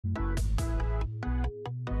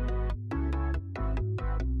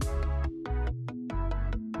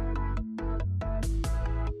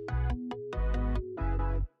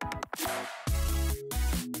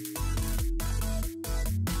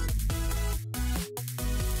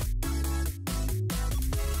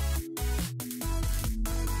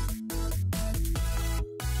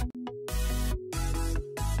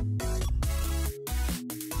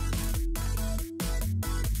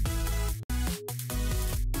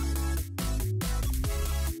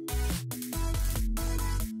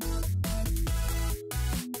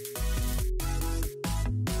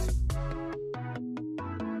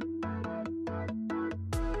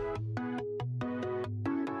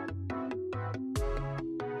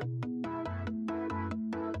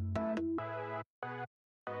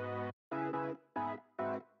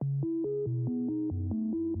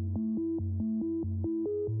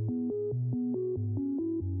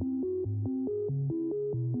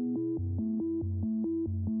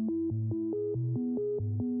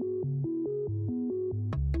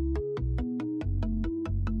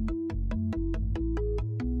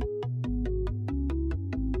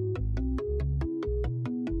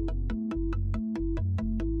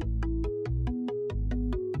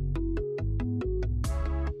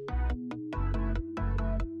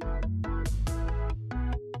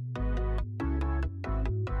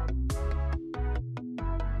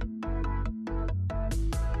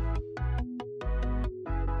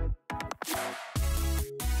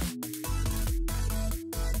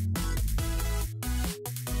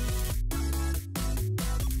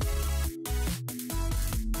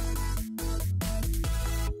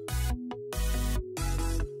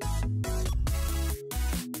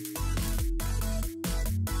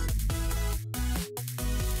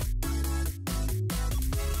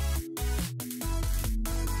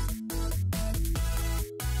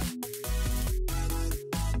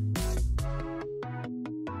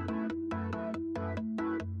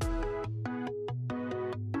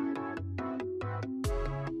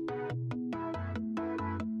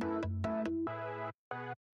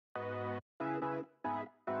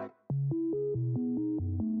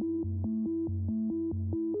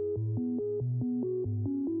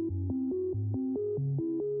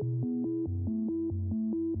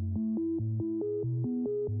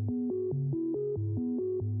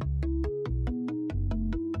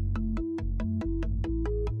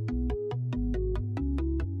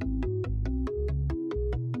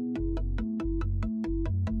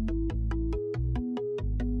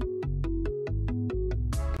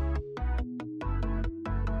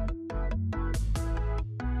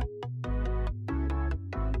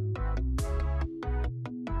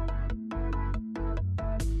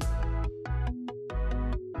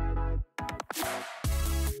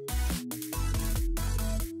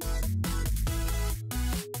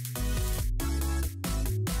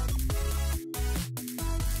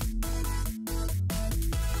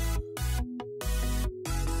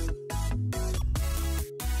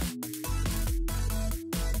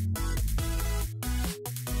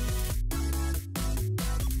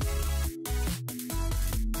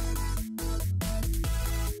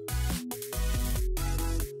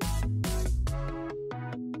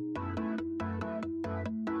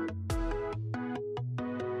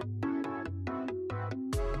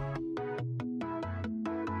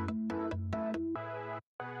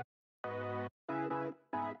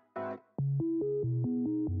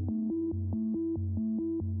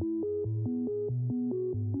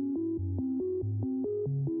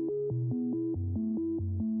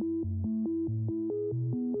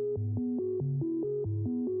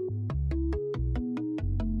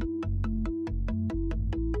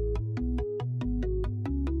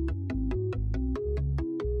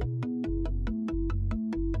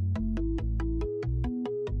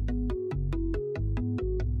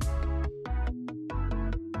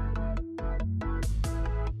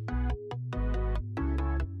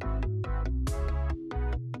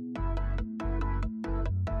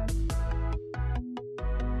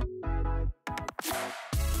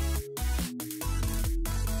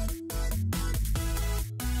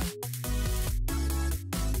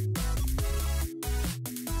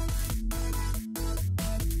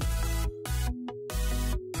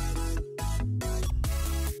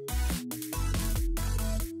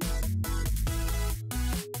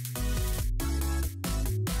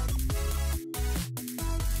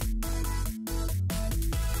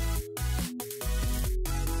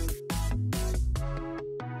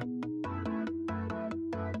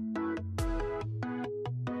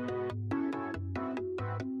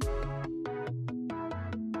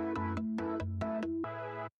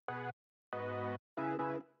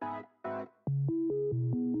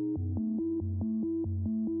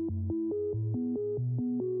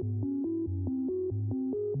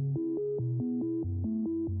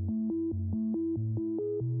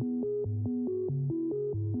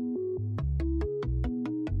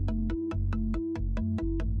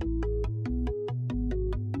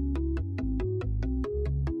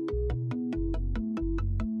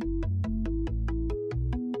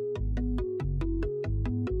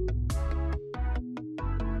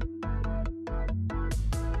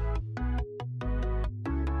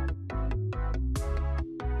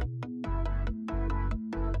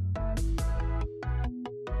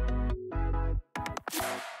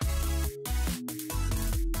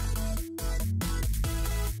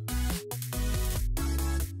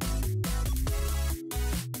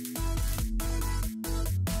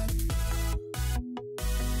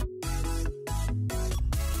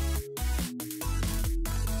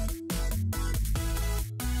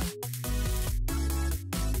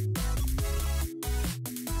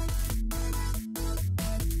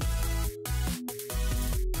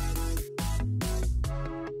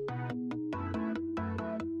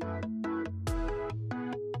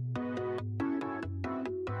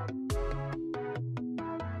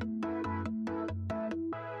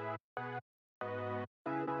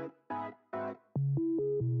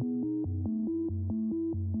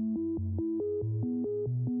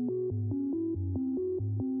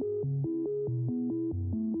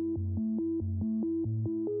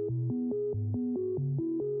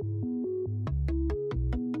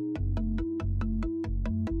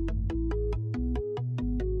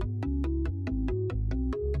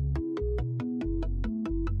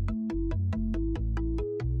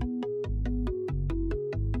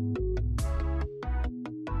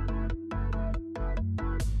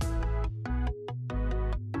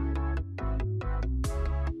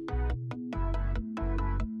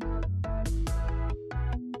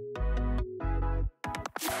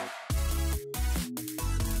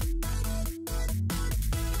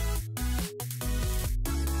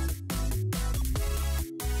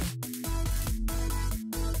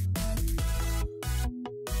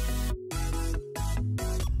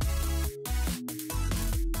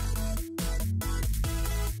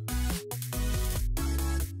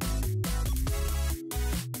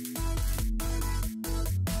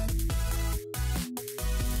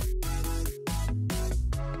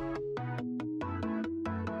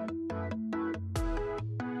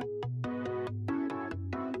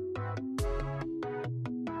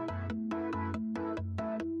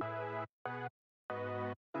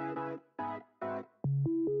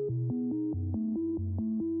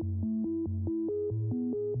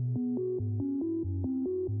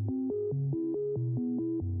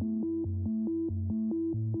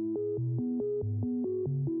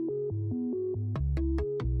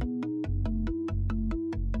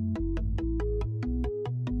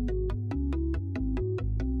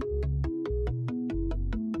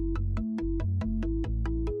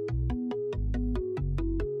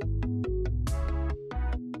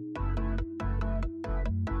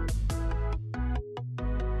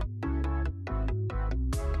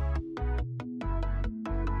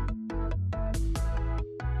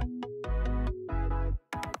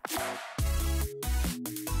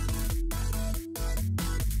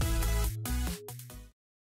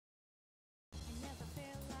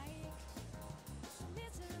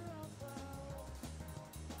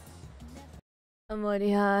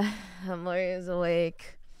Amori is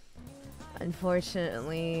awake.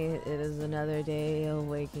 Unfortunately, it is another day of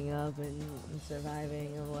waking up and surviving.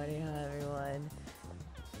 Amoriha, everyone.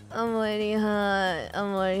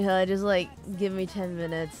 Amoriha, just like give me 10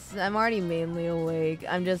 minutes. I'm already mainly awake.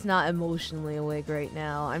 I'm just not emotionally awake right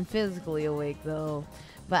now. I'm physically awake though.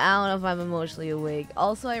 But I don't know if I'm emotionally awake.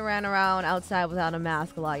 Also, I ran around outside without a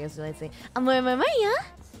mask a lot yesterday saying, Amoriha,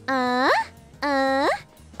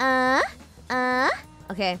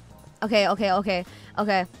 Okay.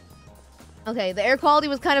 Okay, the air quality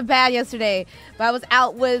was kind of bad yesterday, but I was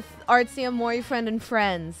out with Artsy Amori friend and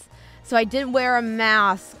friends, so I didn't wear a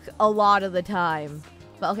mask a lot of the time.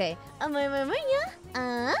 But okay.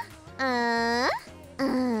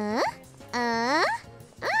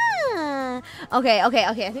 Okay.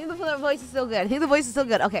 I think the voice is still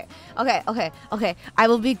good. Okay. I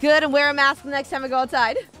will be good and wear a mask the next time I go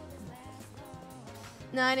outside.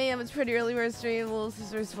 9 a.m. It's pretty early for a stream. Little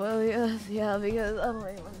sister spoil you. Yeah, because oh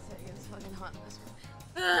wait, 1 second, it's fucking hot in this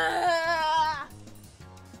room.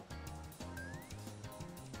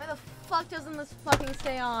 Why the fuck doesn't this fucking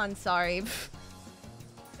stay on? Sorry.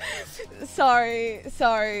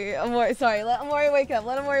 sorry. Amori, sorry. Let Amori wake up.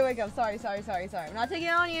 Sorry. I'm not taking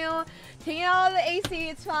it on you. Taking it out of the AC.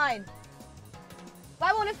 It's fine.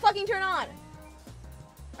 Why won't it fucking turn on?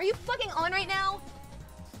 Are you fucking on right now?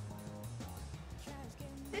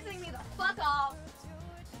 Pissing me the fuck off.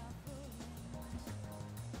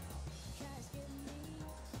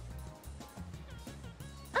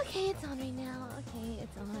 Okay, it's on right now. Okay,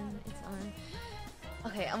 it's on.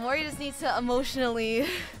 Okay, Amori just needs to emotionally...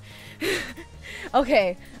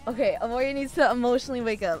 okay, Amori needs to emotionally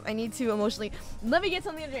wake up. I need to emotionally... Let me get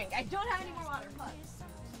something to drink. I don't have any more water. Fuck.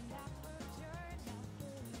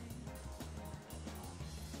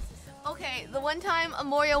 Okay, the one time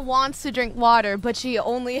Amoria wants to drink water, but she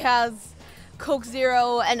only has Coke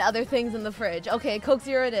Zero and other things in the fridge. Okay, Coke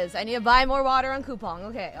Zero it is. I need to buy more water on coupon.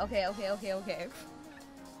 Okay.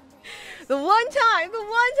 The one time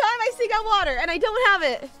I seek out water and I don't have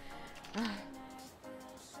it.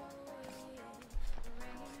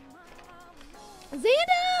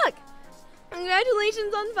 Zandak!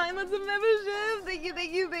 Congratulations on 5 months of membership.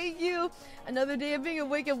 Thank you. Another day of being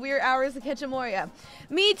awake at weird hours to catch Amoria.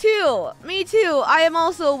 Me too. I am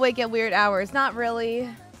also awake at weird hours. Not really.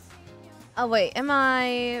 Oh wait, am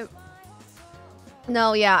I?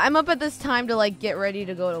 No, yeah, I'm up at this time to like get ready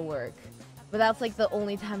to go to work. But that's like the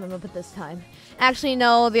only time I'm up at this time. Actually,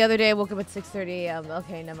 no, the other day I woke up at 6:30 a.m.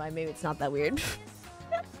 Okay, never mind. Maybe it's not that weird.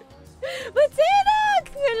 But Santa,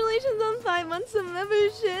 congratulations on 5 months of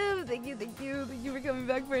membership. Thank you for coming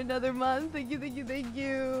back for another month. Thank you.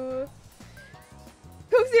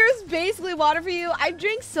 Coke Zero is basically water for you. I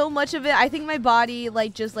drink so much of it. I think my body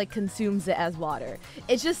just consumes it as water.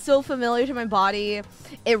 It's just so familiar to my body.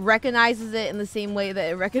 It recognizes it in the same way that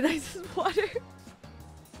it recognizes water.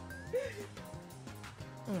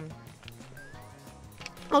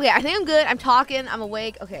 Okay, I think I'm good. I'm talking. I'm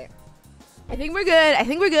awake. Okay. I think we're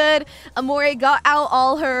good. Amori got out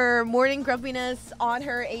all her morning grumpiness on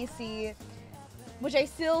her AC, which I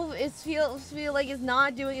still feel like is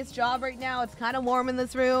not doing its job right now. It's kind of warm in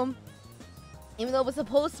this room, even though it was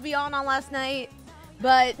supposed to be on last night.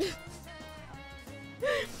 But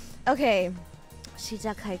okay,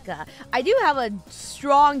 Shitakaika. I do have a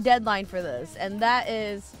strong deadline for this, and that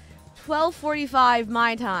is 12:45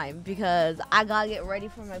 my time, because I gotta get ready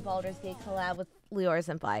for my Baldur's Gate collab with Leora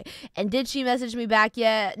Senpai. And did she message me back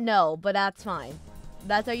yet? No, but that's fine.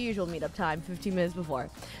 That's our usual meetup time, 15 minutes before.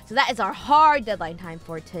 So that is our hard deadline time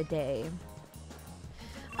for today.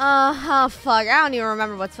 Oh fuck, I don't even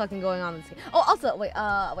remember what's fucking going on in this game. Oh, also, wait,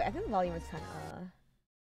 I think the volume is kind of,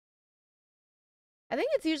 I think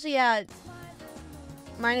it's usually at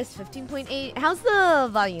minus 15.8. How's the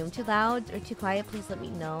volume? Too loud or too quiet? Please let me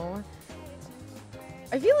know.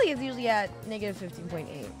 I feel like it's usually at negative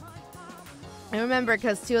 15.8. I remember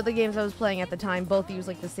because 2 of the games I was playing at the time both used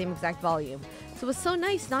like the same exact volume. So it was so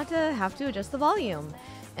nice not to have to adjust the volume.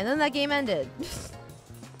 And then that game ended.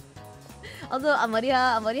 Also,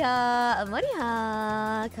 Amoriha,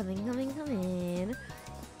 coming.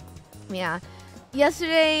 Yeah.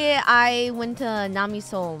 Yesterday, I went to Nami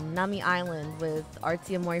Island with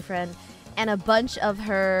Artsy Amori friend and a bunch of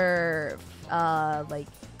her, like,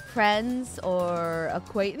 friends or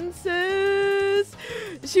acquaintances.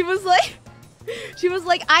 She was like,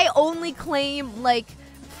 I only claim, like,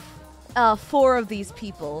 4 of these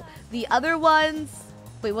people. The other ones,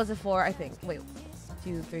 wait, was it 4? I think. Wait,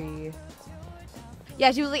 2, 3.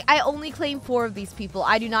 Yeah, she was like, I only claim 4 of these people.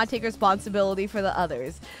 I do not take responsibility for the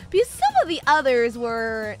others. Because some of the others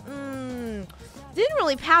were, didn't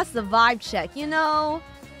really pass the vibe check, you know?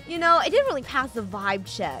 You know, it didn't really pass the vibe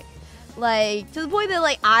check. Like, to the point that,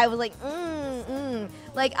 like, I was like,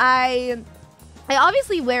 Like, I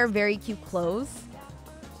obviously wear very cute clothes.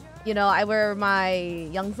 You know, I wear my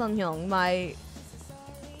Yongsanghyung, my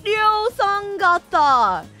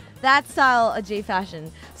Ryosangata, that style of J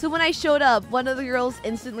fashion. So when I showed up, one of the girls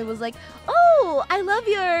instantly was like, "Oh, I love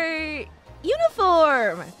your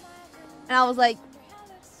uniform." And I was like,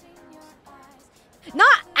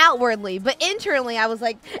 not outwardly, but internally, I was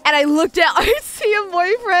like, and I looked at Artsy and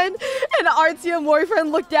Boyfriend, and Artsy and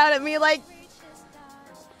Boyfriend looked down at me like,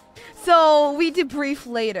 so we debriefed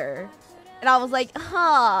later. And I was like,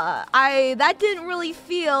 that didn't really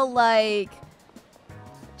feel like,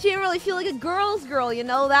 she didn't really feel like a girl's girl, you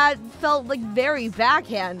know? That felt like very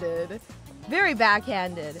backhanded. Very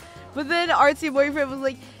backhanded. But then Artsy Boyfriend was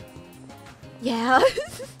like, yeah.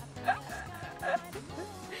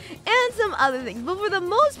 And some other things. But for the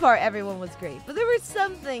most part, everyone was great. But there were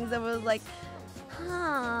some things that was like,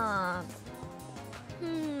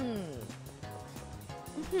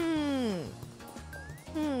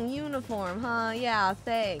 uniform, huh? Yeah,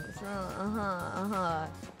 thanks.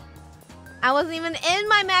 I wasn't even in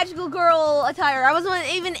my magical girl attire. I wasn't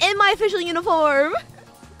even in my official uniform.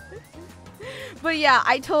 But yeah,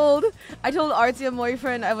 I told Artsy and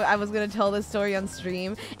Boyfriend I was gonna tell this story on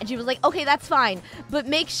stream, and she was like, "Okay, that's fine, but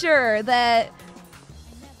make sure that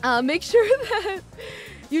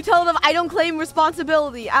you tell them I don't claim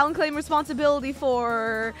responsibility. I don't claim responsibility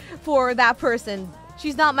for that person.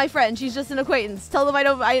 She's not my friend. She's just an acquaintance. Tell them I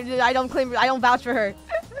don't vouch for her."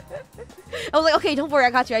 I was like, "Okay, don't worry, I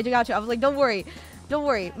got you. I got you." I was like, "Don't worry.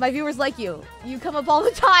 My viewers like you. You come up all the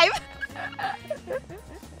time."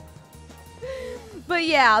 But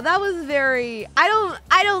yeah, that was very, I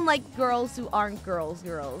don't like girls who aren't girls,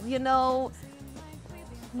 you know?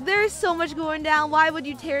 There's so much going down. Why would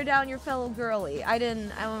you tear down your fellow girly? I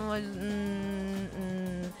don't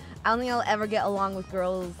think I'll ever get along with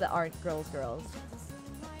girls that aren't girls.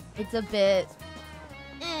 It's a bit,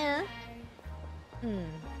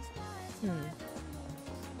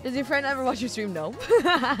 Does your friend ever watch your stream? No.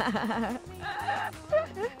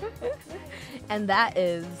 And that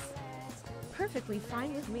is perfectly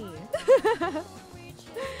fine with me.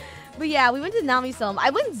 But yeah, we went to Namisom.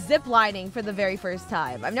 I went ziplining for the very first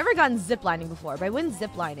time. I've never gone ziplining before, but I went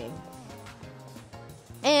ziplining.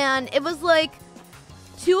 And it was like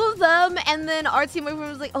 2 of them, and then Artsy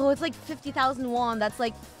Boyfriend was like, "Oh, it's like 50,000 won. That's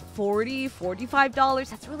like $45.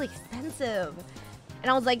 That's really expensive."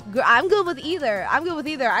 And I was like, I'm good with either. I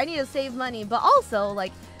need to save money, but also,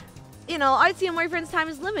 like, you know, Artsy and Boyfriend's time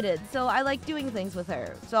is limited, so I like doing things with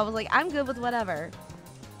her. So I was like, I'm good with whatever.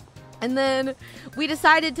 And then we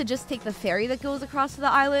decided to just take the ferry that goes across to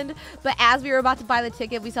the island. But as we were about to buy the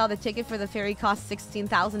ticket, we saw the ticket for the ferry cost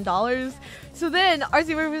 $16,000. So then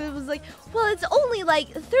Artsy was like, "Well, it's only like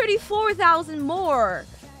 34,000 more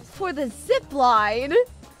for the zip line."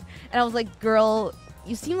 And I was like, "Girl,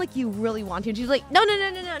 you seem like you really want to." And she was like, No,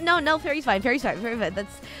 ferry's fine.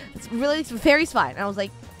 That's really, ferry's fine. And I was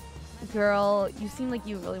like, "Girl, you seem like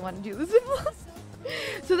you really want to do this."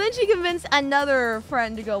 So then she convinced another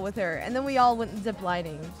friend to go with her, and then we all went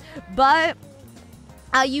ziplining. But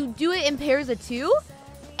you do it in pairs of 2,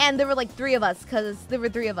 and there were like 3 of us, because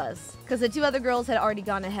the 2 other girls had already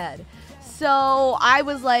gone ahead. So I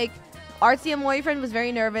was like, Artsy and Boyfriend was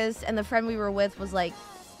very nervous, and the friend we were with was like,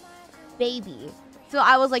 "Baby." So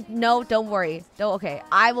I was like, "No, don't worry. Okay,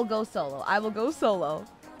 I will go solo.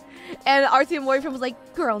 And Artsy and Boyfriend was like,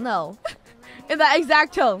 "Girl, no." In that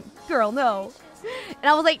exact tone, "Girl, no." And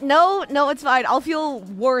I was like, no, it's fine. I'll feel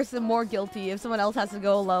worse and more guilty if someone else has to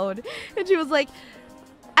go alone. And she was like,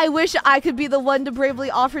 "I wish I could be the one to bravely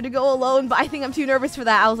offer to go alone, but I think I'm too nervous for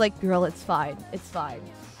that." I was like, "Girl, it's fine.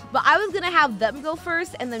 But I was going to have them go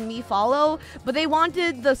first and then me follow, but they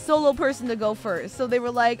wanted the solo person to go first. So they were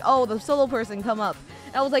like, "Oh, the solo person, come up."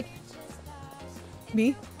 And I was like,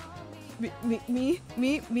 Me,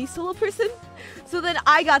 solo person? So then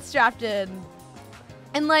I got strapped in.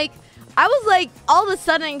 And like, I was like, all of a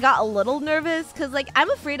sudden got a little nervous because like I'm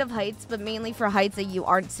afraid of heights, but mainly for heights that you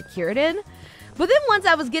aren't secured in. But then once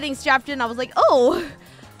I was getting strapped in, I was like, oh,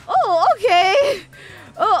 okay.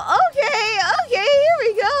 Okay, here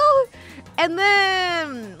we go. And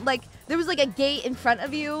then like there was like a gate in front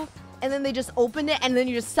of you, and then they just opened it, and then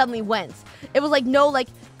you just suddenly went. It was like, no, like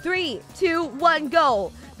 3, 2, 1,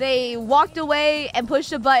 go. They walked away and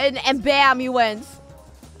pushed a button, and bam, you went.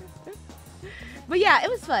 But yeah, it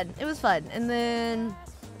was fun. And then,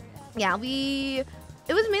 yeah, it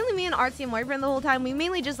was mainly me and Artsy and Boyfriend the whole time. We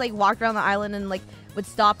mainly just like walked around the island and like would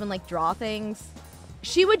stop and like draw things.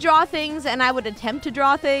 she would draw things and I would attempt to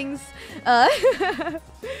draw things.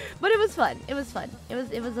 But it was fun. It was fun.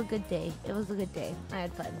 It was a good day. It was a good day. I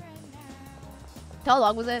had fun. How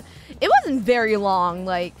long was it? It wasn't very long,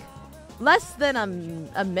 like less than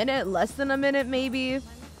a minute maybe.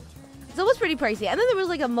 So it was pretty pricey. And then there was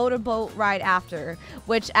like a motorboat ride after,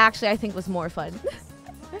 which actually I think was more fun.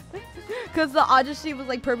 Cause the Odyssey was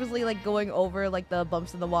like purposely like going over like the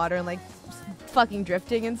bumps in the water and like fucking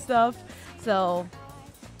drifting and stuff. So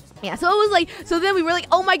yeah, so it was like, so then we were like,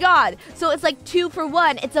 oh my god. So it's like 2 for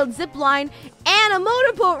 1. It's a zip line and a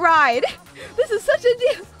motorboat ride. This is such a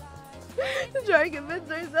deal. To try and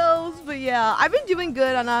convince ourselves. But yeah, I've been doing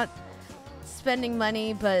good on not spending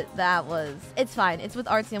money, but it's fine. It's with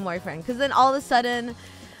Artsy and boyfriend. Because then all of a sudden,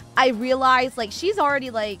 I realized like she's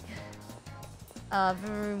already like,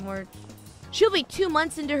 she'll be 2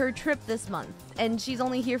 months into her trip this month, and she's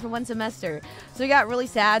only here for 1 semester. So it got really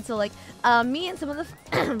sad. So like, me and some of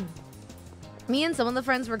the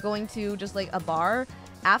friends were going to just like a bar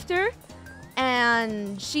after,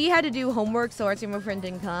 and she had to do homework, so Artsy and boyfriend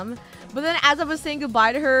didn't come. But then as I was saying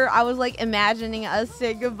goodbye to her, I was like imagining us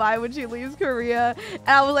saying goodbye when she leaves Korea. And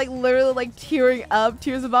I was like literally like tearing up,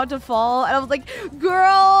 tears about to fall. And I was like,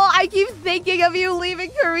 girl, I keep thinking of you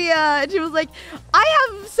leaving Korea. And she was like, I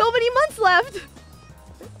have so many months left.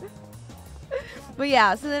 But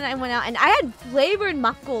yeah, so then I went out and I had flavored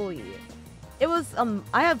makgeolli. It was,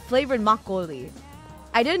 I had flavored makgeolli.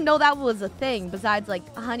 I didn't know that was a thing besides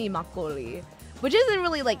like honey makgeolli, which isn't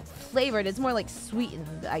really like flavored. It's more like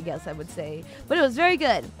sweetened, I guess I would say. But it was very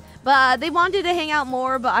good. But they wanted to hang out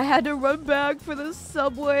more, but I had to run back for the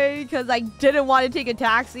subway because I didn't want to take a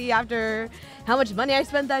taxi after how much money I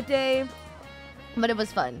spent that day. But it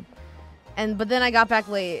was fun. But then I got back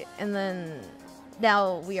late, and then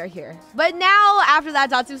now we are here. But now after that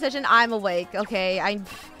Datsu session, I'm awake. Okay,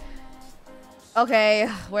 okay,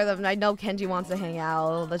 I know Kenji wants to hang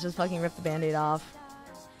out. Let's just fucking rip the band-aid off.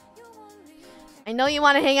 I know you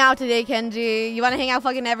want to hang out today, Kenji. You want to hang out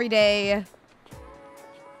fucking every day.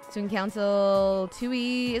 Student Council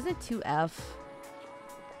 2E. Isn't it 2F?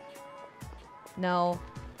 No.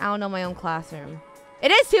 I don't know my own classroom.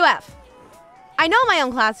 It is 2F. I know my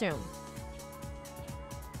own classroom.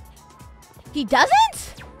 He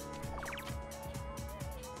doesn't?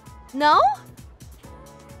 No?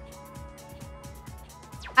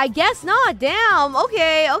 I guess not. Damn.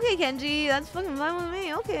 Okay, Kenji. That's fucking fine with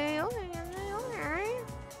me. Okay.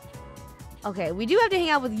 Okay, we do have to hang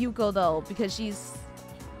out with Yuko though, because she's...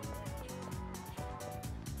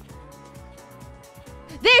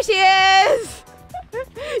 There she is!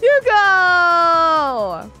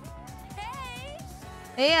 Yuko! Hey!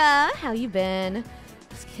 Hey, how you been?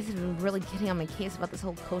 These kids have been really getting on my case about this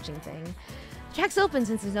whole coaching thing. The track's open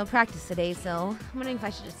since there's no practice today, so I'm wondering if I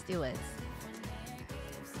should just do it.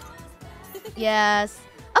 Yes.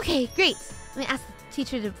 Okay, great. Let me ask the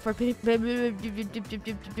teacher for coach.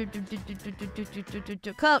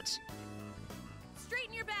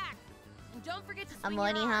 Straighten your back. And don't forget to swing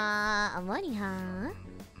Amoriha.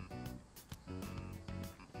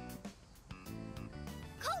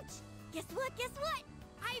 Coach, guess what?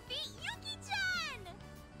 I beat Yuki-chan.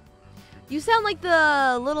 You sound like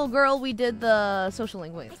the little girl we did the social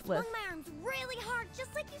link with. I swung my arms really hard,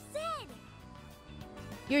 just like you said.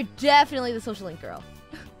 You're definitely the social link girl.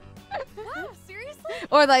 Wow, seriously?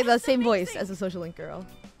 Or like the same voice as the social link girl.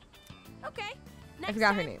 Okay. I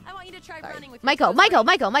forgot her name. I want you to try running with Michael.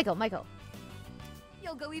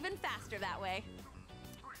 You'll go even faster that way.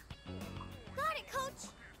 Got it, coach.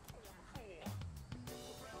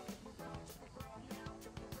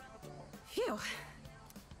 Phew.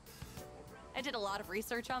 I did a lot of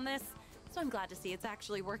research on this, so I'm glad to see it's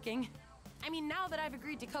actually working. I mean, now that I've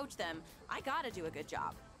agreed to coach them, I gotta do a good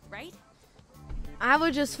job, right? I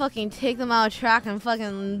would just fucking take them out of track and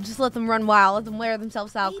fucking just let them run wild, let them wear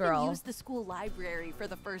themselves out, girl. I even used the school library for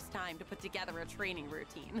the first time to put together a training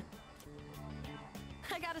routine.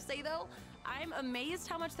 I gotta say though, I'm amazed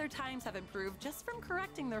how much their times have improved just from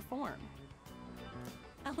correcting their form.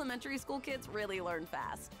 Elementary school kids really learn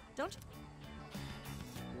fast, don't you?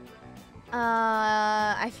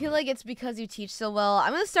 I feel like it's because you teach so well.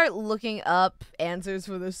 I'm gonna start looking up answers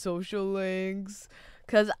for the social links,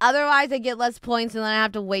 because otherwise I get less points and then I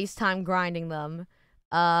have to waste time grinding them.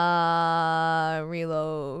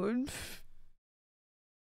 Reload.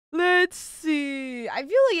 Let's see. I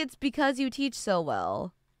feel like it's because you teach so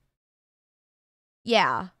well.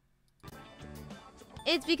 Yeah.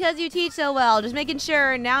 It's because you teach so well. Just making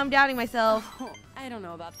sure. Now I'm doubting myself. Oh, I don't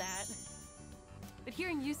know about that. But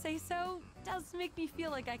hearing you say so does make me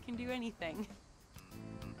feel like I can do anything.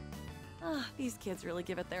 These kids really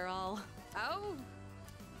give it their all. Oh,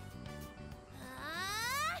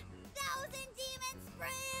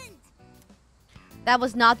 That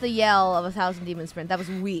was not the yell of 1,000 demon sprint. That was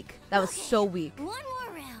weak. That was so weak. One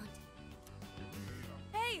more round.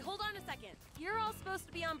 Hey, hold on a second. You're all supposed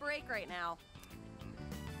to be on break right now.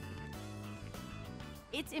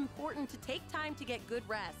 It's important to take time to get good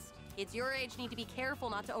rest. Kids your age need to be careful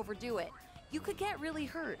not to overdo it. You could get really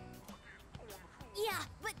hurt. Yeah,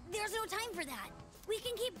 but there's no time for that. We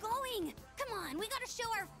can keep going. Come on, we gotta show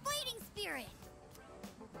our fighting spirit.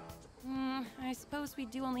 I suppose we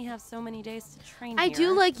do only have so many days to train I here.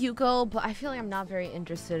 do like Yuko, but I feel like I'm not very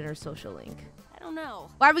interested in her social link. I don't know.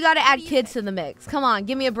 Why we gotta add do you kids think? to the mix? Come on,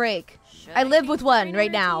 give me a break. Should I live change with the one training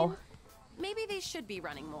right now. routine? Maybe they should be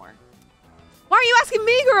running more. Why are you asking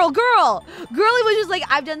me, girl? Girlie was just like,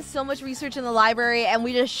 I've done so much research in the library, and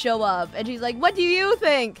we just show up. And she's like, what do you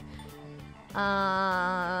think?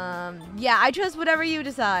 Yeah, I trust whatever you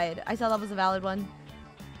decide. I thought that was a valid one.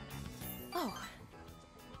 Oh.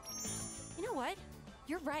 You know what?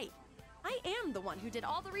 You're right. I am the one who did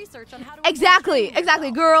all the research on how to... Exactly,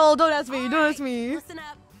 yourself. girl. Don't ask me, All don't right, ask me. Listen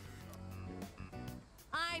up.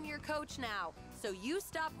 I'm your coach now, so you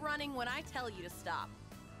stop running when I tell you to stop.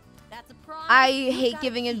 That's a promise. I you hate gotta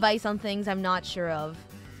giving keep. advice on things I'm not sure of.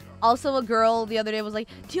 Also, a girl the other day was like,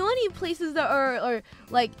 do you know any places that are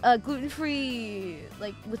like gluten-free,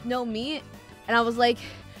 like with no meat? And I was like,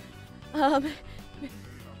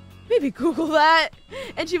 maybe Google that.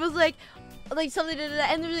 And she was like something,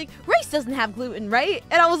 and they were like, rice doesn't have gluten, right?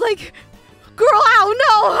 And I was like, girl,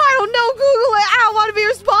 I don't know, Google it. I don't want to be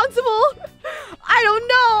responsible. I don't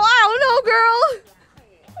know, girl.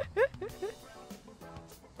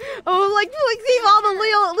 Oh, like keep all the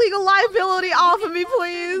legal liability off of me,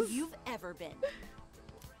 please. You've ever been.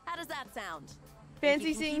 How does that sound? Fancy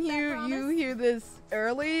You can seeing keep that you promise? hear this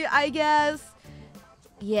early, I guess.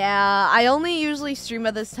 Yeah, I only usually stream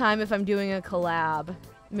at this time if I'm doing a collab,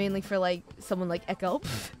 mainly for like someone like Echo.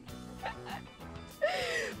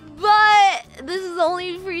 But this is the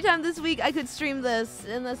only free time this week I could stream this,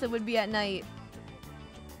 unless it would be at night.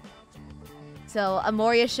 So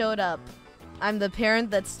Amoria showed up. I'm the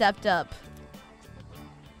parent that stepped up.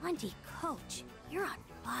 Auntie Coach, you're on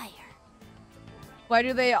fire. Why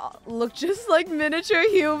do they all look just like miniature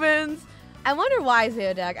humans? I wonder why,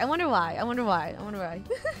 Zeodak. I wonder why.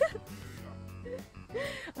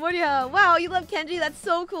 Amoria, wow, you love Kenji? That's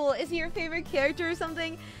so cool. Is he your favorite character or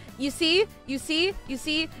something? You see? You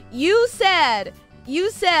said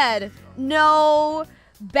no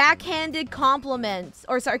backhanded compliments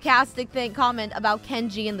or sarcastic comment about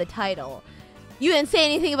Kenji in the title. You didn't say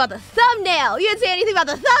anything about the thumbnail.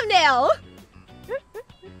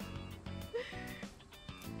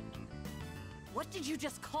 What did you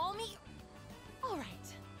just call me? All right.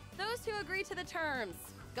 Those who agree to the terms,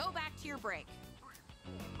 go back to your break.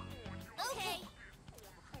 Okay.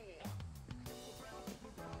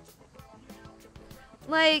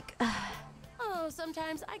 Like, Oh,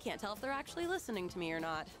 sometimes I can't tell if they're actually listening to me or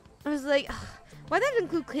not. I was like, why'd that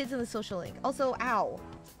include kids in the social link? Also, ow.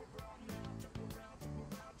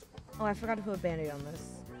 Oh, I forgot to put a band-aid on this.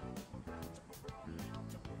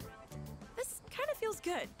 This kind of feels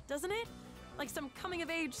good, doesn't it? Like some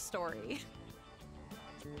coming-of-age story.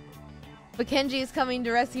 But Kenji is coming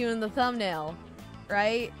to rescue in the thumbnail,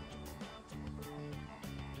 right?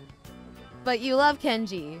 But you love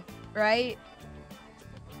Kenji, right?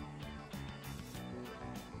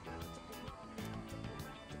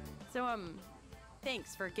 So,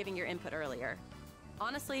 thanks for giving your input earlier.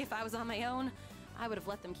 Honestly, if I was on my own, I would have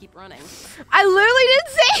let them keep running. I literally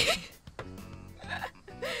didn't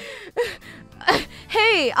say.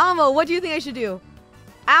 Hey, Amo, what do you think I should do?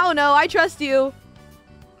 I don't know. I trust you.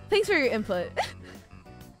 Thanks for your input.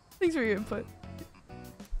 I'm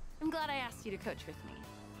glad I asked you to coach with me.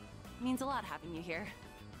 It means a lot having you here.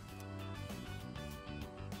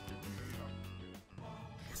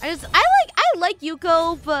 I like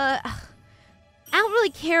Yuko, but I don't really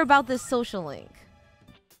care about this social link.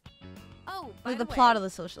 Oh, by Like the way, plot of the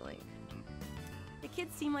social link. the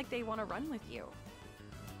kids seem like they want to run with you.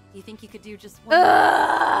 Do you think you could do just one?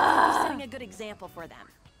 You're setting a good example for them.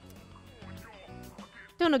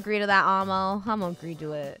 Don't agree to that, Amo. I'm gonna agree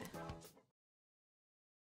to it.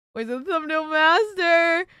 Where's the thumbnail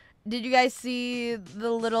master? Did you guys see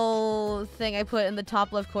the little thing I put in the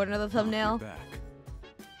top left corner of the thumbnail?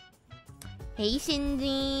 Hey,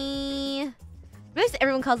 Shinji. Because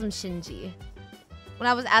everyone calls him Shinji. When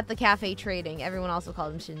I was at the cafe trading, everyone also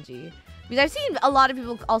called him Shinji. Because I've seen a lot of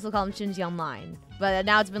people also call him Shinji online. But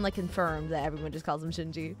now it's been like confirmed that everyone just calls him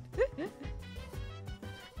Shinji.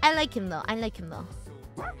 I like him though.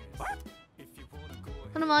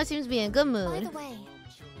 Konomaru seems to be in a good By mood. the way,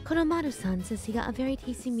 Konomaru-san says he got a very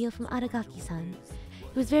tasty meal from Aragaki-san.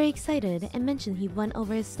 He was very excited and mentioned he went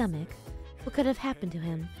over his stomach. What could have happened to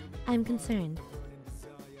him? I'm concerned.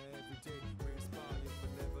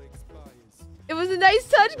 It was a nice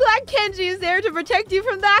touch. Glad Kenji is there to protect you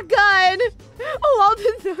from that gun. Oh, I'll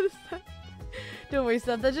just notice that. Don't worry,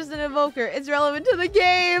 son. That's just an evoker. It's relevant to the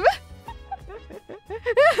game.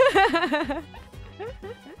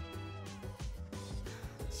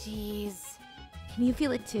 Jeez. Can you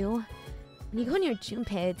feel it too? When you go near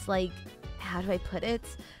Junpei, it's like, how do I put it?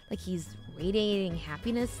 Like he's radiating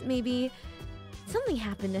happiness, maybe? Something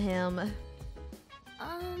happened to him.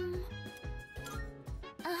 Uh-huh.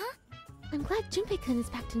 I'm glad Junpei-kun is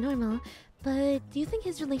back to normal, but do you think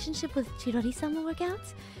his relationship with Chidori-san will work out?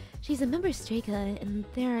 She's a member of Strega, and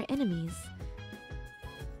there are enemies.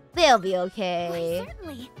 They'll be okay. Why,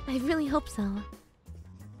 certainly. I really hope so.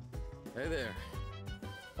 Hey there.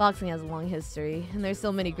 Boxing has a long history, and there's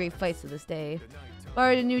so many great fights to this day.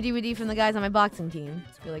 Borrowed a new DVD from the guys on my boxing team.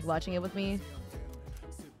 Feel like watching it with me?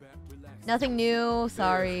 Nothing new.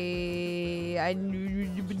 Sorry. I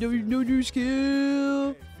no new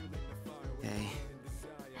skill. Hey.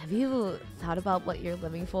 Have you thought about what you're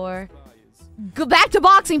living for? Go back to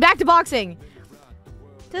boxing. Back to boxing.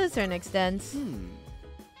 To a certain extent.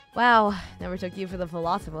 Wow. Never took you for the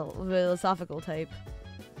philosophical type.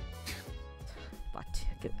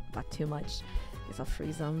 Bought too much. Guess I'll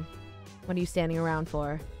freeze them. What are you standing around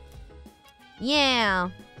for? Yeah.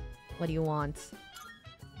 What do you want?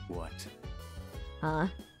 What? Huh?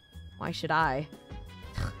 Why should I?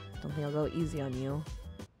 Don't think I'll go easy on you.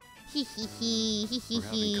 Hee hee hee hee hee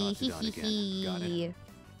hee hee hee hee. Got it.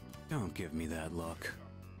 Don't give me that look.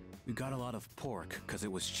 We got a lot of pork because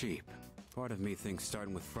it was cheap. Part of me thinks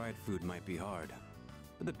starting with fried food might be hard,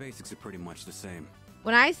 but the basics are pretty much the same.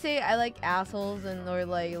 When I say I like assholes and or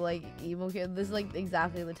like emo kids, this is like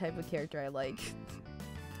exactly the type of character I like.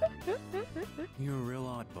 You're a real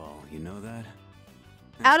oddball, you know that?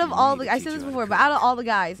 Out of all the, I said this before, but out of all the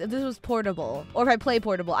guys, if this was portable, or if I play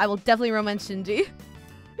portable, I will definitely romance Shinji.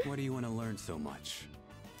 Why do you want to learn so much?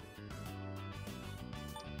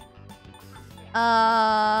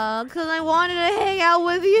 Cause I wanted to hang out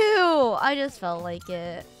with you. I just felt like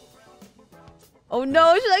it. Oh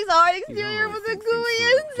no, she likes the hard exterior with the gooey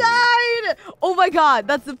inside! Oh my god,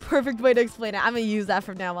 that's the perfect way to explain it. I'm gonna use that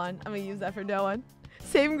from now on.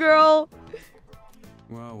 Same girl.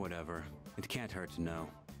 Well, whatever. It can't hurt to know.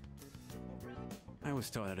 I was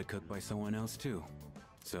taught how to cook by someone else too.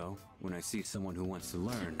 So, when I see someone who wants to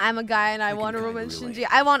learn... I'm a guy and I want to can romance relate. Shinji.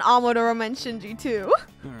 I want Amo to romance Shinji too.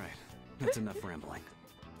 Alright, that's enough rambling.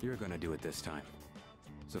 You're gonna do it this time.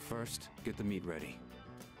 So first, get the meat ready.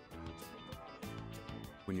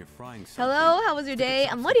 When you're frying something... Hello, how was your day?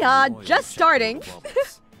 I'm Lydia, just starting.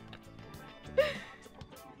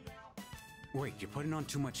 Wait, you're putting on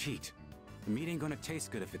too much heat. The meat ain't gonna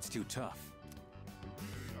taste good if it's too tough.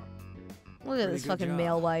 Look at Pretty this good fucking job.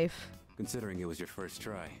 male wife. Considering it was your first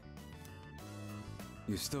try.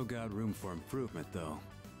 You still got room for improvement, though.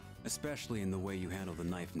 Especially in the way you handle the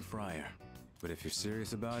knife and fryer. But if you're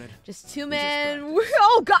serious about it... Just two men.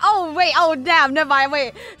 Oh god. Oh wait. Oh damn. Never mind.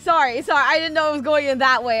 Wait. Sorry. I didn't know it was going in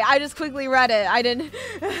that way. I just quickly read it. I didn't.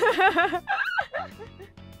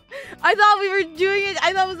 I thought we were doing it.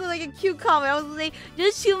 I thought it was like a cute comment. I was like,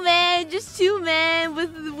 just two men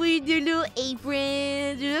with their little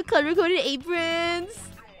aprons, their color-coded aprons.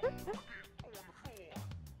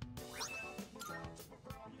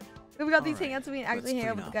 We got these hangouts so we can actually hang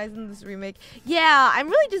out with the guys in this remake. Yeah, I'm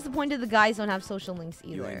really disappointed the guys don't have social links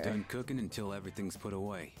either. You ain't done cooking until everything's put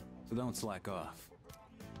away. So don't slack off.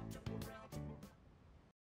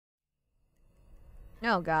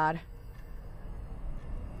 Oh god.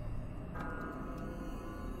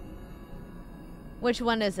 Which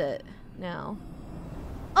one is it now?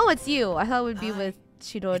 Oh, it's you. I thought it would be with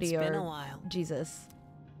Chidori It's or been a while. Jesus.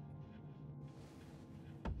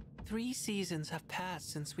 3 seasons have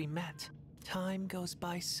passed since we met. Time goes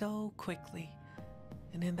by so quickly.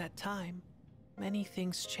 And in that time, many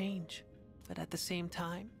things change. But at the same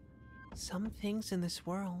time, some things in this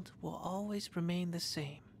world will always remain the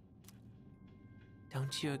same.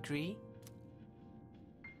 Don't you agree?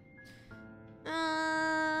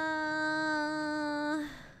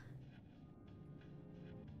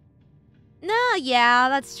 No, yeah,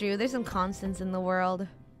 that's true. There's some constants in the world.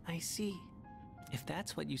 I see. If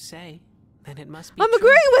that's what you say, then it must be I'm true.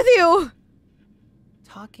 agreeing with you!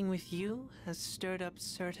 Talking with you has stirred up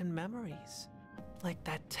certain memories. Like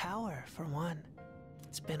that tower, for one.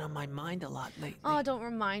 It's been on my mind a lot lately. Oh, don't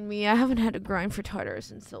remind me. I haven't had to grind for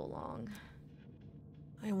Tartarus in so long.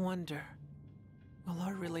 I wonder, will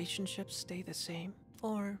our relationship stay the same?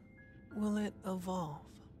 Or will it evolve?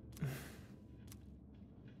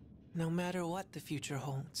 No matter what the future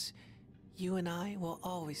holds, you and I will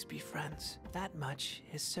always be friends. That much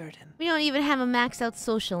is certain. We don't even have a maxed out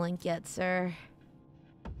social link yet, sir.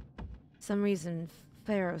 For some reason,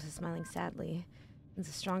 Pharaohs is smiling sadly. It's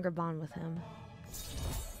a stronger bond with him.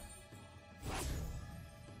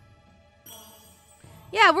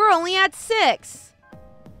 Yeah, we're only at 6.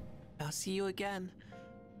 I'll see you again.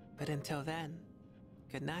 But until then,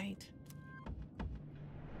 good night.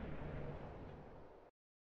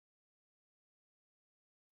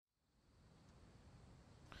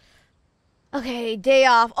 Okay, day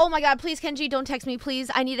off. Oh my god, please Kenji, don't text me,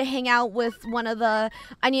 please. I need to hang out with one of the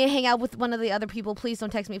other people. Please don't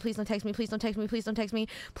text me. Please don't text me. Please don't text me. Please don't text me.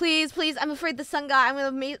 Please, please. I'm afraid the sun guy. I'm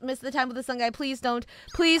going to miss the time with the sun guy. Please don't.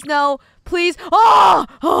 Please no. Please. Oh!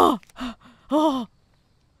 Oh! Oh!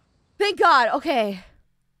 Thank God. Okay.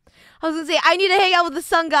 I was going to say I need to hang out with the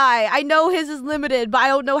sun guy. I know his is limited, but I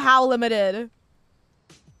don't know how limited.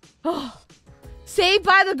 Oh. Saved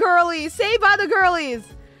by the girlies. Saved by the girlies.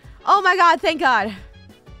 Oh my god, thank God.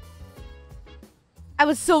 I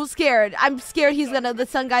was so scared. I'm scared the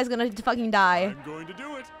sun guy's gonna fucking die. I'm going to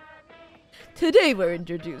do it. Today we're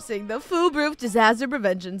introducing the foolproof disaster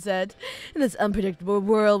prevention set. In this unpredictable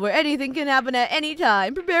world where anything can happen at any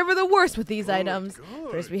time, prepare for the worst with these items.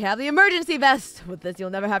 Good. First we have the emergency vest. With this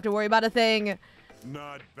you'll never have to worry about a thing.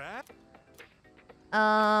 Not bad.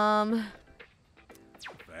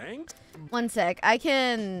 Thanks. One sec. I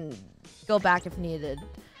can go back if needed.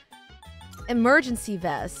 Emergency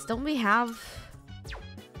vest. Don't we have...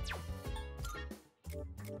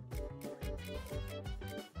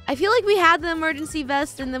 I feel like we had the emergency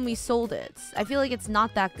vest and then we sold it. I feel like it's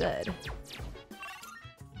not that good.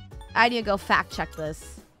 I need to go fact check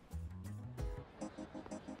this.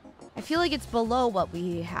 I feel like it's below what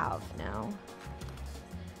we have now.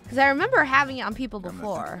 Because I remember having it on people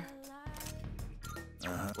before.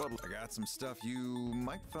 Well, I got some stuff you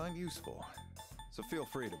might find useful. So feel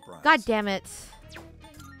free to browse. God damn it.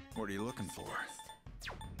 What are you looking for?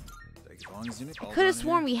 Take as long as you need. I could have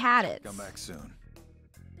sworn we had it. Come back soon.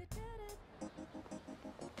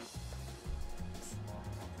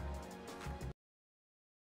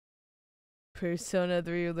 Persona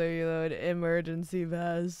 3 reload emergency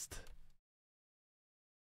vest.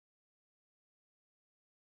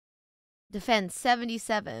 Defense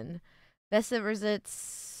 77. Vest that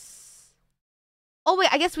resists. Oh wait,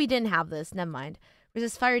 I guess we didn't have this. Never mind.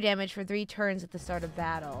 Resist fire damage for 3 turns at the start of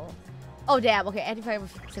battle. Oh damn. Okay, anti-fire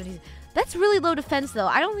with 70. That's really low defense though.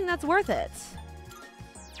 I don't think that's worth it.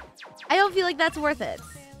 I don't feel like that's worth it.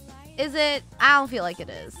 Is it? I don't feel like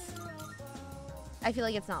it is. I feel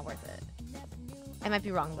like it's not worth it. I might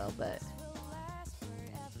be wrong though, but.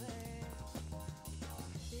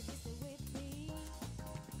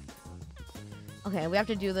 Okay, we have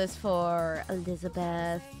to do this for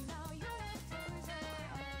Elizabeth.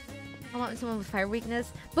 I want someone with fire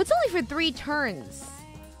weakness, but it's only for 3 turns.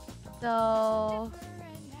 So,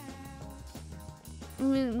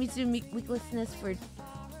 we do weakness for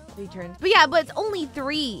 3 turns. But yeah, but it's only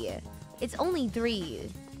 3. It's only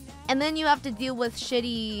 3, and then you have to deal with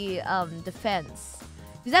shitty defense.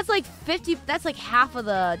 Because that's like 50. That's like half of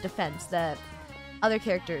the defense that other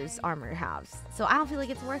characters' armor has. So I don't feel like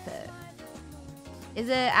it's worth it. Is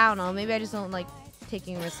it? I don't know. Maybe I just don't like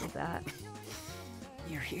taking risks with that.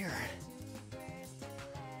 You're here.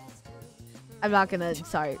 I'm not gonna.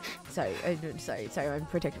 Sorry. I'm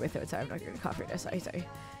protecting my throat. Sorry, I'm not gonna cough right now. Sorry.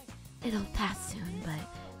 It'll pass soon, but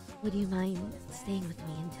would you mind staying with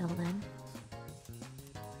me until then?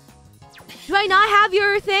 Do I not have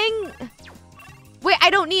your thing? Wait,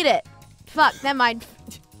 I don't need it. Fuck, never mind.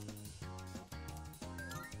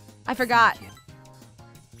 I forgot.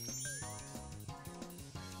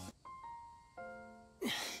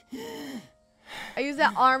 I use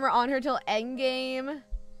that armor on her till endgame.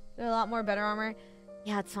 There's a lot more better armor.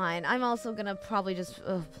 Yeah, it's fine. I'm also gonna probably just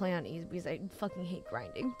play on easy because I fucking hate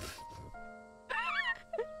grinding.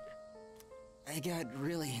 I got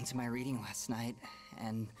really into my reading last night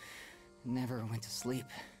and never went to sleep.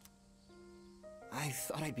 I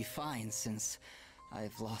thought I'd be fine since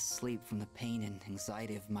I've lost sleep from the pain and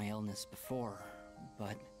anxiety of my illness before,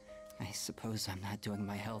 but I suppose I'm not doing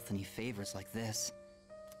my health any favors like this.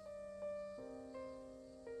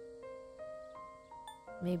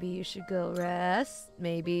 Maybe you should go rest.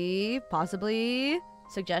 Maybe. Possibly.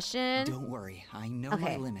 Suggestion? Don't worry. I know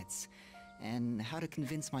my limits and how to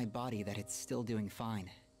convince my body that it's still doing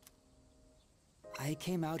fine. I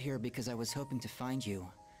came out here because I was hoping to find you.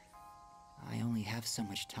 I only have so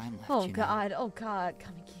much time left, Oh you god, know. oh god,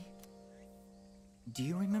 Kamiki. Do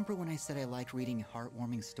you remember when I said I liked reading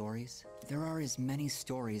heartwarming stories? There are as many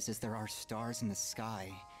stories as there are stars in the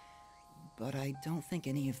sky. but I don't think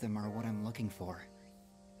any of them are what I'm looking for.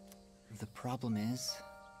 The problem is,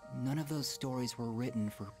 none of those stories were written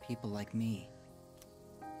for people like me.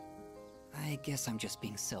 I guess I'm just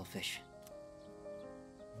being selfish.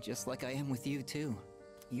 Just like I am with you, too.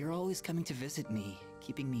 You're always coming to visit me,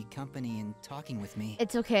 keeping me company and talking with me.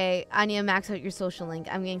 It's okay. I need to max out your social link.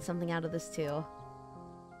 I'm getting something out of this, too.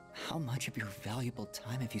 How much of your valuable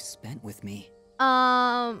time have you spent with me?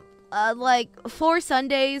 Like 4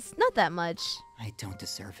 Sundays. Not that much. I don't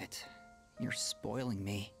deserve it. You're spoiling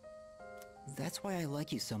me. That's why I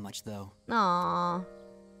like you so much, though. Aww.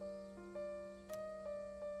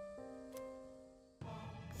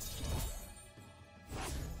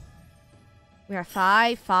 We are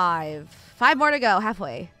 5-5. 5 more to go.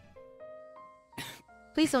 Halfway.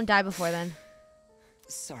 Please don't die before then.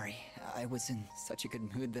 Sorry, I was in such a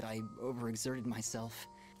good mood that I overexerted myself.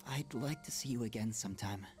 I'd like to see you again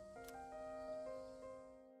sometime.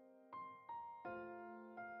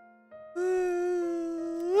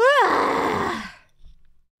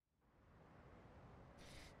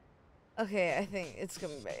 Okay, I think it's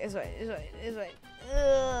coming back. It's right. It's right. It's right.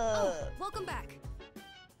 Oh, welcome back.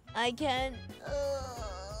 I can.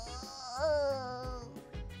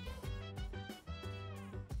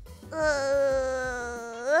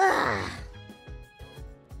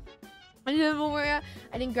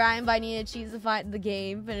 I didn't grind, but I needed to cheese the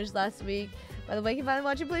game. Finished last week. By the way, you can finally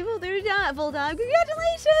watch it play full time.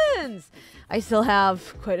 Congratulations! I still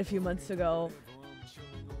have quite a few months to go.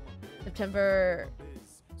 September,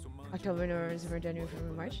 October, November, December, January,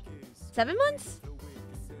 February, March. 7 months?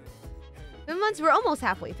 7 months? We're almost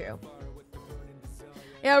halfway through.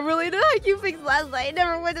 Yeah, really, the IQ fix last night. I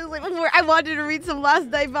never went to sleep before. I wanted to read some last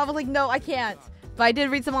night, but I was like, no, I can't. But I did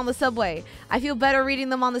read some on the subway. I feel better reading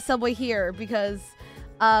them on the subway here because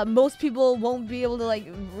most people won't be able to like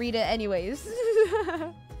read it anyways.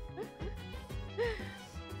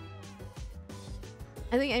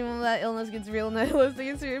 I think anyone with that illness gets real nihilistic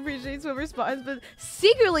and appreciates what responds, but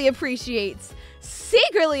secretly appreciates.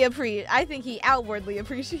 I think he outwardly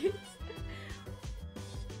appreciates.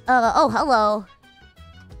 Oh, hello.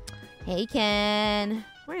 Hey, Ken.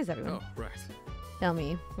 Where is everyone? Oh, right. Tell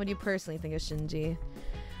me, what do you personally think of Shinji?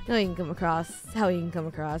 No, he can come across how he can come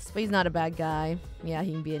across, but he's not a bad guy. Yeah,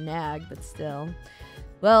 he can be a nag, but still.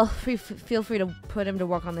 Well, feel free to put him to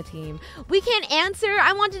work on the team. We can't answer.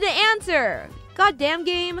 I wanted to answer. Goddamn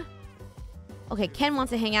game. Okay, Ken wants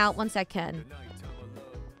to hang out. One sec, Ken.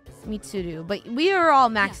 Me too, but we are all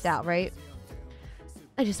maxed out, right?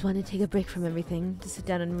 I just want to take a break from everything to sit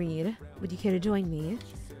down and read. Would you care to join me?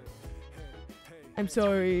 I'm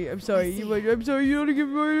sorry. I'm sorry. You don't give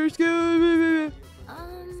me skills.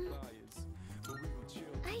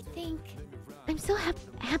 I think... I'm so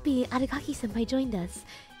happy Aragaki-senpai joined us.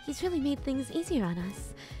 He's really made things easier on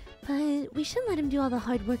us. But we shouldn't let him do all the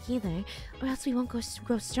hard work either, or else we won't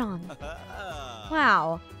grow strong.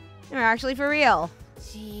 Wow. You're actually for real.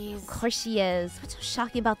 Jeez. Of course she is. What's so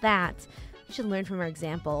shocking about that? You should learn from her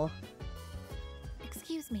example.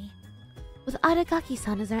 Excuse me. With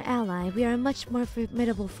Aragaki-san as our ally, we are a much more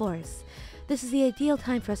formidable force. This is the ideal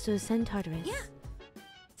time for us to ascend Tartarus. Yeah.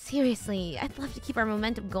 Seriously, I'd love to keep our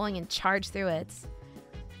momentum going and charge through it.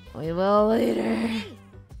 We will later.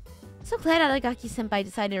 So glad Aragaki-senpai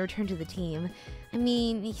decided to return to the team. I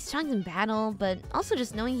mean, he's strong in battle, but also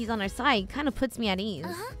just knowing he's on our side kind of puts me at ease.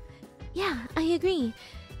 Yeah, I agree.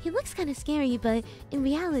 He looks kind of scary, but in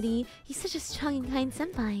reality, he's such a strong and kind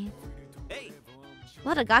senpai. Hey! A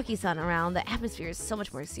lot of Gaki-san around, the atmosphere is so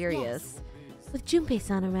much more serious. With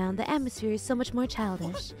Junpei-san around, the atmosphere is so much more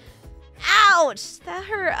childish. Ouch! That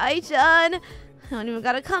hurt, Ai-chan. I don't even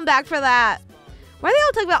got a comeback for that. Why are they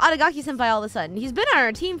all talking about Aragaki-senpai all of a sudden? He's been on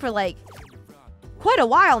our team for, like, quite a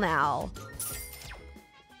while now.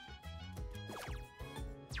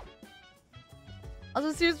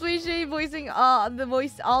 Also, seriously, Shay voicing all the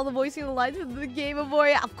voicing the lines of the game of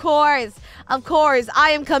Amoria. Of course.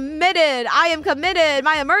 I am committed.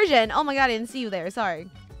 My immersion. Oh my god, I didn't see you there. Sorry.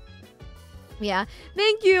 Yeah.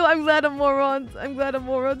 Thank you. I'm glad Amorons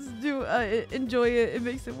do enjoy it. It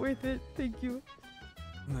makes it worth it. Thank you.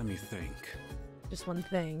 Let me think. Just one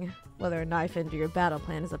thing. Whether or not I fit into your battle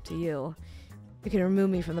plan is up to you. You can remove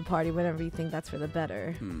me from the party whenever you think that's for the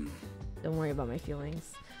better. Don't worry about my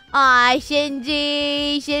feelings. Ah,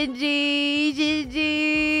 Shinji!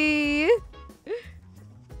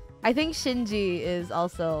 I think Shinji is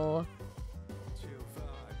also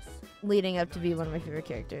leading up to be one of my favorite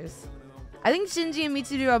characters. I think Shinji and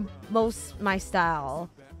Mitsuru are most my style.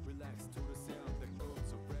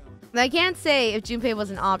 And I can't say if Junpei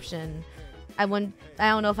was an option. I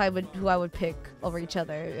don't know if who I would pick over each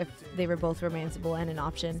other if they were both romanceable and an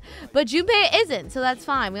option. But Junpei isn't, so that's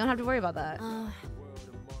fine. We don't have to worry about that.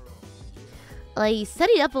 I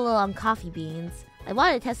studied up a little on coffee beans. I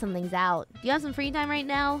wanted to test some things out. Do you have some free time right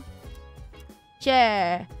now? Sure.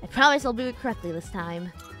 I promise I'll do it correctly this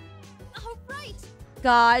time. All right.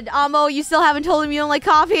 God, Amo, you still haven't told him you don't like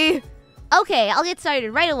coffee. Okay, I'll get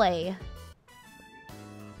started right away.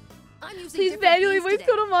 I'm using Please different manually beans waste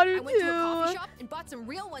today. code of water I went to a too. coffee shop and bought some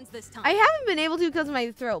real ones this time. I haven't been able to because of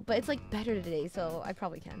my throat, but it's like better today, so I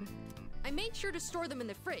probably can. I made sure to store them in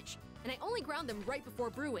the fridge, and I only ground them right before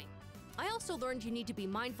brewing. I also learned you need to be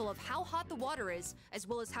mindful of how hot the water is, as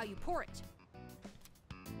well as how you pour it.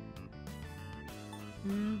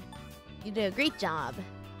 You did a great job.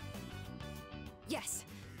 Yes,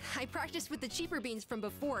 I practiced with the cheaper beans from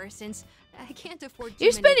before, since I can't afford too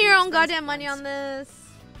You're many spending your of own the goddamn expensive money ones. on this.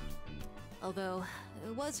 Although,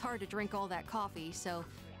 it was hard to drink all that coffee, so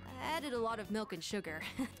I added a lot of milk and sugar.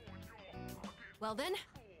 Well then,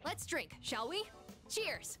 let's drink, shall we?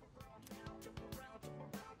 Cheers!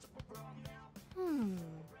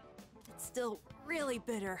 It's still really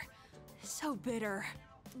bitter. So bitter.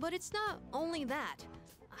 But it's not only that.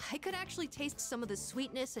 I could actually taste some of the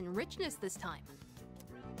sweetness and richness this time.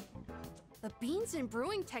 The beans and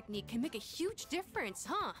brewing technique can make a huge difference,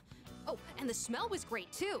 huh? Oh, and the smell was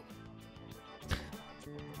great too.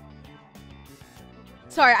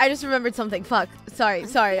 Sorry, I just remembered something. Fuck. Sorry.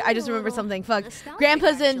 I just remembered something. Fuck. nostalgic,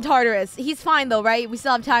 Grandpa's in actually. Tartarus. He's fine though, right? We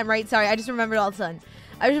still have time, right? Sorry, I just remembered all of a sudden.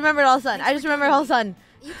 I just remembered all of a sudden.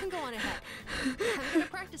 You can go on ahead. I'm gonna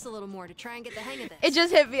practice a little more to try and get the hang of this. It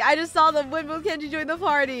just hit me. I just saw the when will Kenji join the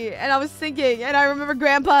party, and I was thinking, and I remember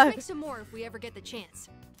Grandpa. Let's make some more if we ever get the chance.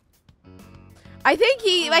 I think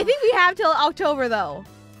we have till October though.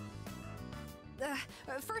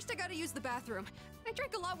 First, I gotta use the bathroom. I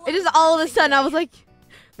drank a lot more. It just all of a sudden I was like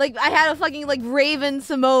I had a fucking like Raven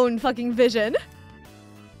Simone fucking vision.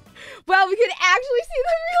 Wow, we could actually see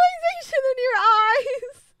the realization in your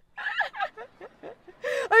eyes.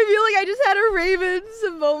 I feel like I just had a Raven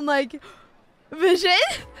Simone like vision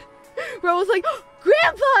where I was like,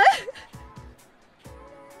 Grandpa.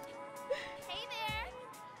 Hey there.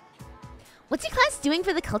 What's your class doing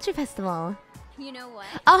for the culture festival? You know what?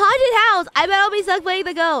 A haunted house! I bet I'll be stuck playing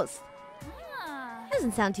the ghost. Ah.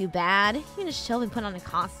 Doesn't sound too bad. You can just show up and put on a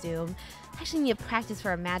costume. I actually need to practice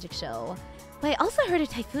for a magic show. But I also heard a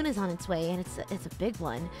typhoon is on its way, and it's a big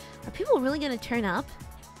one. Are people really gonna turn up?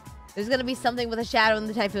 There's gonna be something with a shadow in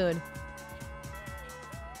the typhoon.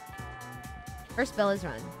 First bell is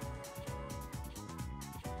run.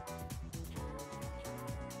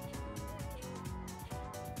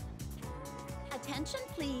 Attention,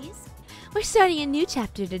 please. We're starting a new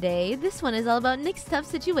chapter today. This one is all about Nick's tough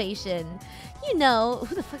situation. You know,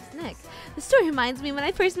 who the fuck's Nick? The story reminds me when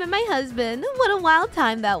I first met my husband. What a wild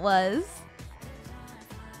time that was.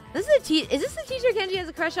 Is this the teacher Kenji has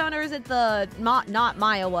a crush on, or is it the not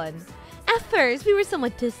Maya one? At first, we were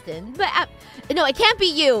somewhat distant, but No, it can't be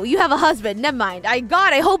you. You have a husband. Never mind.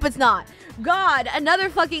 God, I hope it's not. God, another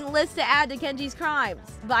fucking list to add to Kenji's crimes.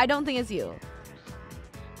 But I don't think it's you.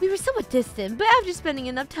 we were somewhat distant, but after spending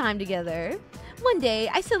enough time together, one day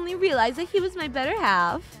I suddenly realized that he was my better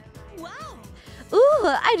half. Wow. Ooh,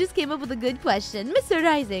 I just came up with a good question. Mr.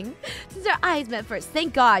 Rising, since our eyes met first,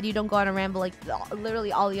 Thank God you don't go on a ramble like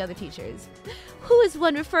literally all the other teachers. who is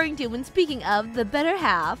one referring to when speaking of the better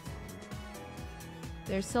half?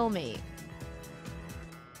 Their soulmate.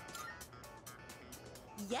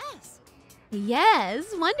 Yes. Yes,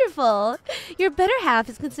 wonderful. Your better half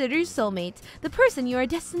is considered your soulmate, the person you are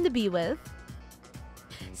destined to be with.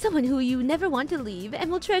 Someone who you never want to leave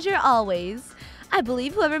and will treasure always. I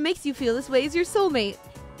believe whoever makes you feel this way is your soulmate.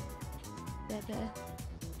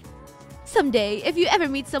 Someday, if you ever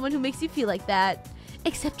meet someone who makes you feel like that,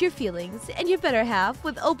 accept your feelings and your better half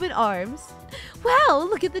with open arms. Wow,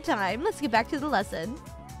 look at the time. Let's get back to the lesson.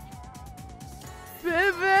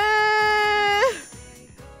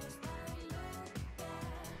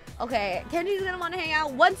 Okay, Kenji's gonna want to hang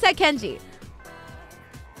out. One sec, Kenji.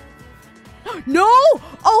 No!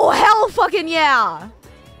 Oh, hell fucking yeah!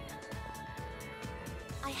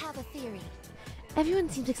 I have a theory. Everyone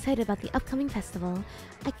seems excited about the upcoming festival.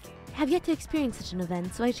 I have yet to experience such an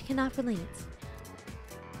event, so I cannot relate.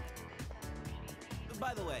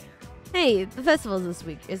 By the way, Hey, the festival's this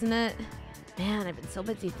week, isn't it? Man, I've been so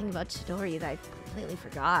busy thinking about Chidori that I completely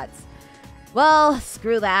forgot. Well,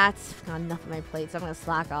 screw that. I've got enough on my plate, so I'm gonna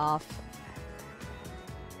slack off.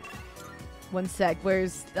 One sec,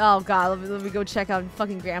 where's... Oh god, let me go check out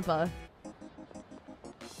fucking Grandpa.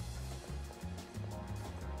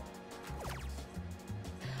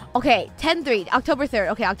 Okay, 10-3, October 3rd.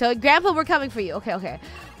 Okay, October. Grandpa, we're coming for you. Okay, okay.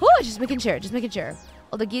 Whew, just making sure. Just making sure.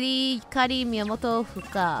 Odagiri, Yukari, Miyamoto,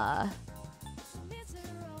 Fuka.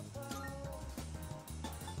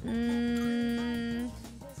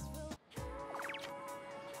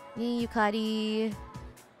 Yukari.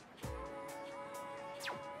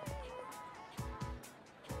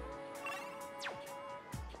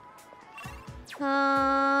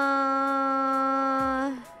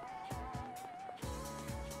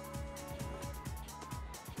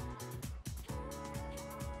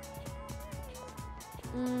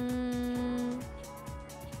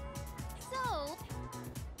 So.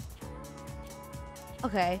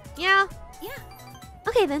 Okay. Yeah. Yeah.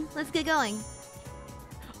 Okay then, let's get going.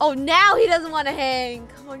 Oh, now he doesn't want to hang.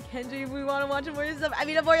 Come on, Kenji, we want to watch Amoria stuff. I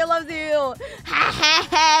mean, Amoria loves you. Ha ha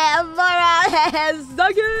ha, Amoria,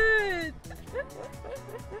 suck it.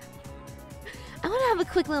 I want to have a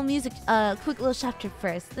quick little chapter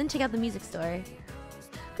first, then check out the music store.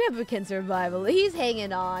 Grandpa can survival. He's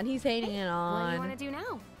hanging on. He's hanging on. What do you want to do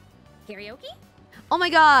now? Karaoke? Oh my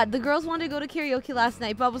god, the girls wanted to go to karaoke last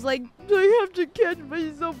night, but I was like, I have to catch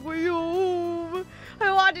myself way home.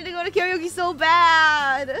 I wanted to go to karaoke so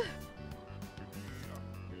bad.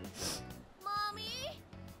 Mommy?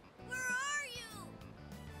 Where are you?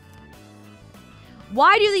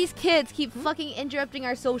 Why do these kids keep fucking interrupting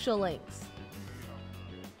our social links?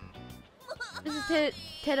 This is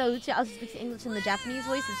Terauchi also speaks English in the Japanese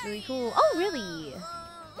voice. It's really cool. Oh, really?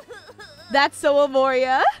 That's so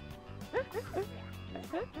Amoria.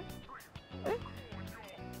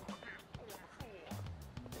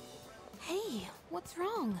 Hey, what's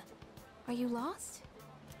wrong? Are you lost?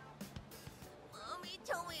 Mommy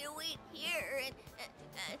told me to wait here, and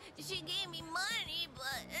she gave me money,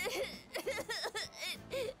 but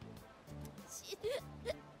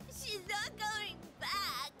she's not coming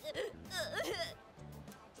back.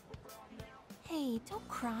 Hey, don't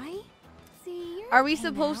cry. See, you're Are we okay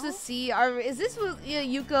supposed now. to see? Is this what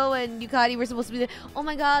Yuko and Yukari were supposed to be there? Oh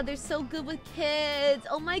my god, they're so good with kids.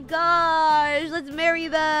 Oh my gosh, let's marry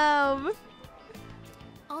them.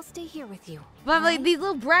 I'll stay here with you. But I'm like, these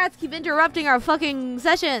little brats keep interrupting our fucking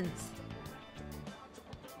sessions.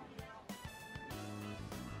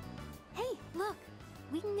 Hey, look.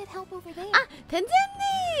 We can get help over there. Ah,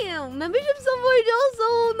 텐텐님! Membership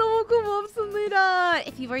선물이었어. 너무 고맙습니다.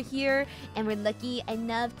 If you are here and were lucky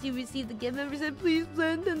enough to receive the gift membership, please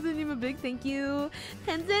send 텐텐님 a big thank you.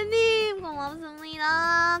 텐텐님,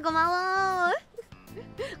 고맙습니다. 고마워.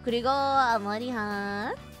 그리고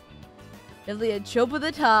아모리하. Definitely a trope of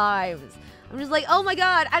the times. I'm just like, oh my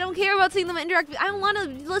god, I don't care about seeing them interact. I don't want to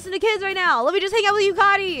listen to kids right now. Let me just hang out with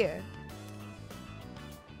Yukari.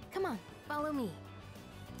 Come on, follow me.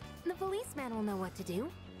 The policeman will know what to do.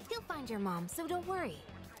 He'll find your mom, so don't worry.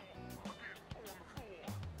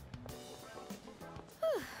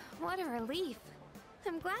 What a relief.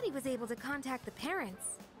 I'm glad he was able to contact the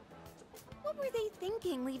parents. What were they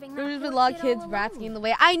thinking, leaving that There's been a poor lot of kid all kids rats alone? in the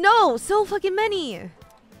way. I know, so fucking many.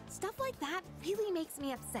 Stuff like that really makes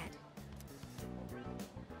me upset.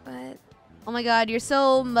 But Oh my god, you're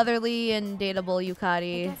so motherly and dateable, I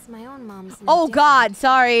Yukari. guess my own mom's no Oh different. god,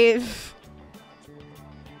 sorry.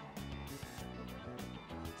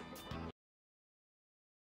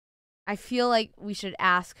 I feel like we should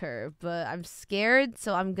ask her, but I'm scared,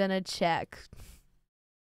 so I'm gonna check.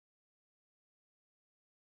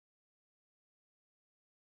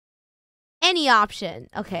 Any option.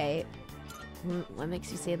 Okay. What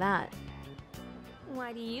makes you say that?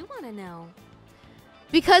 Why do you want to know?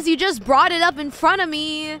 Because you just brought it up in front of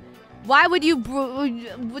me. Why would you? Because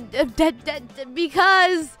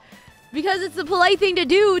it's the polite thing to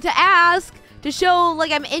do to ask, to show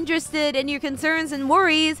like I'm interested in your concerns and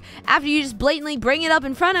worries after you just blatantly bring it up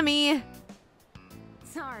in front of me.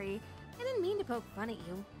 Sorry, I didn't mean to poke fun at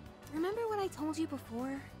you. Remember what I told you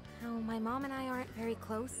before? How my mom and I aren't very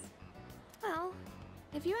close? Well,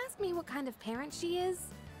 if you ask me what kind of parent she is,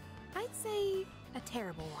 I'd say a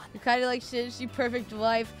terrible one. You're kind of like she perfect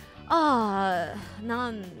wife. 아,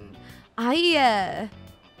 난 아예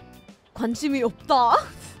관심이 없다.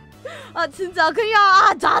 아 진짜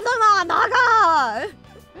그냥 자잖아 나가.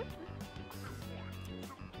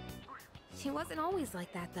 She wasn't always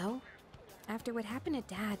like that, though. After what happened to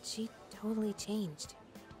Dad, she totally changed.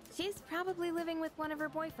 She's probably living with one of her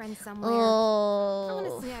boyfriends somewhere.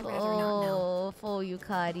 Honestly, I'd rather not know. For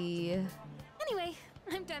Yukari. Anyway,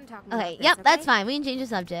 I'm done talking about Okay, this, yep, that's okay? fine. We can change the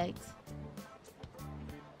subject.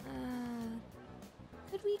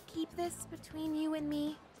 Could we keep this between you and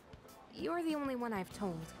me? You're the only one I've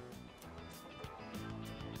told.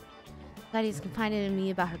 Yukari's confided in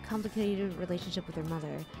me about her complicated relationship with her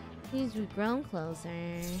mother. We've grown closer.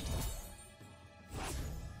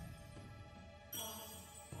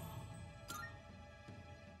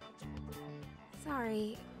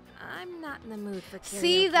 Sorry, I'm not in the mood for karaoke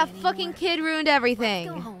See, that anymore. fucking kid ruined everything.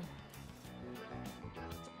 Let's go home.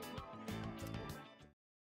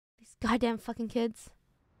 These goddamn fucking kids.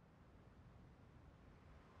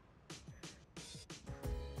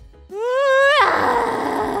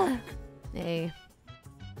 Hey.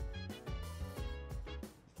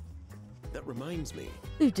 That reminds me.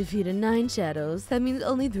 We've defeated 9 shadows. That means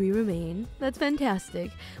only 3 remain. That's fantastic.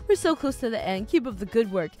 We're so close to the end. Keep up the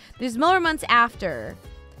good work. There's more months after.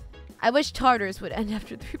 I wish Tartarus would end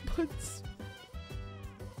after 3 months.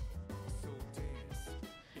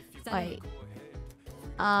 Wait.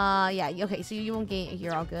 Yeah, okay, so you won't gain.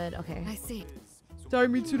 You're all good. Okay. I see. Sorry,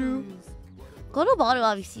 me too. Konobaru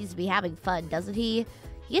always seems to be having fun, doesn't he?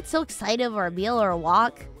 He gets so excited over a meal or a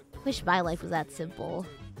walk. Wish my life was that simple.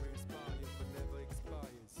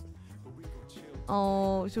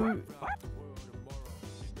 Oh, so I'm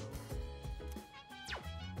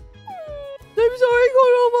sorry,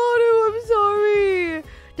 Konomaru. I'm sorry.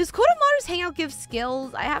 Does Konomaru's hangout give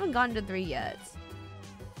skills? I haven't gotten to 3 yet.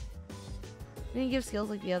 Did he give skills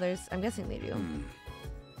like the others? I'm guessing they do.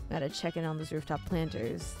 Gotta check in on those rooftop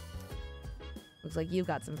planters. Looks like you've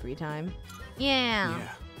got some free time. Yeah.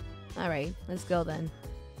 Alright, let's go then.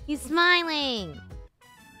 He's smiling.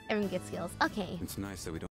 Everyone gets skills. Okay. It's nice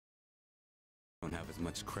that we don't have as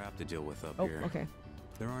much crap to deal with up Oh, here. okay.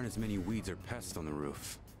 There aren't as many weeds or pests on the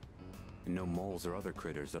roof. And no moles or other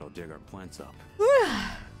critters that'll dig our plants up.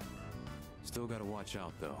 Still gotta watch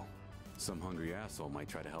out though. Some hungry asshole might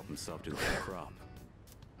try to help himself to the crop.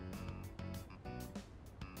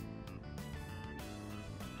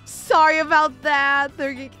 Sorry about that.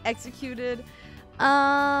 They're getting executed.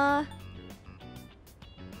 Well,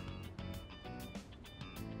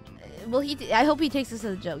 I hope he takes this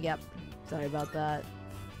as a joke. Yep. Sorry about that.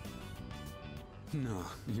 No,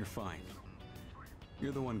 you're fine.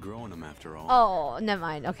 You're the one growing them after all. Oh, never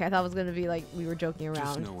mind. Okay, I thought it was gonna be like we were joking around.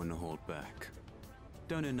 Just know when to hold back.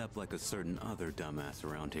 Don't end up like a certain other dumbass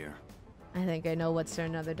around here. I think I know what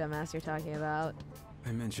certain other dumbass you're talking about.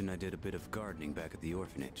 I mentioned I did a bit of gardening back at the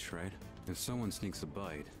orphanage, right? If someone sneaks a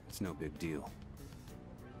bite, it's no big deal.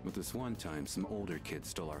 But this one time, some older kid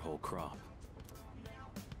stole our whole crop.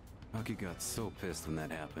 Aki got so pissed when that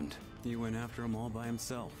happened. He went after them all by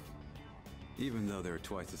himself. Even though they were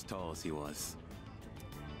twice as tall as he was.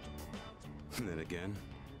 Then again,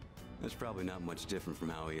 that's probably not much different from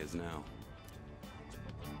how he is now.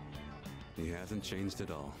 He hasn't changed at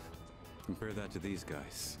all. Compare that to these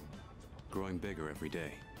guys. Growing bigger every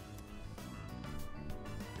day.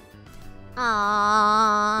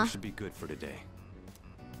 Aww. We should be good for today.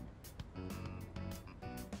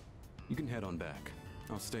 You can head on back.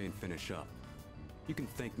 I'll stay and finish up. You can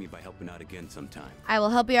thank me by helping out again sometime. I will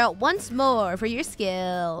help you out once more for your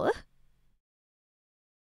skill.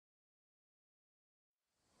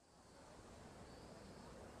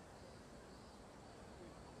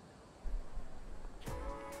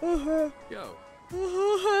 Yo.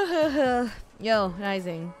 Yo,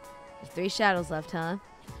 Rising. There's 3 shadows left, huh?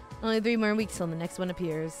 Only 3 more weeks till the next one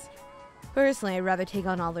appears. Personally, I'd rather take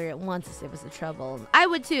on all 3 at once to save us the trouble. I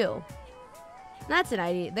would too. That's an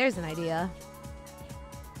idea. There's an idea.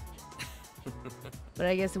 But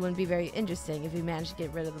I guess it wouldn't be very interesting if we managed to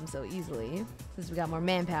get rid of them so easily. Since we got more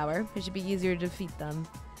manpower, it should be easier to defeat them.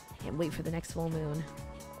 Can't wait for the next full moon.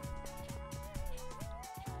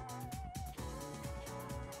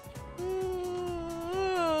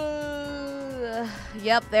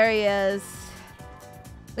 Yep, there he is.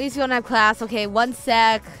 At least you don't have class. Okay, 1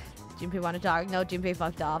 sec. Junpei want to talk? No, Junpei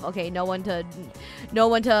fucked off. Okay, no one to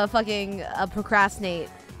fucking procrastinate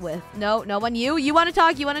with. No one. You want to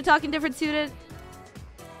talk? You want to talk, indifferent student?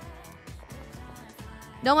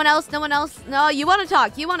 No one else. No, you want to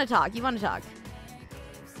talk. You want to talk.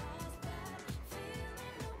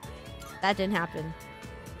 That didn't happen.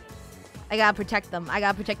 I gotta protect them. I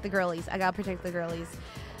gotta protect the girlies.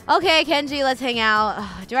 Okay, Kenji, let's hang out.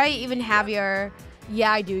 Do I even have your...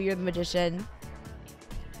 Yeah, I do. You're the magician.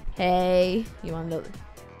 Hey, you want to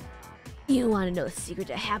know the secret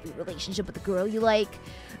to a happy relationship with the girl you like?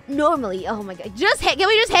 Normally, oh my god, can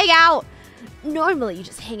we just hang out? Normally, you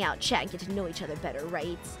just hang out, chat, and get to know each other better,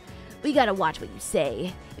 right? But you gotta watch what you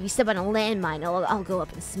say. If you step on a landmine, I'll go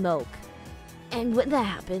up in smoke. And when that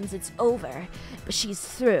happens, it's over. But she's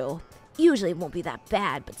through. Usually it won't be that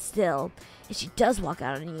bad, but still, if she does walk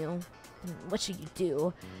out on you, what should you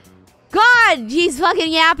do? God, he's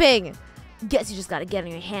fucking yapping. Guess you just gotta get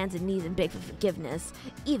on your hands and knees and beg for forgiveness,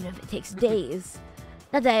 even if it takes days.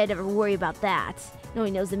 Not that I'd ever worry about that. No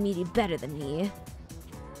one knows the media better than me.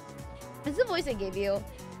 What's the voice I gave you?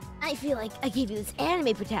 I feel like I gave you this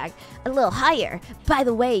anime protag a little higher. By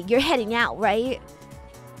the way, you're heading out, right?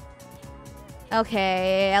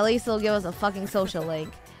 Okay, at least they'll give us a fucking social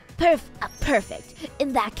link. Perfect.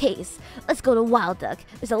 In that case, let's go to Wild Duck.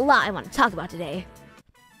 There's a lot I want to talk about today.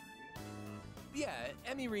 Yeah,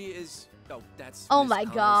 Emiri is... Oh, that's... Oh Miss my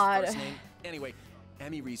Hana's god. first name. Anyway,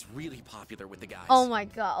 Emiri's really popular with the guys. Oh my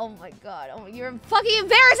god, oh my god. Oh, you're fucking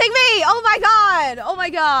embarrassing me! Oh my god! Oh my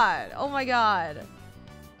god! Oh my god.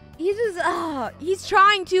 He's just, he's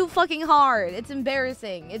trying too fucking hard. It's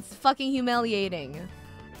embarrassing. It's fucking humiliating.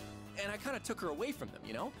 And I kind of took her away from them,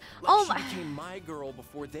 you know? Like Oh she my... became my girl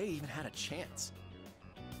before they even had a chance.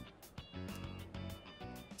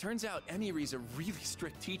 Turns out Emiri's a really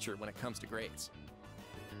strict teacher when it comes to grades.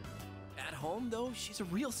 At home, though, she's a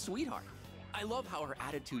real sweetheart. I love how her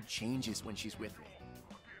attitude changes when she's with me.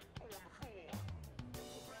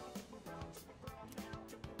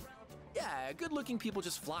 Yeah, good-looking people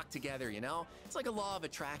just flock together, you know? It's like a law of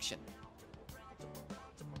attraction.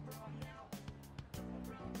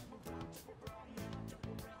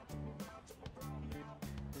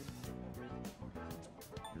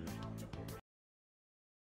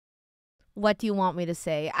 What do you want me to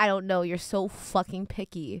say? I don't know. You're so fucking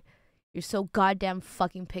picky. You're so goddamn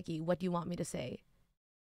fucking picky. What do you want me to say?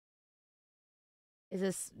 Is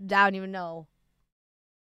this... I don't even know.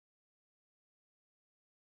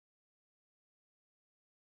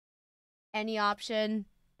 Any option?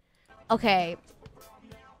 Okay.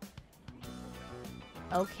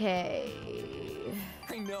 Okay.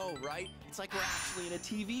 I know, right? It's like we're actually in a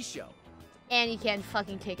TV show. And you can't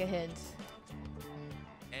fucking take a hint.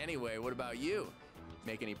 Anyway, what about you?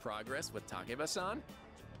 Make any progress with Takeba-san?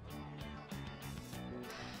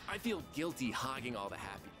 I feel guilty hogging all the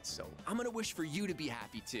happiness, so I'm gonna wish for you to be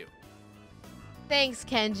happy too. Thanks,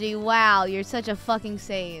 Kenji. Wow, you're such a fucking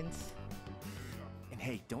saint. And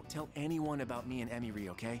hey, don't tell anyone about me and Emiri,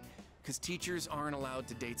 okay? Because teachers aren't allowed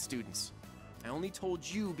to date students. I only told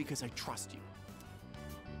you because I trust you.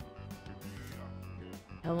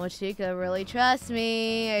 Tomochika really trusts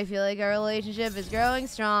me. I feel like our relationship is growing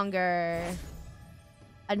stronger.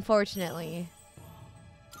 Unfortunately.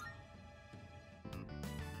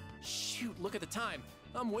 Shoot, look at the time.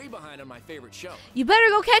 I'm way behind on my favorite show. You better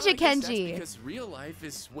go catch Well, it, I guess Kenji. That's because real life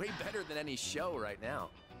is way better than any show right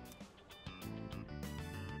now.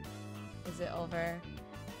 Is it over?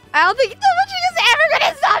 I don't think Tomochika's ever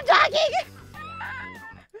gonna stop talking!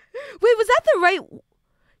 Wait, was that the right...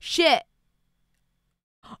 Shit.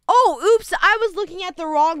 Oh, oops, I was looking at the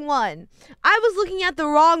wrong one.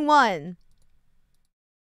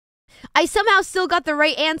 I somehow still got the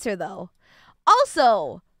right answer, though.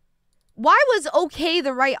 Also, why was okay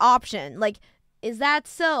the right option? Like, is that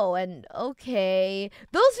so? And okay.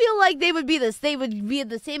 Those feel like they would be the same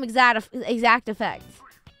exact effect.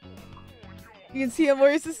 You can see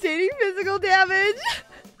Amori sustaining physical damage.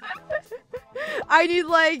 I need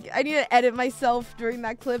to edit myself during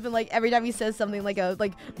that clip, and like every time he says something like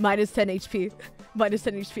minus 10 HP. Minus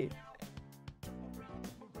 10 HP.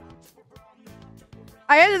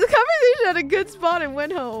 I ended the conversation at a good spot and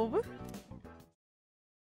went home.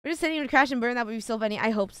 We're just sending him to crash and burn. That would be so funny. I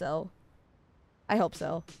hope so. But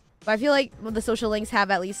I feel like the social links have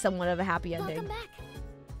at least somewhat of a happy ending. Welcome back.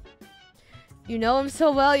 You know him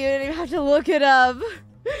so well, you didn't even have to look it up.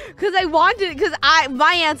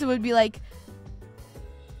 My answer would be like,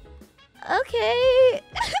 okay.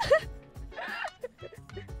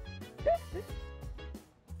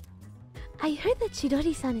 I heard that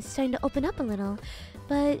Chidori-san is starting to open up a little,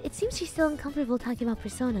 but it seems she's still uncomfortable talking about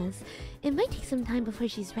personas. It might take some time before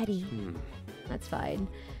she's ready. That's fine.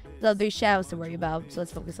 There's 3 shadows to worry about, so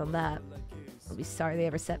let's focus on that. I'll be sorry they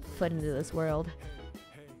ever set foot into this world.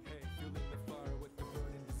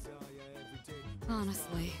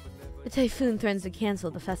 Honestly. The typhoon threatens to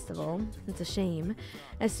cancel the festival. It's a shame.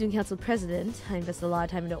 As student council president, I invested a lot of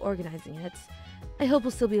time into organizing it. I hope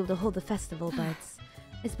we'll still be able to hold the festival, but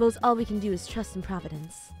I suppose all we can do is trust in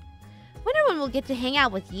Providence. Wonder when we'll get to hang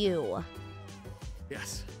out with you.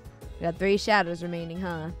 Yes. We got 3 shadows remaining,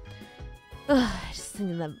 huh? Ugh, just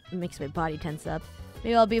thinking that makes my body tense up.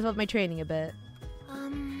 Maybe I'll beef up my training a bit.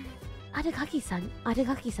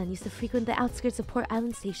 Adagaki-san used to frequent the outskirts of Port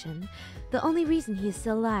Island Station. The only reason he is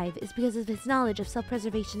still alive is because of his knowledge of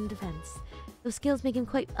self-preservation and defense. Those skills make him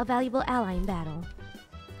quite a valuable ally in battle.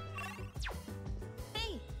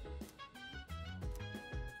 Hey.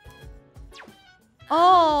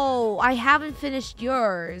 Oh, I haven't finished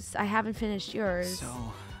yours. So,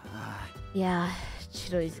 uh... Yeah,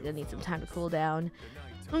 Chidori's gonna need some time to cool down.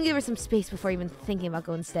 I'm gonna give her some space before even thinking about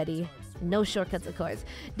going steady. No shortcuts, of course.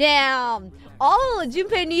 Damn! All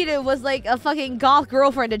Junpei needed was like a fucking goth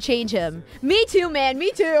girlfriend to change him. Me too, man. Me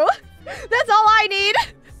too. That's all I need.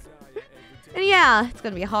 And yeah, it's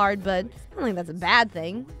gonna be hard, but I don't think that's a bad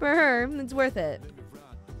thing. For her, it's worth it.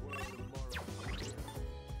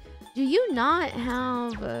 Do you not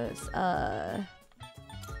have a,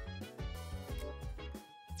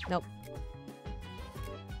 Nope.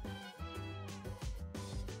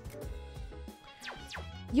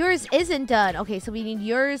 Yours isn't done. Okay, so we need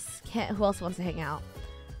yours. Who else wants to hang out?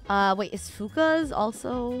 Wait, is Fuka's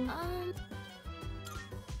also?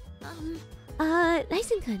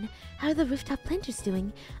 Nice and good. How are the rooftop planters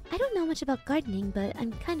doing? I don't know much about gardening, but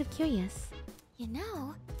I'm kind of curious. You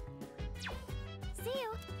know. See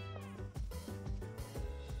you.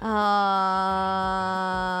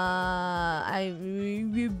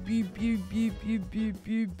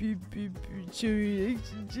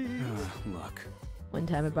 Look. One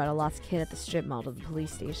time I brought a lost kid at the strip mall to the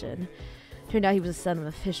police station. Turned out he was the son of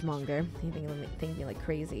a fishmonger. He thinking me like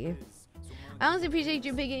crazy. I honestly appreciate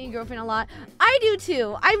Junpei getting a girlfriend a lot. I do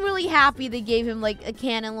too. I'm really happy they gave him like a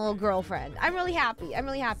canon little girlfriend. I'm really happy. I'm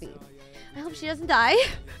really happy. I hope she doesn't die.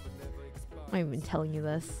 I'm not even telling you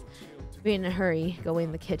this. Be in a hurry. Go away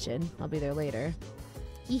in the kitchen. I'll be there later.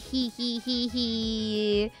 Hee hee hee hee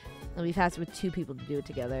hee. It'll be faster with 2 people to do it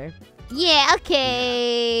together. Yeah,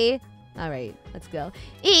 okay. Alright, let's go.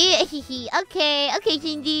 Okay, okay,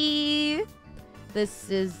 Shinji. This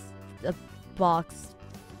is a box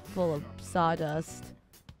full of sawdust.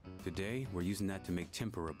 Today, we're using that to make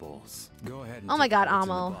tempura bowls. Go ahead and oh my god, what's in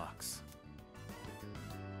the Amo. box.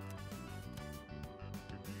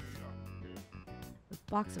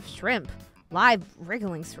 A box of shrimp. Live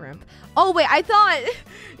wriggling shrimp. Oh wait, I thought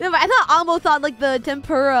Amo thought like the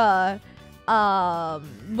tempura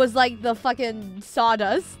was like the fucking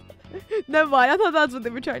sawdust. Never mind, I thought that's what they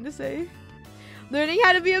were trying to say. Learning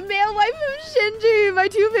how to be a male wife of Shinji, my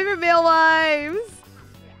 2 favorite male wives.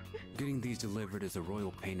 Getting these delivered is a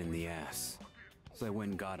royal pain in the ass. So I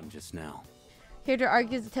went and got them just now. Character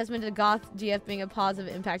arc is a testament to goth GF being a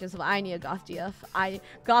positive impact as well. I need a goth GF.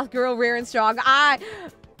 Goth girl rare and strong.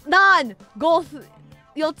 난 goth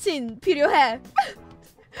여친 필요해.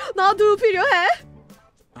 나도 필요해.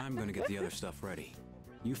 I'm gonna get the other stuff ready.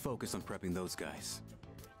 You focus on prepping those guys.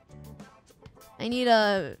 I need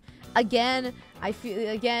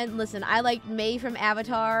listen, I like Mei from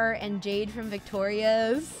Avatar and Jade from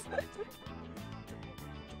Victoria's.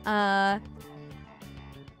 I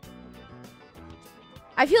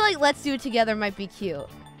feel like Let's Do It Together might be cute.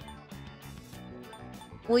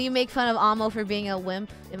 Will you make fun of Amo for being a wimp?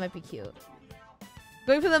 It might be cute.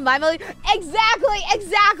 Going for the My Melody. Exactly!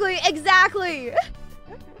 Exactly!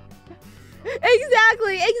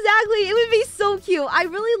 It would be so cute. I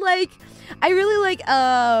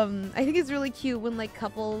think it's really cute when like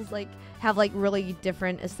couples like have like really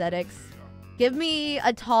different aesthetics. Give me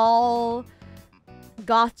a tall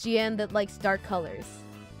goth GN that likes dark colors.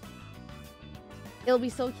 It'll be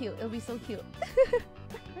so cute.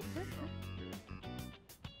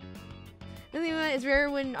 It's rare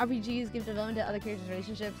when RPGs give development to other characters'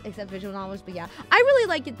 relationships, except visual novels. But yeah, I really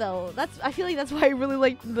like it though. I feel like that's why I really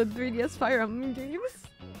like the 3DS Fire Emblem games.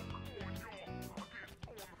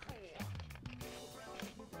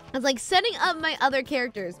 It's like setting up my other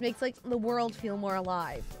characters makes like the world feel more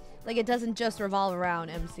alive. Like it doesn't just revolve around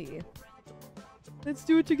MC. Let's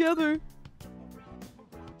do it together.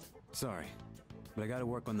 Sorry, but I gotta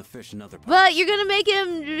work on the fish and other parts. But you're gonna make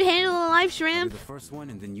him handle a live shrimp? I'll do the first one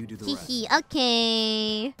and then you do the rest.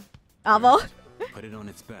 Okay. Amo. Put it on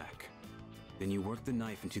its back. Then you work the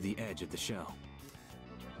knife into the edge of the shell.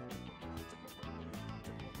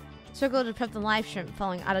 Circle to prep the live shrimp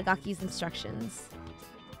following Aragaki's instructions.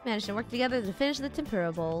 Managed to work together to finish the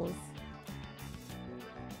tempura bowls.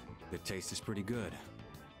 The taste is pretty good.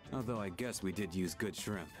 Although I guess we did use good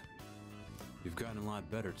shrimp. You've gotten a lot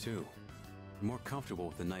better too. You're more comfortable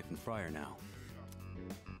with the knife and fryer now.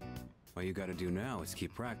 All you gotta do now is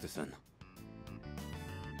keep practicing.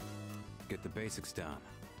 Get the basics down.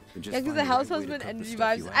 Yeah, because the house husband energy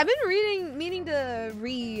vibes. I've been meaning to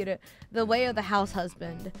read The Way of the House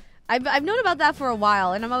Husband. I've known about that for a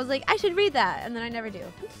while, and I'm always like, I should read that, and then I never do.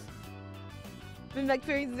 Been like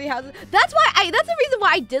Three Houses. That's the reason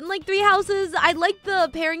why I didn't like Three Houses. I like the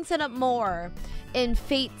pairing setup more in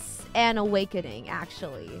Fates and Awakening,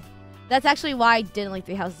 actually. That's actually why I didn't like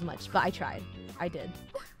Three Houses much, but I tried. I did.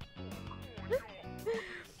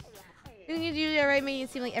 You do that right, making it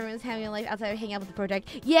seem like everyone's having a life outside of hanging out with the project.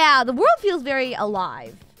 Yeah, the world feels very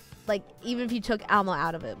alive. Like, even if you took Alma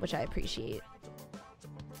out of it, which I appreciate.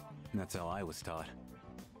 That's how I was taught.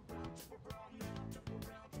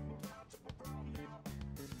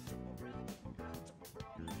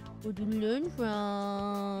 Who do you learn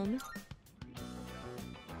from?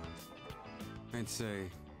 I'd say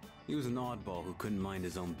he was an oddball who couldn't mind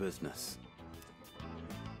his own business.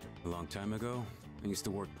 A long time ago, I used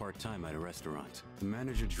to work part-time at a restaurant. The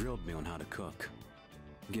manager drilled me on how to cook.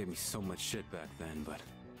 He gave me so much shit back then, but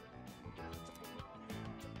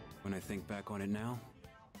when I think back on it now,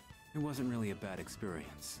 it wasn't really a bad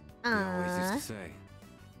experience. He always used to say,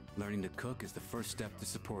 learning to cook is the first step to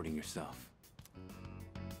supporting yourself.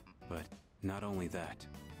 But not only that.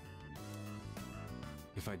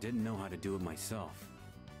 If I didn't know how to do it myself,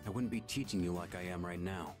 I wouldn't be teaching you like I am right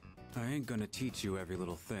now. I ain't gonna teach you every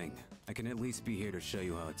little thing. I can at least be here to show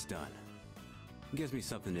you how it's done. It gives me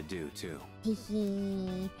something to do, too.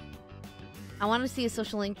 I want to see a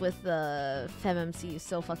social link with the FemMC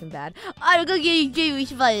so fucking bad. I'm gonna get you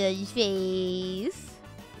Jewish violence face.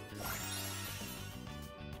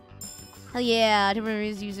 Hell yeah,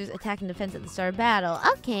 temporary users attack and defense at the start of battle.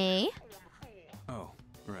 Okay. Oh,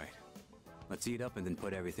 right. Let's eat up and then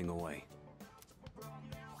put everything away.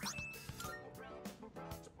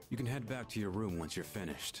 You can head back to your room once you're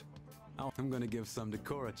finished. I'm gonna give some to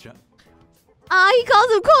Korra-chan. Ah, he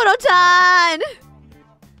calls him Koro-chan!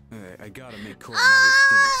 Hey, I gotta make Korra my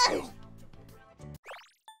stinks.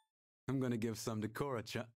 I'm gonna give some to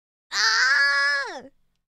Korra-chan.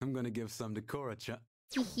 I'm gonna give some to Korra-chan.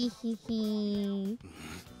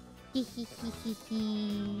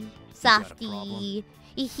 Softy.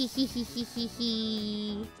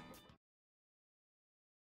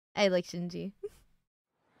 I like Shinji.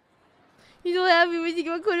 He's so happy when you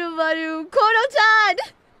get Konomaru. Koro-chan!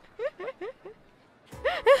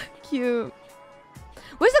 Cute.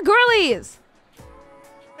 Where's the girlies?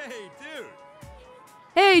 Hey, dude.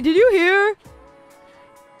 Hey, did you hear?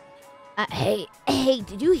 Hey,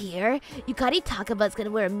 did you hear? Yukari Takaba's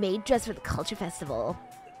gonna wear a maid dress for the culture festival.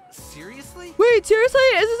 Seriously? Wait, seriously?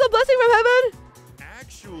 Is this a blessing from heaven?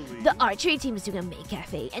 Actually... The archery team is doing a maid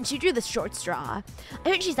cafe, and she drew the short straw. I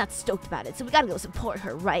heard she's not stoked about it, so we gotta go support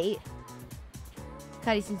her, right?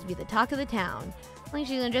 Yukari seems to be the talk of the town. I think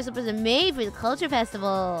she's gonna dress up as a maid for the culture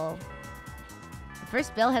festival. The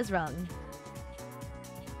first bell has rung.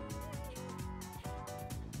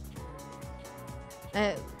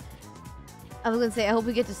 I was gonna say, I hope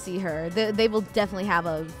we get to see her. They will definitely have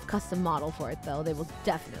a custom model for it, though. They will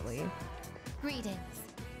definitely. Greetings.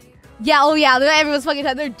 Yeah, oh yeah, everyone's fucking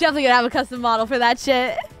time. They're definitely gonna have a custom model for that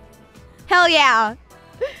shit. Hell yeah.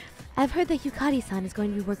 I've heard that Yukari-san is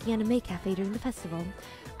going to be working at a maid cafe during the festival.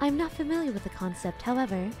 I'm not familiar with the concept,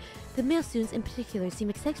 however. The male students in particular seem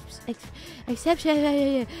exceptionally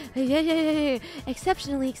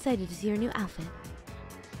excited to see her new outfit.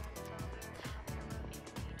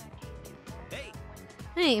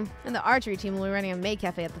 Hey, and the archery team will be running a maid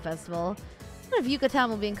cafe at the festival. I wonder if Yuka-tan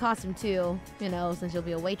will be in costume too, you know, since she'll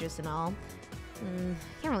be a waitress and all.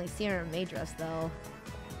 Can't really see her in a maid dress though.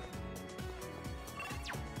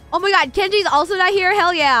 Oh my god, Kenji's also not here?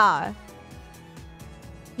 Hell yeah!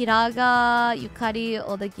 Hiraga, Yukari,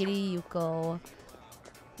 Odagiri, Yuko.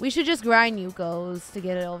 We should just grind Yukos to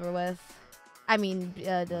get it over with. I mean,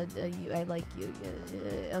 I like you.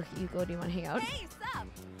 Okay, Yuko, do you want to hang out? Hey, sup?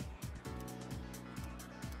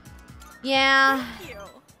 Yeah. Thank you.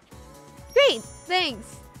 Great,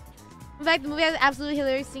 thanks. In fact, the movie has an absolutely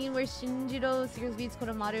hilarious scene where Shinjiro secretly beats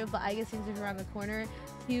Konomaru, but Aiga seems to be around the corner.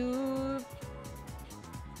 Cute.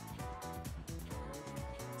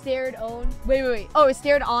 Stared on. Wait. Oh, it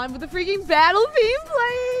stared on with the freaking battle theme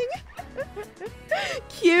playing.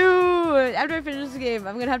 Cute. After I finish this game,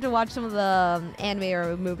 I'm gonna have to watch some of the anime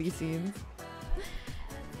or movie scenes.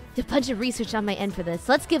 Did a bunch of research on my end for this.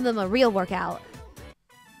 Let's give them a real workout.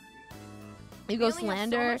 Yuko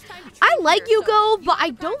slander. I like Yuko, but I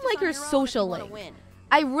don't like her social link.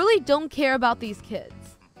 I really don't care about these kids.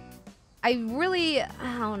 I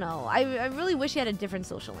don't know. I really wish she had a different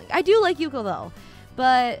social link. I do like Yuko though,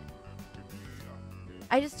 but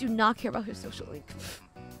I just do not care about her social link.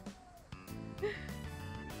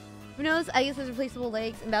 Who knows? I guess there's replaceable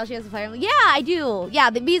legs and Battle she has a fire. Yeah, I do. Yeah,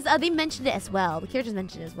 they mentioned it as well. The characters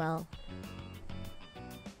mentioned it as well.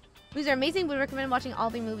 Movies are amazing. Would recommend watching all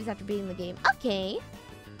 3 movies after beating the game. Okay.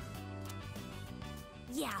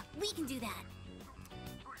 Yeah, we can do that.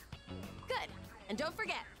 Good. And don't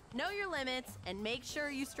forget, know your limits and make sure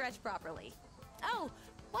you stretch properly. Oh,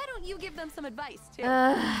 why don't you give them some advice too?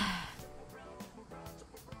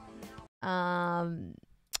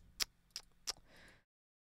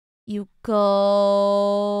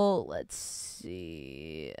 Yuko. Let's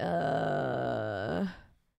see.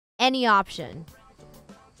 Any option.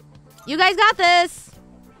 You guys got this!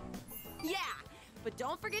 Yeah, but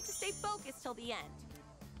don't forget to stay focused till the end.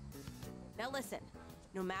 Now listen,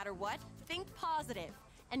 No matter what, think positive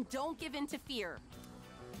and don't give in to fear.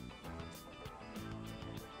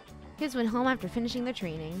 Kids went home after finishing their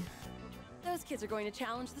training. Those kids are going to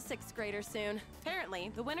challenge the 6th graders soon.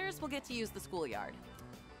 Apparently, the winners will get to use the schoolyard.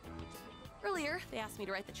 Earlier, they asked me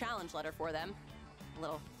to write the challenge letter for them. A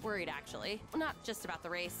little worried, actually. Well, not just about the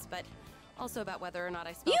race, but also about whether or not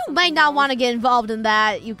I spelled You might not want to get involved in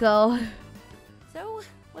that, Yuko. So,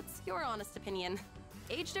 what's your honest opinion?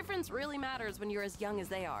 Age difference really matters when you're as young as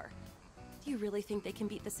they are. Do you really think they can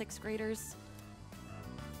beat the 6th graders?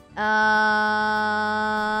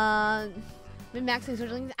 Been maxing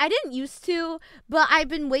social links. I didn't used to, but I've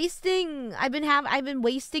been wasting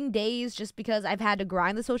days just because I've had to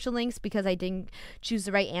grind the social links because I didn't choose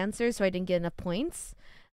the right answer, so I didn't get enough points.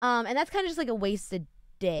 And that's kind of just like a wasted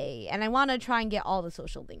day. And I want to try and get all the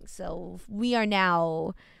social links. So we are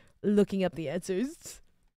now looking up the answers.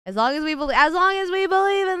 As long as we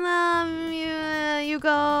believe in them, you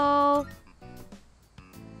go.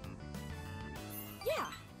 Yeah,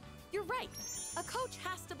 you're right. A coach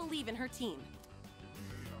has to believe in her team.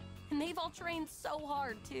 And they've all trained so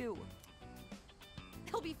hard, too.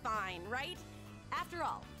 They'll be fine, right? After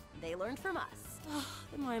all, they learned from us.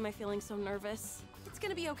 Then why am I feeling so nervous? It's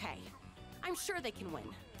gonna be okay. I'm sure they can win.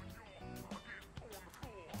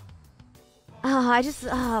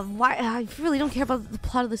 I really don't care about the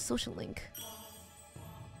plot of the social link.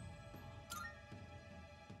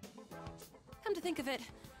 Come to think of it,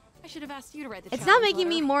 I should have asked you to write the It's not challenge making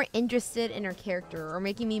me letter. more interested in her character or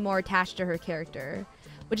making me more attached to her character,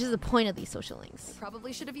 which is the point of these social links.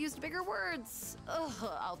 Probably should have used bigger words. Ugh,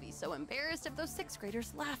 I'll be so embarrassed if those 6th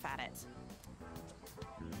graders laugh at it.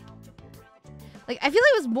 Like, I feel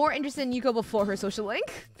like I was more interested in Yuko before her social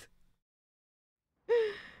link.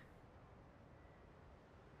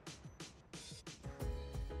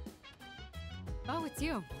 Oh, it's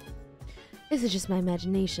you. Is it just my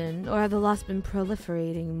imagination, or have the loss been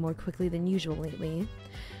proliferating more quickly than usual lately?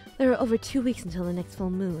 There are over 2 weeks until the next full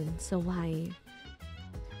moon, so why?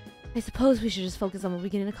 I suppose we should just focus on what we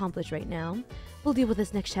can accomplish right now. We'll deal with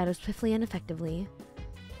this next shadow swiftly and effectively.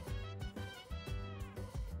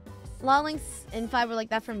 A lot of links in 5 were like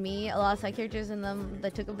that for me. A lot of side characters in them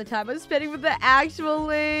that took up the time I was spending with the actual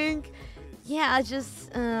link. Yeah, just,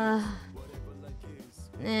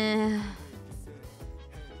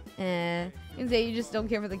 You say you just don't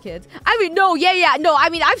care for the kids. I mean, no, no. I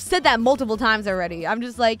mean, I've said that multiple times already. I'm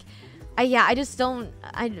just like, I just don't.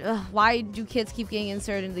 Why do kids keep getting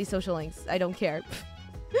inserted into these social links? I don't care.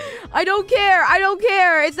 I don't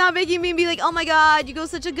care. It's not making me be like, oh my god,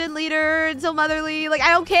 Yuko's such a good leader and so motherly. Like,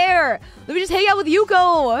 I don't care. Let me just hang out with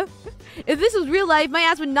Yuko. If this was real life, my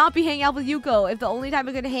ass would not be hanging out with Yuko. If the only time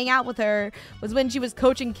I could hang out with her was when she was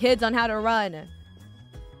coaching kids on how to run.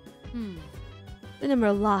 The number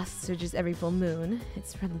of lost surges every full moon.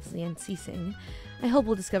 It's relentlessly unceasing. I hope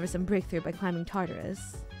we'll discover some breakthrough by climbing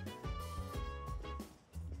Tartarus.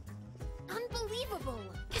 Unbelievable!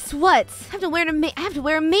 Guess what? I have to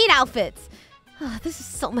wear a maid outfit. This is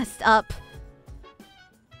so messed up.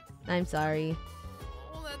 I'm sorry.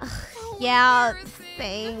 So Yeah,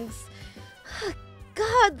 thanks.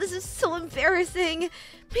 God, this is so embarrassing.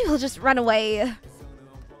 Maybe I'll just run away.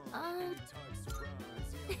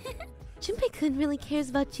 Junpei-kun really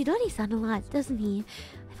cares about Chidori-san a lot, doesn't he?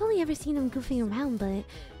 I've only ever seen him goofing around, but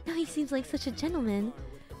now he seems like such a gentleman.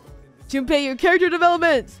 Junpei, your character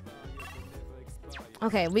development!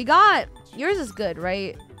 Okay, we got... Yours is good,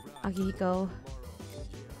 right? Akihiko.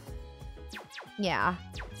 Yeah.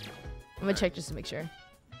 I'm gonna check just to make sure.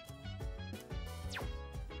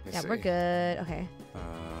 Yeah, we're good. Okay.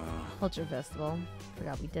 Culture Festival.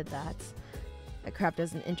 Forgot we did that. That crap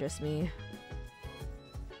doesn't interest me.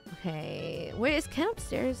 Okay, where is Ken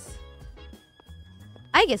upstairs?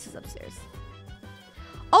 I guess he's upstairs.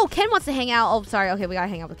 Oh, Ken wants to hang out. Oh, sorry. Okay, we gotta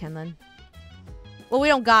hang out with Ken then. Well, we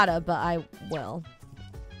don't gotta, but I will.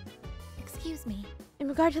 Excuse me. In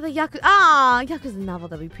regard to the Yakuza novel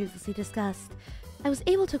that we previously discussed, I was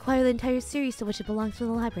able to acquire the entire series to which it belongs from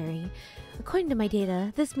the library. According to my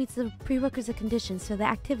data, this meets the prerequisite conditions for the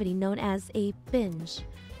activity known as a binge.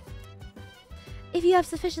 If you have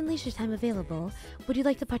sufficient leisure time available, would you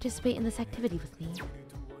like to participate in this activity with me?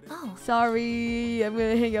 Oh, sorry. I'm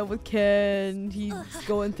gonna hang out with Ken. He's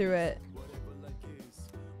going through it.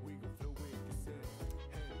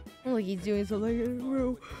 Oh, he's doing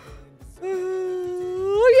something.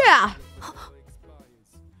 Oh, yeah.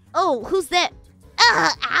 Oh, who's that?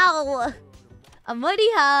 Ow.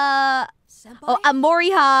 Amoriha. Senpai? Oh,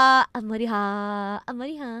 Amoriha. Amoriha.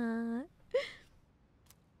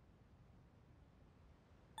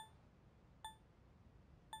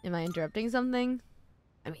 Am I interrupting something?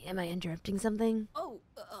 I mean, am I interrupting something? Oh,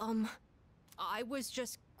 I was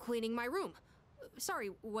just cleaning my room. Sorry,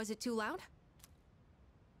 was it too loud?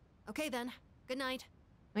 Okay then. Good night.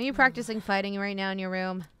 Are you practicing fighting right now in your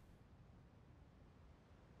room?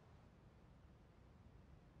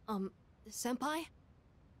 Senpai?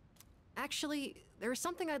 Actually, there's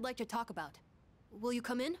something I'd like to talk about. Will you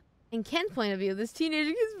come in? In Ken's point of view, this teenager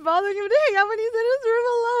keeps bothering him to hang out when he's in his room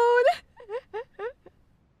alone.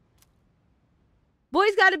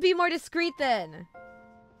 Boys gotta be more discreet then.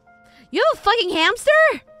 You have a fucking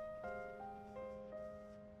hamster?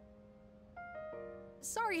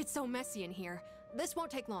 Sorry it's so messy in here. This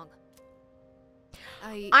won't take long.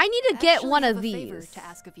 I need to get one of these. To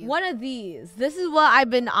ask of you. One of these. This is what I've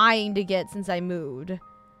been eyeing to get since I moved.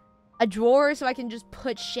 A drawer so I can just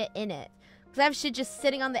put shit in it. Because I have shit just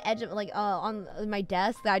sitting on the edge of, like, on my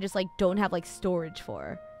desk that I just, like, don't have, like, storage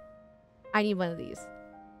for. I need one of these.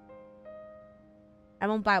 I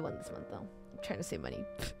won't buy one this month, though. I'm trying to save money.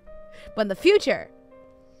 But in the future,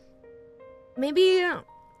 maybe...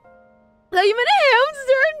 Not even a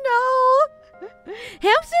hamster, no!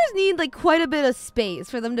 Hamsters need, like, quite a bit of space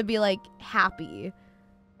for them to be, like, happy.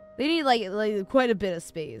 They need, like quite a bit of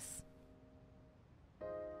space.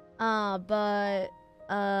 But...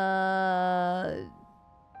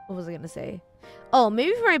 what was I gonna say? Oh,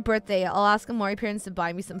 maybe for my birthday, I'll ask Amori parents to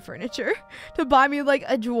buy me some furniture. To buy me, like,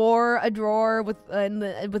 a drawer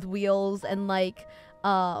with wheels and, like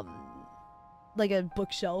a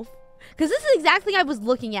bookshelf. Because this is exactly what I was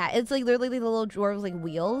looking at. It's, like, literally the little drawer with, like,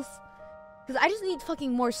 wheels. Because I just need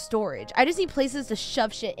fucking more storage. I just need places to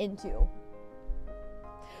shove shit into.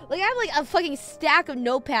 Like, I have, like, a fucking stack of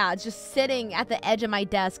notepads just sitting at the edge of my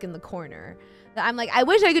desk in the corner. That I'm like, I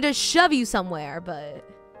wish I could just shove you somewhere, but...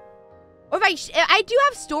 Or if I do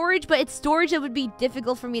have storage, but it's storage that would be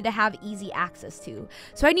difficult for me to have easy access to.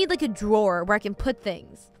 So I need, like, a drawer where I can put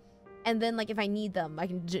things. And then, like, if I need them, I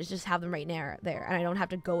can just have them right there. And I don't have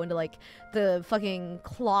to go into, like, the fucking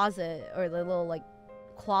closet or the little, like,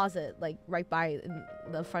 closet, like, right by in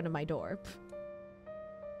the front of my door.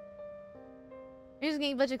 You're just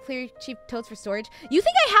getting a bunch of clear, cheap totes for storage. You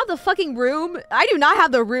think I have the fucking room? I do not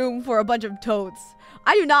have the room for a bunch of totes.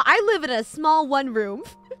 I do not. I live in a small one room.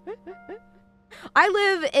 I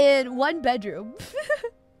live in one bedroom.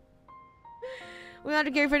 We have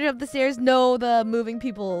to carry furniture up the stairs. No, the moving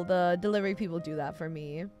people, the delivery people do that for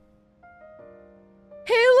me.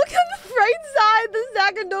 Hey, look on the right side. The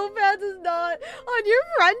stack of notepads is not on your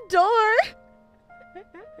front door.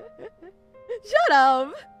 Shut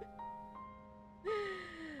up.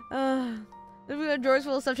 We got drawers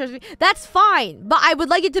full of stuff. That's fine, but I would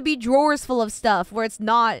like it to be drawers full of stuff where it's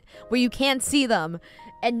not, where you can't see them,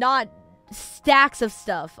 and not stacks of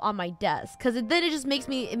stuff on my desk. Because then it just makes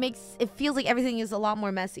me, it feels like everything is a lot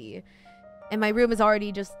more messy. And my room is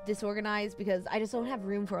already just disorganized because I just don't have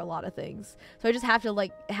room for a lot of things. So I just have to,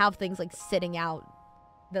 like, have things, like, sitting out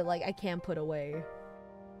that, like, I can't put away.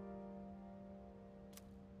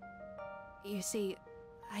 You see,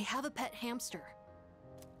 I have a pet hamster.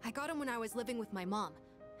 I got him when I was living with my mom,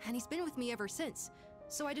 and he's been with me ever since.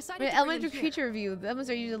 So I decided to elementary creature review. The elements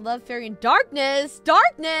are usually love, fairy, and darkness.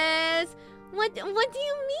 Darkness! What do you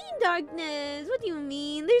mean, darkness? What do you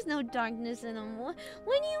mean? There's no darkness in Amor.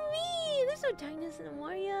 What do you mean? There's no darkness in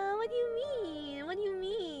Amoria. What do you mean? What do you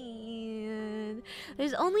mean?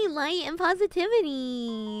 There's only light and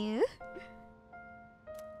positivity.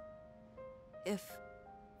 If,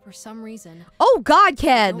 for some reason, oh God,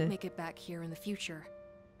 Ken! I don't make it back here in the future,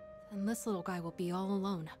 then this little guy will be all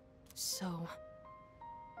alone. So,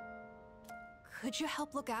 could you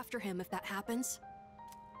help look after him if that happens?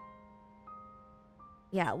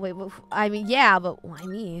 Yeah, wait, I mean, yeah, but why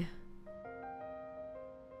me?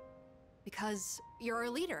 Because you're a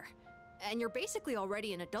leader, and you're basically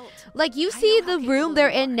already an adult. Like, you see the room they're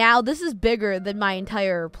in now, this is bigger than my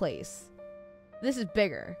entire place. This is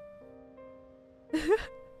bigger.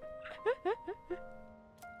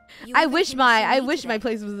 I wish my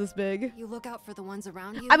place was this big. You look out for the ones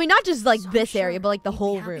around you. I mean, not just, like, so this area, but, like, the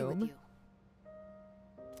whole room.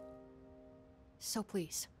 So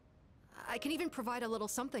please, I can even provide a little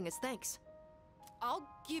something as thanks. I'll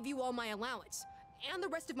give you all my allowance and the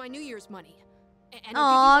rest of my New Year's money.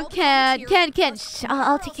 Aw, Ken.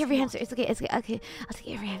 I'll take care of your hamster. It's okay. Okay. I'll take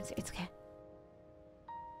care of your hamster. It's okay.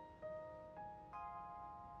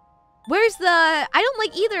 Where's the... I don't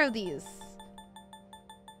like either of these.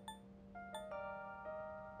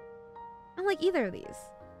 I don't like either of these.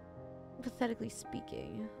 Pathetically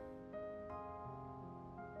speaking.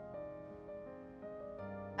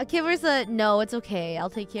 Okay, where's the... No, it's okay. I'll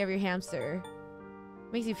take care of your hamster.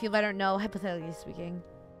 Makes you feel better? No, hypothetically speaking.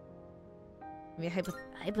 I mean,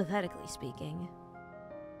 hypothetically speaking.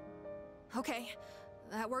 Okay,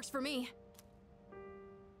 that works for me.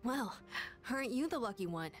 Well, aren't you the lucky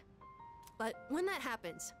one? But when that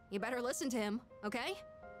happens, you better listen to him, okay?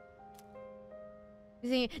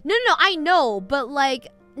 No, I know, but like,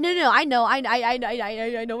 no, I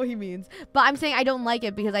know what he means. But I'm saying I don't like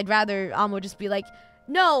it because I'd rather Amo just be like,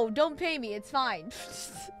 no, don't pay me, it's fine.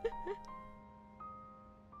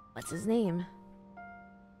 What's his name?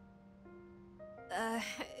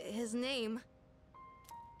 His name...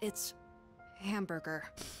 It's... Hamburger.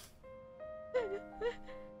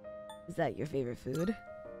 Is that your favorite food?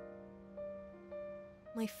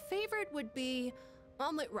 My favorite would be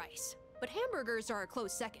omelet rice, but hamburgers are a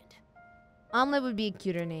close second. Omelet would be a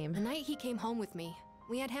cuter name. The night he came home with me,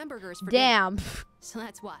 we had hamburgers for Damn. dinner, so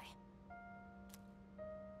that's why.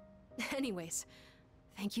 Anyways,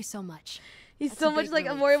 thank you so much. He's That's so a much big like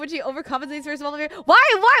relief. Amoria when she overcompensates for a small favor.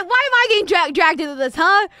 Why am I getting dragged into this,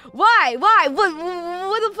 huh? Why? What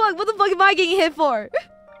the fuck am I getting hit for?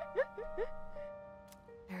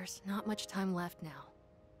 There's not much time left now.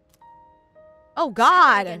 Oh Sorry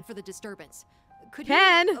God. again for the disturbance. Could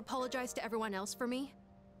Ken. you apologize to everyone else for me?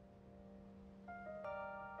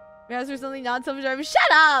 Ask for something not so much.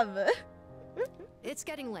 Shut up. It's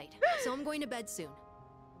getting late, so I'm going to bed soon.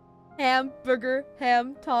 Hamburger,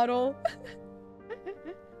 ham, toddle.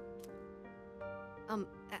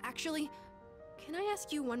 Actually, can I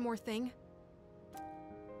ask you one more thing?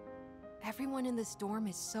 Everyone in this dorm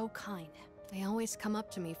is so kind. They always come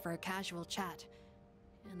up to me for a casual chat,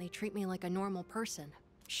 and they treat me like a normal person.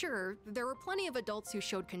 Sure, there were plenty of adults who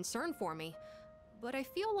showed concern for me, but I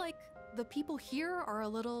feel like the people here are a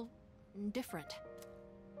little different.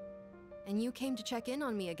 And you came to check in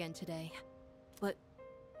on me again today. But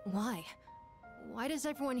why? Why does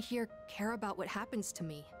everyone here care about what happens to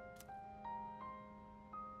me?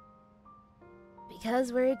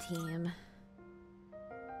 Because we're a team.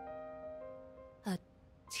 A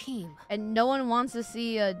team? And no one wants to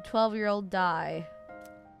see a 12-year-old die.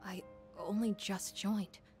 I only just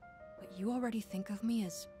joined, but you already think of me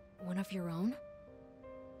as one of your own?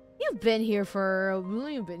 You've been here for a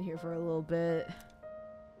little bit.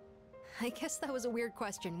 I guess that was a weird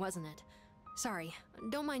question, wasn't it? Sorry,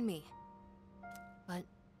 don't mind me. But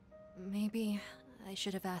maybe I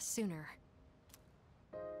should have asked sooner.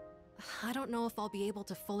 I don't know if I'll be able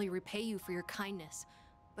to fully repay you for your kindness,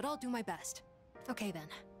 but I'll do my best. Okay then.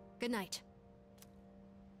 Good night.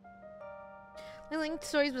 I link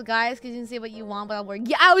stories with guys because you can say what you want without worrying.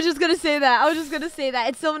 Yeah, I was just gonna say that.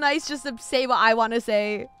 It's so nice just to say what I want to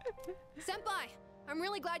say. Senpai, I'm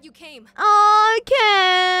really glad you came. Aw,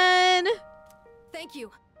 Ken! Thank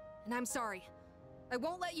you. And I'm sorry. I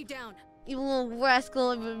won't let you down. You little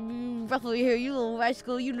rascal. Ruffle your hair. You little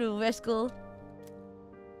rascal.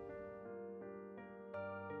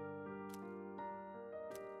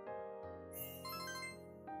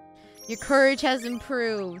 Your courage has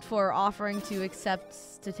improved for offering to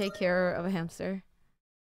accept to take care of a hamster.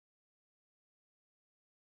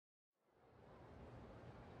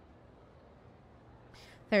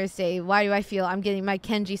 Thursday, why do I feel I'm getting my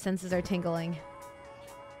Kenji senses are tingling?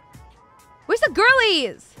 Where's the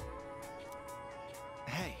girlies?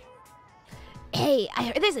 Hey, I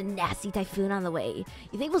heard there's a nasty typhoon on the way.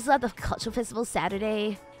 You think we'll still have the cultural festival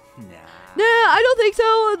Saturday? Nah, I don't think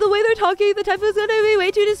so. The way they're talking, the typhoon's gonna be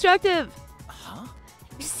way too destructive. Huh?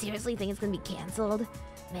 You seriously think it's gonna be canceled?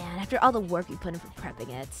 Man, after all the work we put in for prepping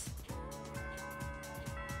it.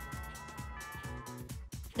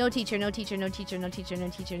 No teacher, no teacher, no teacher, no teacher, no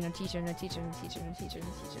teacher, no teacher, no teacher, no teacher, no teacher,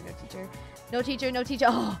 no teacher, no teacher. No teacher, no teacher.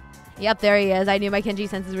 Oh, yep, there he is. I knew my Kenji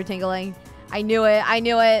senses were tingling. I knew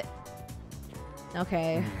it.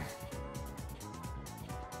 Okay.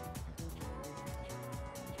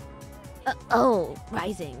 Oh,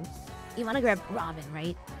 Rising. You want to grab Robin,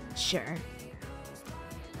 right? Sure.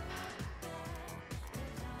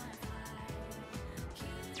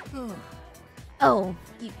 Oh,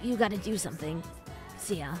 you gotta do something.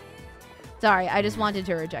 See ya. Sorry, I just wanted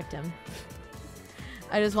to reject him.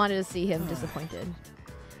 I just wanted to see him disappointed.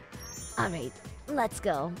 Alright, let's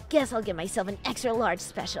go. Guess I'll get myself an extra large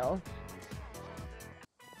special.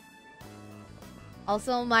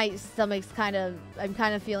 Also, my stomach's I'm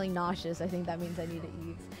kind of feeling nauseous. I think that means I need to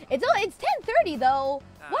eat. It's 10:30 though.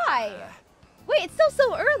 Why? Wait, it's still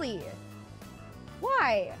so early.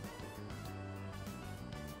 Why?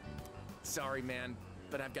 Sorry, man,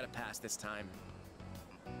 but I've got to pass this time.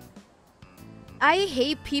 I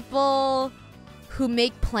hate people who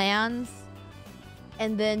make plans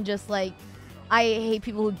and then just like, I hate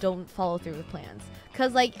people who don't follow through with plans.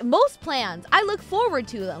 Because like most plans, I look forward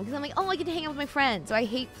to them because I'm like, oh, I get to hang out with my friends. So I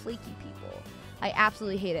hate flaky people. I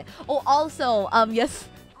absolutely hate it. Oh, also, yes.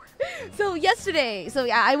 So yesterday,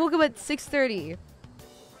 yeah, I woke up at 6:30.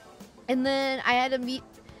 And then I had to meet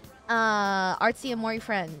Artsy and Mori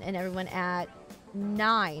friend and everyone at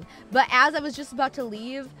 9. But as I was just about to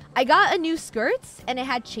leave, I got a new skirts and it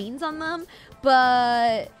had chains on them,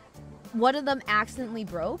 but one of them accidentally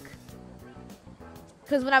broke.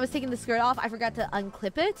 Because when I was taking the skirt off, I forgot to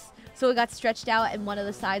unclip it. So it got stretched out and one of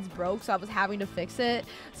the sides broke, so I was having to fix it.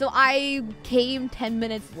 So I came 10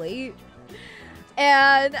 minutes late.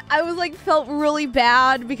 And I was like, felt really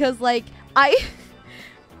bad because like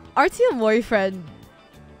Artsy and Mori friend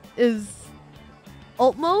is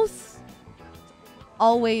almost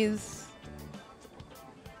always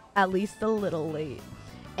at least a little late.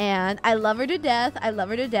 And I love her to death.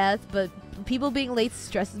 But people being late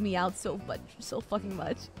stresses me out so fucking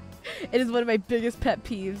much. It is one of my biggest pet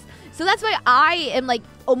peeves. So that's why I am like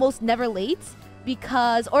almost never late,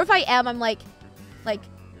 because, or if I am, I'm like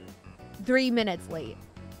 3 minutes late.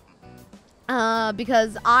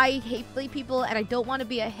 Because I hate late people and I don't want to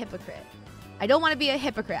be a hypocrite.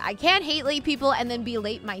 I can't hate late people and then be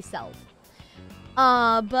late myself.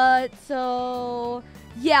 But so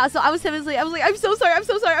yeah, so I was 10 minutes late. I was like, I'm so sorry.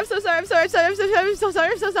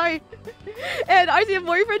 And Artsy,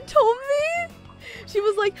 boyfriend, told me. She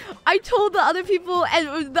was like, I told the other people,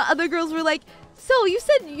 and the other girls were like, so you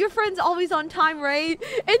said your friend's always on time, right?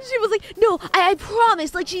 And she was like, no, I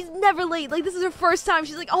promise. Like, she's never late. Like, this is her first time.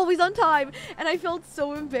 She's like always on time. And I felt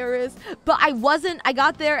so embarrassed. But I wasn't. I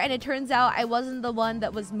got there and it turns out I wasn't the one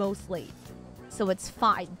that was most late. So it's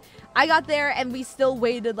fine. I got there and we still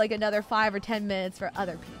waited like another 5 or 10 minutes for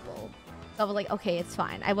other people. So I was like, okay, it's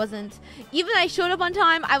fine. I wasn't, even I showed up on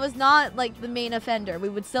time, I was not like the main offender. We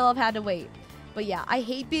would still have had to wait. But yeah, I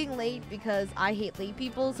hate being late because I hate late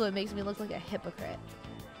people, so it makes me look like a hypocrite.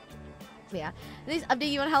 Yeah. Did they update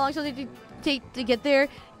you on how long it'll take to get there?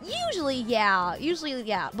 Usually,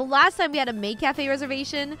 yeah. But last time we had a May Cafe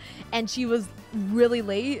reservation, and she was really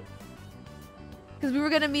late. Because we were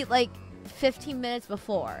going to meet like 15 minutes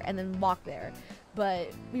before, and then walk there.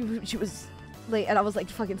 But she was late, and I was like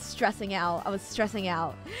fucking stressing out.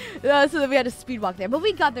 So then we had to speed walk there. But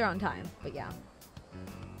we got there on time. But yeah.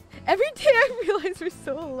 Every day I realize we're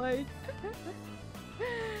so alike.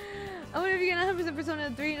 I wonder if you can 100%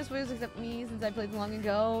 Persona 3 and spoilers except me since I played long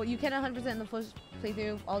ago. You can 100% in the first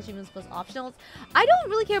playthrough, all achievements plus optionals. I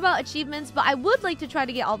don't really care about achievements, but I would like to try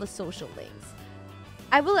to get all the social links.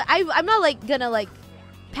 I'm not like gonna like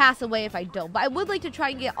pass away if I don't, but I would like to try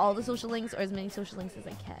and get all the social links or as many social links as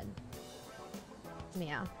I can.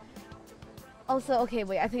 Yeah. Also, okay,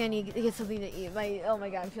 wait, I think I need to get something to eat. Oh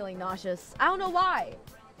my god, I'm feeling nauseous. I don't know why.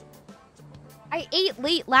 I ate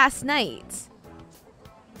late last night.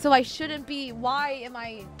 So I shouldn't be. Why am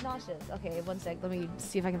I nauseous? Okay, one sec. Let me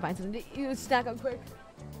see if I can find something to snack on quick.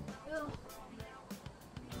 Ugh.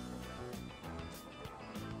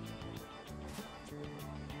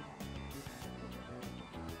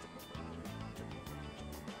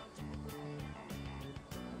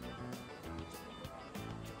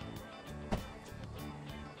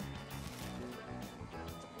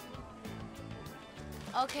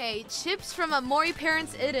 Okay, chips from Amori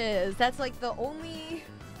parents it is. That's like the only...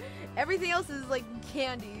 Everything else is like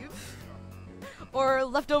candy. Or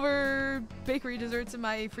leftover bakery desserts in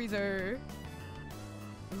my freezer.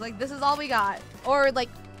 Like, this is all we got. Or like,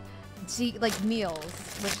 meals,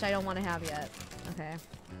 which I don't want to have yet. Okay.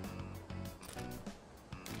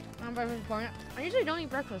 I usually don't eat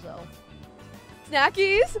breakfast though.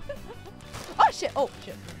 Snackies? Oh shit,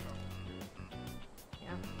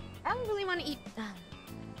 yeah. I don't really want to eat...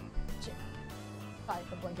 Shit. Sorry,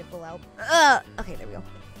 the blanket fell out. Okay, there we go.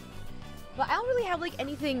 But I don't really have like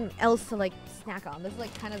anything else to like snack on. This is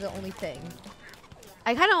like kind of the only thing.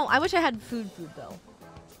 I wish I had food though.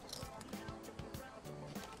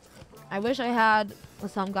 I wish I had a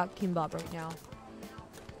samgak kimbap right now.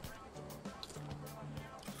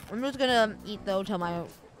 I'm just gonna eat though till my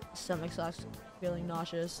stomach starts feeling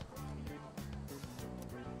nauseous.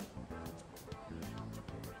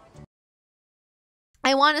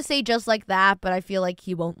 I want to say just like that, but I feel like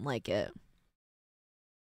he won't like it.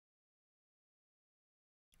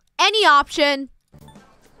 Any option.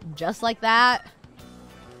 Just like that.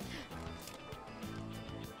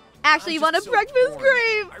 Actually, you want a breakfast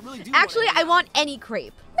crepe? Actually, I want any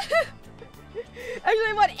crepe. Actually,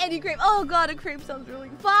 I want any crepe. Oh god, a crepe sounds really...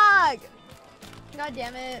 Fuck! God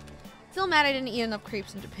damn it. Still mad I didn't eat enough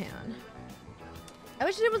crepes in Japan. I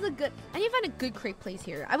wish there was a good... I need to find a good crepe place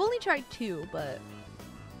here. I've only tried 2, but...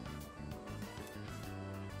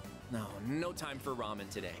 No time for ramen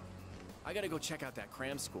today. I gotta go check out that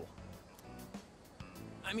cram school.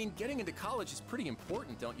 I mean, getting into college is pretty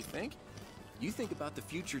important, don't you think? You think about the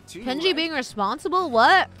future too, Kenji right? being responsible?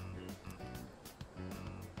 What?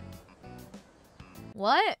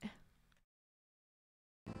 What?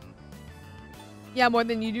 Yeah, more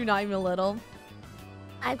than you do, not even a little.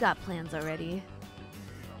 I've got plans already.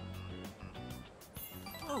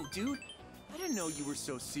 Oh, dude. I didn't know you were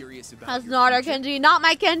so serious about That's your not our future. Kenji. Not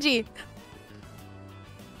my Kenji.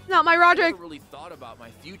 Not my I Roderick. never really thought about my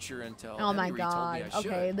future until Oh my Emery told god. me I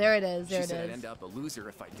should. Okay, there it is. There She it said I'd is. end up a loser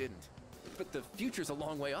if I didn't. But the future's a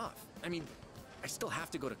long way off. I mean, I still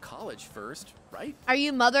have to go to college first, right? Are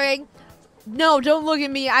you mothering? No, don't look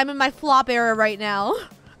at me. I'm in my flop era right now.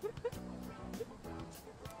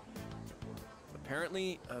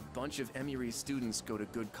 Apparently, a bunch of Emery's students go to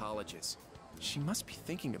good colleges. She must be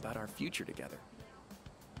thinking about our future together.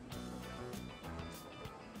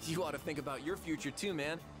 You ought to think about your future too,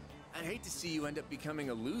 man. I'd hate to see you end up becoming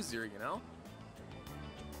a loser, you know?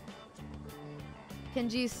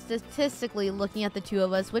 Kenji, statistically looking at the two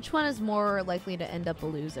of us, which one is more likely to end up a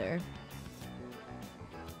loser?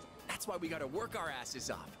 That's why we gotta work our asses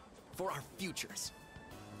off. For our futures.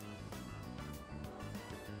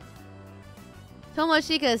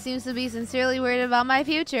 Tomoshika seems to be sincerely worried about my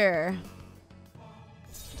future.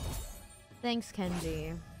 Thanks,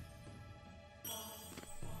 Kenji.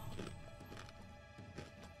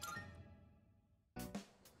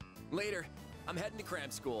 Later, I'm heading to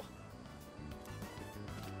cram school.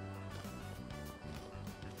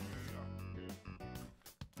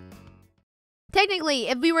 Technically,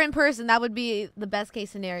 if we were in person, that would be the best case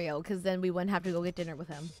scenario, because then we wouldn't have to go get dinner with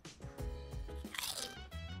him.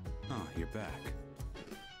 Oh, you're back.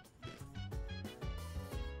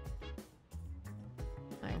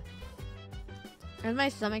 Okay. Is my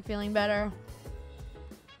stomach feeling better?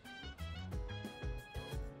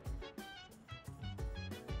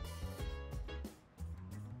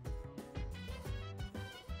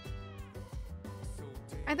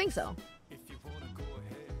 I think so.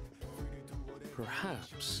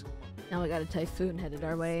 Perhaps. Now we got a typhoon headed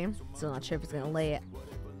our way. Still not sure if it's gonna lay it.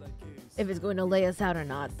 If it's going to lay us out or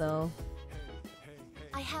not, though.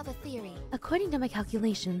 I have a theory. According to my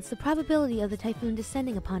calculations, the probability of the typhoon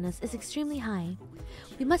descending upon us is extremely high.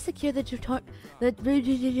 We must secure the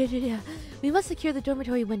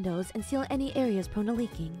dormitory windows and seal any areas prone to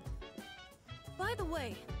leaking. By the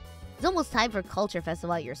way, It's almost time for Culture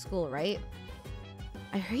Festival at your school, right?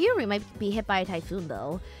 I hear we might be hit by a typhoon,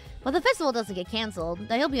 though. Well, the festival doesn't get canceled.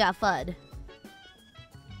 I hope you have fun.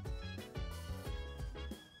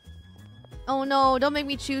 Oh no, don't make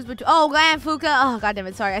me choose between. Oh, Grand Fuka. Oh,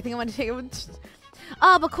 goddammit, sorry. I think I want to take it with.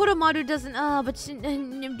 Oh, but Koromaru doesn't. Oh, but.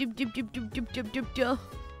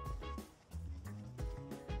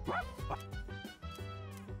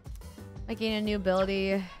 I gain a new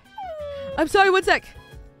ability. I'm sorry, one sec.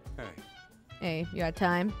 Hey, Hey, you got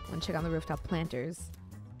time? Want to check on the rooftop planters.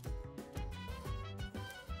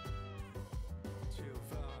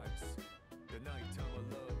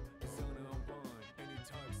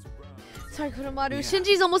 Sorry, Koromaru. Yeah.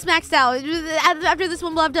 Shinji's almost maxed out. After this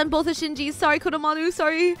one, we'll have done both of Shinji's. Sorry, Koromaru.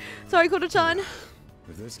 Sorry. Sorry, Koto-chan.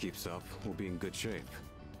 if this keeps up, we'll be in good shape.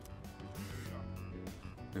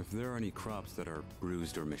 If there are any crops that are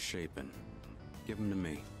bruised or misshapen, give them to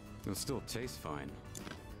me. They'll still taste fine.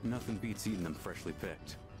 Nothing beats eating them freshly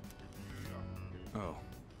picked. Oh,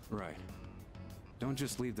 right. Don't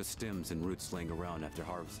just leave the stems and roots laying around after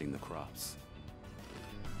harvesting the crops.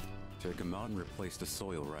 Take them out and replace the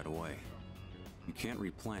soil right away. You can't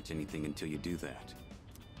replant anything until you do that.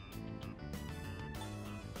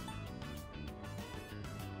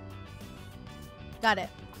 Got it.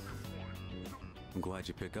 I'm glad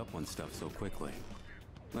you pick up on stuff so quickly.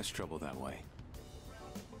 Less trouble that way.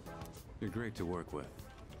 You're great to work with,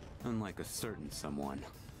 unlike a certain someone.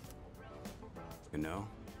 You know,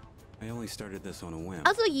 I only started this on a whim.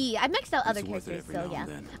 Also, I maxed out other It's worth it characters, every so now yeah.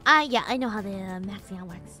 and then. Yeah, I know how the maxing out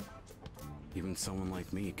works. Even someone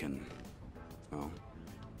like me can... Well,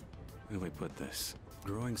 how do I put this?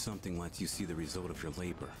 Growing something lets you see the result of your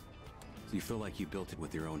labor. So you feel like you built it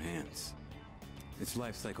with your own hands. Its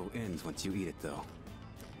life cycle ends once you eat it, though.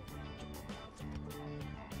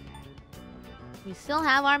 We still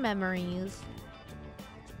have our memories.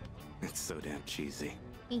 It's so damn cheesy.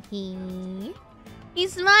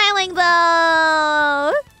 He's smiling,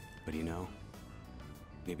 though! But you know,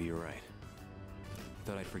 maybe you're right. I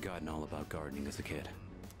thought I'd forgotten all about gardening as a kid.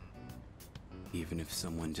 Even if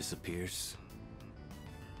someone disappears,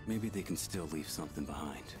 maybe they can still leave something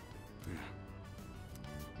behind.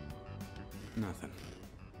 Nothing.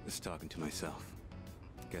 Just talking to myself.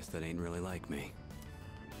 Guess that ain't really like me.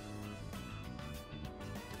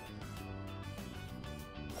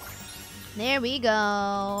 There we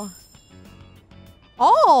go.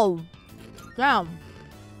 Oh! Damn.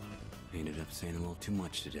 Ended up saying a little too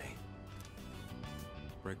much today.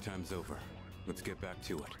 Break time's over. Let's get back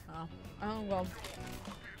to it. Oh, well.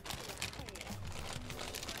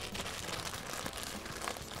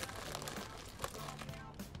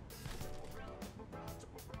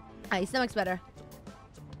 Alright, stomach's better.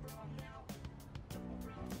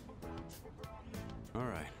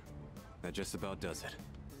 Alright. That just about does it.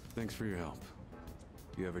 Thanks for your help.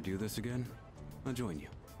 If you ever do this again, I'll join you.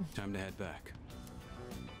 Time to head back.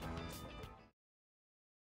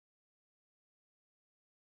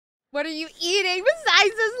 What are you eating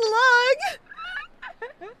besides this lug?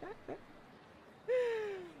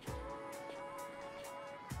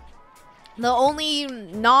 The only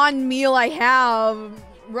non-meal I have,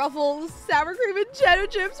 Ruffles, sour cream, and cheddar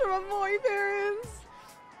chips from AmoriParents.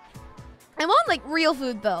 I want like real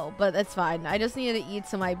food though, but that's fine. I just needed to eat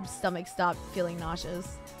so my stomach stopped feeling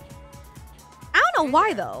nauseous. I don't know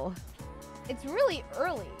why though. It's really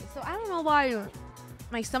early, so I don't know why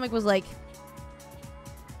my stomach was like...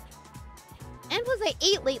 And plus I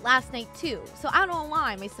ate late last night too, so I don't know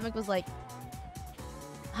why my stomach was like...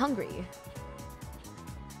 hungry.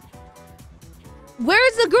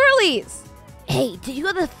 Where's the girlies? Hey, did you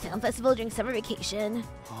go to the film festival during summer vacation?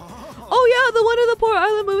 Oh yeah, the one in the Port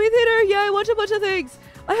Island movie theater. Yeah, I watched a bunch of things.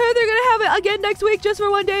 I heard they're gonna have it again next week just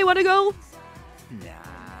for one day. Wanna go? Nah.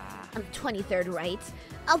 I'm 23rd, right?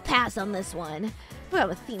 I'll pass on this one. I forgot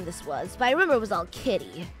what theme this was, but I remember it was all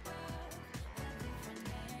kitty.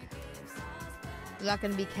 Is that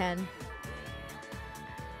gonna be Ken?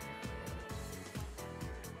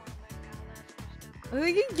 I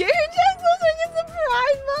think you get your checks during the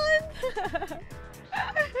Pride Month.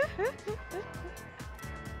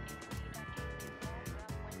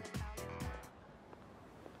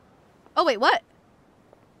 Oh wait, what?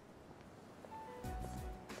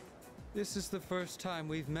 This is the first time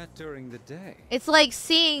we've met during the day. It's like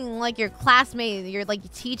seeing like your classmate, your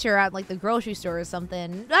like teacher at like the grocery store or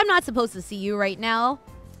something. I'm not supposed to see you right now.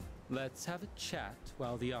 Let's have a chat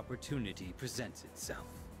while the opportunity presents itself.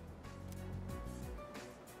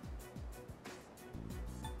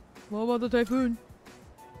 What about the typhoon?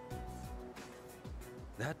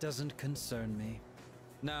 That doesn't concern me.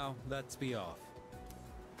 Now, let's be off.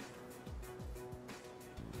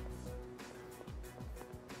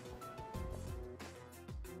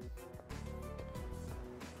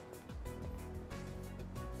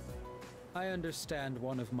 I understand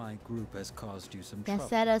one of my group has caused you some trouble.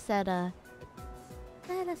 Sada,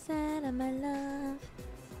 my love.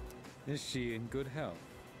 Is she in good health?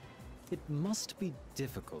 It must be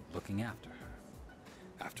difficult looking after her.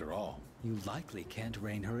 After all, you likely can't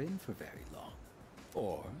rein her in for very long.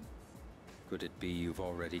 Or could it be you've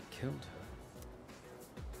already killed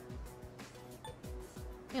her?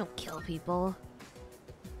 You don't kill people.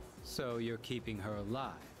 So you're keeping her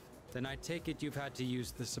alive. Then I take it you've had to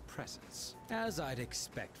use the suppressants, as I'd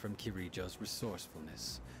expect from Kirijo's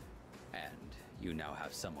resourcefulness. And you now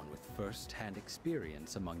have someone with first-hand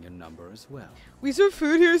experience among your number as well. We serve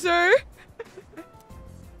food here, sir.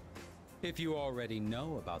 If you already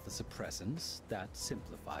know about the suppressants, that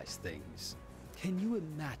simplifies things. Can you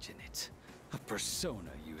imagine it? A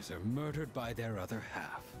persona user murdered by their other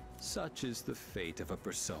half. Such is the fate of a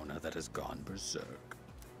persona that has gone berserk.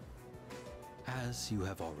 As you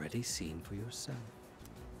have already seen for yourself.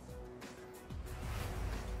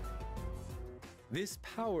 This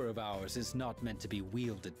power of ours is not meant to be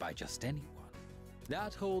wielded by just anyone.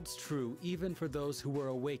 That holds true even for those who were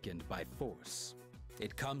awakened by force.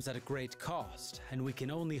 It comes at a great cost, and we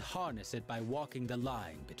can only harness it by walking the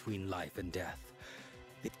line between life and death.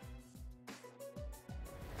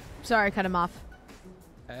 Sorry, I cut him off.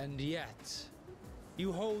 And yet,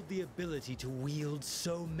 you hold the ability to wield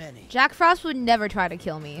so many. Jack Frost would never try to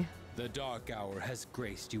kill me. The Dark Hour has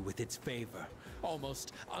graced you with its favor,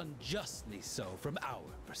 almost unjustly so from our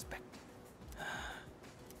perspective.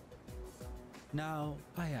 Now,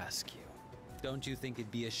 I ask you, don't you think it'd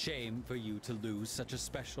be a shame for you to lose such a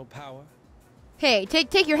special power? Hey,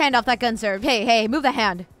 take your hand off that gun, sir. Hey, move the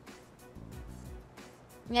hand.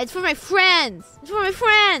 Yeah, it's for my friends. It's for my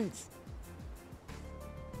friends.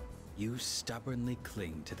 You stubbornly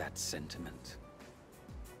cling to that sentiment.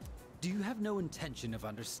 Do you have no intention of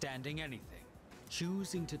understanding anything?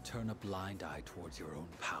 Choosing to turn a blind eye towards your own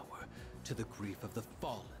power, to the grief of the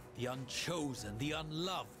fallen, the unchosen, the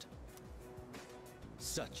unloved.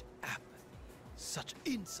 Such apathy, such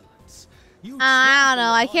insolence. I don't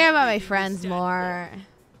know. I care about my friends more.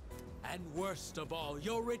 And worst of all,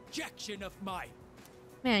 your rejection of mine.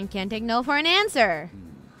 Man can't take no for an answer.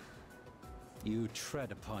 You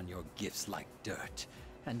tread upon your gifts like dirt,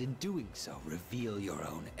 and in doing so, reveal your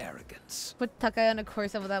own arrogance. Put Takai on a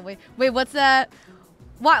course over that way. Wait, what's that?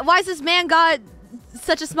 Why is this man got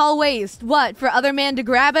such a small waist? What, for other man to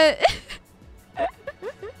grab it?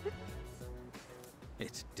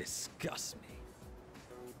 It disgusts me.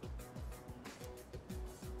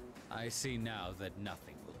 I see now that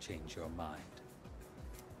nothing will change your mind.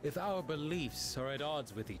 If our beliefs are at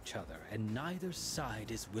odds with each other and neither side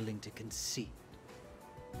is willing to concede,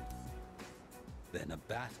 then a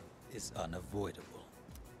battle is unavoidable.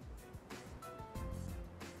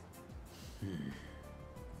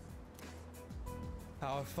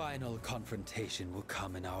 Our final confrontation will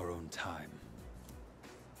come in our own time.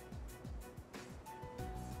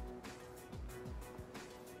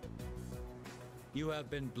 You have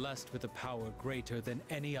been blessed with a power greater than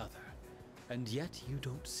any other, and yet you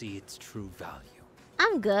don't see its true value.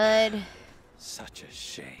 I'm good. Such a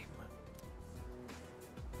shame.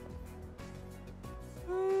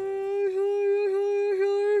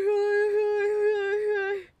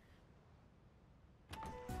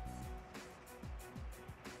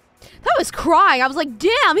 That was crying. I was like,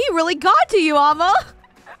 damn, he really got to you, Amma.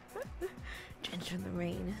 Drenched in the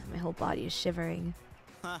rain. My whole body is shivering.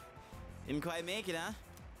 Huh. Didn't quite make it, huh?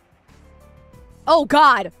 Oh,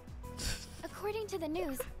 God. According to the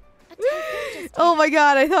news, a typhoon just Oh, my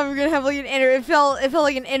God. I thought we were going to have like an it felt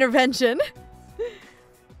like an intervention.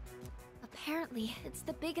 Apparently, it's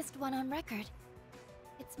the biggest one on record.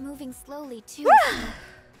 It's moving slowly, too, so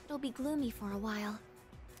it'll be gloomy for a while.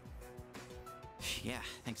 Yeah,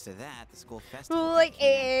 thanks to that, the school festival. Well, like,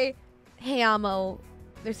 hey, Amo,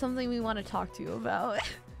 there's something we want to talk to you about.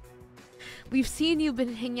 We've seen you've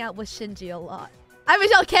been hanging out with Shinji a lot. I mean,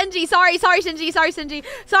 no, Kenji. Sorry, Shinji. Sorry, Shinji.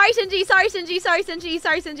 Sorry,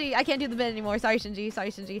 Shinji. I can't do the bit anymore. Sorry, Shinji.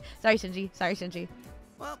 Sorry, Shinji.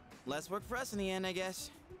 Well, less work for us in the end, I guess.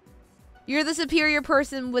 You're the superior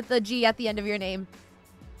person with the G at the end of your name.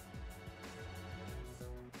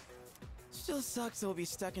 Still sucks that we'll be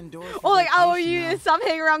stuck indoors. Oh, like, oh, you stop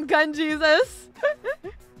hanging around gun Jesus.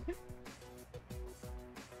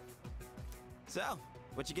 So,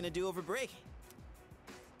 what you gonna do over break?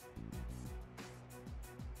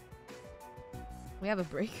 We have a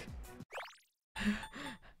break.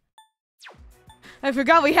 I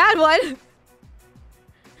forgot we had one.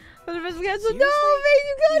 But if it's canceled, no, man,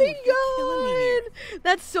 you got it going.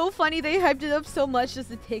 That's so funny. They hyped it up so much just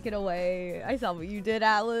to take it away. I saw what you did,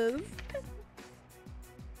 Atlas.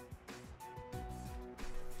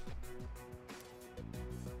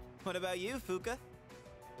 What about you, Fuka?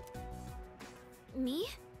 Me?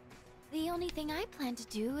 The only thing I plan to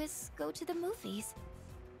do is go to the movies.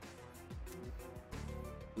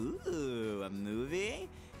 Ooh, a movie?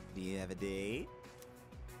 Do you have a date?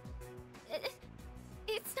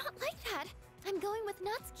 It's not like that. I'm going with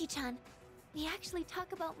Natsuki-chan. We actually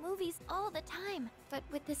talk about movies all the time. But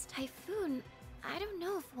with this typhoon, I don't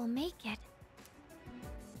know if we'll make it.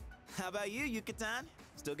 How about you, Yucatan?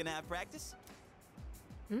 Still gonna have practice?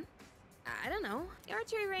 I don't know. The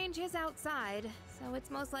archery range is outside, so it's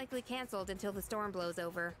most likely canceled until the storm blows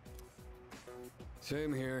over.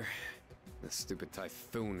 Same here. This stupid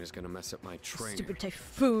typhoon is gonna mess up my training. Stupid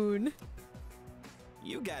typhoon.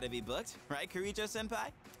 You gotta be booked, right,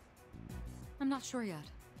 Kirijo-senpai? I'm not sure yet.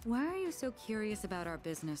 Why are you so curious about our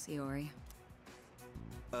business, Iori?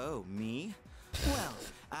 Oh, me? Well,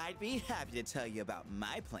 I'd be happy to tell you about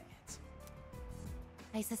my plans.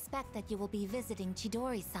 I suspect that you will be visiting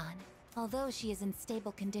Chidori-san. Although she is in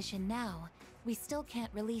stable condition now, we still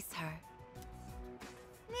can't release her.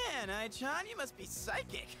 Man, Ai-chan, you must be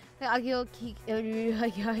psychic. He literally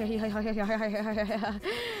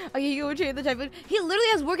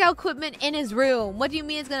has workout equipment in his room. What do you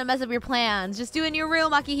mean it's gonna mess up your plans? Just do it in your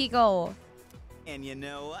room, Akihiko. And you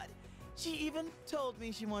know what? She even told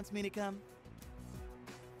me she wants me to come.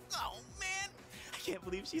 Oh, man. I can't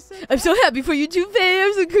believe she said I'm so happy for you two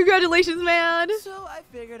fams, and congratulations, man. So I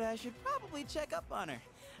figured I should probably check up on her.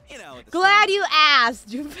 You know, with the Glad you asked,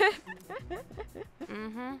 Junpei.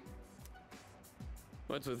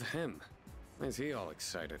 What's with him? Why is he all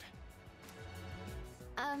excited?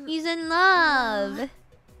 He's in love.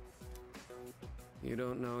 You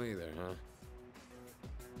don't know either, huh?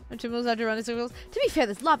 Two moves after running circles. To be fair,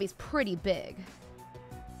 this lobby's pretty big.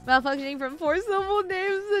 Malfunctioning from 4 syllable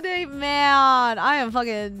names today. Man, I am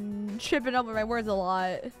fucking tripping up with my words a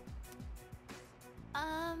lot.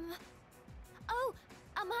 Oh,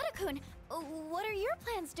 Amada-kun, what are your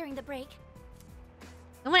plans during the break?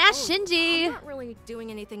 I'm gonna ask Shinji. I'm not really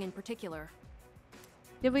doing anything in particular.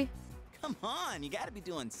 Did we? Come on, you gotta be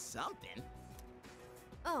doing something.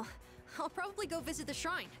 Oh, I'll probably go visit the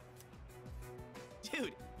shrine.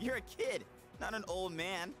 Dude, you're a kid, not an old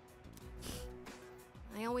man.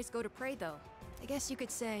 I always go to pray, though. I guess you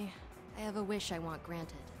could say I have a wish I want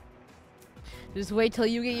granted. Just wait till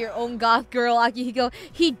you get your own goth girl, Akihiko.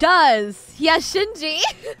 He does. He has Shinji.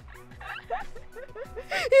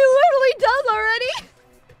 He literally does already.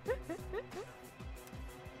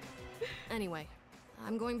 Anyway,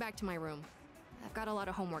 I'm going back to my room. I've got a lot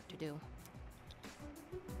of homework to do.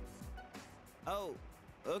 Oh,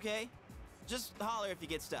 okay. Just holler if you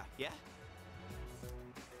get stuck, yeah?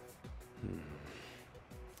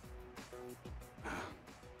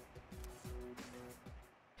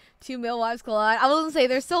 Two male wives collide. I was gonna say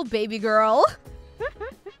they're so baby girl.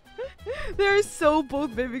 They're so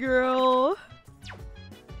both baby girl.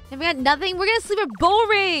 Have we got nothing? We're gonna sleep at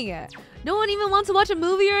Bowring. No one even wants to watch a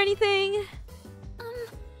movie or anything.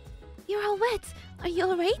 You're all wet. Are you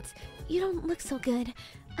alright? You don't look so good.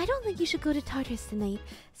 I don't think you should go to Tartarus tonight.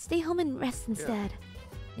 Stay home and rest instead.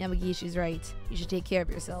 Yeah, McGee, she's right. You should take care of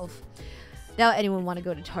yourself. Now anyone want to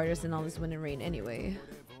go to Tartarus in all this wind and rain anyway.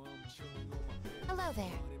 Hello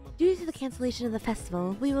there. Due to the cancellation of the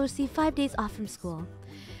festival, we will receive 5 days off from school.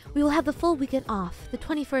 We will have the full weekend off. The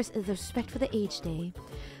 21st is the Respect for the Aged Day.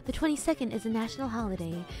 The 22nd is a national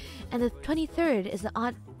holiday. And the 23rd is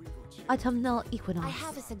the autumnal equinox. I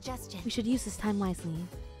have a suggestion. We should use this time wisely.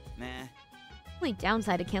 Nah. Only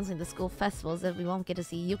downside to canceling the school festival is that we won't get to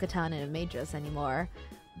see Yucatan in a maid dress anymore.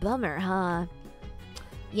 Bummer, huh?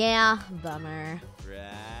 Yeah, bummer.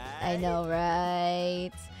 Right? I know,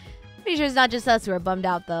 right? Pretty sure it's not just us who are bummed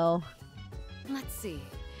out, though. Let's see.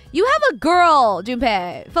 You have a girl,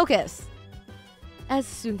 Junpei. Focus. As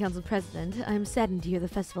student council president, I am saddened to hear the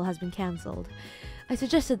festival has been cancelled. I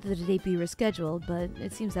suggested that the date be rescheduled, but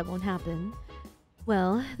it seems that won't happen.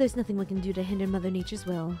 Well, there's nothing we can do to hinder Mother Nature's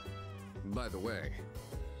will. By the way,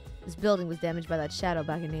 this building was damaged by that shadow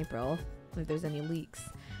back in April. If there's any leaks.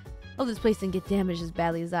 Hope this place didn't get damaged as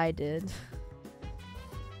badly as I did.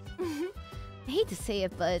 I hate to say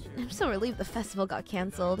it, but I'm so relieved the festival got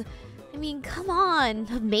cancelled. I mean, come on,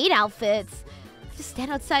 maid outfits. Just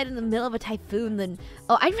stand outside in the middle of a typhoon than...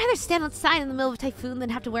 Oh, I'd rather stand outside in the middle of a typhoon than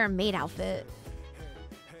have to wear a maid outfit.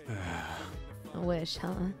 I wish,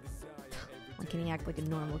 huh? Why can't he act like a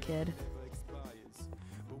normal kid?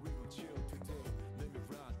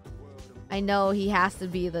 I know he has to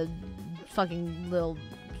be the fucking little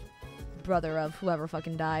brother of whoever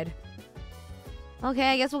fucking died.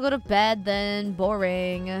 Okay, I guess we'll go to bed then.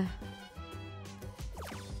 Boring.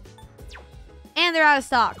 And they're out of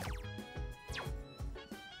stock.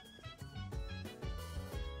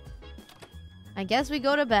 I guess we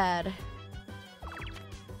go to bed.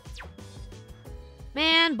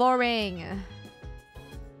 Man, boring.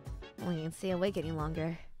 I can't stay awake any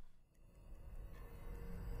longer.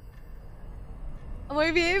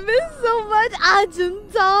 We miss so much.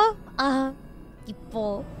 진짜.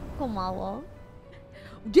 이뻐. 고마워.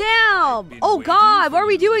 Damn! Oh god, what are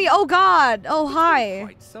we doing? Oh god! Oh hi.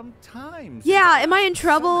 Quite some time. Yeah, am I in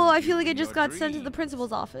trouble? I feel like I just got sent to the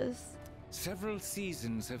principal's office. Several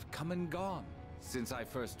seasons have come and gone since I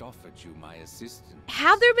first offered you my assistance.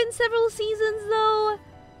 Have there been several seasons though?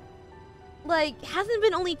 Like, hasn't it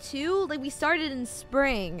been only 2? Like, we started in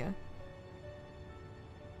spring.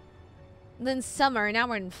 Then summer, now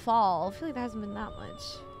we're in fall. I feel like there hasn't been that much.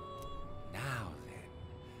 Now then,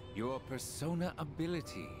 your persona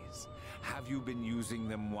abilities. Have you been using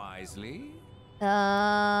them wisely?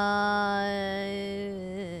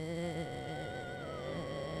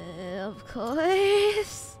 Of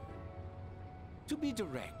course. To be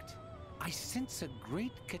direct, I sense a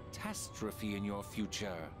great catastrophe in your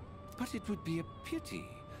future. But it would be a pity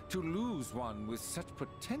to lose one with such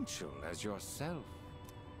potential as yourself.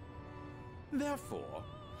 Therefore,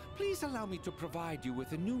 please allow me to provide you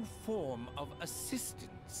with a new form of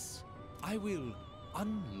assistance. I will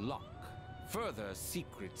unlock further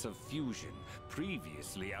secrets of fusion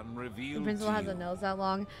previously unrevealed. The principal to has you. a nose that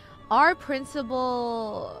long. Our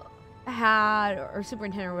principal had, or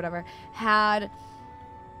superintendent or whatever, had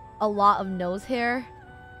a lot of nose hair.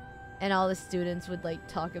 And all the students would like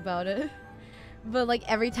talk about it. But like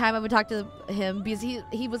every time I would talk to him, because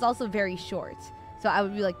he was also very short. So I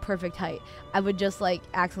would be like perfect height. I would just like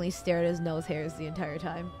accidentally stare at his nose hairs the entire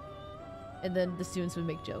time. And then the students would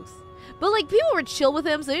make jokes. But like people were chill with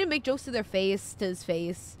him, so they didn't make jokes to his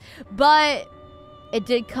face. But it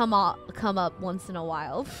did come up once in a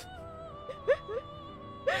while.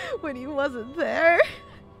 When he wasn't there.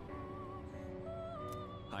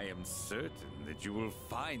 I am certain that you will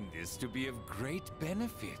find this to be of great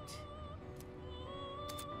benefit.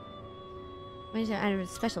 Wait, I have a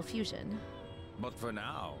special fusion. But for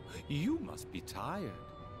now, you must be tired.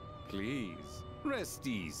 Please, Rest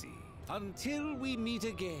easy. Until we meet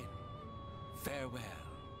again. Farewell.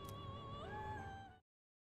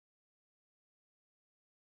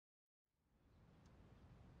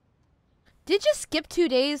 Did you skip 2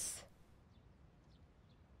 days?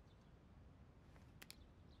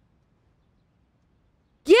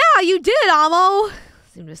 Yeah, you did, Amo!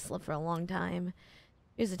 Seemed to slip for a long time.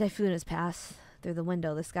 Here's the typhoon has passed. Through the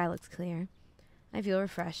window, the sky looks clear. I feel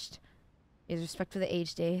refreshed. Is respect for the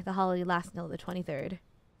age day. The holiday lasts until the 23rd.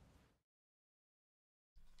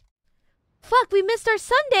 Fuck, we missed our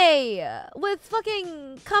Sunday! With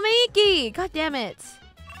fucking Kamaiki! God damn it.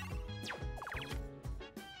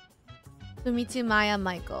 Fumitsu, Maya,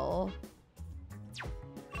 Michael.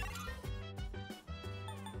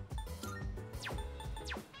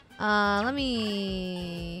 Let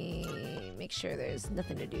me make sure there's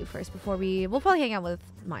nothing to do first before we'll probably hang out with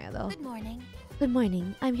Maya though. Good morning. Good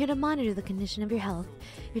morning. I'm here to monitor the condition of your health.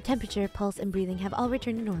 Your temperature, pulse, and breathing have all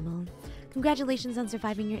returned to normal. Congratulations on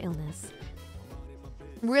surviving your illness.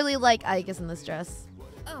 Really like Ike is in this dress.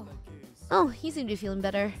 Oh. Oh, you seem to be feeling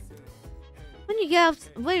better. When you get out...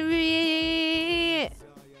 Wait.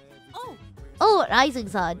 Oh,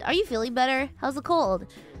 Rising-san. Are you feeling better? How's the cold?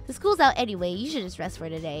 The school's out anyway. You should just rest for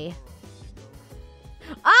today.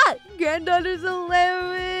 Ah! Granddaughter's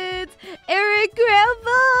allowance! Eric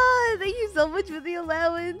Grandpa! Thank you so much for the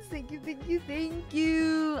allowance. Thank you, thank you, thank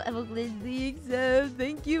you. I'm a the exam.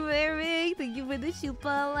 Thank you, Eric. Thank you for the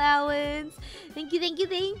Shupa allowance. Thank you, thank you,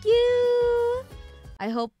 thank you. I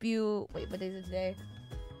hope you... Wait, what day is it today?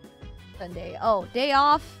 Sunday. Oh, day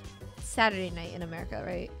off. Saturday night in America,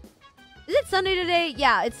 right? Is it Sunday today?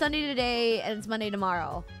 Yeah, it's Sunday today and it's Monday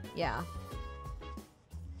tomorrow. Yeah.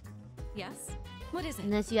 Yes? What is it?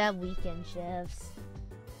 Unless you have weekend shifts.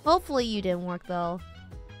 Hopefully you didn't work though.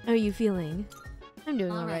 How are you feeling? I'm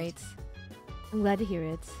doing alright. I'm glad to hear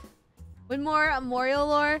it. One more Amorial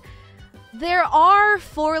lore. There are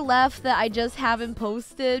 4 left that I just haven't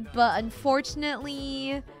posted, but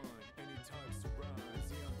unfortunately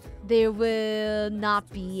there will not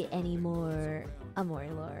be any more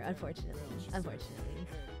Amorial lore, unfortunately.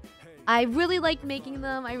 I really like making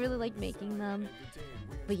them.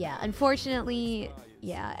 But yeah, unfortunately,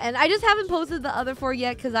 yeah. And I just haven't posted the other 4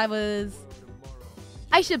 yet because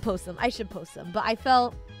I should post them. But I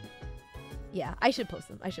felt, yeah, I should post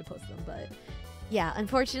them. But yeah,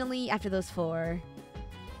 unfortunately, after those 4,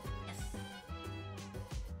 yes.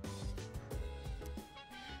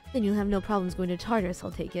 Then you'll have no problems going to Tartarus,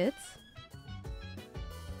 I'll take it.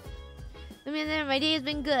 I mean, my day has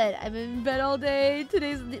been good. I've been in bed all day.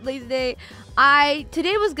 Today's lazy day.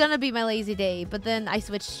 Today was gonna be my lazy day, but then I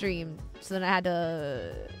switched stream, so then I had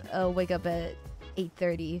to wake up at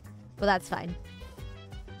 8:30. But that's fine.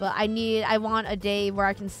 But I want a day where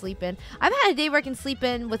I can sleep in. I've had a day where I can sleep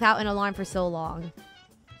in without an alarm for so long.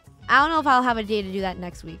 I don't know if I'll have a day to do that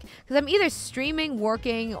next week, because I'm either streaming,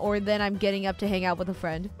 working, or then I'm getting up to hang out with a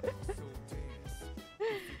friend.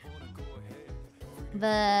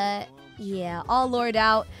 But yeah, all lured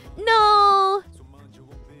out. No,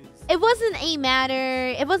 it wasn't a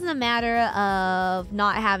matter of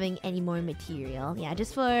not having any more material. Yeah,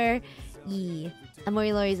 just for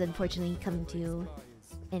Amori Lore is unfortunately coming to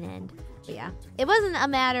an end. But yeah, it wasn't a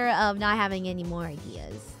matter of not having any more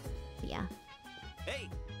ideas. But yeah. Hey.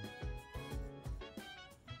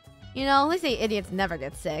 You know, they say idiots never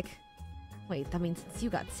get sick. Wait, that means since you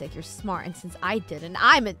got sick, you're smart, and since I didn't,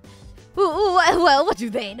 I'm a... Ooh, well, what do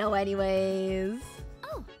they know anyways?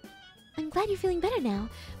 Oh, I'm glad you're feeling better now,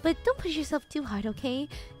 but don't push yourself too hard, okay?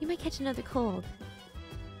 You might catch another cold.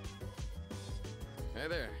 Hey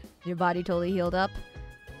there. Your body totally healed up?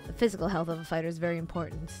 The physical health of a fighter is very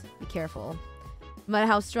important. Be careful. No matter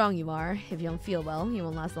how strong you are, if you don't feel well, you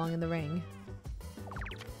won't last long in the ring.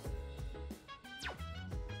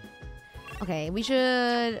 Okay, we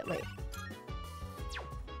should... Wait.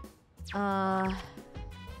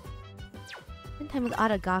 Spend time with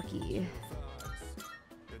Aragaki.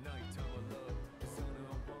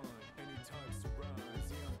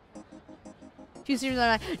 Two streams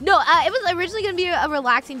on No, it was originally gonna be a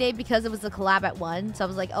relaxing day because it was a collab at 1. So I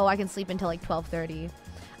was like, oh, I can sleep until like 12:30.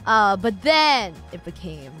 But then it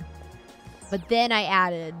became. But then I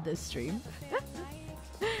added this stream.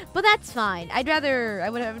 But that's fine. I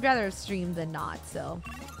would rather stream than not. So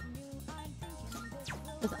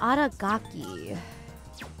with Aragaki.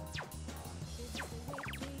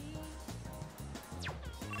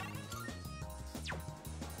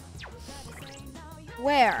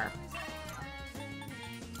 Where?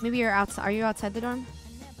 Maybe you're outside. Are you outside the dorm?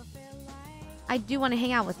 I do want to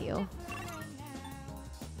hang out with you.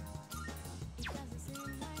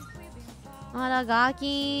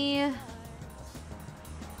 Aragaki.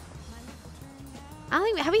 I don't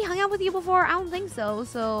think, have we hung out with you before? I don't think so.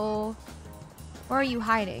 So, where are you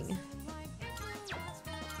hiding?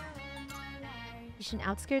 Eastern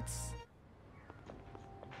outskirts.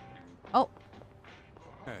 Oh.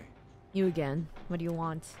 Hey. You again. What do you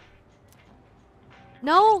want?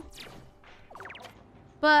 No.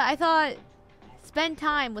 But I thought spend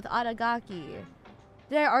time with Aragaki.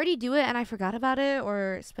 Did I already do it and I forgot about it,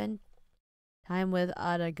 or spend time with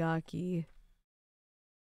Aragaki?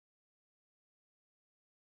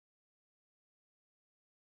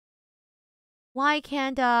 Why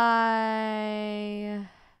can't I?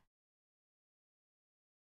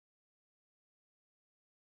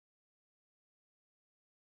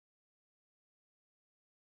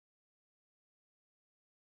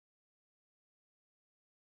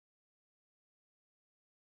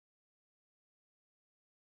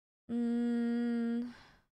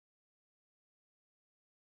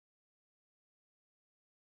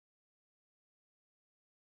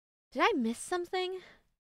 Did I miss something?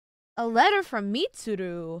 A letter from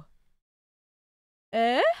Mitsuru.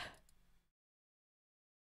 Eh?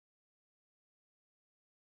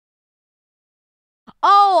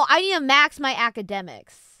 Oh, I need to max my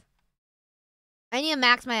academics. I need to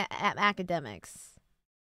max my academics.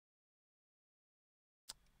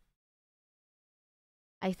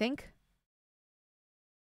 I think.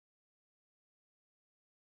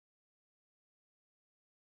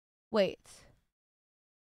 Wait.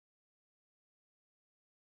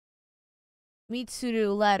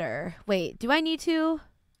 Mitsuru letter. Wait, do I need to?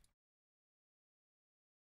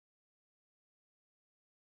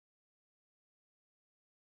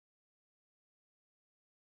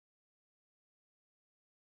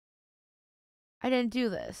 I didn't do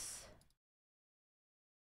this.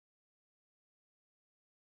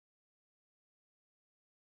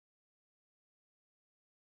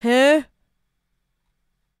 Huh?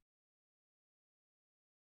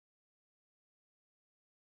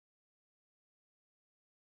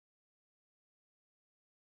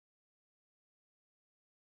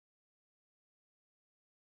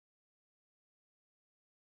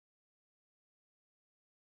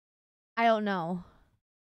 I don't know.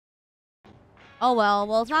 Oh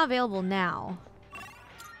well, it's not available now.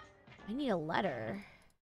 I need a letter.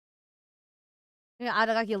 Yeah,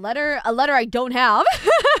 Aragaki letter? A letter I don't have.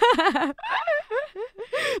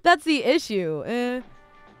 That's the issue.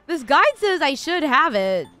 This guide says I should have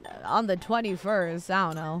it on the 21st. I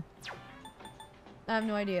don't know. I have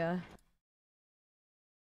no idea.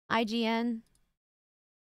 IGN.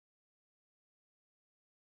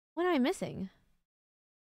 What am I missing?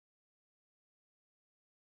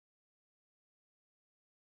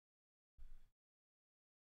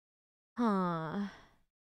 Huh.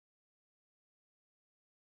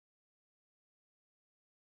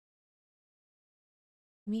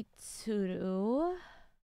 Mitsuru.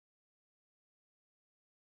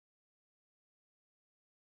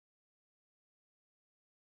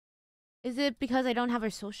 Is it because I don't have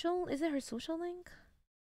her social? Is it her social link?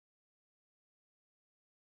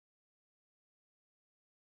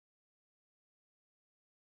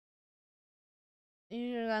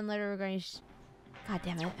 You got a letter regarding. God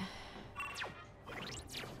damn it.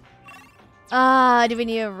 Do we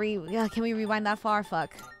need to can we rewind that far?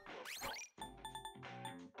 Fuck.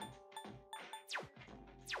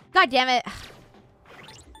 God damn it.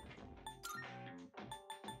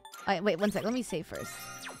 Alright, wait, one sec. Let me save first.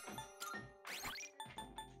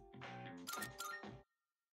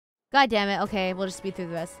 God damn it. Okay, we'll just speed through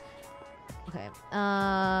the rest. Okay.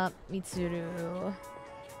 Mitsuru.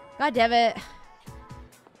 God damn it.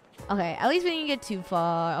 Okay, at least we didn't get too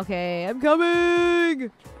far. Okay, I'm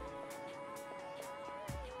coming.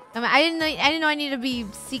 I mean, I didn't know I needed to be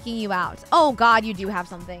seeking you out. Oh God, you do have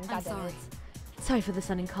something. God damn it. Sorry for the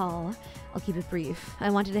sudden call. I'll keep it brief. I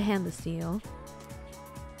wanted to hand this to you.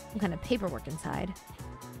 Some kind of paperwork inside.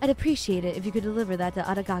 I'd appreciate it if you could deliver that to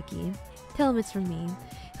Aragaki. Tell him it's from me.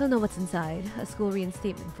 He'll know what's inside. A school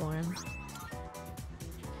reinstatement form.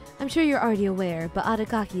 I'm sure you're already aware, but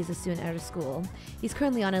Aragaki is a student out of school. He's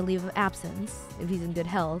currently on a leave of absence. If he's in good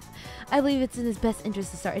health, I believe it's in his best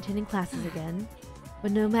interest to start attending classes again.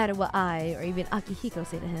 But no matter what I, or even Akihiko,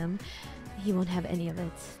 say to him, he won't have any of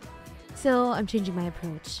it. So, I'm changing my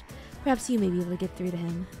approach. Perhaps you may be able to get through to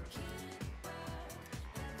him.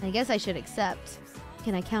 I guess I should accept.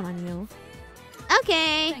 Can I count on you?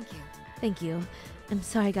 Okay! Thank you. Thank you. I'm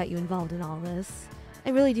sorry I got you involved in all this. I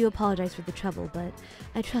really do apologize for the trouble, but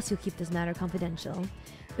I trust you'll keep this matter confidential.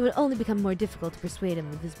 It would only become more difficult to persuade him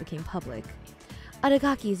if this became public.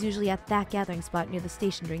 Aragaki is usually at that gathering spot near the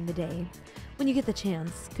station during the day. When you get the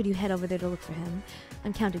chance, could you head over there to look for him?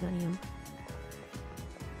 I'm counting on you.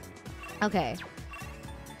 Okay.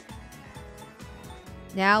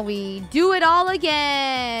 Now we do it all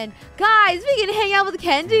again. Guys, we can hang out with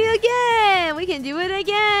Kenji again. We can do it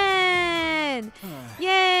again.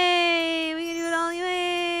 Yay. We can do it all again.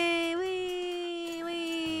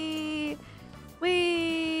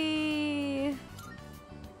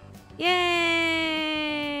 Yay.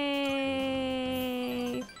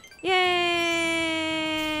 Yay.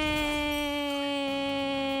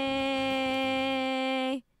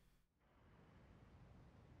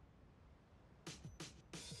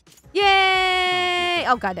 Yay!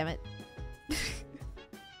 Oh, god damn it.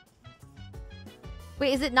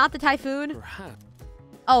 Wait, is it not the typhoon?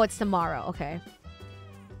 Oh, it's tomorrow. Okay.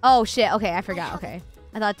 Oh, shit. Okay, I forgot. Okay.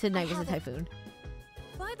 I thought tonight was a typhoon.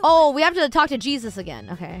 Oh, we have to talk to Jesus again.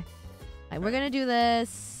 Okay. All right, we're gonna do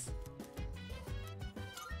this.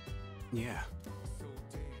 Yeah.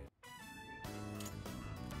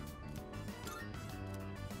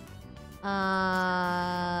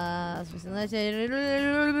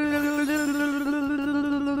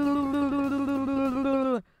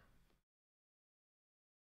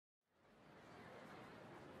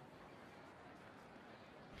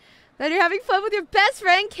 That you're having fun with your best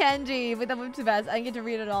friend Kenji. Wait, that moved too fast. I didn't get to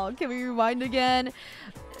read it all. Can we rewind again?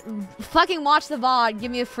 Fucking watch the VOD. Give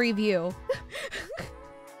me a free view.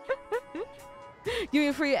 Give me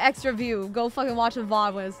a free extra view. Go fucking watch the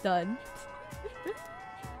VOD when it's done.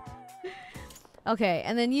 Okay,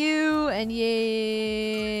 and then you, and yeah.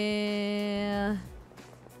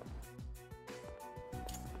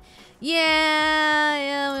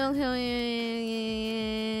 Yeah, we'll kill you.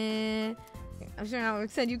 Yeah. I'm sure I'll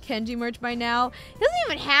send you Kenji merch by now. He doesn't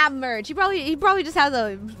even have merch. He probably just has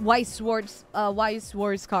a Weiss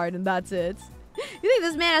Schwartz card and that's it. You think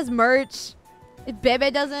this man has merch? If Bebe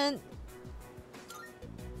doesn't?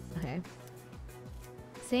 Okay.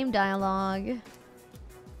 Same dialogue.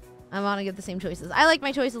 I want to get the same choices. I like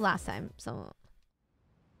my choices last time, so.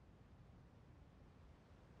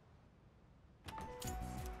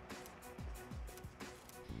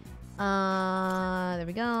 There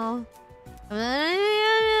we go.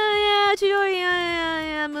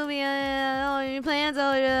 Movie. Oh, plans.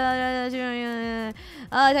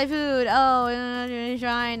 Typhoon. Oh,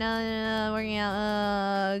 shrine. Working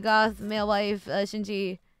out. Goth male wife.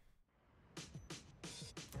 Shinji.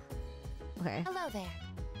 Okay. Hello there.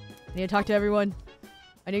 I need to talk to everyone.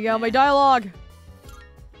 I need to get out my dialogue.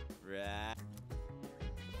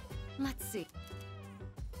 Let's see.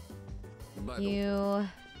 You.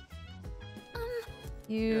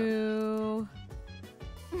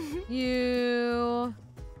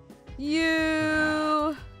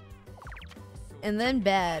 And then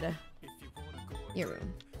bed. Your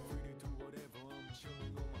room.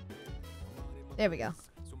 There we go.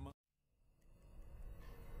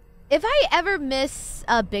 If I ever miss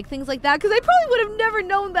big things like that, because I probably would have never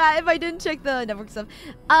known that if I didn't check the network stuff.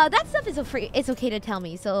 That stuff is it's okay to tell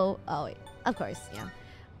me. So, oh wait, of course, yeah.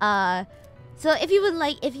 So if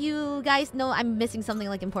you guys know I'm missing something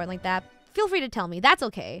like important like that, feel free to tell me. That's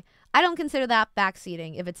okay. I don't consider that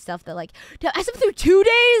backseating if it's stuff that like, I slept through 2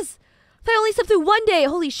 days? I thought I only slept through 1 day.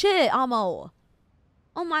 Holy shit, Amo.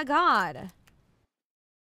 Oh my god.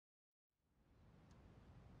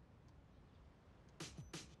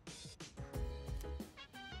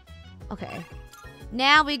 Okay.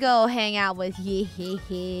 Now we go hang out with Yee.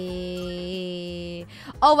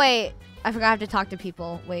 Oh wait, I forgot I have to talk to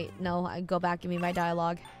people. Wait, no, I go back, give me my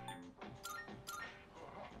dialogue.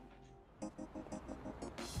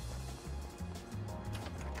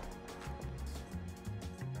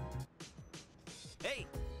 Hey.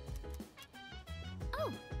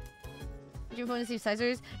 Oh. Did you want to see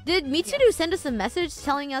Sizers? Did Mitsuru send us a message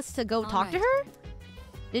telling us to go talk to her?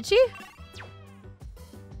 Did she?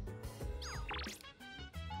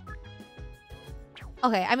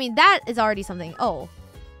 Okay, I mean, that is already something. Oh.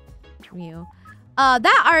 Mew.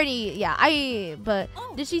 That already, yeah, but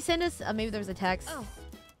did she send us, maybe there was a text? Oh.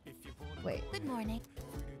 Wait. Good morning.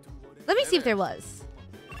 Let me see if there was.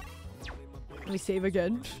 Let me save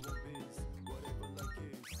again.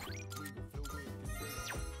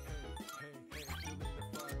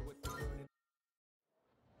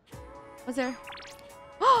 Was there?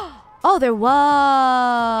 Oh, there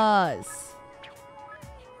was.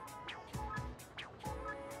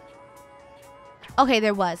 Okay,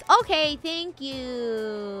 there was. Okay, thank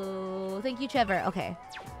you. Thank you, Trevor. Okay.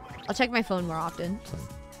 I'll check my phone more often.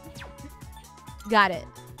 Got it.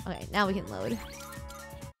 Okay, now we can load.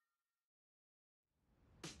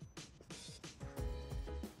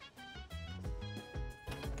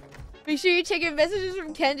 Make sure you check your messages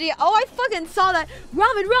from Kenji. Oh, I fucking saw that.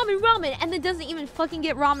 Ramen. And then doesn't even fucking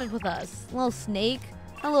get ramen with us. Little snake.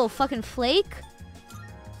 A little fucking flake.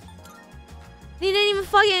 They didn't even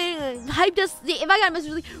fucking hyped us. If I got a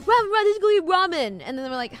message like, ramen, let's go eat ramen. And then they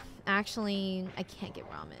were like, actually, I can't get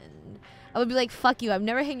ramen. I would be like, fuck you, I'm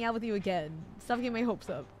never hanging out with you again. Stop getting my hopes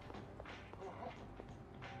up.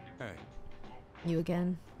 Hey. You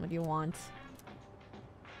again? What do you want?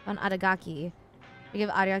 On Aragaki. I give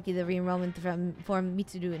Aragaki the re-enrollment form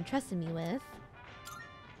Mitsuru entrusted me with.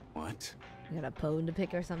 What? You got a pone to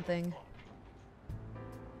pick or something?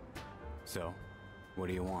 So, what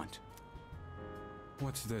do you want?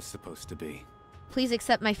 What's this supposed to be? Please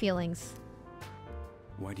accept my feelings.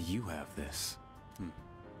 Why do you have this?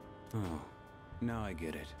 Oh, now I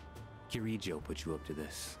get it. Kirijo put you up to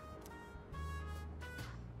this.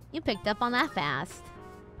 You picked up on that fast.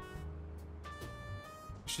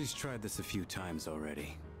 She's tried this a few times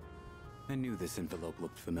already. I knew this envelope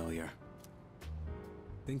looked familiar.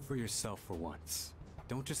 Think for yourself for once.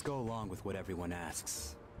 Don't just go along with what everyone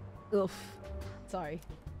asks. Oof. Sorry.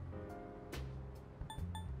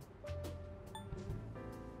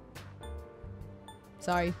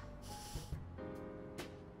 Sorry.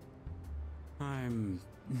 I'm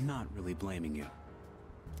not really blaming you.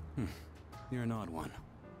 You're an odd one.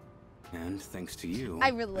 And thanks to you, I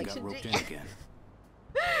really like got roped in Shinji. again.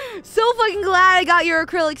 So fucking glad I got your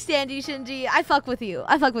acrylic standee, Shinji. I fuck with you.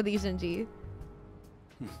 I fuck with you, Shinji.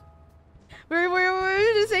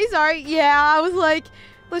 We're just say sorry. Yeah, I was like,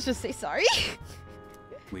 let's just say sorry.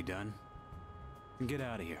 We done? Get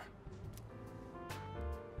out of here.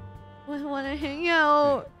 I wanna hang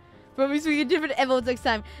out. Promise we get different emotes next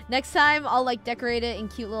time. Next time I'll like decorate it in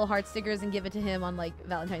cute little heart stickers and give it to him on like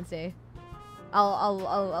Valentine's Day.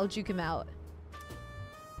 I'll juke him out.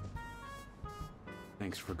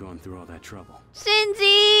 Thanks for going through all that trouble.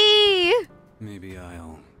 Shinji! Maybe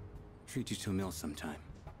I'll treat you to a meal sometime.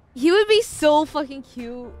 He would be so fucking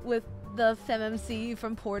cute with the FemMC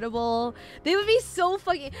from Portable. They would be so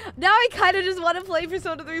fucking... Now I kind of just want to play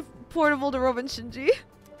Persona 3 Portable to Robin Shinji.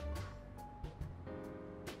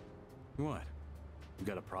 What? You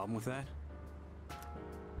got a problem with that?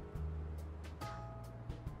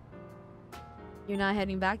 You're not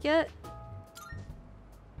heading back yet?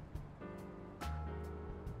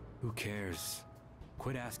 Who cares?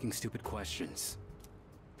 Quit asking stupid questions.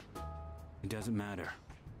 It doesn't matter.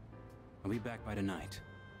 I'll be back by tonight.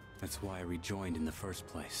 That's why I rejoined in the first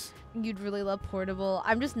place. You'd really love Portable.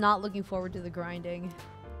 I'm just not looking forward to the grinding.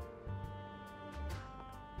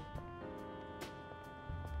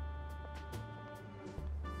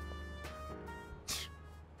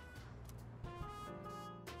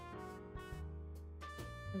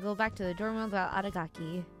 Go back to the dorm room without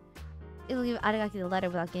Aragaki. It'll give Aragaki the letter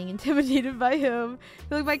without getting intimidated by him.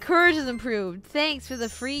 Look, my courage has improved. Thanks for the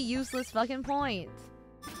free, useless fucking points.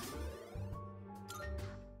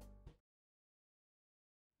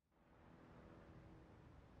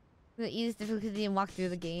 The easiest difficulty and walk through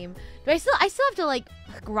the game. Do I still have to like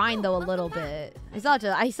grind though a little bit. I still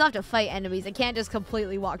have to fight enemies. I can't just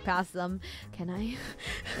completely walk past them. Can I?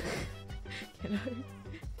 Can I?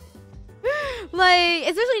 Like,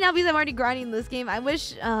 especially now because I'm already grinding this game, I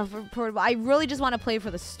wish for Portable, I really just want to play for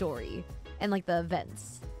the story and like the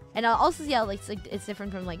events. And I'll also see how like it's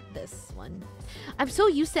different from like this one. I'm so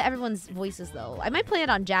used to everyone's voices though. I might play it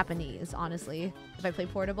on Japanese, honestly, if I play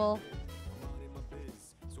Portable.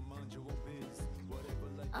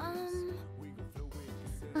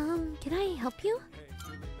 Can I help you?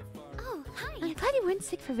 Oh, hi. I'm glad you weren't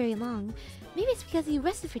sick for very long. Maybe it's because you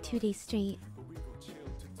rested for 2 days straight.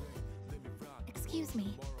 Excuse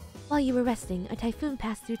me. While you were resting, a typhoon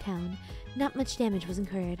passed through town. Not much damage was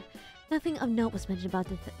incurred. Nothing of note was mentioned about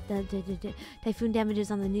the typhoon damages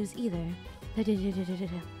on the news either.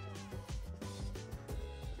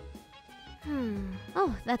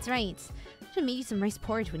 Oh, that's right. Should have made you some rice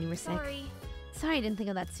porridge when you were sick. Sorry I didn't think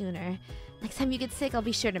of that sooner. Next time you get sick, I'll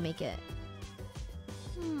be sure to make it.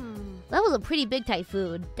 That was a pretty big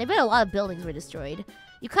typhoon. I bet a lot of buildings were destroyed.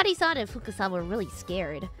 Yukari-san and Fuka-san were really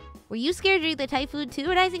scared. Were you scared during the typhoon too,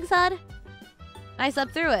 Rising-san? I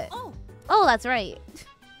slept through it. Oh, that's right.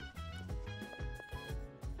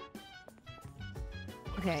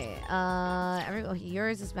 Okay,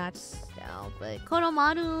 yours is matched now, but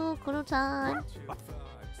Konomaru, Kono-chan.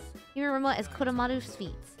 Your remote as Konomaru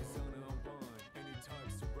Sweets.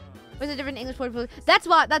 What's the different English word for? That's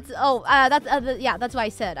why I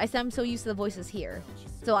said. I said I'm so used to the voices here.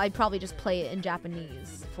 So I'd probably just play it in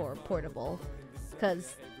Japanese for Portable.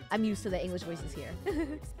 Because I'm used to the English voices here.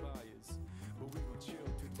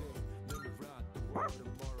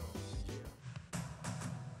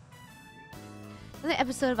 Another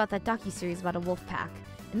episode about that docu-series about a wolf pack.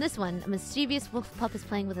 In this one, a mischievous wolf pup is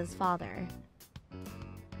playing with his father.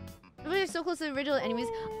 We're so close to the original anyways.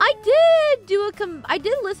 I did do I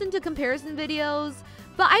did listen to comparison videos,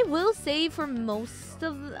 but I will say for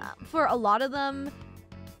a lot of them,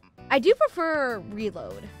 I do prefer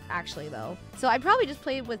Reload, actually, though. So I'd probably just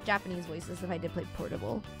play with Japanese voices if I did play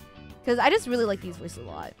Portable. Because I just really like these voices a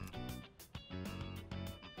lot.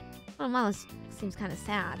 Oh, Mama seems kind of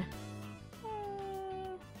sad.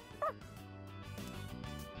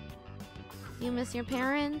 You miss your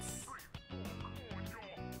parents?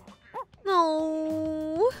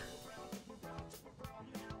 No.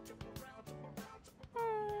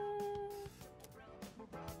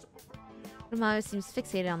 Mama seems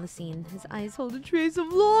fixated on the scene. His eyes hold a trace of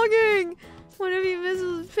longing. What if he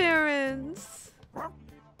misses his parents?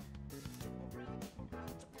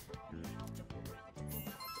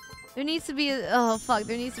 There needs to be a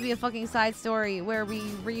there needs to be a fucking side story where we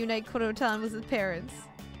reunite Koro-tan with his parents.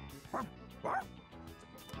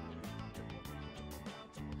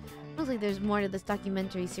 Looks like there's more to this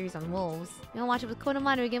documentary series on wolves. I'll watch it with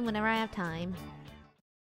Kodomaru again whenever I have time.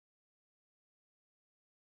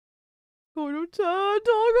 Koro-tan,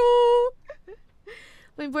 doggo!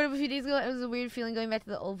 When bored up a few days ago, it was a weird feeling going back to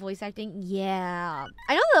the old voice acting. Yeah,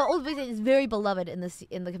 I know the old voice acting is very beloved in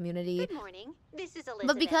the community. Good morning. This is Elizabeth.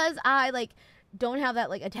 But because I don't have that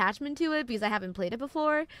attachment to it because I haven't played it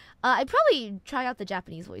before, I'd probably try out the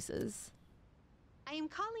Japanese voices. I am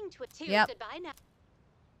calling to a Yep. Goodbye now.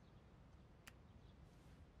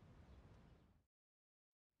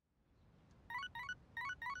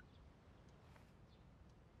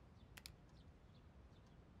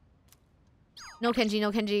 No Kenji,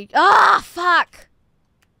 no Kenji. Ah, fuck!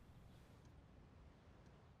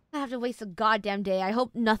 I have to waste a goddamn day. I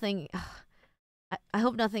hope nothing... I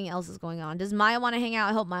hope nothing else is going on. Does Maya want to hang out?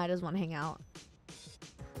 I hope Maya does want to hang out.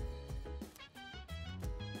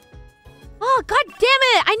 Oh, god damn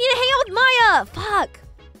it! I need to hang out with Maya! Fuck!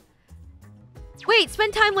 Wait,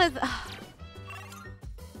 spend time with...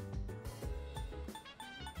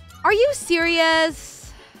 Are you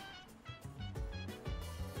serious?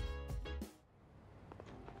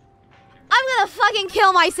 I'm gonna fucking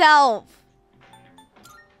kill myself!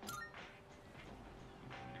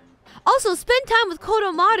 Also, spend time with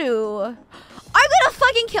Kodomaru. I'm gonna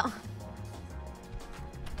fucking kill...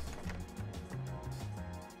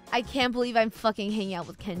 I can't believe I'm fucking hanging out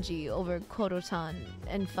with Kenji over Koro-tan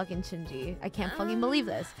and fucking Shinji. I can't fucking believe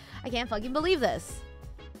this. I can't fucking believe this.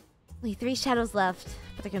 Only 3 shadows left,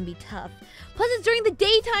 but they're gonna be tough. Plus, it's during the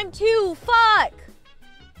daytime too. Fuck!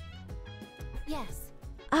 Yes.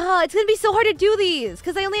 Oh, it's gonna be so hard to do these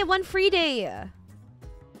because I only have 1 free day.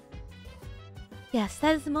 Yes,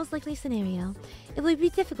 that is the most likely scenario. It would be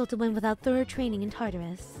difficult to win without thorough training in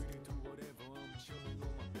Tartarus.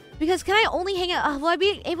 Because can I only hang out... will I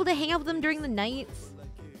be able to hang out with them during the nights?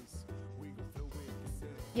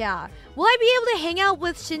 Yeah. Will I be able to hang out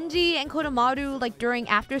with Shinji and Kodomaru during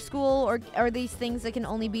after school? Or are these things that can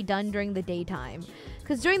only be done during the daytime?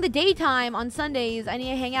 Because during the daytime on Sundays, I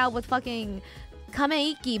need to hang out with fucking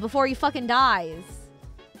Kameiki before he fucking dies.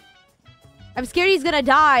 I'm scared he's gonna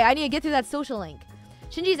die. I need to get through that social link.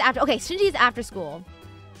 Shinji's after... Okay, Shinji's after school.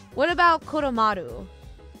 What about Kodomaru?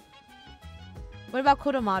 What about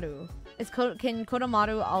Kodomaru? Can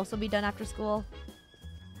Kodomaru also be done after school?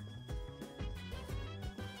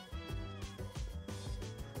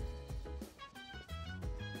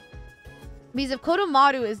 Because if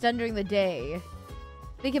Kodomaru is done during the day,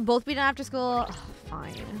 they can both be done after school. Oh,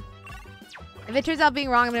 fine. If it turns out being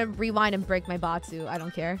wrong, I'm gonna rewind and break my Batsu. I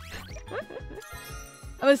don't care.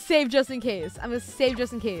 I'm gonna save just in case. I'm gonna save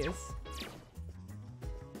just in case.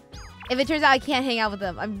 If it turns out I can't hang out with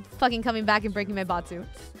them, I'm fucking coming back and breaking my Batsu.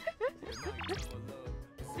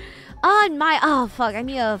 And Maya. Oh, fuck. I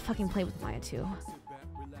need to fucking play with Maya, too.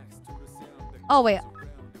 Oh, wait.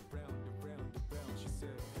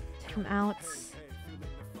 Take him out.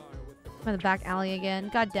 I'm in the back alley again.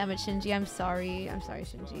 God damn it, Shinji. I'm sorry. I'm sorry,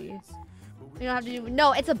 Shinji. You don't have to do...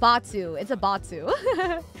 No, it's a Batsu. It's a Batsu.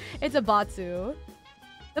 It's a Batsu.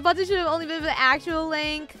 The Batsu should have only been the actual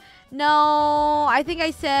link. No, I think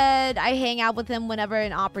I said I hang out with him whenever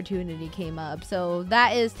an opportunity came up. So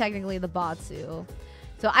that is technically the Batsu.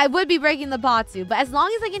 So I would be breaking the Batsu, but as long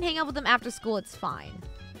as I can hang out with him after school, it's fine.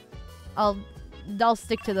 I'll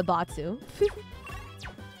stick to the Batsu. It's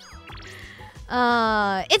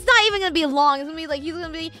not even gonna be long. It's gonna be like he's gonna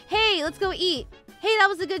be, hey, let's go eat. Hey, that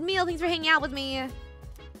was a good meal. Thanks for hanging out with me.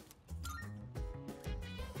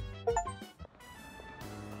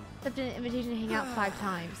 Accepted an invitation to hang out 5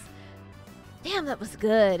 times. Damn, that was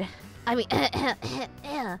good. I mean,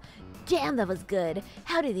 damn, that was good.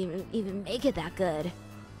 How did they even make it that good?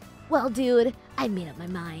 Well, dude, I made up my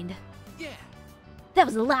mind. Yeah. That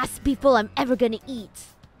was the last speedful I'm ever gonna eat.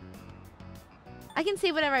 I can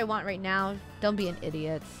say whatever I want right now. Don't be an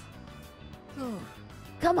idiot.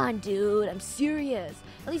 Come on, dude. I'm serious.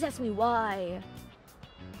 At least ask me why.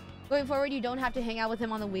 Going forward, you don't have to hang out with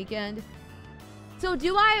him on the weekend. So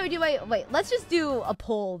do I or do I... Wait, let's just do a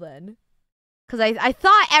poll then. Because I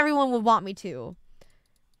thought everyone would want me to.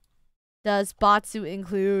 Does Batsu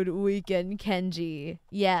include weekend Kenji?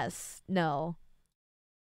 Yes. No.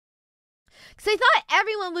 Because I thought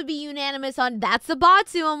everyone would be unanimous on that's the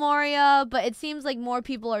Batsu, Amoria. But it seems like more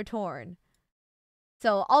people are torn.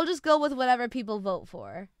 So I'll just go with whatever people vote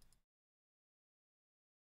for.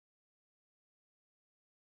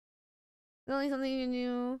 Only something you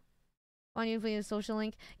knew. Want you to play a social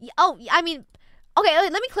link? Yeah, oh, I mean, okay,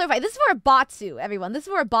 let me clarify. This is for a Batsu, everyone. This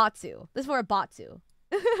is for a Batsu. This is for a Batsu.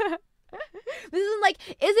 This isn't like,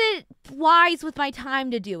 is it wise with my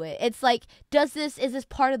time to do it? It's like, is this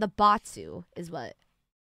part of the Batsu? Is what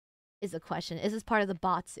is the question. Is this part of the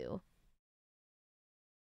Batsu?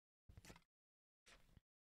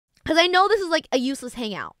 Because I know this is like a useless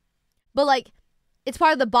hangout. But like, it's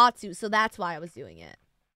part of the Batsu, so that's why I was doing it.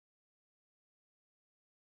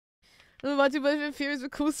 The Batsu boyfriend fears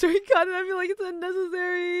with cool story content. I feel like it's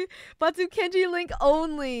unnecessary. Batsu Kenji link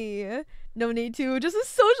only. No need to. Just a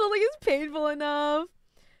social link is painful enough.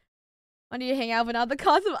 I need to hang out, but not the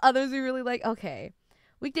cost of others we really like. Okay.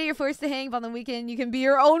 Weekday you're forced to hang, but on the weekend you can be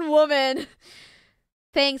your own woman.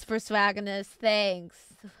 Thanks for swagginess.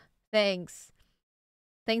 Thanks. Thanks.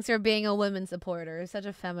 Thanks for being a women supporter. Such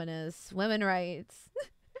a feminist. Women rights.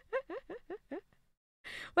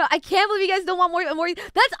 Well, I can't believe you guys don't want more Amoria.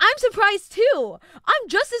 I'm surprised too. I'm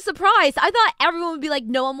just as surprised. I thought everyone would be like,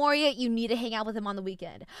 no, Amoria, you need to hang out with him on the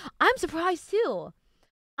weekend. I'm surprised too.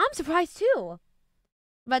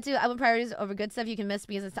 But I want priorities over good stuff you can miss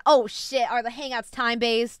because it's... Oh, shit. Are the hangouts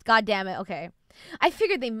time-based? God damn it. Okay. I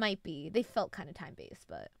figured they might be. They felt kind of time-based,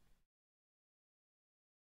 but...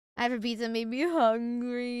 After pizza made me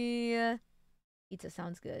hungry. Pizza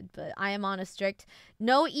sounds good, but I am on a strict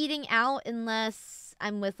no eating out unless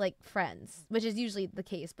I'm with, like, friends, which is usually the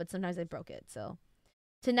case, but sometimes I broke it, so.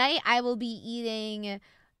 Tonight, I will be eating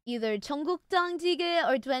either 청국장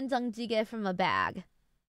or doenjang from a bag.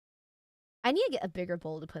 I need to get a bigger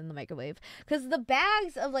bowl to put in the microwave. Because the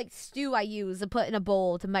bags of, like, stew I use to put in a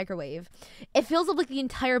bowl to microwave, it fills up, like, the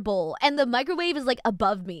entire bowl. And the microwave is, like,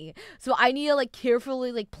 above me. So I need to, like,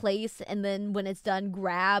 carefully, like, place and then when it's done,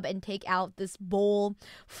 grab and take out this bowl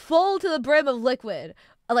full to the brim of liquid.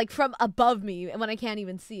 Like, from above me and when I can't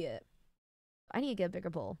even see it. I need to get a bigger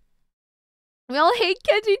bowl. We all hate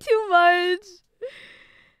Kenji too much.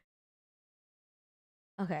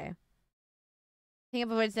 Okay. Hang up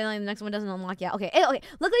before it's deadline, the next one doesn't unlock yet. Okay, okay.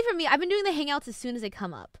 Luckily for me, I've been doing the hangouts as soon as they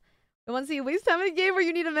come up. I want to see a waste time in a game where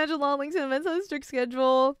you need to manage long links and events on a strict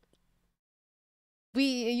schedule.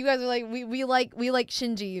 You guys are like, we like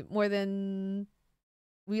Shinji more than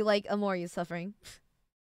we like Amori's suffering.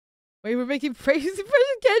 Wait, we're making crazy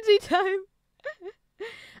Kenji time.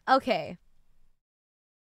 Okay.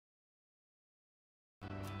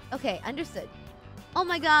 Okay, understood. Oh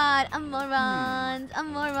my god, Amorons,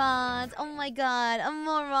 Amorons, oh my god,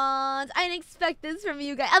 Amorons. I didn't expect this from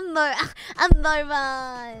you guys. Amorons,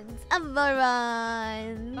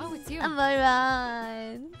 Amorons. Oh, it's you.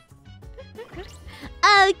 Amorons.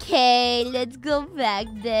 Okay, let's go back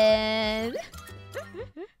then.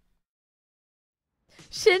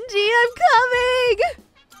 Shinji, I'm coming!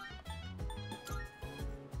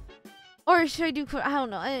 Or should I do... I don't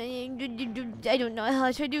know. I don't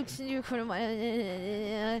know. Should I do...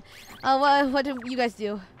 what do you guys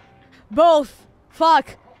do? Both!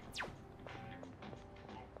 Fuck!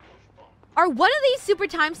 Are one of these super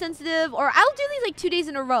time sensitive? Or I'll do these like 2 days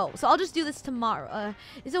in a row. So I'll just do this tomorrow.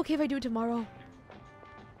 Is it okay if I do it tomorrow?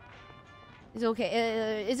 Is it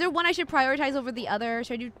okay? Is there one I should prioritize over the other?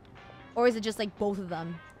 Should I do... Or is it just like both of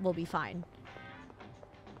them will be fine?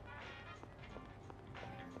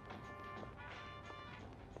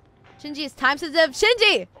 Shinji is time sensitive.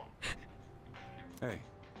 Shinji! Hey.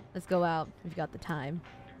 Let's go out. We've got the time.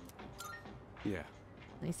 Yeah.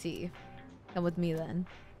 I see. Come with me then.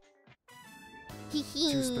 2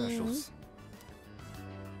 specials.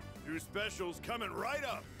 2 specials coming right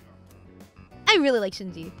up. I really like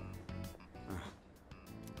Shinji.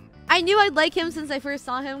 I knew I'd like him since I first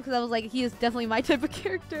saw him because I was like, he is definitely my type of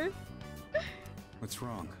character. What's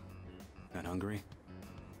wrong? Not hungry?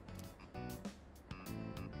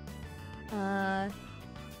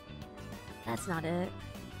 That's not it.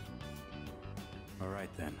 Alright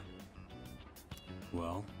then.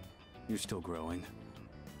 Well, you're still growing.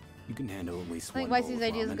 You can handle at least I think one bowl YC's of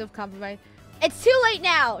idea is a ramen. good compromise. It's too late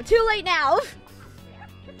now! Too late now!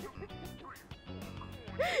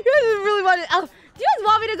 You guys really want to... Oh, do you guys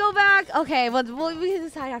want me to go back? Okay, well, we can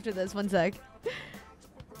decide after this. One sec.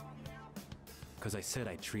 Because I said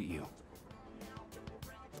I'd treat you.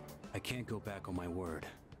 I can't go back on my word.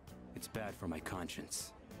 It's bad for my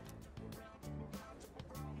conscience.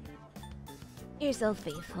 You're so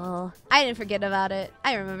faithful. I didn't forget about it.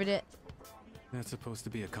 I remembered it. That's supposed to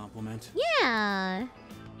be a compliment? Yeah.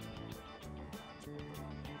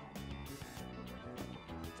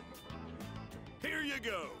 Here you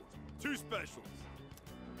go. 2 specials.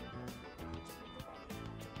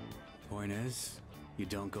 Point is, you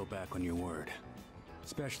don't go back on your word.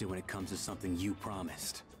 Especially when it comes to something you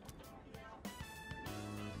promised.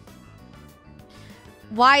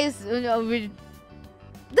 Why is... let's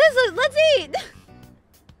eat!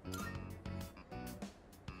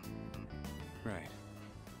 Right.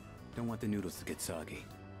 Don't want the noodles to get soggy.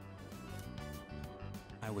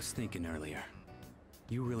 I was thinking earlier.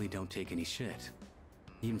 You really don't take any shit.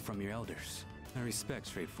 Even from your elders. I respect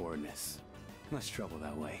straightforwardness. Less trouble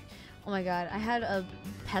that way. Oh my god, I had a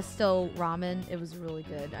pesto ramen. It was really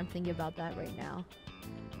good. I'm thinking about that right now.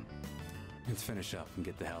 Let's finish up and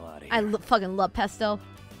get the hell out of here. I fucking love pesto.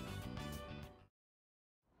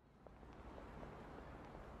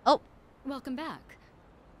 Oh. Welcome back.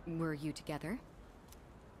 Were you together?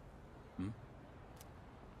 Hmm?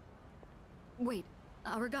 Wait,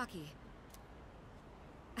 Aragaki.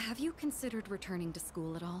 Have you considered returning to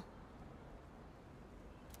school at all?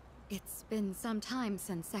 It's been some time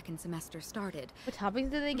since second semester started. What toppings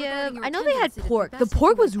did they give? Regarding your I know they had attendance, it is pork. best The if you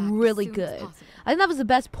pork went was back as really soon as good. possible. I think that was the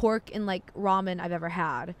best pork in like ramen I've ever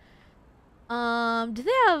had. Did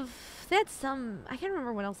they have... They had some... I can't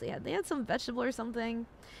remember what else they had. They had some vegetable or something.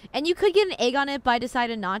 And you could get an egg on it, but I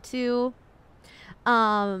decided not to.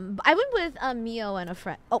 I went with Mio and a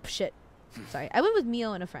friend. Oh, shit. Sorry. I went with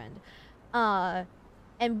Mio and a friend.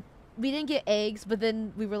 And we didn't get eggs, but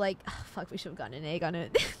then we were like, oh, fuck, we should have gotten an egg on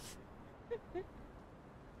it.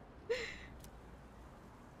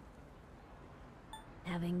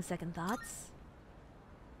 Having second thoughts?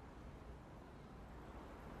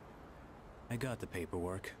 I got the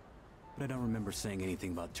paperwork, but I don't remember saying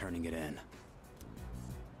anything about turning it in.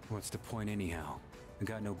 What's the point anyhow? I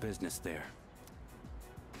got no business there.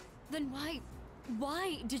 Then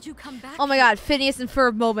why did you come back? Oh my god, Phineas and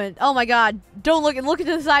Ferb moment. Oh my god. Don't look to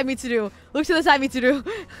the side, Mitsuru. Look to the side, Mitsuru.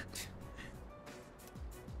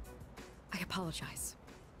 I apologize.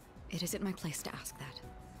 It isn't my place to ask that.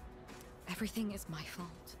 Everything is my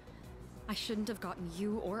fault. I shouldn't have gotten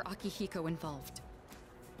you or Akihiko involved.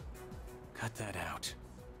 Cut that out.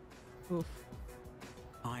 Oof.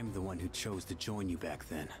 I'm the one who chose to join you back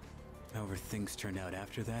then. However things turned out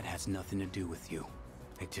after that has nothing to do with you.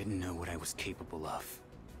 I didn't know what I was capable of.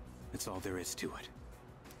 That's all there is to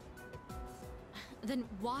it. Then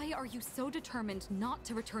why are you so determined not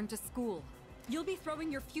to return to school? You'll be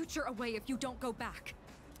throwing your future away if you don't go back.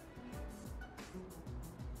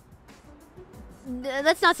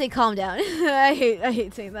 Let's not say calm down. I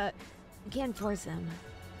hate saying that. You can't force them.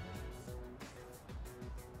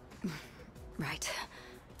 Right.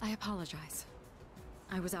 I apologize.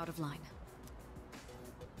 I was out of line.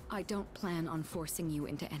 I don't plan on forcing you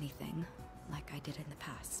into anything, like I did in the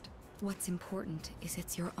past. What's important is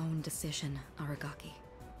it's your own decision, Aragaki.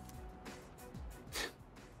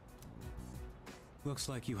 Looks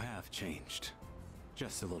like you have changed.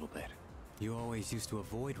 Just a little bit. You always used to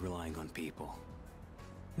avoid relying on people.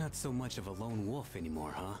 Not so much of a lone wolf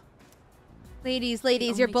anymore, huh? Ladies,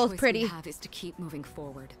 you're both pretty. The only choice we have is to keep moving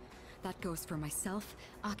forward. That goes for myself,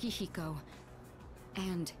 Akihiko,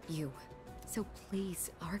 and you. So please,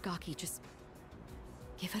 Aragaki, just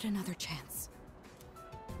give it another chance.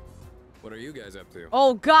 What are you guys up to?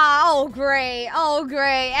 Oh god, oh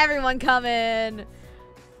great, everyone come in.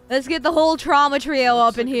 Let's get the whole trauma trio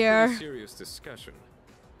up in here. Serious discussion.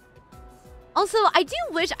 Also, I do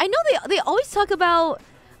wish, I know they always talk about,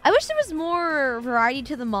 I wish there was more variety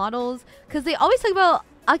to the models, because they always talk about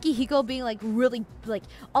Akihiko being like really like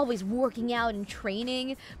always working out and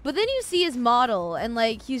training, but then you see his model and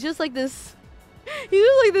like he's just like this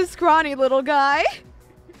scrawny little guy.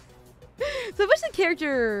 So I wish the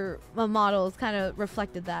character models kind of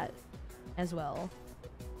reflected that as well,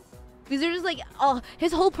 because they're just like, oh,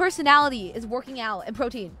 his whole personality is working out and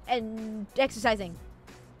protein and exercising,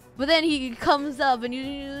 but then he comes up and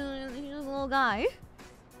he's just a little guy.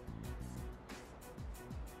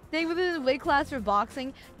 Staying within the weight class for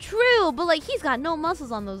boxing. True, but like he's got no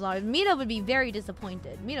muscles on those arms. Mina would be very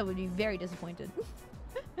disappointed.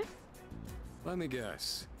 Let me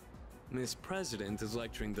guess. Miss President is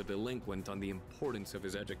lecturing the delinquent on the importance of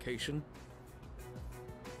his education.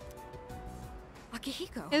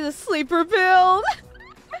 Akihiko. Is a sleeper build.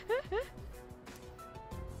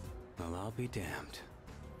 be damned.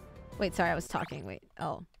 Wait, sorry, I was talking. Wait.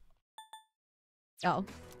 Oh. Oh.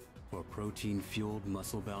 For protein-fueled,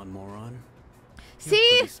 muscle-bound moron? See?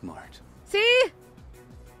 You're pretty smart. See?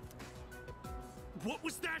 What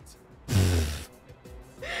was that?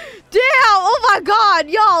 Damn! Oh my god!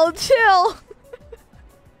 Y'all, chill!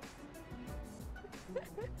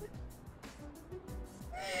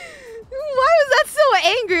 Why was that so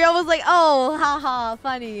angry? I was like, oh, haha,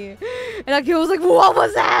 funny. And Akio was like, what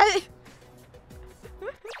was that?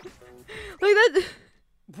 Like that.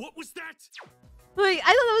 What was that? Like, I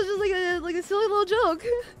thought that was just like a silly little joke.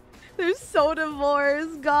 They're so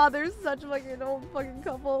divorced. God, they're such like an old fucking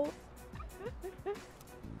couple.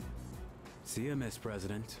 See ya, Miss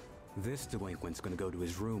President. This delinquent's gonna go to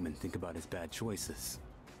his room and think about his bad choices.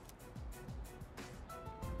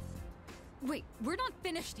 Wait, we're not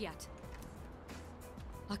finished yet.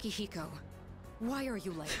 Akihiko, why are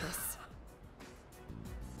you like this?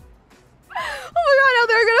 Oh my god, now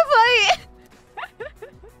they're gonna fight!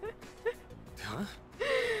 Huh?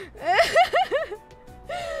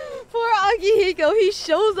 Poor Akihiko, he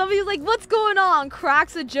shows up, he's like, what's going on?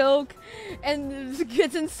 Cracks a joke and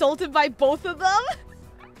gets insulted by both of them.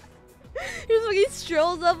 He's like, he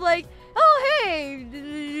strolls up like, oh hey,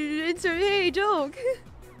 insert hey joke.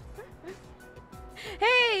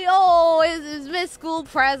 Hey, oh, is Miss School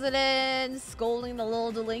President scolding the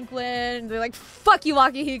little delinquent? They're like, fuck you,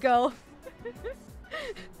 Akihiko.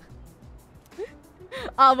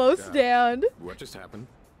 Almost stand. What just happened?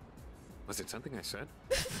 Was it something I said?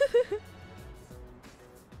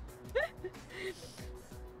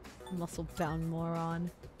 Muscle-bound moron.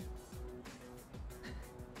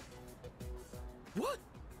 What?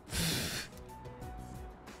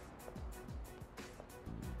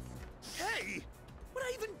 Hey! What'd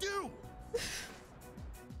I even do?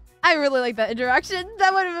 I really like that interaction.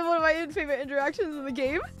 That would have been one of my favorite interactions in the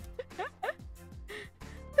game.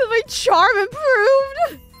 My charm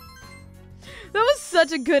improved. That was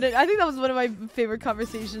such a good. I think that was one of my favorite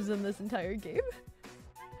conversations in this entire game.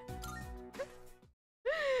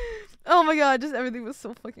 Oh my god, just everything was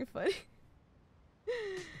so fucking funny.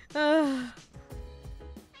 Hi,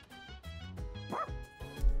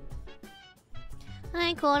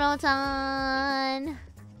 Koro-chan.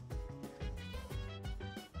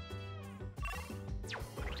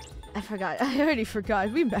 I forgot. I already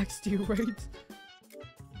forgot. We maxed you, right?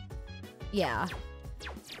 Yeah.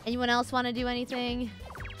 Anyone else want to do anything?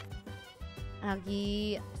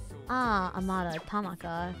 Agi. Ah, Amada,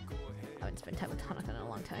 Tanaka. I haven't spent time with Tanaka in a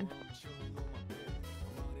long time.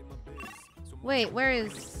 Wait, where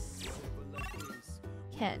is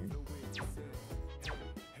Ken?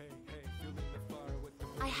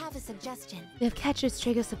 I have a suggestion. We have captured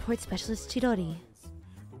Strago support specialist Chidori.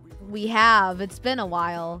 We have. It's been a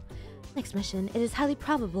while. Next mission, it is highly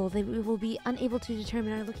probable that we will be unable to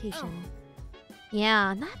determine our location.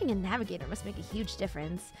 Yeah, not having a navigator must make a huge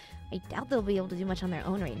difference. I doubt they'll be able to do much on their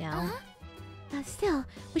own right now. Still,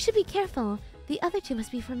 we should be careful. The other two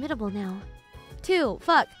must be formidable now.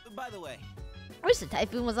 Fuck. By the way, I wish the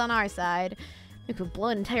typhoon was on our side. We could blow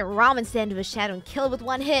an entire ramen stand to a shadow and kill it with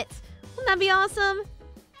one hit. Wouldn't that be awesome?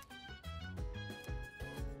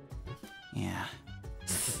 yeah.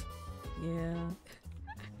 Yeah.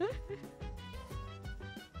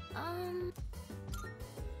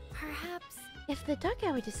 Perhaps. If the dark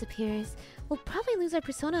hour disappears, we'll probably lose our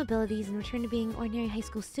persona abilities and return to being ordinary high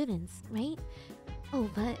school students, right? Oh,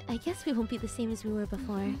 but I guess we won't be the same as we were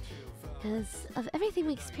before. Because of everything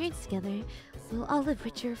we experienced together, we'll all live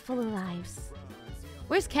richer, fuller lives.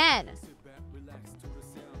 Where's Ken?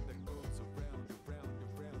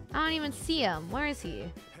 I don't even see him. Where is he?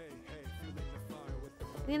 Is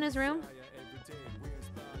he in his room?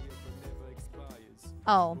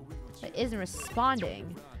 Oh, but isn't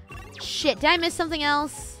responding. Shit, did I miss something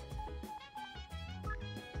else?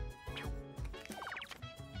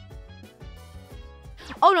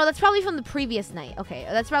 Oh no, that's probably from the previous night. Okay,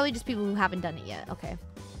 that's probably just people who haven't done it yet. Okay.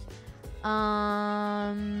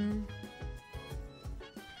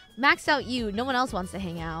 Maxed out you. No one else wants to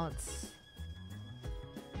hang out.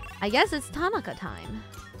 I guess it's Tanaka time.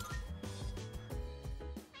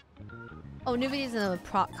 Oh, Nubity's in the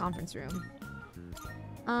prop conference room.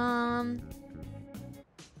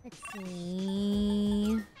 Let's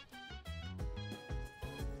see.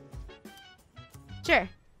 Sure.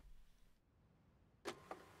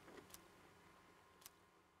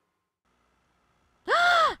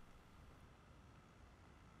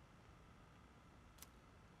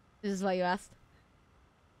 This is what you asked.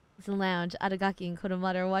 It's in the lounge. Adagaki and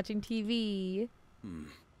Kodomata are watching TV.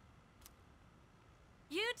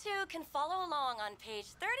 You two can follow along on page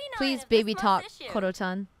 39. Please, of baby this talk, month's issue.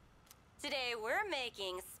 Koro-chan. Today we're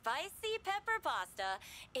making spicy pepper pasta.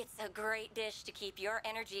 It's a great dish to keep your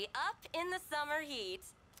energy up in the summer heat.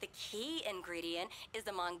 The key ingredient is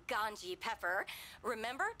a manganji pepper.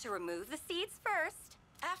 Remember to remove the seeds first.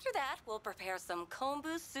 After that, we'll prepare some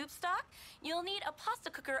kombu soup stock. You'll need a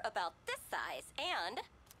pasta cooker about this size and...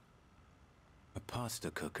 A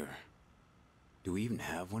pasta cooker. Do we even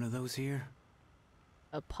have one of those here?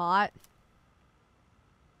 A pot?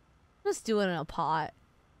 Let's do it in a pot.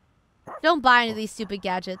 Don't buy any of these stupid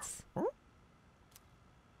gadgets.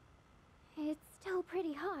 It's still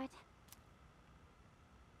pretty hot.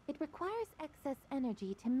 It requires excess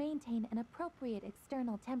energy to maintain an appropriate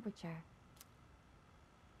external temperature.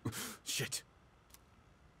 Shit.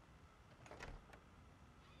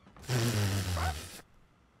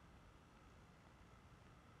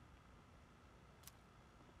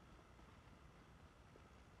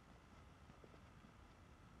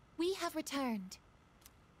 We have returned.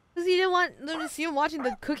 Because he didn't want them to see him watching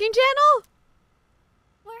the cooking channel?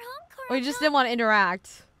 We're home, Koro. Or he just didn't want to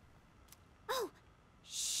interact? Oh,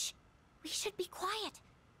 shh. We should be quiet.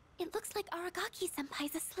 It looks like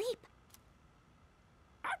Aragaki-senpai's asleep.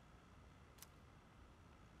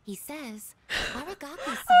 He says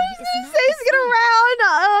Aragaki-san is not He's gonna round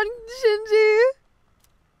on Shinji.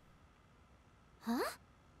 Huh?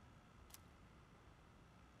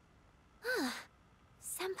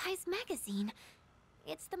 Senpai's magazine.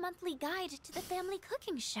 It's the monthly guide to the family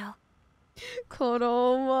cooking show.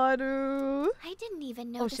 Koromaru. I didn't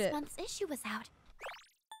even know this shit. month's issue was out.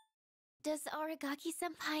 Does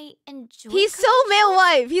Aragaki-senpai enjoy He's so cooking male shows?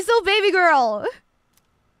 wife. He's so baby girl.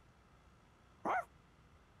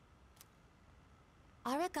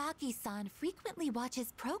 Aragaki-san frequently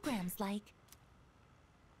watches programs like...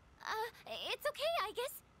 it's okay, I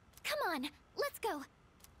guess. Come on, let's go.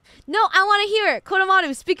 No, I want to hear it.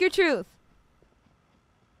 Koromaru, speak your truth.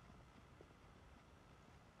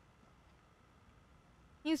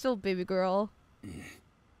 He's so baby girl.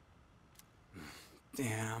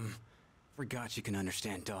 Damn. Forgot you can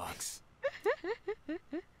understand dogs.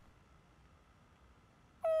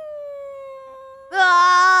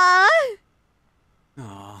 Ah!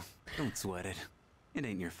 Aw, don't sweat it. It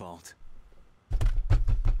ain't your fault.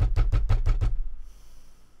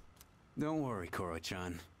 Don't worry,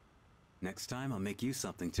 Koro-chan. Next time I'll make you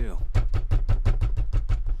something too.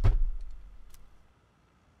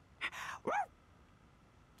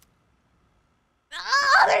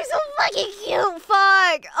 Oh, they're so fucking cute.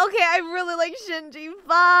 Fuck. Okay, I really like Shinji.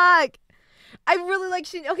 Fuck. I really like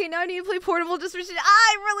Shinji. Okay, now I need to play Portable just for Shinji.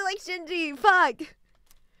 I really like Shinji. Fuck.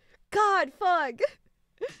 God, fuck.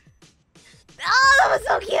 Oh, that was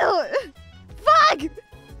so cute. Fuck. God,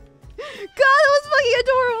 that was fucking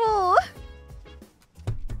adorable.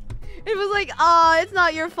 It was like, ah, it's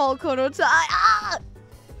not your fault, Kono-chan. Ah!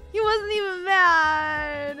 He wasn't even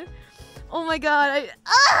mad. Oh my god,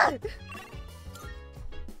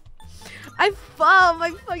 oh my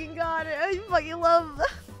fucking god, I fucking love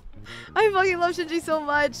Shinji so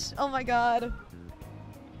much. Oh my god.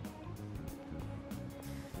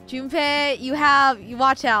 Junpei, you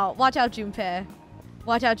watch out. Watch out, Junpei.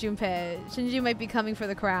 Watch out, Junpei. Shinji might be coming for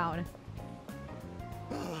the crown.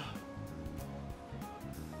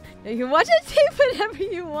 You can watch it tape whenever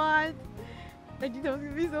you want. I think that was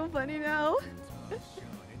gonna be so funny now.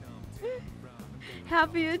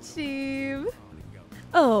 Happy achieve.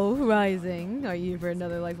 Oh, Rising, are you for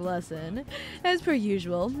another life lesson? As per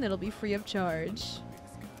usual, it'll be free of charge.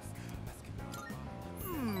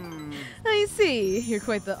 I see. You're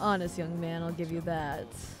quite the honest young man, I'll give you that.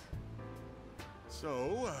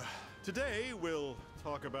 So, today we'll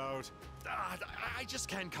talk about... I just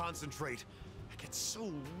can't concentrate. I get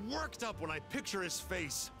so worked up when I picture his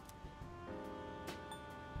face.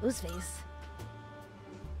 Whose face?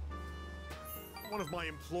 One of my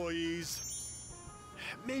employees.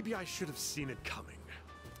 Maybe I should have seen it coming.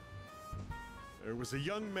 There was a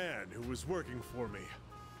young man who was working for me.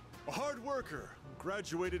 A hard worker who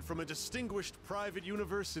graduated from a distinguished private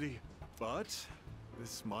university. But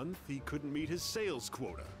this month he couldn't meet his sales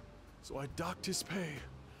quota. So I docked his pay.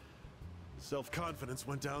 Self-confidence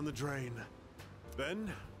went down the drain.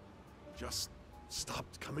 Then, just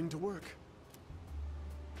stopped coming to work.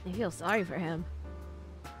 I feel sorry for him.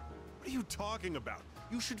 What are you talking about?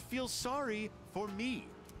 You should feel sorry for me.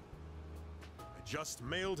 I just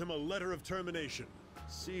mailed him a letter of termination.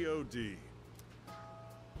 COD.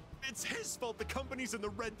 It's his fault the company's in the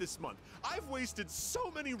red this month. I've wasted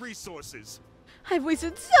so many resources. I've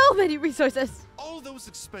wasted so many resources. All those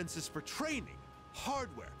expenses for training,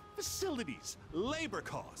 hardware, facilities, labor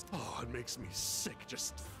costs. Oh, it makes me sick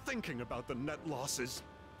just thinking about the net losses.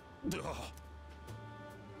 Ugh.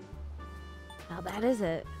 How bad is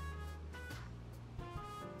it?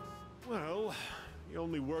 Well, he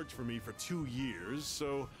only worked for me for 2 years,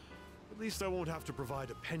 so at least I won't have to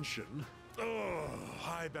provide a pension. Oh,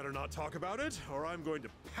 I better not talk about it, or I'm going to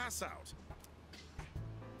pass out.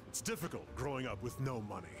 It's difficult growing up with no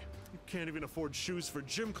money. You can't even afford shoes for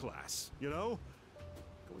gym class, you know?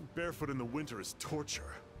 Going barefoot in the winter is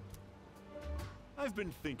torture. I've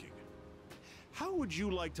been thinking, how would you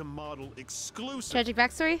like to model exclusive Tragic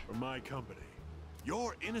backstory for my company?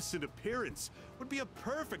 Your innocent appearance would be a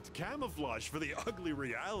perfect camouflage for the ugly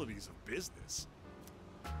realities of business.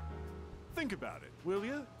 Think about it, will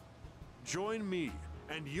you? Join me,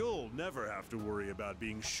 and you'll never have to worry about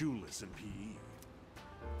being shoeless in PE.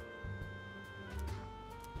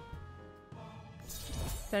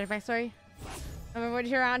 Tragic backstory. Remember when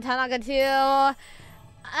you're on Tanaka 2?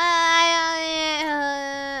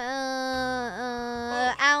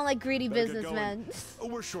 I don't like greedy businessmen. Oh,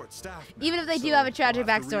 we're short staffed. Even if they do have a tragic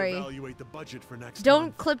backstory.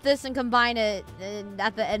 Don't clip this and combine it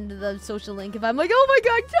at the end of the social link. If I'm like, oh my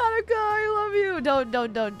god, Tanaka, I love you.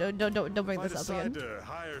 Don't bring this up again. If I decide to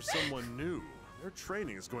hire someone new, their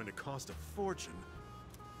training is going to cost a fortune.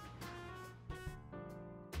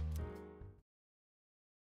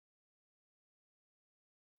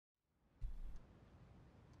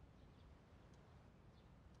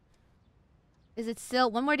 Is it still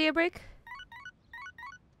one more day of break?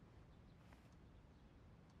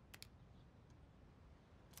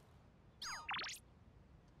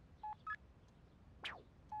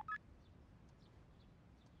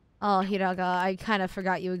 Oh, Hiraga, I kind of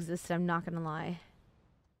forgot you existed, I'm not gonna lie.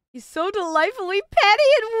 He's so delightfully petty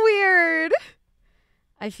and weird!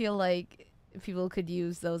 I feel like people could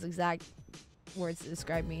use those exact words to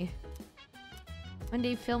describe me.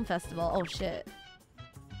 Monday Film Festival, oh shit.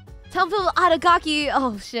 Temple Aragaki,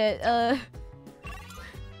 oh shit,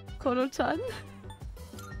 Kono-chan?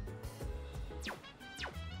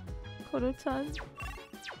 Kono-chan?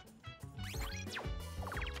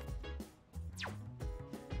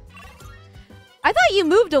 I thought you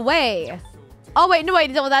moved away. Oh wait,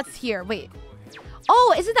 no, that's here. Wait.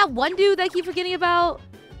 Oh, isn't that one dude that I keep forgetting about?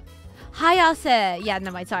 Hayase. Yeah,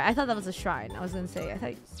 no, sorry. I thought that was a shrine. I was gonna say. I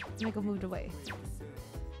thought Michael moved away.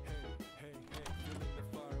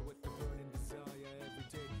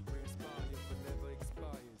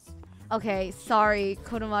 Okay, sorry,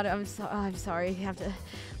 Konomaru. I'm sorry. You have to.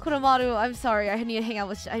 Konomaru, I'm sorry. I need to hang out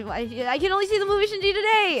with. I can only see the movie Shinji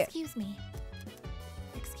today. Excuse me.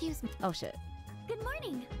 Excuse me. Oh shit. Good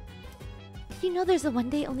morning. Did you know there's a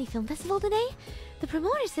one-day only film festival today? The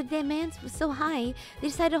promoter said the demand was so high, they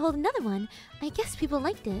decided to hold another one. I guess people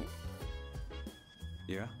liked it.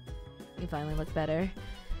 Yeah? You finally look better.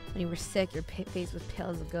 When you were sick, your face was pale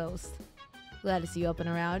as a ghost. Glad to see you up and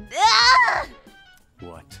around. Ah!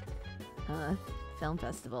 What? Film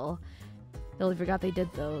festival. Totally forgot they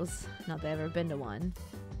did those. Not that I've ever been to one.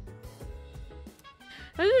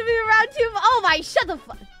 I'm gonna be around too. Oh my, shut the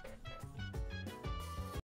fuck.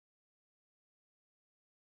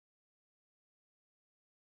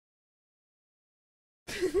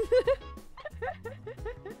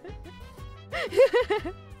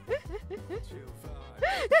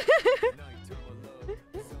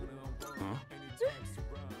 Huh?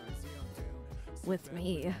 With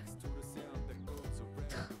me.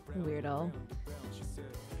 Weirdo.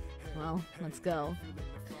 Well, let's go.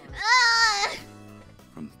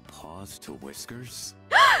 From paws to whiskers?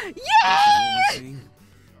 Yay!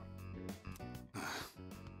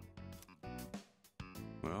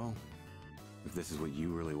 Well, if this is what you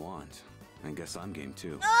really want, I guess I'm game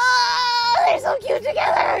too. Oh, they're so cute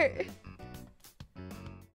together!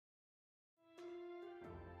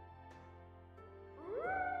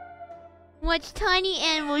 Watch tiny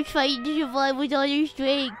animals fight to survive with all their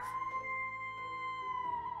strength.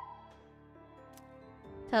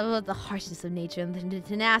 Tell about the harshness of nature and the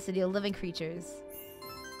tenacity of living creatures.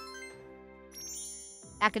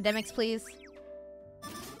 Academics, please.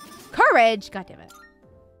 Courage! God damn it.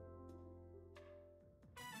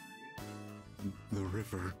 The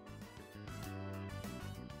river.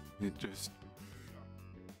 It just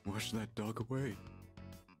washed that dog away.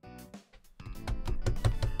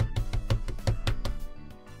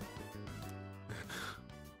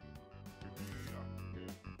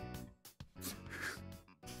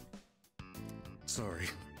 Sorry,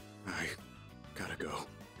 I gotta go.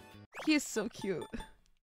 He is so cute.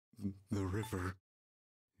 The river.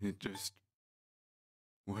 It just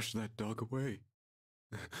washed that dog away.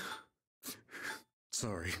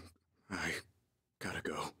 Sorry, I gotta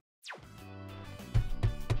go.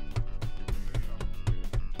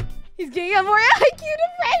 He's getting a more IQ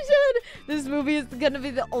depression! This movie is gonna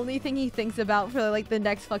be the only thing he thinks about for like the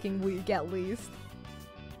next fucking week at least.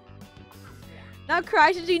 Not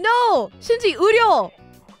cry, Shinji. No! Shinji, 우려!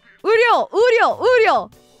 우려!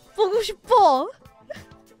 보고 싶어.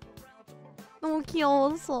 너무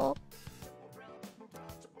귀여워서.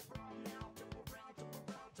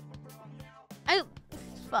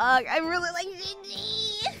 Fuck, I really like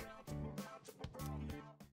Shinji.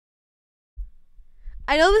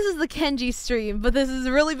 I know this is the Kenji stream, but this is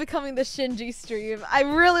really becoming the Shinji stream. I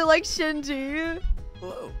really like Shinji.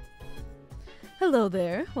 Hello. Hello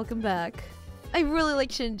there. Welcome back. I really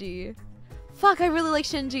like Shinji. Fuck, I really like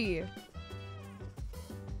Shinji.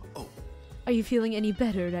 Oh. Are you feeling any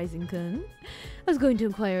better, Rising-kun? I was going to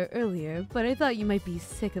inquire earlier, but I thought you might be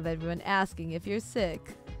sick of everyone asking if you're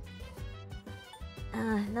sick.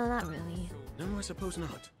 No, not really. No, I suppose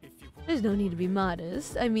not. There's no need to be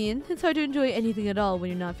modest. I mean, it's hard to enjoy anything at all when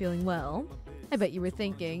you're not feeling well. I bet you were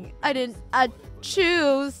thinking, I didn't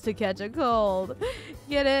choose to catch a cold.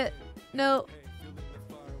 Get it? No.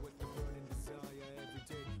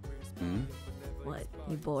 What?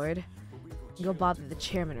 You bored? Go bother the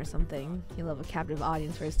chairman or something. He'll have a captive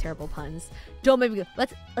audience for his terrible puns. Don't make me go.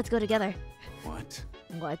 Let's go together. What?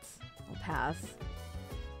 What? I'll pass.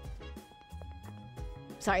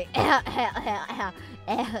 Sorry. Well,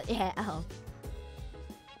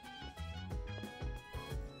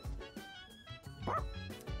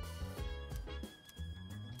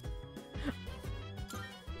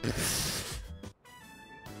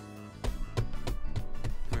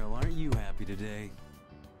 aren't you happy today?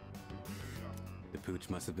 The pooch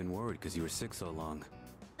must have been worried because you were sick so long.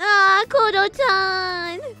 Ah,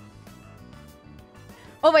 Kodo-chan!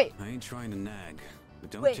 Oh, wait. I ain't trying to nag,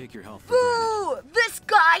 but don't Wait. take your health for granted. Boo! This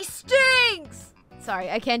guy stinks! Sorry,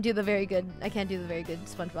 I can't do the very good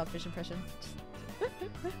SpongeBob fish impression.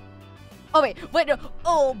 Oh, wait, no.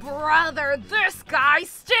 Oh, brother, this guy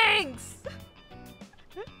stinks!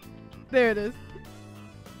 There it is.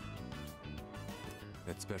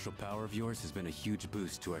 That special power of yours has been a huge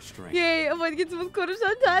boost to our strength. Yay, I'm going to get some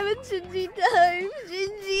Kodo-chan time and Shinji time.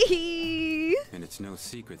 Shinji! And it's no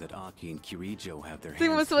secret that Aki and Kirijo have their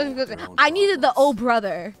Think hands what's full with their own I needed the old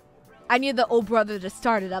brother. I needed the old brother to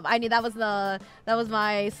start it up. That was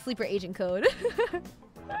my sleeper agent code.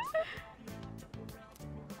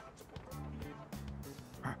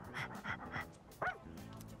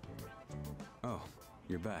 Oh,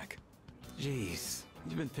 you're back. Jeez,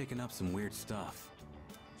 you've been picking up some weird stuff.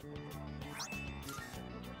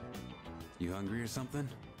 You hungry or something?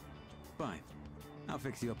 Fine. I'll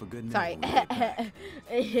fix you up a good meal. Sorry. when we get back.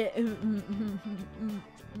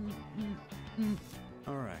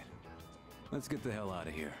 All right. Let's get the hell out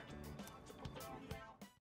of here.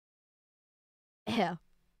 Yeah.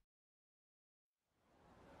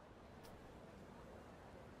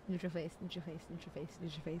 Neutral face.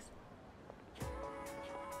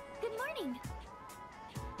 Good morning.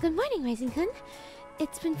 Good morning, Rising-kun.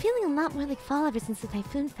 It's been feeling a lot more like fall ever since the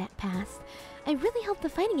typhoon passed. I really hope the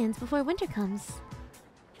fighting ends before winter comes.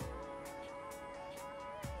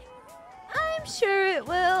 I'm sure it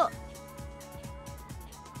will.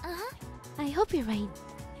 Uh-huh. I hope you're right.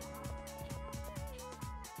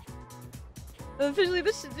 Officially,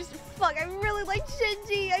 this Shinji. Fuck, I really like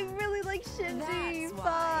Shinji.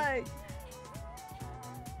 Fuck.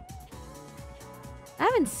 I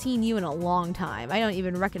haven't seen you in a long time. I don't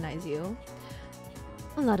even recognize you.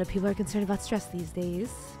 A lot of people are concerned about stress these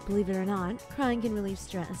days. Believe it or not, crying can relieve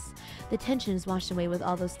stress. The tension is washed away with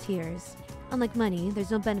all those tears. Unlike money,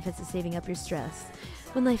 there's no benefits to saving up your stress.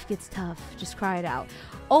 When life gets tough, just cry it out.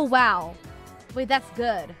 Oh, wow. Wait, that's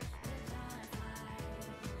good.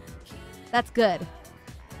 That's good.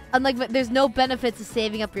 Unlike, there's no benefits to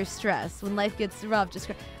saving up your stress. When life gets rough, just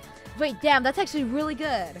cry. Wait, damn, that's actually really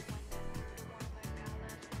good.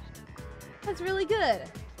 That's really good.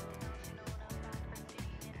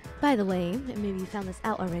 By the way, and maybe you found this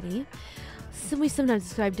out already, we sometimes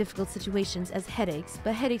describe difficult situations as headaches,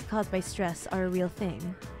 but headaches caused by stress are a real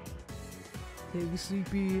thing. Hey,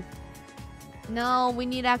 sleepy. No, we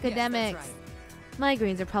need academics. Yes,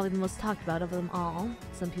 migraines are probably the most talked about of them all.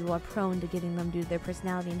 Some people are prone to getting them due to their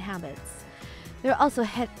personality and habits. There are also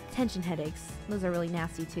tension headaches. Those are really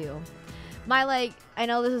nasty too. My, I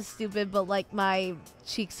know this is stupid, but, my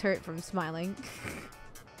cheeks hurt from smiling.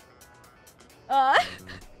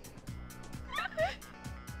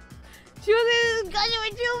 She was in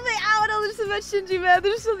I don't know, there's something about Shinji, man.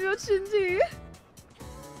 There's something about Shinji.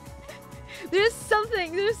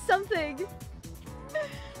 There's something.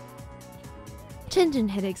 Tension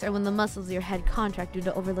headaches are when the muscles of your head contract due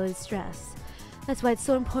to overloaded stress. That's why it's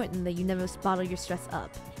so important that you never bottle your stress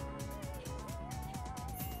up.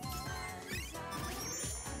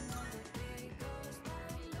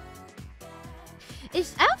 I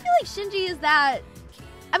don't feel like Shinji is that.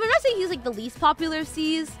 I mean, I'm not saying he's like the least popular of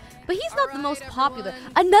C's, but he's not the most popular.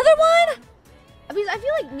 Another one? I mean, I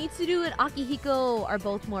feel like Mitsuru and Akihiko are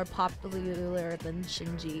both more popular than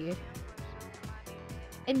Shinji.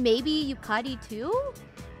 And maybe Yukari too?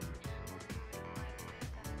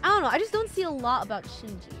 I don't know. I just don't see a lot about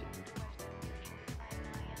Shinji.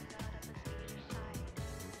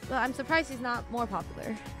 But I'm surprised he's not more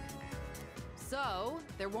popular. So,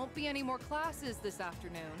 there won't be any more classes this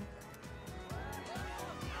afternoon.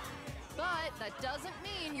 But that doesn't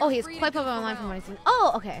mean you're He's free quite to goof popular online from around. what I've seen.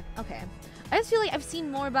 Oh, okay, okay. I just feel like I've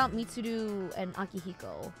seen more about Mitsuru and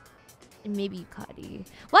Akihiko. And maybe Yukari.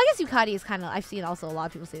 Well, I guess Yukari is kind of... I've seen also a lot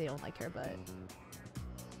of people say they don't like her, but...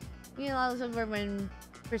 You know, I remember when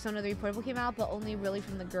Persona 3 Portable came out, but only really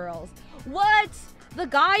from the girls. What? The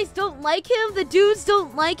guys don't like him? The dudes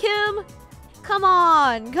don't like him? Come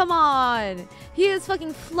on, come on. He is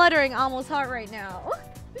fucking fluttering Amo's heart right now.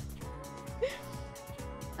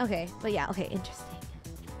 Okay, but yeah, okay, interesting.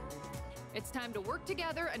 It's time to work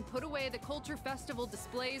together and put away the Culture Festival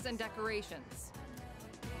displays and decorations.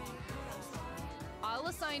 I'll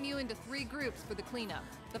assign you into 3 groups for the cleanup.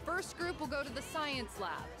 The first group will go to the science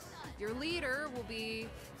lab. Your leader will be...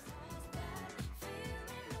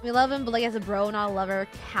 We love him, but like as a bro, not a lover.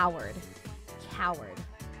 Coward. Coward.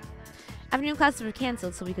 Afternoon classes were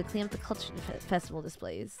canceled so we could clean up the culture festival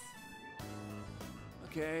displays.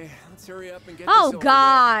 Okay, let's hurry up and get Oh this over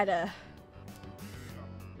God! with.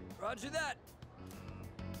 Roger that.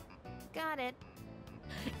 Got it.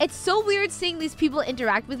 It's so weird seeing these people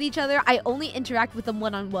interact with each other. I only interact with them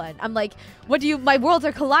one-on-one. I'm like, what do you... My worlds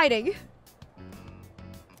are colliding.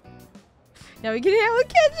 Now we can handle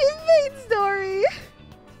Kenji's main story.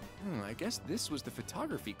 I guess this was the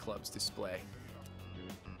photography club's display.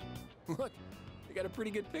 Look, they got a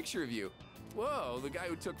pretty good picture of you. Whoa, the guy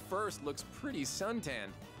who took first looks pretty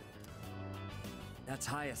suntanned. That's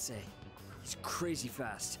Hayase. He's crazy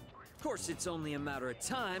fast. Of course, it's only a matter of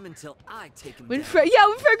time until I take him down. When friend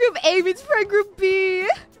group A meets friend group B.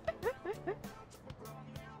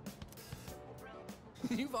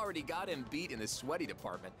 You've already got him beat in the sweaty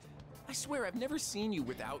department. I swear I've never seen you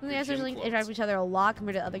without They your gym actually clothes. interact with each other a lot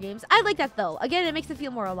compared to other games. I like that though. Again, it makes it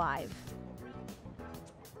feel more alive.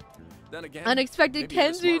 Then again, Unexpected maybe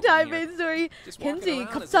you're the Kenji smart one type here. main story. Just walking Kenji, around is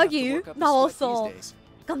enough to 갑자기 work up a sweat 나왔어. these days.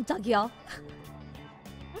 깜짝이야.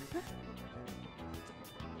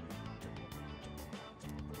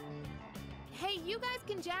 Hey, you guys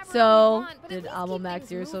can jabber So, all you want, but did at least Amo keep max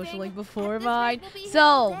things your moving. social link before At this rate, mine? we'll be here So,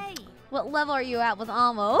 all day. what level are you at with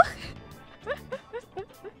Amo?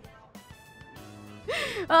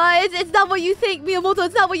 It's not what you think, Miyamoto.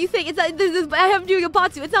 It's not what you think. It's not, I am doing a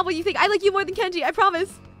Batsu. It's not what you think. I like you more than Kenji. I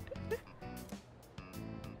promise.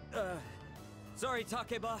 Sorry,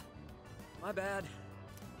 Takeba. My bad.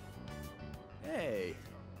 Hey,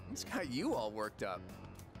 what's got you all worked up?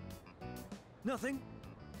 Nothing.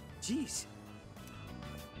 Jeez.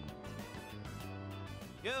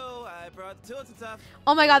 Yo, I brought the tools and stuff.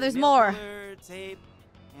 Oh my God, there's Nail more. puller, tape,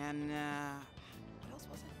 and what else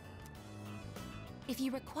was it? If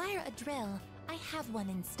you require a drill, I have one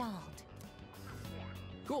installed.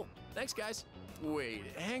 Cool, thanks guys. Wait,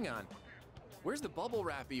 hang on. Where's the bubble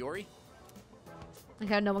wrap, Iori?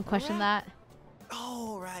 Okay, no one questioned that.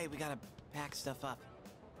 Oh, right, we gotta pack stuff up.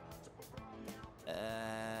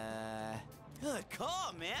 Good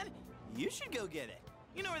call, man. You should go get it.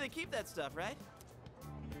 You know where they keep that stuff, right?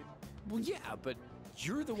 Well, yeah, but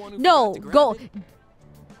you're the one who No, forgot to grab go. it.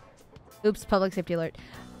 Oops, public safety alert.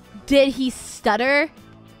 Did he stutter?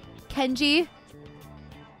 Kenji?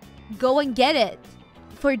 Go and get it.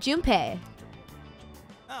 For Junpei.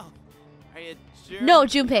 Oh, are you sure? No, You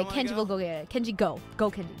Junpei. don't wanna Kenji go? will go get it. Kenji, go.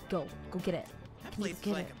 Go, Kenji. Go. Go get it. That Kenji, place is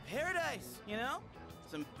get like it. a paradise, you know?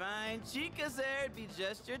 Some fine chicas there, it'd be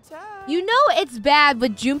just your type. You know it's bad,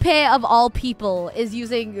 but Junpei of all people is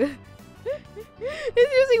using is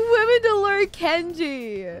using women to lure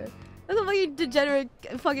Kenji. That's how fucking degenerate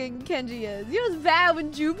fucking Kenji is. You know it's bad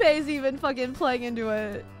when Junpei's even fucking playing into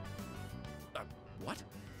it. What?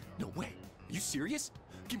 No way. Are you serious?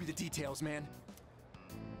 Give me the details, man.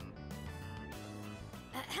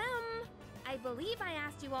 Ahem. I believe I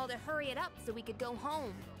asked you all to hurry it up so we could go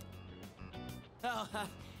home. Oh,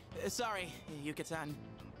 sorry, Yuka-san.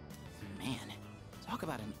 Man, talk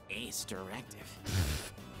about an ace directive.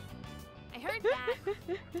 I heard that.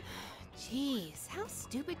 Jeez, how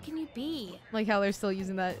stupid can you be? Like how they're still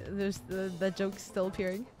using that. There's that joke's still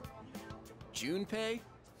appearing. Junpei?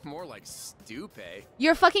 More like Stupay.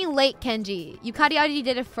 You're fucking late, Kenji. Yukari already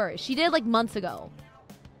did it first. She did it like months ago.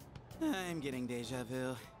 I'm getting deja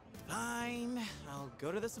vu. Fine, I'll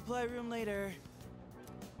go to the supply room later.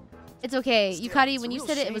 It's okay. Still, Yukari, it's when a you real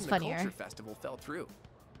said it, it shame was the funnier. Culture Festival fell through.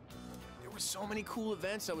 There were so many cool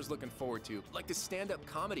events I was looking forward to, like the stand-up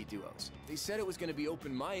comedy duos. They said it was going to be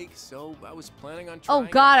open mic, so I was planning on trying. Oh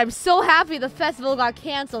god, I'm so happy the festival got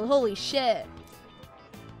canceled. Holy shit.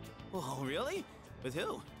 Oh, really? With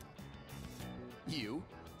who? You?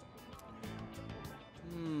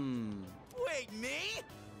 Wait, me?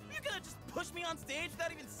 You're gonna just push me on stage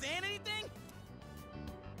without even saying anything?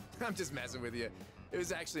 I'm just messing with you. It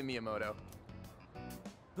was actually Miyamoto.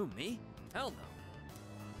 Who, me? Hell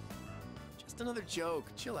no. Just another joke.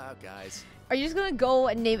 Chill out, guys. Are you just gonna go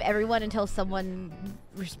and name everyone until someone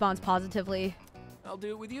responds positively? I'll do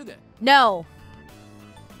it with you then. No.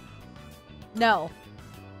 No.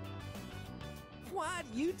 What?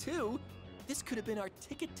 You too? This could have been our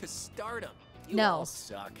ticket to stardom. You No. all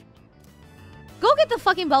suck. Go get the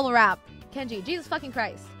fucking bubble wrap. Kenji, Jesus fucking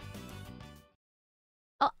Christ.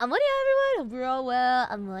 Oh, Amori everyone. Hope you're all well.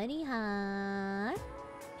 Amori, huh?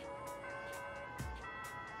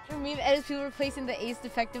 Meme edits people replacing the ace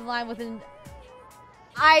defective line with an...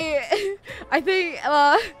 I think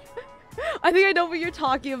I know what you're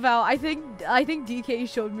talking about. I think DK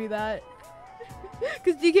showed me that.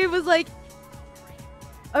 Cause DK was like,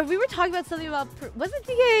 or we were talking about something about, was it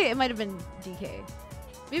DK? It might have been DK.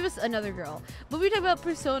 Maybe it was another girl. But we were talking about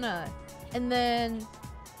Persona. And then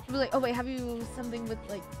we were like, oh wait, have you something with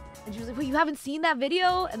like, and she was like, wait, you haven't seen that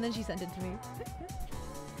video? And then she sent it to me.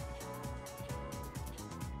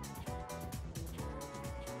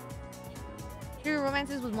 Your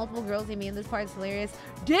romances with multiple girls, Amy, and this part is hilarious.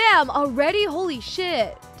 Damn, already? Holy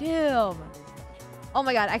shit. Damn. Oh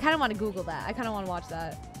my god, I kind of want to Google that. I kind of want to watch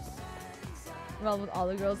that. Well, with all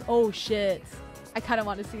the girls. Oh shit. I kind of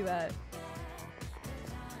want to see that.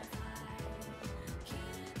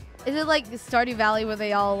 Is it like Stardew Valley where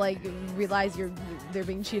they all like realize they're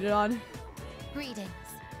being cheated on? Greetings.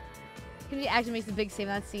 Kenji actually makes a big save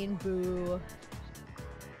in that scene. Boo.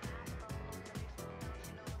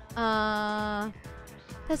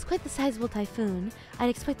 That's quite the sizable typhoon. I'd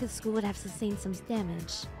expect the school would have sustained some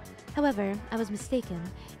damage. However, I was mistaken.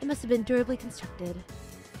 It must have been durably constructed.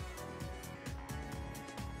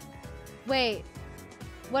 Wait.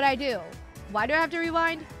 What'd I do? Why do I have to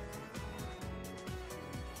rewind?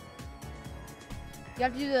 You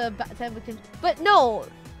have to do the... But no.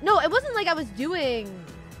 No, it wasn't like I was doing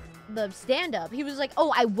the stand-up. He was like,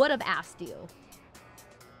 oh, I would have asked you.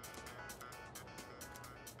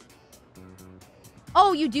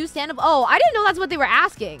 Oh, you do stand-up? Oh, I didn't know that's what they were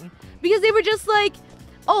asking. Because they were just like,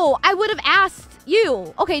 oh, I would have asked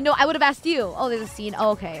you. Okay, no, I would have asked you. Oh, there's a scene.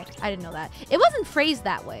 Oh, okay. I didn't know that. It wasn't phrased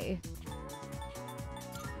that way.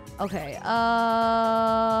 Okay.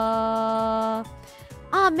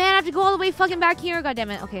 Oh, man, I have to go all the way fucking back here. God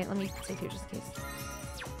damn it. Okay, let me save here just in case.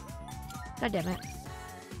 God damn it.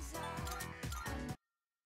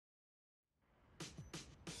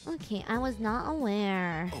 Okay, I was not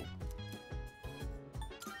aware. Oh.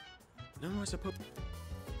 No, I suppose.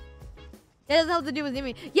 It doesn't have to do with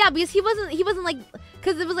Jimmy. Yeah, because he wasn't like,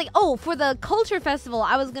 because it was like, oh, for the culture festival,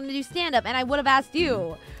 I was gonna do stand up, and I would have asked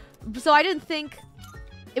you. So I didn't think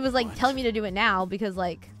it was like telling me to do it now because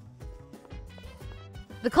like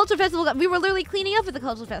the culture festival. We were literally cleaning up at the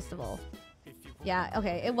culture festival. Yeah.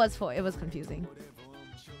 Okay. It was confusing.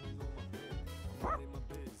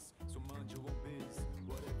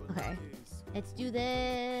 Okay. Let's do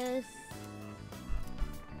this.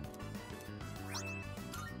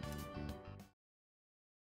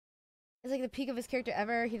 It's like the peak of his character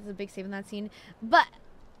ever. He does a big save in that scene. But,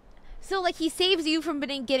 so like he saves you from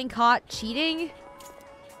getting caught cheating?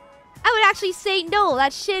 I would actually say no,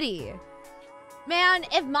 that's shitty. Man,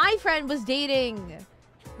 if my friend was dating,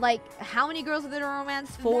 like, how many girls within a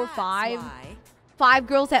romance? 4 or 5? Why. 5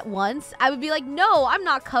 girls at once? I would be like, no, I'm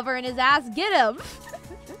not covering his ass. Get him.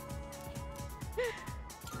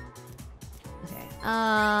 Okay.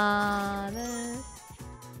 This.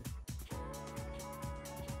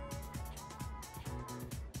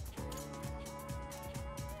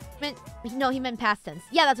 No, he meant past tense.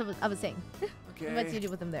 Yeah, that's what I was saying. Okay. What's you do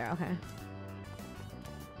with him there? Okay.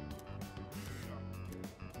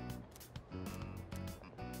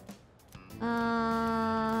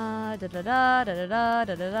 Da da da da da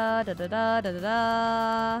da da da da da da da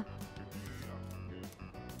da.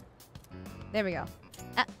 There we go.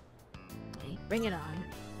 Bring it on.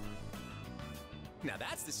 Now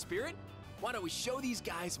that's the spirit. Why don't we show these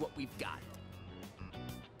guys what we've got?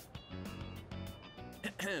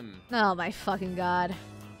 Oh my fucking god.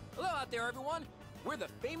 Hello out there, everyone. We're the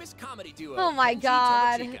famous comedy duo. Oh my Kenji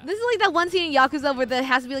god. Tomochika. This is like that one scene in Yakuza where there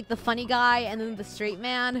has to be like the funny guy and then the straight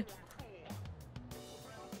man.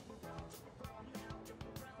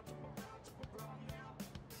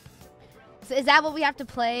 So is that what we have to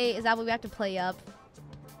play? Is that what we have to play up?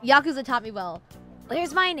 Yakuza taught me well.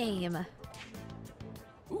 Where's my name?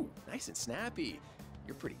 Ooh, nice and snappy.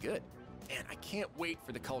 You're pretty good. Man, I can't wait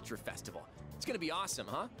for the Culture Festival. It's gonna be awesome,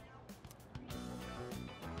 huh?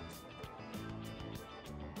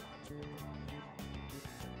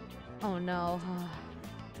 Oh no.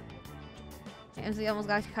 MC almost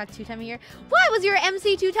got caught 2-timing here. Why was your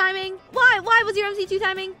MC 2-timing? Why was your MC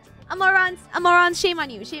 2-timing? Amorons, shame on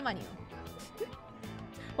you, shame on you.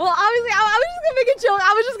 Well, obviously, I was just gonna make a joke.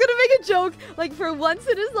 I was just gonna make a joke. Like, for once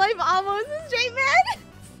in his life, almost a straight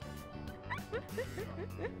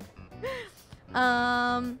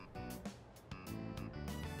man.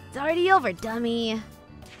 It's already over, dummy.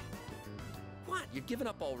 What? You're giving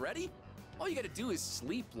up already? All you gotta do is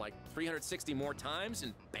sleep like 360 more times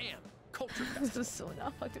and bam, Culture Festival. This is so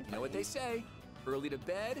not fucking funny. You know what they say? Early to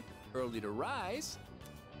bed, early to rise.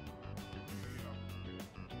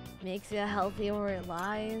 Makes you healthy or it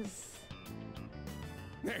lies.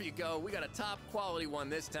 There you go. We got a top quality one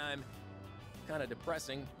this time. Kind of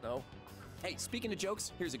depressing, though. Hey, speaking of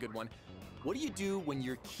jokes, here's a good one. What do you do when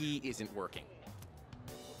your key isn't working?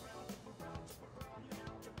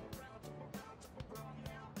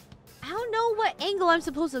 I don't know what angle I'm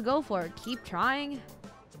supposed to go for. Keep trying.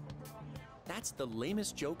 That's the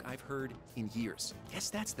lamest joke I've heard in years.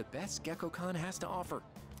 Guess that's the best GeckoCon has to offer.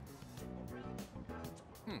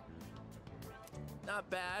 Not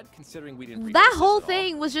bad, considering we didn't. That whole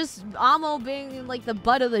thing was just Amo being like the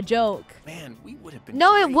butt of the joke. Man, we would have been.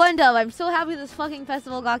 No, great. it wouldn't have. I'm so happy this fucking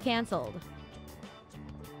festival got canceled.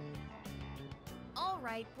 All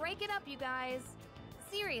right, break it up, you guys.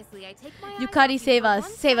 Seriously, I take my. Yukari, save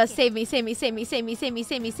us, save us, save me, save me, save me, save me, save me,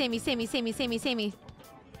 save me, save me, save me, save me, save me, save me.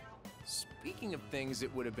 Speaking of things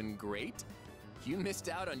that would have been great, you missed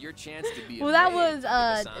out on your chance to be. Well, that was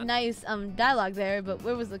nice dialogue there, but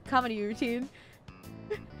where was the comedy routine?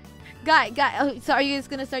 Guy, oh, so are you guys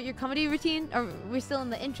gonna start your comedy routine? Or we're still in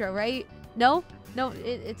the intro, right? No,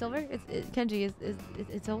 it's over. Kenji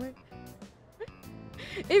it's over.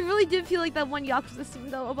 It really did feel like that one Yakuza scene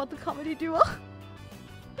though about the comedy duo.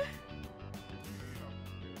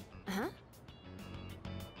 Huh?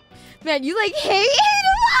 Man, you like hate it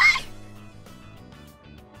a lot.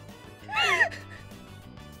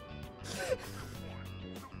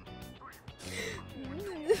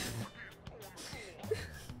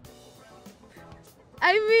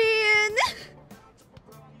 I mean...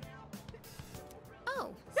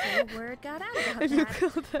 Oh, so word got out about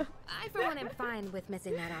that. I, for one, am fine with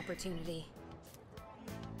missing that opportunity.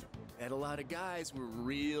 Bet a lot of guys were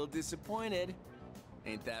real disappointed.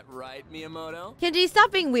 Ain't that right, Miyamoto? Kenji,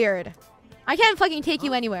 stop being weird. I can't fucking take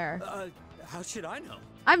you anywhere. How should I know?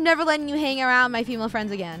 I'm never letting you hang around my female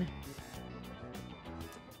friends again.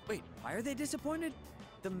 Wait, why are they disappointed?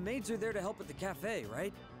 The maids are there to help at the cafe,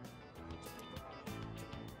 right?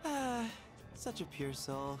 Such a pure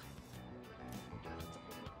soul.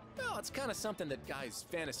 Well, it's kind of something that guys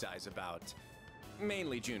fantasize about.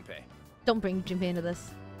 Mainly Junpei. Don't bring Junpei into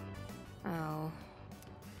this. Oh.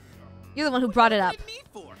 You're the one who brought it up.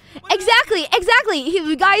 Exactly.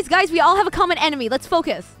 Guys, we all have a common enemy. Let's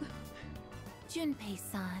focus.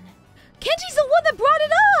 Junpei-san. Kenji's the one that brought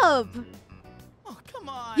it up. Oh, come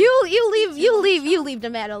on. You leave the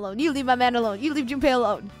man alone. You leave my man alone. You leave Junpei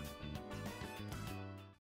alone.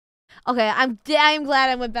 Okay, I'm glad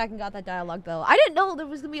I went back and got that dialogue though. I didn't know there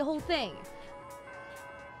was gonna be a whole thing.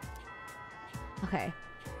 Okay,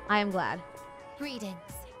 I am glad. Greetings.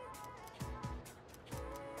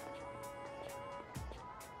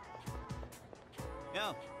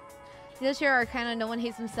 No. This year are kind of no one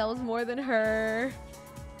hates themselves more than her.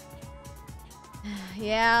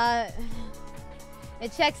 Yeah,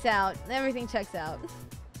 it checks out. Everything checks out.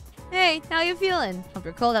 Hey, how you feeling? Hope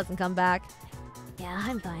your cold hasn't come back. Yeah,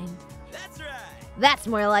 I'm fine. That's right. That's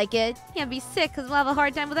more like it. Can't be sick because we'll have a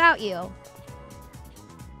hard time without you.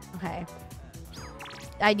 Okay.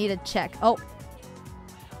 I need a check. Oh.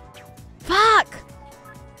 Fuck!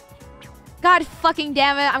 God fucking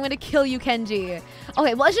damn it. I'm gonna kill you, Kenji.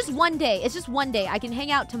 Okay, well, it's just one day. It's just one day. I can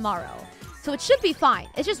hang out tomorrow. So it should be fine.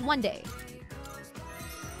 It's just one day.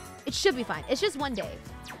 It should be fine. It's just one day.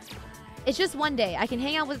 It's just one day. I can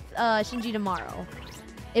hang out with Shinji tomorrow.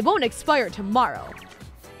 It won't expire tomorrow.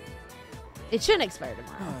 It shouldn't expire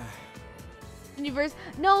tomorrow. Universe?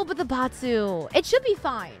 No, but the Batsu. It should be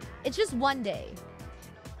fine. It's just one day.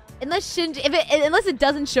 Unless Shinji, unless it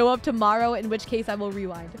doesn't show up tomorrow, in which case I will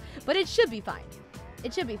rewind. But it should be fine.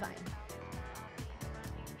 It should be fine.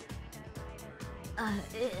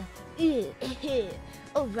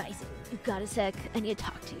 Oh, Ryzen, you got a sec? I need to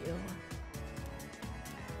talk to you.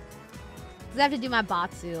 Because I have to do my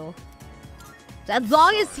Batsu. As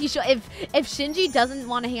long as he if Shinji doesn't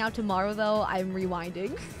want to hang out tomorrow, though, I'm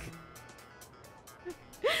rewinding.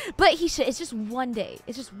 But he should. It's just one day.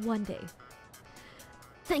 It's just one day.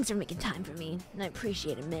 Thanks for making time for me. I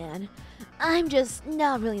appreciate it, man. I'm just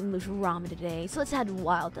not really in the mood for ramen today, so let's head to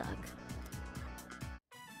Wild Duck.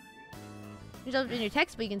 He's up in your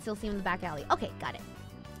text, but you can still see him in the back alley. Okay, got it.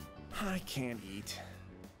 I can't eat.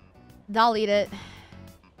 I'll eat it.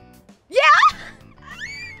 Yeah!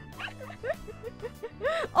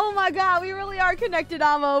 Oh my god, we really are connected,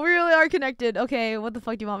 Amo. We really are connected. Okay, what the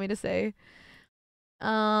fuck do you want me to say?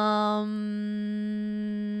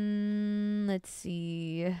 Let's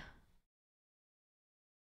see.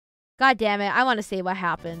 God damn it, I want to say what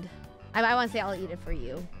happened. I want to say I'll eat it for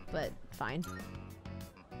you, but fine.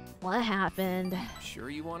 What happened? Sure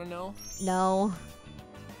you want to know? No.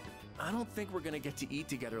 I don't think we're gonna get to eat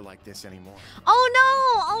together like this anymore. Oh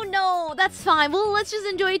no! Oh no! That's fine. Well, let's just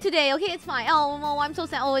enjoy it today. Okay, it's fine. Oh, no, I'm so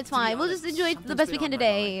sad. Oh, it's fine. We'll just enjoy it the best we can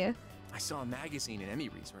today. I saw a magazine in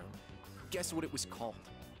Emiry's room. Guess what it was called?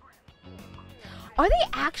 Are they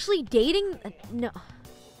actually dating? No.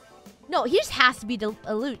 No, he just has to be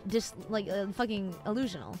just like fucking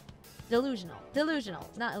illusional. Delusional. Delusional.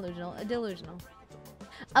 Not illusional. Delusional.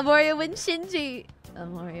 Amoria win Shinji.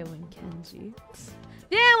 Amoria win Kenji.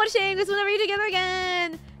 Yeah, what a shame. This will never be together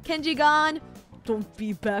again. Kenji gone. Don't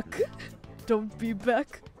be back. Don't be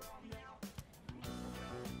back.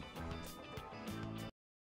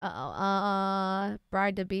 Uh-oh.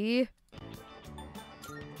 Bride to be.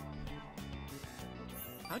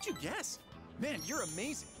 How'd you guess? Man, you're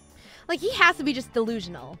amazing. Like, he has to be just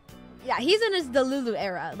delusional. Yeah, he's in his Delulu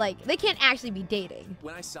era. Like, they can't actually be dating.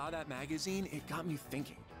 When I saw that magazine, it got me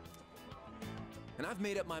thinking. And I've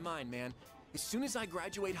made up my mind, man. As soon as I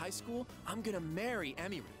graduate high school, I'm gonna marry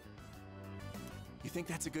Emiry. You think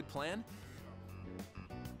that's a good plan?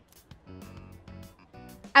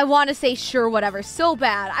 I want to say sure whatever so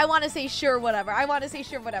bad. I want to say sure whatever. I want to say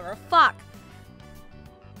sure whatever. Fuck.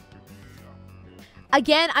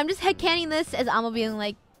 Again, I'm just headcanon this as Amo being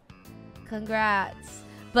like, congrats.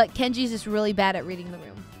 But Kenji's just really bad at reading the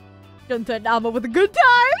room. Don't threaten Amo with a good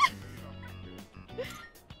time.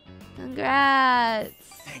 Congrats.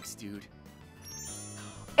 Thanks, dude.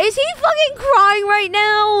 Is he fucking crying right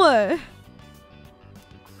now?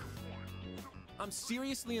 I'm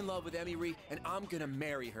seriously in love with Emiry, and I'm gonna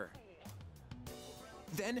marry her.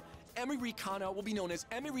 Then, Emiry Kana will be known as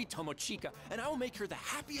Emiry Tomochika, and I will make her the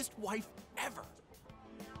happiest wife ever.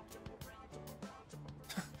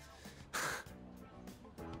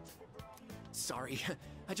 Sorry,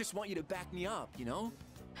 I just want you to back me up, you know?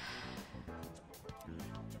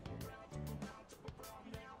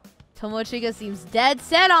 Tomochika seems dead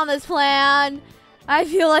set on this plan. I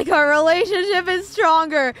feel like our relationship is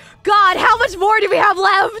stronger. God, how much more do we have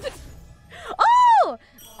left? Oh!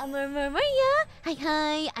 Amoria.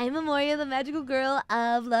 Hi. I'm Amoria, the magical girl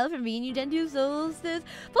of love from being you Gen 2 Solstice.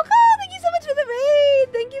 Boko, thank you so much for the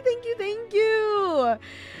raid. Thank you.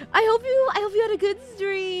 I hope you had a good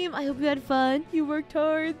stream. I hope you had fun. You worked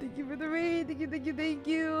hard. Thank you for the raid. Thank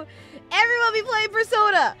you. Everyone be playing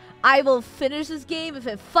Persona. I will finish this game if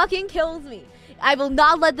it fucking kills me. I will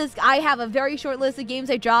not let this. I have a very short list of games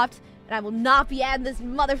I dropped, and I will not be adding this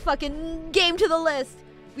motherfucking game to the list.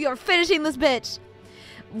 We are finishing this bitch.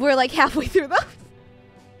 We're like halfway through those.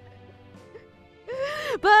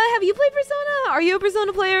 But have you played Persona? Are you a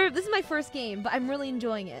Persona player? This is my first game, but I'm really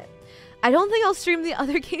enjoying it. I don't think I'll stream the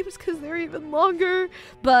other games because they're even longer,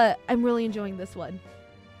 but I'm really enjoying this one.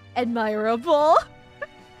 Admirable.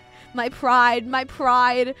 My pride. I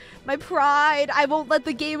won't let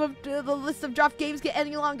the list of dropped games get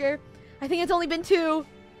any longer. I think it's only been 2.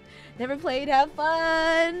 Never played. Have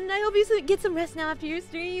fun. I hope you get some rest now after your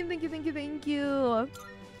stream. Thank you.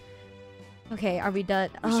 Okay, are we done?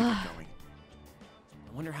 We should get going.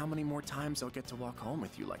 I wonder how many more times I'll get to walk home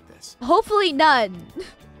with you like this. Hopefully none.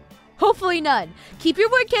 Keep your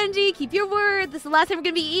word, Kenji. Keep your word. This is the last time we're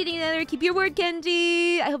going to be eating together. Keep your word,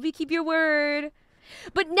 Kenji. I hope you keep your word.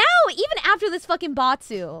 But now, even after this fucking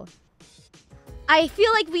Batsu, I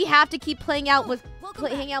feel like we have to keep hanging out with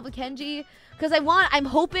Kenji. Because I'm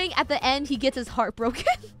hoping at the end he gets his heart broken.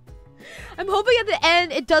 I'm hoping at the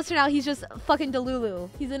end it does turn out he's just fucking Delulu.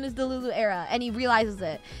 He's in his Delulu era and he realizes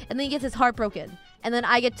it. And then he gets his heart broken. And then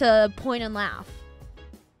I get to point and laugh.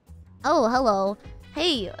 Oh, hello.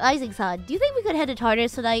 Hey, Isaac-san, do you think we could head to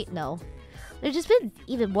Tartarus tonight? No. There's just been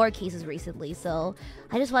even more cases recently, so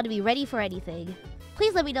I just want to be ready for anything.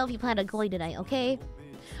 Please let me know if you plan on going tonight, okay?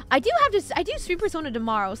 I do stream Persona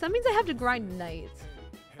tomorrow, so that means I have to grind tonight.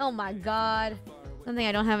 Oh my god. I think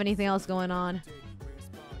I don't have anything else going on.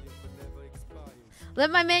 Let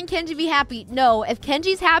my man Kenji be happy. No, if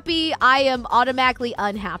Kenji's happy, I am automatically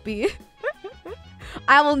unhappy.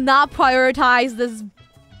 I will not prioritize this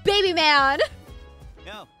baby man.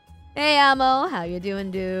 No. Hey, Amo. How you doing,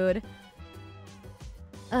 dude?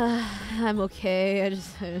 I'm okay. I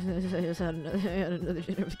just had another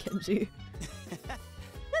dinner with Kenji.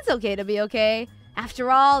 It's okay to be okay. After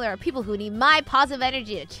all, there are people who need my positive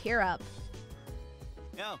energy to cheer up.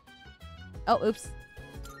 No. Oh, oops.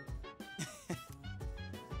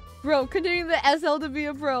 Bro, continuing the SL to be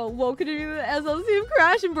a pro. Whoa, continuing the SL to see him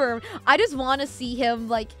crash and burn. I just want to see him,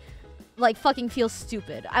 like fucking feel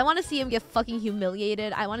stupid. I want to see him get fucking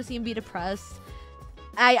humiliated. I want to see him be depressed.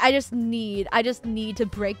 I just need to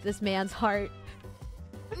break this man's heart.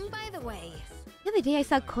 By the way, The other day I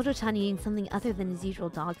saw Koto-chan eating something other than his usual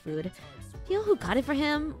dog food. Do you know who got it for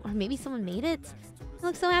him? Or maybe someone made it? He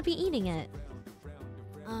looks so happy eating it.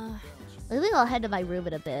 I think I'll head to my room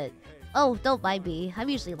in a bit. Oh, don't mind me. I'm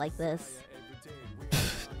usually like this.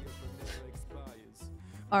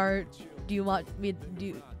 Art, do you want me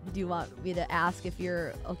to ask if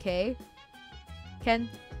you're okay? Ken?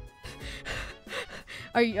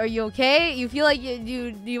 Are you okay? You feel like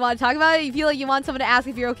do you want to talk about it? You feel like you want someone to ask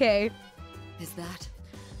if you're okay? Is that?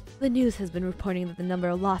 The news has been reporting that the number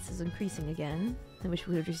of losses is increasing again. I wish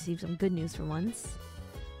we would receive some good news for once.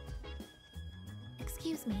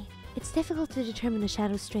 Excuse me. It's difficult to determine a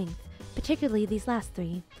shadow's strength, particularly these last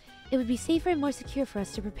three. It would be safer and more secure for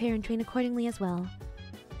us to prepare and train accordingly as well.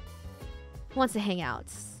 Who wants to hang out?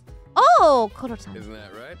 Oh, Koto-chan. Isn't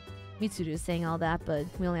that right? Mitsuru is saying all that, but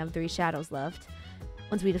we only have 3 shadows left.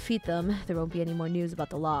 Once we defeat them, there won't be any more news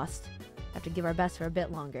about the lost. Have to give our best for a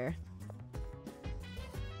bit longer.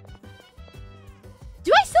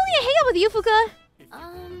 Do I still need to hang out with you, Fuka?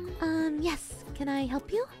 Yes. Can I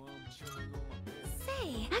help you?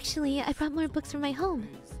 Say. Actually, I brought more books from my home.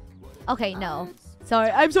 Okay, no. Sorry.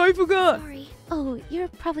 I'm sorry, Fuka. Sorry. Oh, you're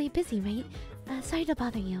probably busy, right? Sorry to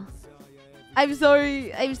bother you. I'm sorry.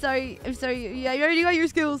 Yeah, you already got your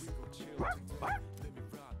skills.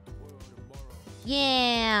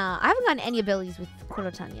 Yeah. I haven't gotten any abilities with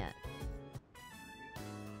Koto-chan yet.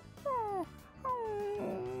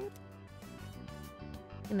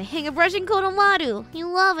 In the hang of brushing Kodomaru. You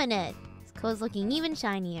loving it. His coat's looking even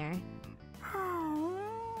shinier.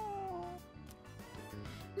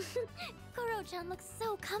 Koro-chan looks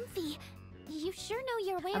so comfy. You sure know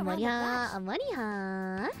your way around the brush.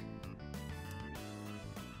 Amoriha.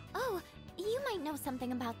 Oh, you might know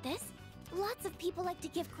something about this. Lots of people like to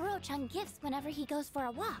give Koro-chan gifts whenever he goes for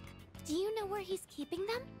a walk. Do you know where he's keeping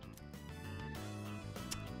them?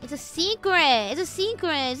 It's a secret. It's a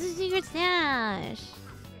secret stash.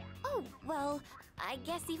 Oh, well, I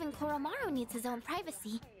guess even Koromaru needs his own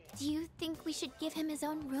privacy. Do you think we should give him his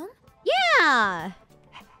own room? Yeah.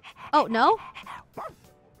 Oh, no?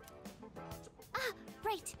 Ah,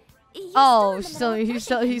 right. Oh, so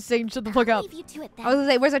he's saying shut the fuck up. Leave you to it then. I was gonna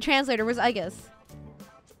say, where's our translator? Where's Igus?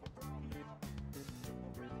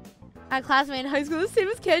 A classmate in high school, the same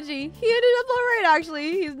as Kenji. He ended up alright,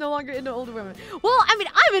 actually. He's no longer into older women. Well, I mean,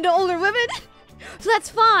 I'm into older women, so that's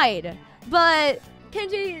fine. But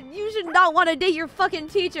Kenji, you should not want to date your fucking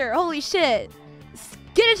teacher. Holy shit.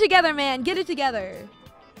 Get it together, man. Get it together.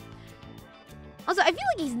 Also, I feel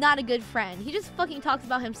like he's not a good friend. He just fucking talks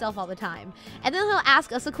about himself all the time. And then he'll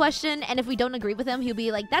ask us a question, and if we don't agree with him, he'll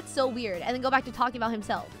be like, that's so weird, and then go back to talking about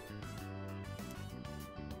himself.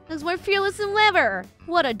 Because we're fearless than ever.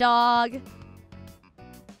 What a dog.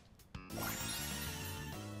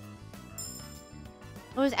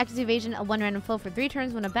 What was active evasion? A 1 random flow for 3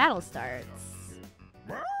 turns when a battle starts.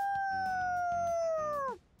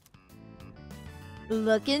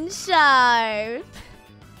 Looking sharp.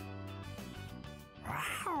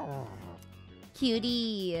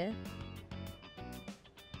 Cutie.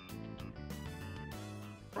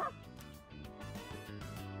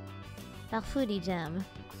 Balfoody gem.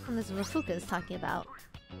 And this is what Fuka is talking about.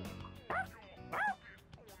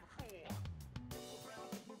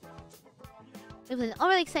 It was an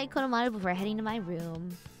already excited Kodomaru before heading to my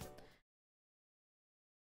room.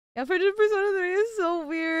 Yeah, for Persona 3 is so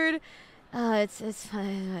weird. It's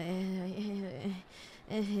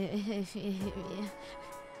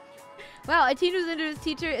wow, a teen who's into his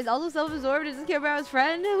teacher is also self-absorbed and doesn't care about his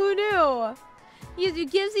friend? Who knew?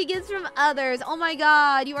 He gets from others. Oh my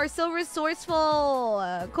god, you are so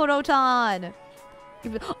resourceful, Koto-chan.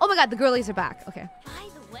 Oh my god, the girlies are back. Okay. By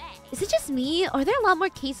the way. Is it just me, or are there a lot more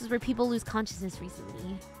cases where people lose consciousness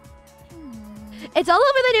recently? It's all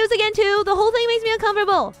over the news again, too. The whole thing makes me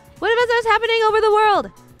uncomfortable. What if it's happening over the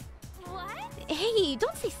world? What? Hey,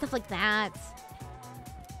 don't say stuff like that.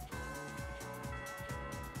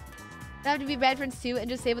 They have to be bad friends too and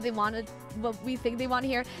just say what they want, what we think they want to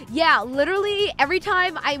hear. Yeah, literally every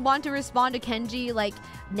time I want to respond to Kenji, like,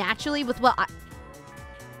 naturally with what I...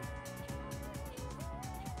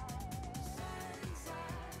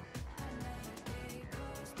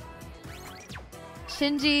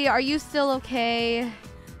 Shinji, are you still okay?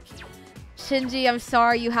 Shinji, I'm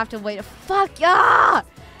sorry you have to wait. Fuck yeah!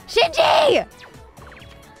 Shinji!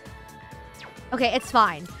 Okay, it's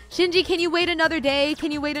fine. Shinji, can you wait another day?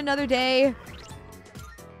 Can you wait another day?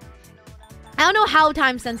 I don't know how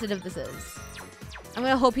time sensitive this is. I'm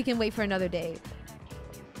gonna hope he can wait for another day.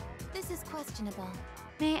 This is questionable.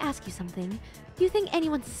 May I ask you something? Do you think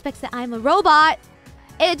anyone suspects that I'm a robot?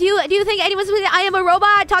 Do you think anyone suspects that I am a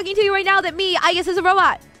robot? Talking to you right now that me, I guess, is a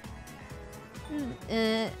robot.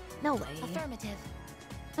 No way. Affirmative.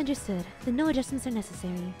 Understood. Then no adjustments are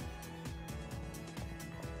necessary.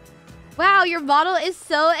 Wow, your model is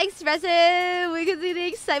so expressive. We can see the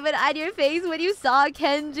excitement on your face when you saw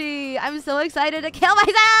Kenji. I'm so excited to kill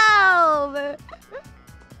myself.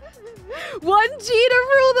 1G to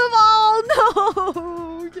rule them all.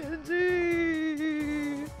 No,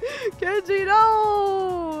 Kenji. Kenji,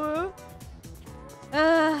 no.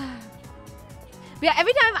 Yeah,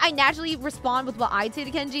 every time I naturally respond with what I'd say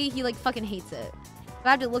to Kenji, he like fucking hates it.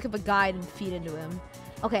 I have to look up a guide and feed into him.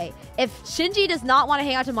 Okay, if Shinji does not want to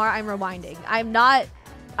hang out tomorrow, I'm rewinding. I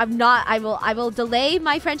will delay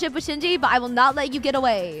my friendship with Shinji, but I will not let you get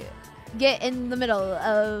away. Get in the middle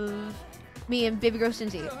of me and baby girl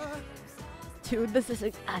Shinji. Dude, this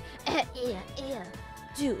isn't,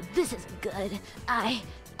 Dude, this isn't good.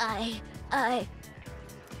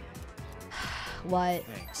 What?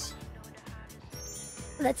 Thanks.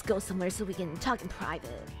 Let's go somewhere so we can talk in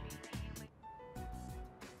private.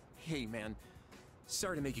 Hey, man.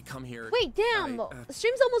 Sorry to make you come here. Wait, damn. The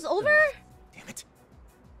stream's almost over? Damn it.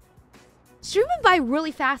 Stream went by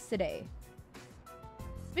really fast today.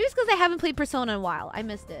 Maybe it's because I haven't played Persona in a while. I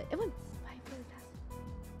missed it. It went by really fast.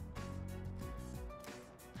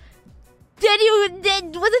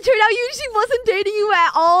 Was it turned out she wasn't dating you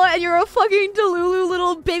at all and you're a fucking delulu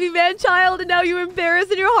little baby man child and now you're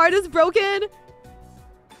embarrassed and your heart is broken?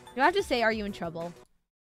 You have to say, are you in trouble?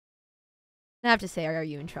 I have to say, are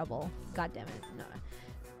you in trouble? God damn it. No.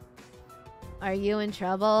 Are you in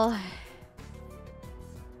trouble?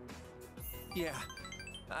 Yeah.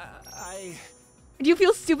 Do you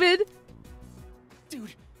feel stupid?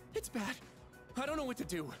 Dude, it's bad. I don't know what to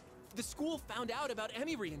do. The school found out about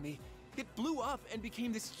Emiri and me. It blew up and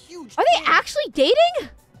became this huge Are they actually dating?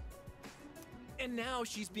 And now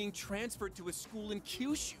she's being transferred to a school in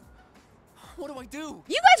Kyushu. What do I do?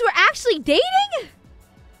 You guys were actually dating?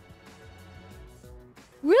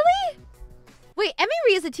 Really? Wait,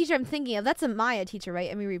 Emiri is a teacher I'm thinking of. That's a Maya teacher,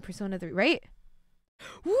 right? Emiri Persona 3, right?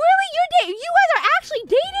 Really? You're dating? You guys are actually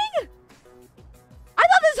dating? I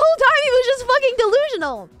thought this whole time he was just fucking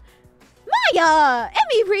delusional. Maya!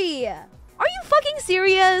 Emiri! Are you fucking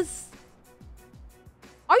serious?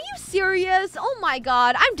 Are you serious? Oh my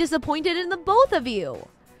god, I'm disappointed in the both of you.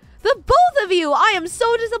 The both of you, I am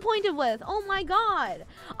so disappointed with. Oh my god.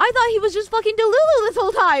 I thought he was just fucking delulu this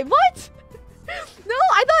whole time. What? No,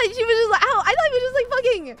 I thought she was just like, I thought he was just like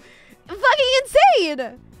fucking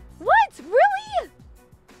insane. What? Really?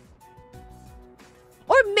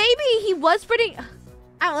 Or maybe he was pretty, I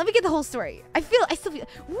don't know, let me get the whole story. I still feel,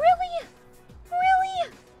 really?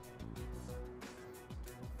 Really?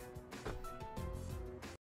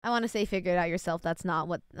 I want to say figure it out yourself. That's not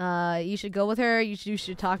what, you should go with her. You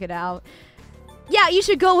should talk it out. Yeah, you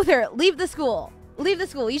should go with her. Leave the school. Leave the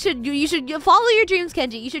school. You should follow your dreams,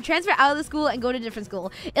 Kenji. You should transfer out of the school and go to a different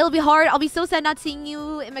school. It'll be hard. I'll be so sad not seeing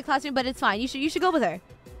you in my classroom, but it's fine. You should go with her.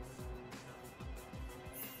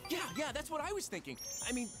 Yeah, that's what I was thinking.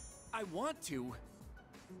 I mean, I want to.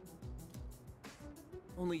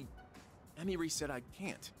 Only Emiri said I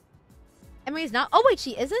can't. Emiri's not? Oh, wait,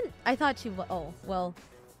 she isn't? I thought she was. Oh, well.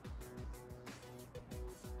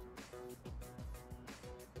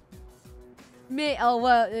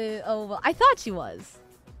 Well, I thought she was.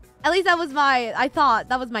 At least that was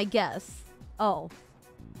that was my guess. Oh.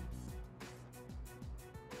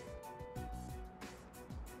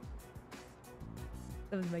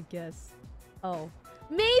 That was my guess. Oh.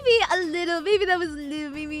 Maybe a little, maybe that was a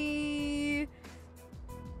little, maybe.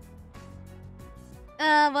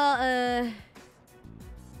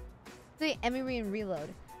 Wait, Emiri and Reload.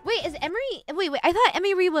 Wait, is Emiri, wait, I thought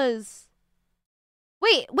Emiri was,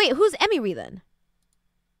 wait, who's Emiri then?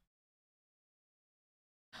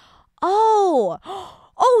 Oh,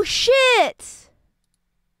 oh shit.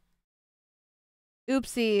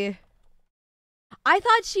 Oopsie. I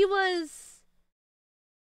thought she was,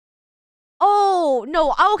 Oh,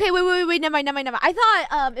 no. Oh, okay, wait. Never mind. I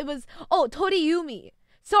thought it was, Toriyumi.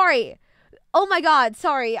 Sorry. Oh my god,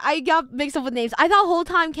 sorry. I got mixed up with names. I thought whole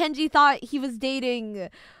time Kenji thought he was dating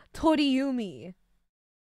Toriyumi.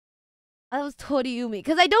 That was Toriyumi.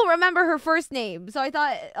 Because I don't remember her first name. So I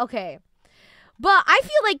thought, okay. But I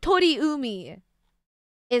feel like Toriyumi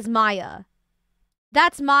is Maya.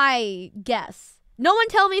 That's my guess. No one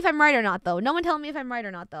tell me if I'm right or not, though.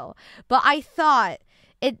 But I thought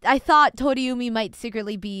Toriyumi might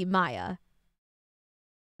secretly be Maya.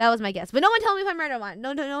 That was my guess. But no one tell me if I'm right or not.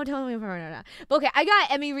 No, tell me if I'm right or not. But okay, I got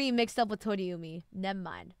Emiri mixed up with Toriyumi. Never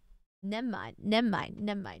mind.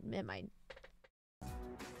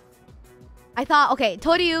 I thought, okay,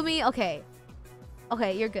 Toriyumi, okay.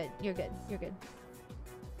 Okay, you're good. No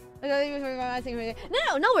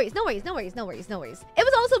worries. It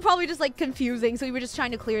was also probably just like confusing, so we were just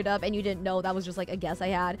trying to clear it up and you didn't know. That was just like a guess I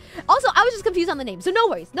had. Also, I was just confused on the name, so no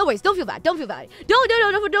worries. Don't feel bad. Don't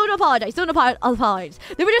apologize. Don't apologize.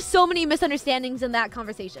 There were just so many misunderstandings in that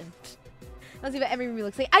conversation. Let's see what everybody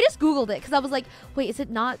looks like. I just googled it because I was like, wait, is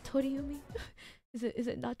it not Toriyumi? Is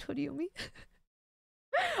it not Toriyumi?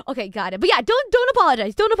 Okay, got it. But yeah, don't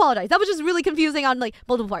apologize. That was just really confusing on like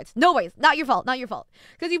multiple parts. No worries. Not your fault.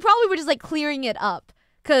 Because you probably were just like clearing it up.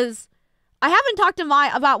 Because I haven't talked to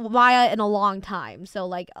about Maya in a long time. So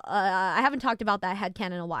like I haven't talked about that headcanon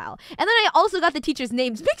in a while. And then I also got the teachers'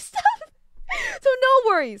 names mixed up. So no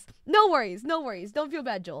worries. Don't feel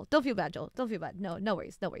bad, Joel. Don't feel bad. No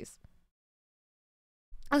worries.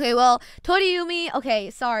 Okay, well, Toriyumi,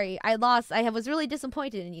 okay, sorry. I was really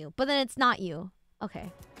disappointed in you. But then it's not you.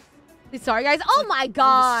 Okay. Sorry, guys. Oh my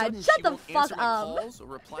god. Shut the fuck up. Calls or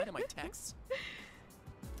reply to my texts.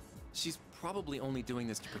 She's probably only doing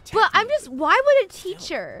this to protect But I'm just, why would a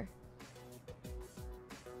teacher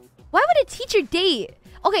date?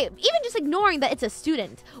 Okay, even just ignoring that it's a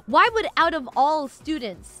student. Why would out of all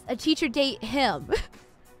students a teacher date him?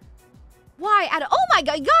 Why? Oh my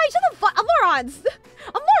god, guys, shut the fuck. Amorons.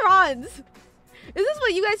 Is this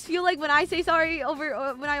what you guys feel like when I say sorry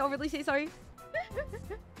when I overly say sorry?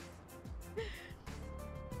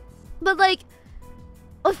 But like,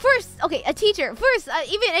 first, okay, a teacher. First,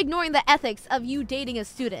 even ignoring the ethics of you dating a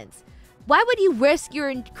student, why would you risk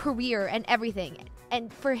your career and everything,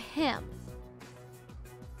 and for him?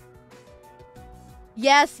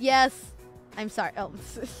 Yes. I'm sorry. Oh,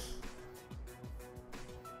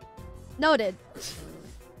 noted.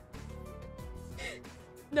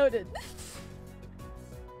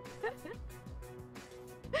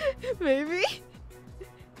 Maybe.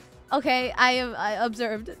 Okay, I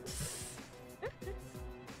observed.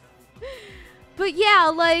 But yeah,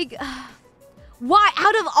 like, why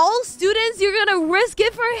out of all students you're gonna risk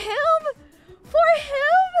it for him?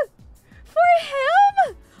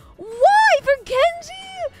 Why? For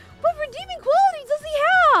Kenji? What redeeming qualities does he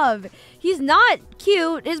have? He's not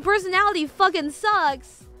cute. His personality fucking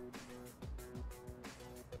sucks.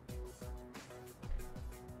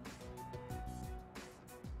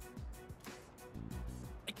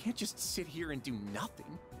 I can't just sit here and do nothing.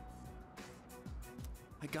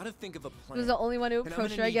 I gotta think of a plan. He was the only one who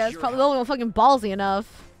approached her, I guess. Probably the only one fucking ballsy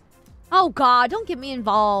enough. Oh god, don't get me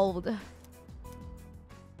involved.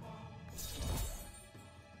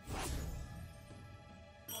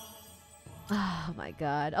 Oh my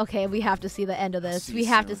god. Okay, we have to see the end of this. We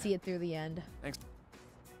have to see it through the end. Thanks.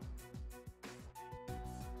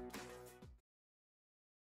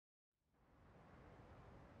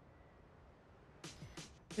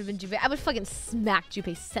 I would fucking smack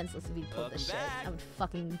Junpei senseless if he pulled this shit. I would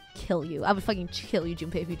fucking kill you. I would fucking kill you,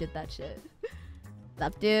 Junpei, if you did that shit. What's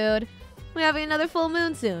up, dude? We're having another full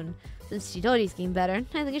moon soon. Since Chidori's getting better,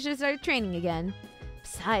 I think I should start training again.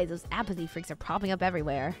 Besides, those apathy freaks are popping up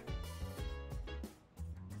everywhere.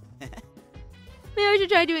 Maybe I should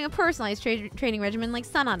try doing a personalized training regimen like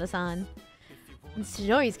Sanada-san. Since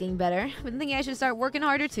Chidori's getting better, I've been thinking I should start working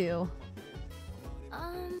harder too.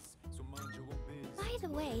 By the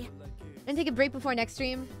way, And take a break before next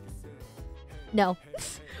stream? No.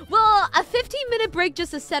 Well, a 15-minute break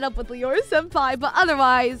just to set up with Leora Senpai, but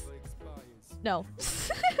otherwise, no.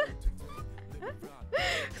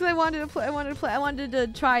 Because I wanted to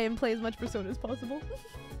try and play as much Persona as possible.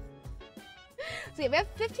 So yeah, we have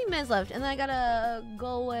 15 minutes left, and then I gotta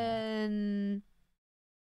go and...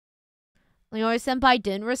 Leora Senpai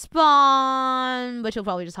didn't respond, but she'll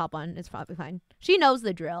probably just hop on. It's probably fine. She knows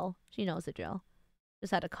the drill.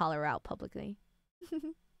 Just had to call her out publicly.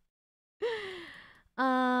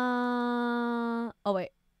 Oh wait.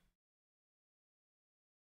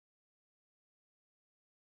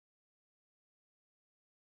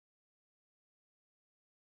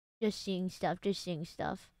 Just seeing stuff.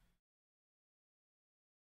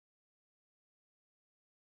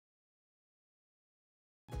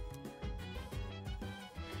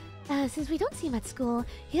 Since we don't see him at school,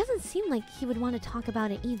 he doesn't seem like he would want to talk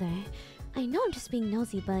about it either. I know I'm just being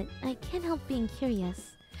nosy, but I can't help being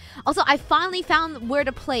curious. Also, I finally found where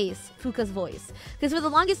to place Fuka's voice. Because for the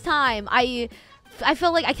longest time, I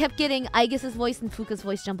felt like I kept getting Aigis' voice and Fuka's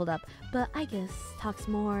voice jumbled up. But Aigis talks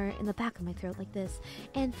more in the back of my throat like this.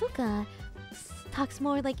 And Fuka talks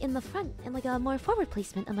more like in the front and like a more forward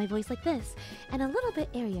placement of my voice like this. And a little bit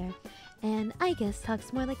airier. And Aigis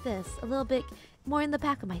talks more like this. A little bit more in the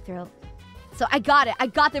back of my throat. So I got it. I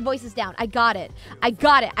got their voices down. I got it. I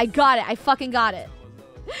got it. I got it. I fucking got it.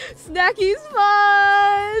 Snacky's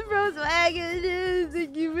fun! Bro Swaggin!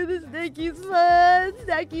 Thank you for the Snacky's fun!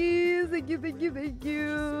 Snackies! Thank you, thank you, thank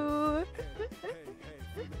you!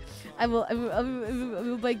 I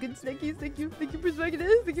will buy good Snackies. Thank you for Swaggin.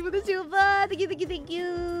 Thank you for the super fun! Thank you, thank you, thank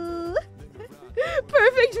you!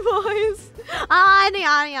 Perfect voice!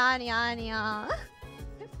 Anya.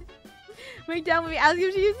 Break down with me, ask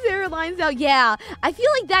if she uses her lines out. Yeah, I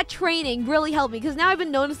feel like that training really helped me because now I've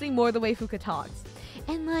been noticing more the way Fuka talks.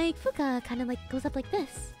 And like Fuka kind of like goes up like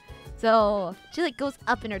this. So she like goes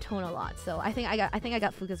up in her tone a lot. So I think I got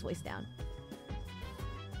Fuka's voice down.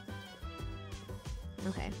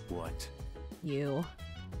 Okay. What? You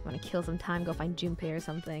want to kill some time, go find Junpei or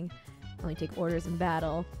something. Only take orders in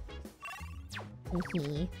battle.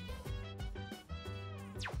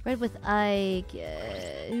 Red with Ike.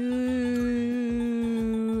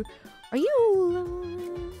 Are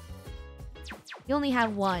you? You only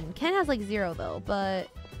have one. Ken has like 0 though, but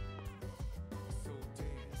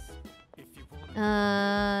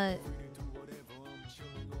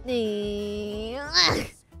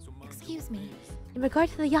Excuse me. in regard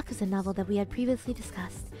to the Yakuza novel that we had previously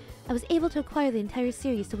discussed, I was able to acquire the entire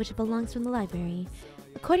series to which it belongs from the library.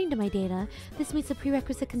 According to my data, this meets the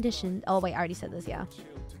prerequisite condition. Oh wait, I already said this, yeah.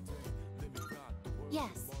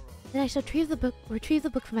 Yes. Then I shall retrieve the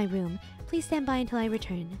book from my room. Please stand by until I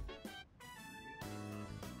return.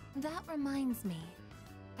 That reminds me.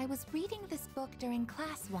 I was reading this book during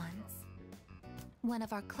class once. One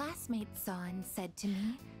of our classmates saw and said to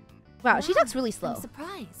me, Wow, she talks really slow. I'm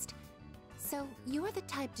surprised. So you're the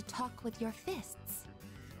type to talk with your fists.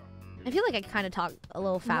 I feel like I kind of talk a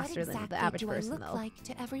little faster than the average person, though. Like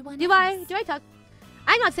to everyone Do I talk?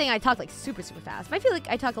 I'm not saying I talk like super fast, but I feel like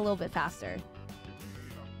I talk a little bit faster.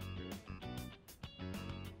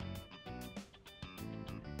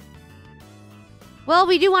 Well,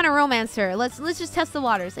 we do want to romance her. Let's just test the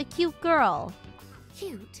waters. A cute girl.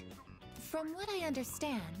 Cute? From what I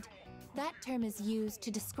understand, that term is used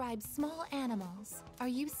to describe small animals. Are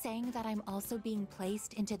you saying that I'm also being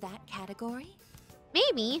placed into that category?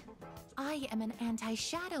 Maybe. I am an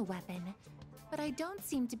anti-shadow weapon, but I don't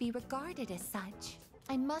seem to be regarded as such.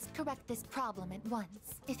 I must correct this problem at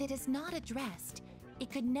once. If it is not addressed,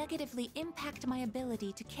 it could negatively impact my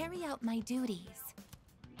ability to carry out my duties.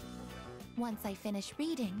 Once I finish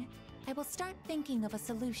reading, I will start thinking of a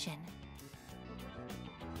solution.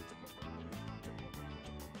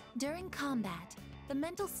 During combat, the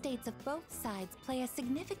mental states of both sides play a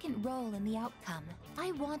significant role in the outcome.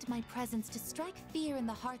 I want my presence to strike fear in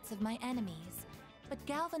the hearts of my enemies, but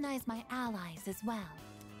galvanize my allies as well.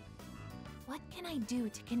 What can I do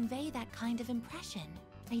to convey that kind of impression?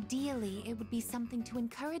 Ideally, it would be something to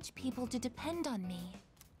encourage people to depend on me.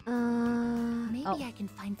 Maybe I can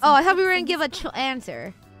find some. Oh, I thought we were gonna give a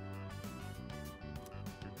answer.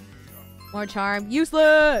 More charm.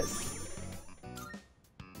 Useless!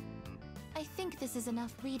 I think this is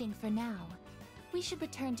enough reading for now. We should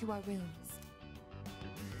return to our rooms.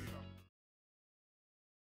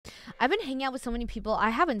 I've been hanging out with so many people. I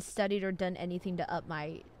haven't studied or done anything to up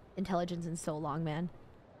my intelligence in so long, man.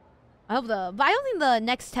 But I don't think the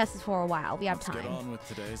next test is for a while. We have time. Let's get on with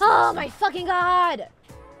today's Oh my fucking god!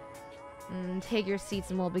 Take your seats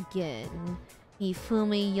and we'll begin.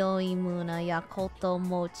 Ifumi yoimuna yakoto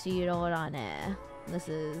mochiro rane. This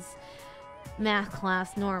is math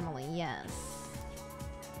class normally, yes.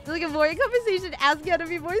 It's like a boring conversation asking how to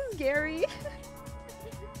be more scary.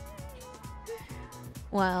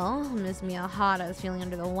 Well, Miss Miyahara is feeling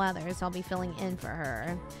under the weather, so I'll be filling in for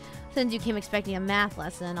her. Since you came expecting a math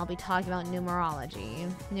lesson, I'll be talking about numerology.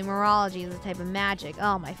 Numerology is a type of magic,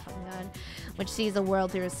 oh my fucking god, which sees the world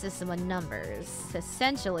through a system of numbers.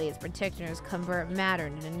 Essentially, its practitioners convert matter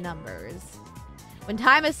into numbers. When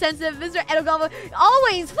time is sensitive, Mr. Edogawa,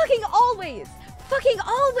 always, fucking always,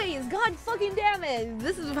 god fucking damn it.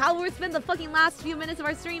 This is how we're spending the fucking last few minutes of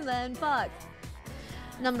our stream then, fuck.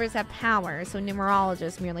 Numbers have power, so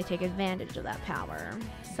numerologists merely take advantage of that power.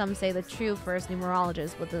 Some say the true first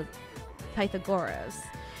numerologist was the Pythagoras.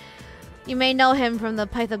 You may know him from the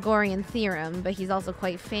Pythagorean theorem, but he's also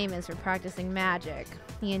quite famous for practicing magic.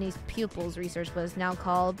 He and his pupils researched what is now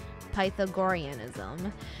called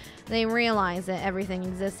Pythagoreanism. They realize that everything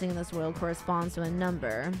existing in this world corresponds to a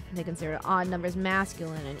number. They consider odd numbers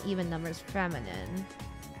masculine and even numbers feminine.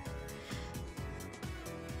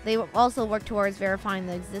 They also work towards verifying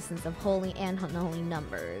the existence of holy and unholy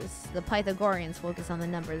numbers. The Pythagoreans focus on the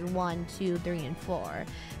numbers 1, 2, 3, and 4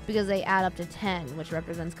 because they add up to 10, which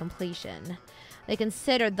represents completion. They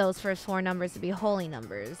considered those first 4 numbers to be holy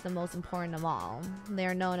numbers, the most important of all. They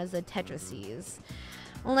are known as the tetraces.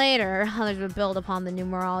 Later, others would build upon the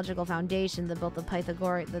numerological foundation that built the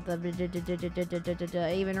Pythagorean.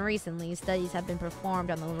 Even recently, studies have been performed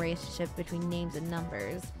on the relationship between names and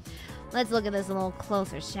numbers. Let's look at this a little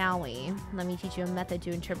closer, shall we? Let me teach you a method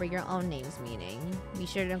to interpret your own name's meaning. Be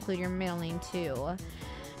sure to include your middle name too.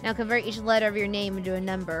 Now convert each letter of your name into a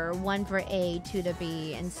number, 1 for A, 2 to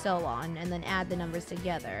B, and so on, and then add the numbers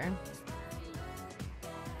together.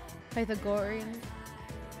 Pythagorean?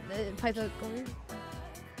 Pythagorean?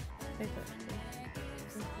 It's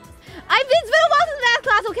been a while since math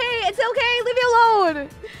class, okay? It's okay, leave me alone!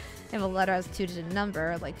 If a letter has a 2-digit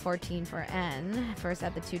number, like 14 for N, first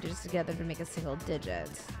add the 2 digits together to make a single digit.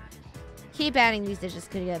 Keep adding these digits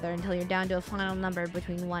together until you're down to a final number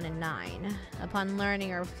between 1 and 9. Upon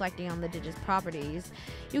learning or reflecting on the digits' properties,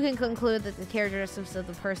 you can conclude that the characteristics of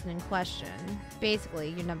the person in question.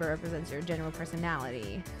 Basically, your number represents your general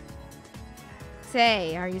personality.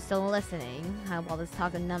 Say, are you still listening? How about this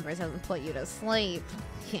talk of numbers hasn't put you to sleep?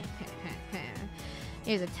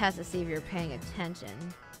 Here's a test to see if you're paying attention.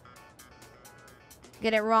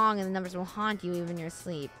 Get it wrong and the numbers will haunt you even in your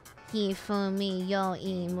sleep. Hifumi yo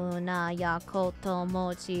imuna yakoto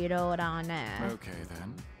mochiro rane. Okay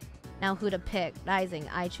then. Now who to pick? Rising,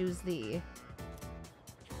 I choose thee.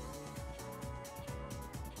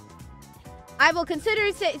 I will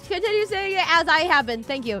continue saying it as I have been.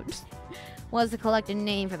 Thank you. Was the collected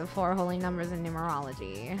name for the 4 holy numbers in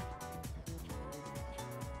numerology.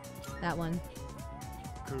 That one.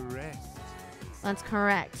 Correct. That's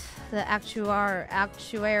correct. The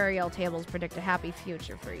actuarial tables predict a happy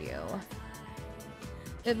future for you.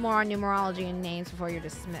 Bit more on numerology and names before you're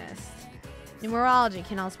dismissed. Numerology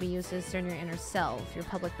can also be used to discern your inner self, your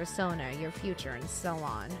public persona, your future, and so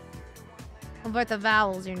on. Convert the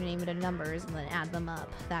vowels in your name into numbers and then add them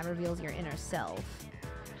up. That reveals your inner self.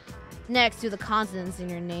 Next, do the consonants in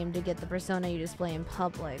your name to get the persona you display in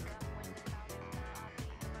public.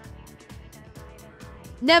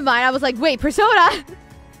 Never mind, I was like, wait, persona?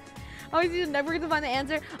 Always use never to find the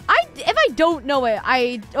answer. If I don't know it,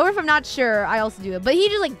 or if I'm not sure, I also do it. But he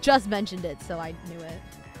just mentioned it, so I knew it.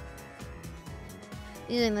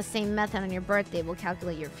 Using the same method on your birthday will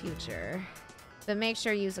calculate your future. But make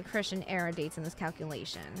sure you use the Christian era dates in this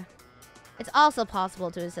calculation. It's also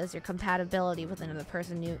possible to assess your compatibility with another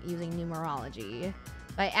person using numerology.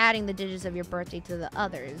 By adding the digits of your birthday to the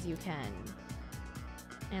others, you can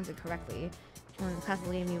answer correctly. And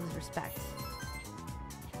classically me with respect.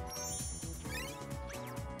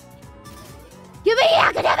 Give me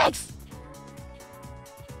academics!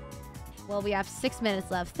 Well, we have 6 minutes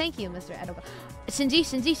left. Thank you, Mr. Edoga. Shinji,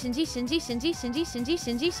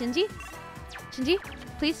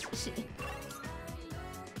 please.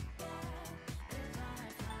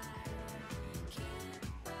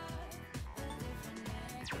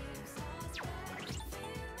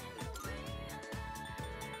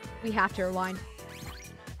 We have to rewind.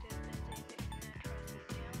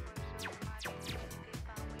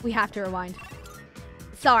 We have to rewind.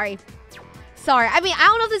 Sorry. I mean, I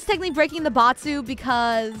don't know if this is technically breaking the Batsu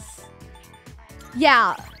because...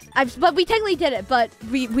 Yeah. But we technically did it, but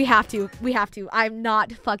we have to. We have to. I'm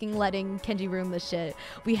not fucking letting Kenji ruin this shit.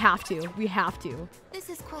 We have to. We have to. This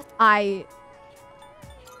is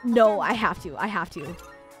No, I have to. I have to.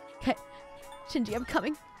 Okay. Shinji, I'm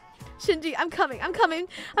coming. Shinji, I'm coming. I'm coming,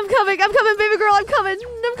 baby girl. I'm coming.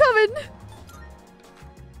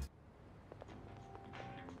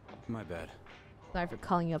 My bad. Sorry for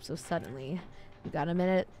calling you up so suddenly. You got a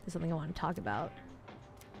minute? There's something I want to talk about.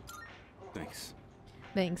 Thanks.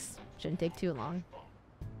 Shouldn't take too long.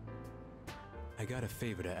 I got a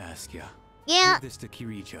favor to ask ya. Yeah. Give this to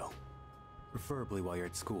Kirijo. Preferably while you're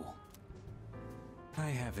at school. I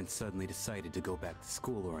haven't suddenly decided to go back to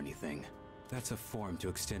school or anything. That's a form to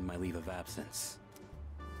extend my leave of absence.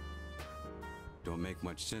 Don't make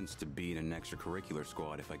much sense to be in an extracurricular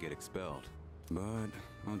squad if I get expelled. But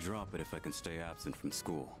I'll drop it if I can stay absent from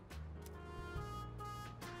school.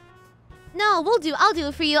 No, we'll do. I'll do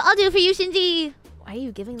it for you. I'll do it for you, Shinji. Why are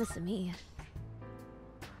you giving this to me?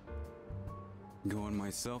 Going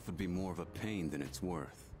myself would be more of a pain than it's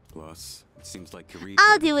worth. Plus, it seems like Kiriko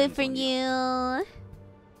I'll do it depends for on you.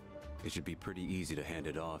 It should be pretty easy to hand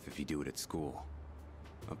it off if you do it at school.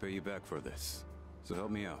 I'll pay you back for this. So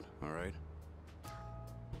help me out, alright?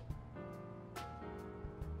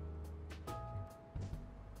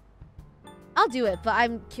 I'll do it, but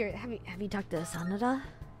I'm curious. Have you talked to Sanada?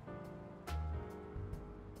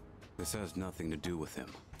 This has nothing to do with him.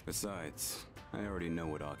 Besides, I already know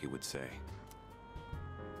what Aki would say.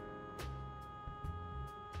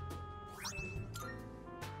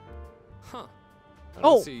 Huh. I don't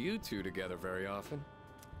Oh. see you two together very often.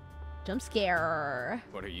 Jump scare.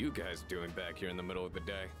 What are you guys doing back here in the middle of the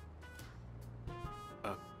day?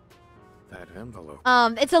 That envelope.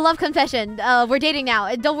 It's a love confession. We're dating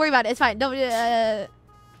now. Don't worry about it. It's fine. Don't.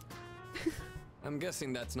 I'm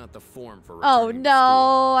guessing that's not the form for Oh returning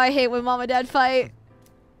no! I hate when mom and dad fight.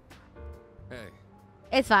 Hey.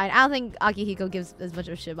 It's fine. I don't think Akihiko gives as much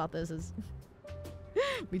of a shit about this as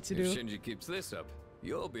Mitsuru. If Shinji keeps this up,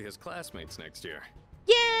 you'll be his classmates next year.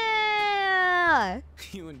 Yeah!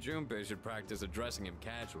 You and Junpei should practice addressing him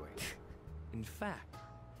casually. In fact,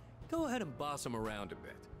 go ahead and boss him around a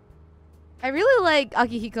bit. I really like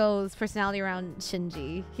Akihiko's personality around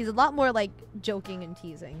Shinji. He's a lot more like joking and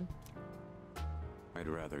teasing. I'd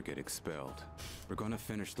rather get expelled. We're gonna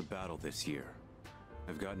finish the battle this year.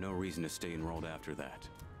 I've got no reason to stay enrolled after that.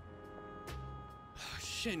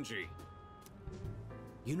 Shinji.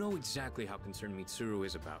 You know exactly how concerned Mitsuru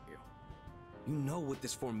is about you. You know what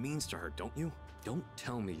this form means to her, don't you? Don't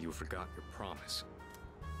tell me you forgot your promise.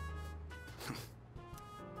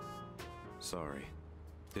 Sorry.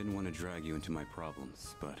 Didn't want to drag you into my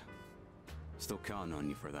problems, but still counting on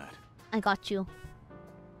you for that. I got you.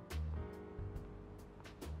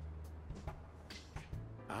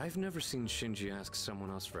 I've never seen Shinji ask someone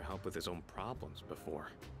else for help with his own problems before.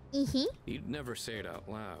 Mm-hmm. He'd never say it out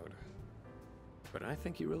loud. But I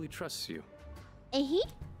think he really trusts you. Mm-hmm.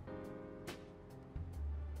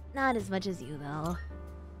 Not as much as you, though.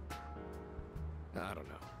 I don't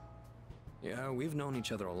know. Yeah, we've known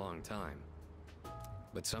each other a long time.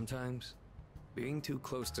 But sometimes, being too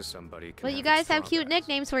close to somebody can But you guys have cute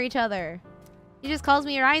nicknames for each other. He just calls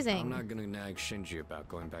me Rising. I'm not gonna nag Shinji about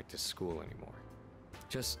going back to school anymore.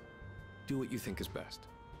 Just do what you think is best.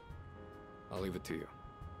 I'll leave it to you.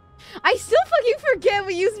 I still fucking forget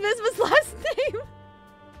we used Misma's last name.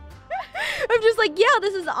 I'm just like, yeah,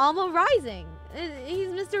 this is Amo Rising. He's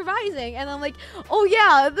Mr. Rising. And I'm like, oh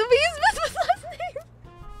yeah, we used Misma's last name.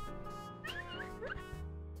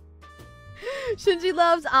 Shinji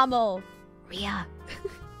loves Amo. Ria.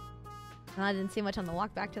 I didn't see much on the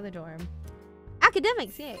walk back to the dorm.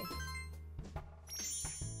 Academics, yay.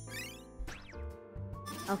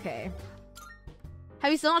 Okay.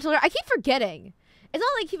 Have you still not told her? I keep forgetting. It's not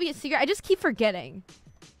like keeping it secret. I just keep forgetting.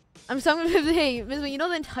 I'm so hey, Miss, you know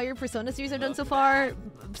the entire Persona series I've done so far?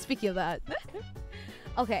 Speaking of that.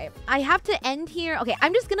 Okay, I have to end here. Okay,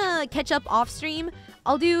 I'm just gonna catch up off stream.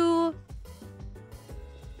 I'll do...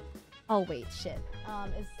 Oh, wait, shit.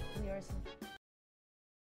 Is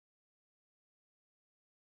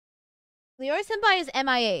Lior Senpai is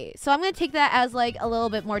MIA, so I'm gonna take that as like a little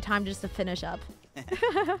bit more time just to finish up.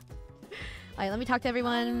 Alright, let me talk to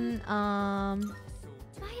everyone.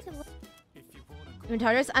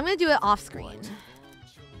 Inventories. I'm gonna do it off screen,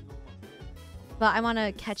 but I want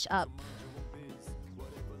to catch up.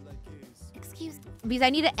 Excuse me. Because I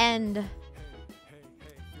need to end.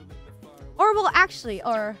 Or well, actually,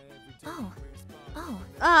 or. Oh.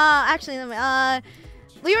 Actually, let me.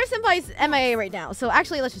 Lior Senpai's MIA right now, so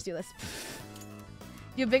actually, let's just do this.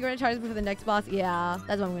 You have bigger inventories for the next boss? Yeah,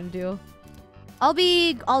 that's what I'm gonna do.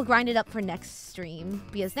 I'll grind it up for next stream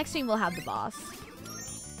because next stream we'll have the boss.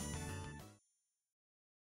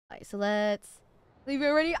 Alright, so let's leave it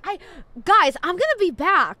already. Guys, I'm gonna be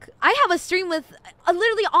back. I have a stream with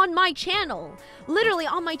literally on my channel. Literally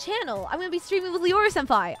on my channel. I'm gonna be streaming with Lior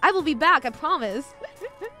Senpai. I will be back, I promise.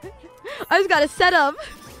 I just gotta set up.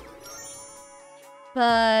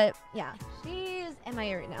 But yeah, she's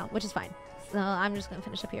MIA right now, which is fine. So I'm just gonna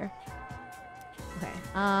finish up here. Okay.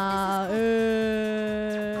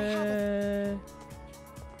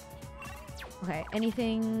 Okay,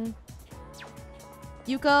 anything?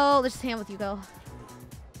 Yuko, let's just hang out with Yuko.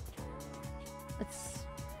 Let's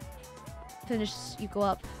finish Yuko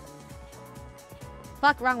up.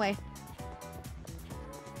 Fuck, wrong way.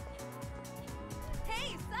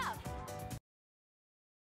 Hey, sup?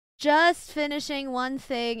 Just finishing one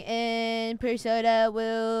thing in Persona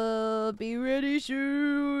will be ready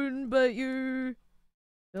soon, but you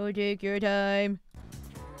don't take your time.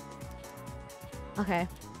 Okay,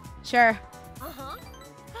 sure. Uh-huh.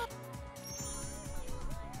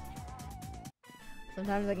 So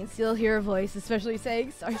Sometimes I can still hear her voice, especially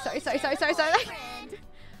saying sorry.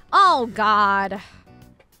 Oh God.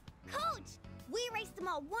 Coach, we raced them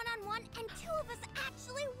all one-on-one, and 2 of us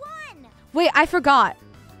actually won. Wait, I forgot.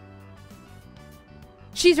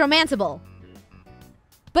 She's romanceable.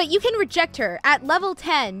 But you can reject her. At level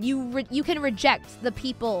 10, you can reject the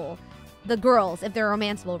people, the girls, if they're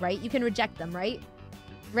romanceable, right? You can reject them, right?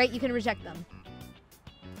 Right? You can reject them.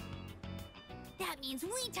 That means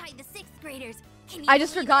we tied the 6th graders. Can you I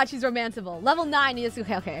just believe forgot it? she's romanceable. Level 9 is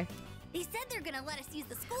okay. They said they're gonna let us use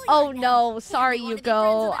the schoolyard Oh now. no, sorry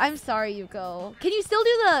Yuko. I'm sorry Yuko. Can you still do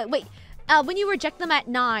the wait? When you reject them at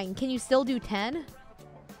 9, can you still do 10?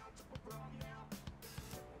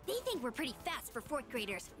 They think we're pretty fast for 4th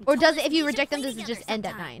graders. Or does it, Told us if you we should reject them, play does it just together end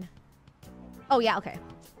at sometime. 9? Oh yeah, okay.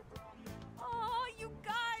 Oh, you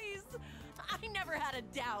guys! I never had a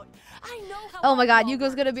doubt. I know how. Oh my God, hard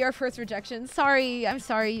Yuko's gonna be our first rejection. Sorry, I'm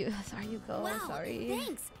sorry. Sorry Yuko. Wow, Sorry.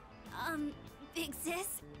 thanks. Big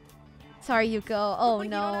sis. Sorry Yuko. Oh You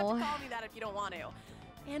no. don't have to call me that if you don't want to.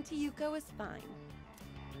 Auntie Yuko is fine.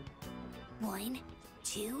 1,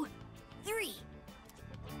 2, 3.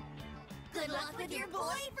 Good luck with your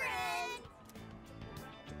boyfriend.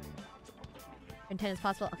 And 10 is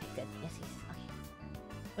possible. Okay, good. Yes. Okay.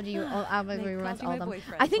 What do you? Oh, I'm gonna They rewrite called you all my of them.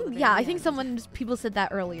 boyfriend I till think the yeah. very I think end. people said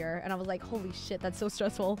that earlier, and I was like, holy shit, that's so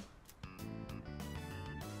stressful.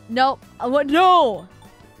 Nope. What? No.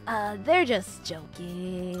 They're just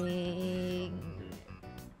joking.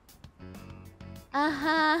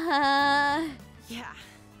 Yeah,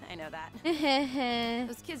 I know that.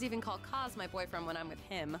 Those kids even call Kaz my boyfriend when I'm with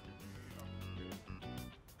him.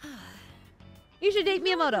 You should date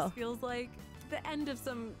You know what Miyamoto. This feels like the end of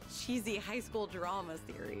some cheesy high school drama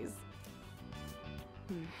series.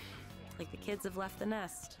 Like the kids have left the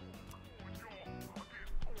nest.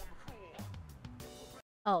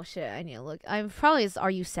 Oh shit, I need to look. I'm probably are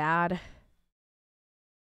you sad?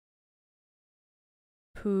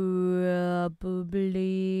 Probably.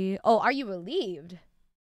 Oh, are you relieved?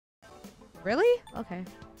 Really? Okay.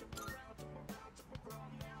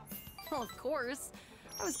 Well, of course.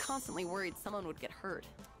 I was constantly worried someone would get hurt.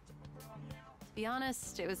 To be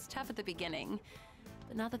honest, it was tough at the beginning,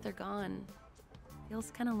 but now that they're gone, it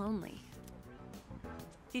feels kind of lonely.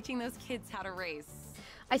 Teaching those kids how to race.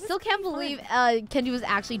 I still can't believe Kenji was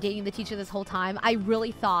actually dating the teacher this whole time. I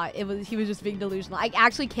really thought he was just being delusional. I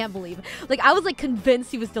actually can't believe it. Like, I was like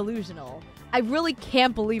convinced he was delusional. I really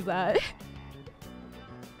can't believe that.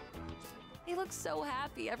 They look so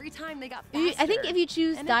happy every time they got faster. I think if you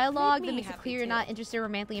choose And it dialogue made that me makes it happy clear you're too. not interested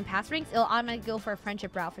romantically in past ranks, it'll automatically go for a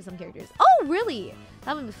friendship route for some characters. Oh, really?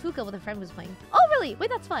 That one was Fuka with a friend who was playing. Oh, really? Wait,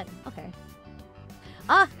 that's fun. Okay.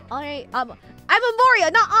 Alright. I'm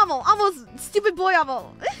Amoria, not Amo. Amo's stupid boy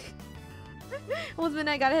Amo. Almost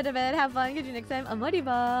midnight, gotta head to bed. Have fun. Catch you next time.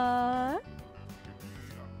 Amoriba.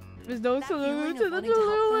 There's no solution to the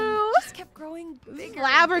Tululu. Just kept growing bigger.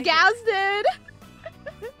 Flabbergasted.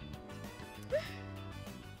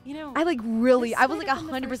 You know, I like really, this I was might like have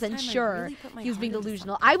been the first 100% time I sure really put my he was being heart into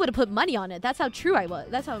delusional. I would have put money on it. That's how true I was.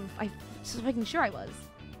 That's how I was making sure I was.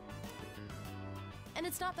 And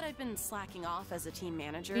it's not that I've been slacking off as a team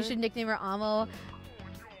manager. You should nickname her Amo.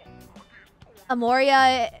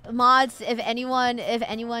 Amoria mods, if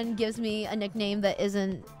anyone gives me a nickname that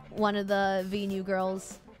isn't one of the VNU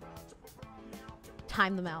girls,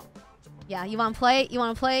 time them out. Yeah, you wanna play? You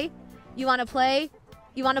wanna play? You wanna play?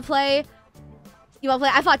 You wanna play? You wanna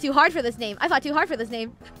play? I fought too hard for this name. I fought too hard for this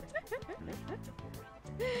name.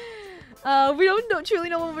 We don't truly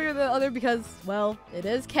know one way or the other because, well, it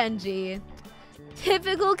is Kenji.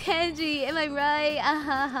 Typical Kenji, am I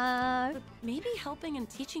right? But maybe helping and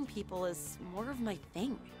teaching people is more of my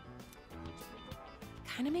thing.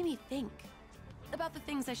 Kind of made me think about the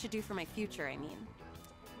things I should do for my future, I mean.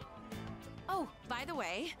 Oh, by the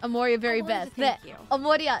way, Amoria very I wanted best. to thank you.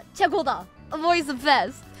 Amoria, 최고다. Amoria's the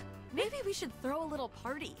best. Maybe we should throw a little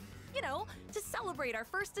party, you know, to celebrate our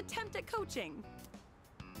first attempt at coaching.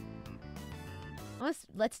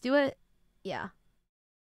 Let's do it. Yeah.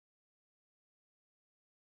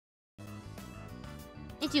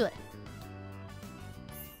 Let's do it.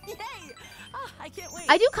 Yay! Oh, I can't wait.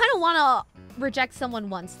 I do kind of want to reject someone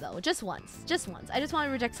once, though. Just once. Just once. I just want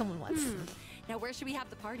to reject someone once. Now, where should we have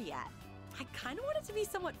the party at? I kind of want it to be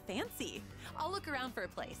somewhat fancy. I'll look around for a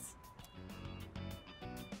place.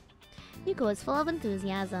 Yuko is full of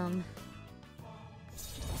enthusiasm.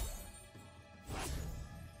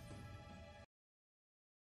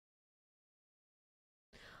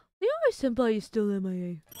 You know my senpai is still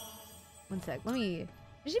MIA. One sec. Let me...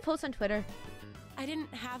 Did she post on Twitter? I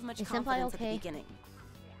didn't have much Is senpai confidence at okay? the beginning.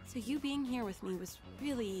 So you being here with me was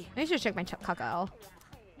really... I should check my cacao.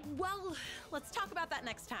 Well, let's talk about that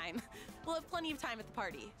next time. We'll have plenty of time at the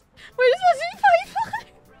party. We're supposed to be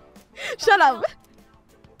fighting. Shut up.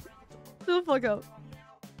 Shut the fuck up.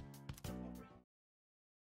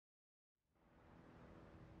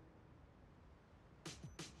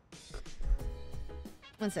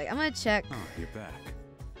 One sec, I'm gonna check. Oh, you're back.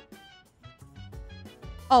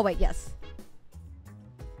 Oh, wait, yes.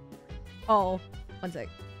 Oh, one sec.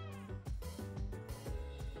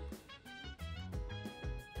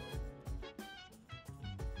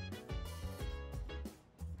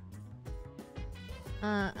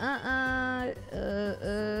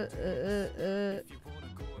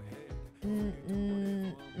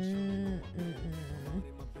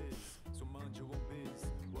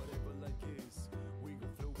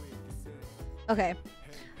 Okay.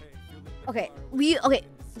 Okay.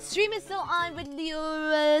 Stream is still on with Leo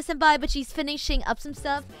Senpai, but she's finishing up some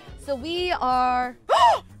stuff. So we are.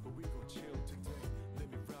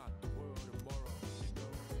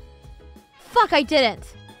 Fuck! I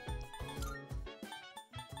didn't.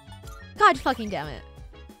 God fucking damn it.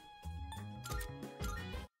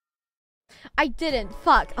 I didn't.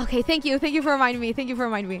 Fuck. Okay, thank you. Thank you for reminding me. Thank you for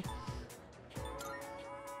reminding me.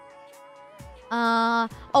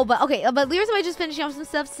 But Lear's Way just finishing off some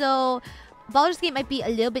stuff, so Baldur's Gate might be a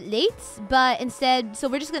little bit late, but instead, so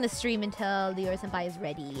we're just gonna stream until Leor Senpai is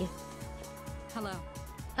ready. Hello.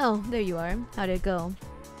 Oh, there you are. How did it go?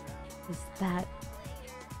 Is that...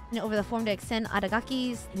 over the form to extend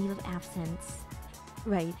Aragaki's leave of absence.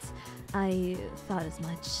 Right. I thought as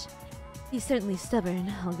much. He's certainly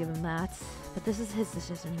stubborn, I'll give him that. But this is his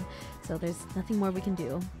decision, so there's nothing more we can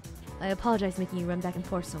do. I apologize making you run back and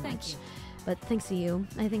forth so much. Thank you. But thanks to you,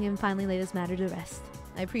 I think I can finally lay this matter to rest.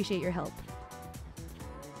 I appreciate your help.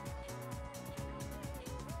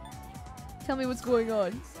 Tell me what's going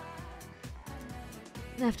on.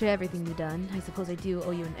 After everything you've done, I suppose I do owe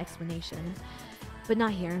you an explanation. But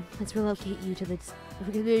not here. Let's relocate you to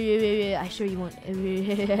the... I sure you won't...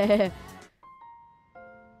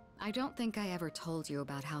 I don't think I ever told you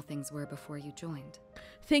about how things were before you joined.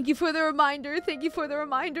 Thank you for the reminder. Thank you for the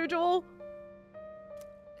reminder, Joel.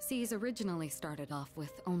 Seas originally started off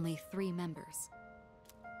with only 3 members.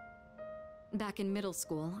 Back in middle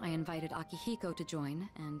school, I invited Akihiko to join,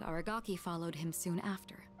 and Aragaki followed him soon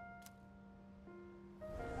after.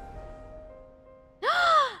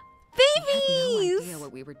 Babies! I had no idea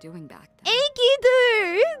what we were doing back then.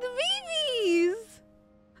 Aegidor! The babies!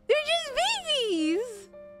 They're just babies!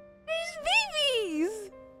 They're just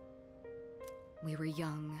babies! We were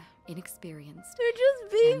young, inexperienced. They're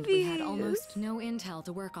just babies! And we had almost no intel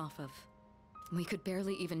to work off of. We could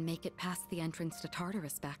barely even make it past the entrance to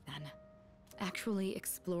Tartarus back then. Actually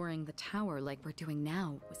exploring the tower like we're doing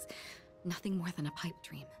now was nothing more than a pipe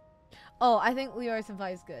dream. Oh, I think Leora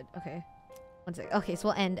Senpai is good. Okay. One sec. Okay, so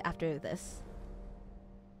we'll end after this.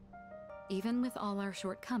 Even with all our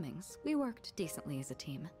shortcomings, we worked decently as a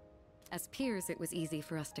team. As peers, it was easy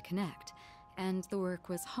for us to connect, and the work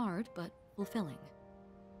was hard but fulfilling.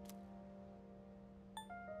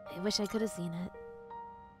 I wish I could have seen it.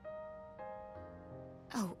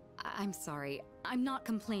 Oh, I'm sorry. I'm not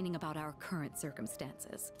complaining about our current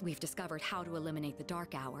circumstances. We've discovered how to eliminate the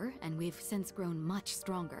Dark Hour, and we've since grown much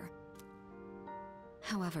stronger.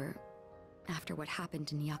 However, after what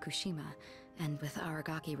happened in Yakushima, and with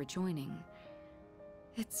Aragaki rejoining,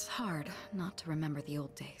 it's hard not to remember the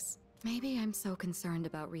old days. Maybe I'm so concerned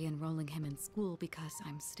about re-enrolling him in school because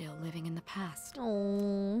I'm still living in the past.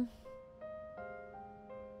 Oh.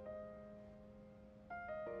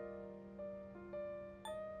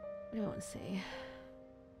 What do I want to say?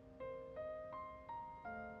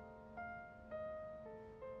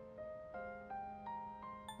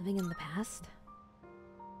 Living in the past?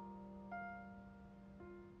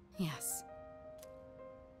 Yes.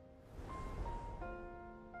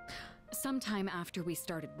 Sometime after we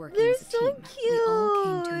started working They're as a so team, cute. we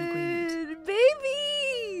all came to an agreement.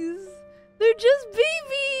 Babies! They're just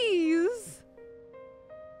babies!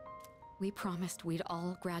 We promised we'd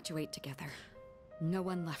all graduate together. No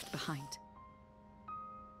one left behind.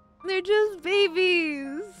 They're just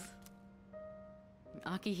babies!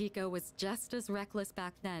 Akihiko was just as reckless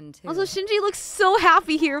back then, too. Also, Shinji looks so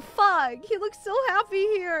happy here. Fuck! He looks so happy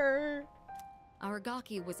here.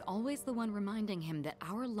 Aragaki was always the one reminding him that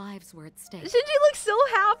our lives were at stake. Shinji looks so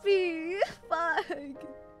happy. Fuck.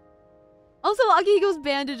 Also, Akihiko's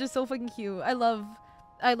bandage is so fucking cute. I love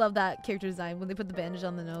that character design when they put the bandage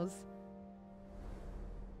on the nose.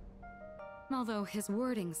 Although his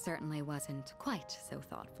wording certainly wasn't quite so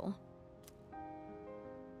thoughtful.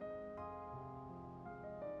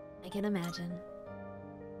 I can imagine.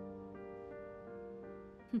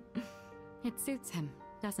 It suits him,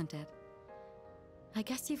 doesn't it? I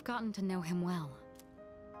guess you've gotten to know him well.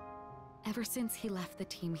 Ever since he left the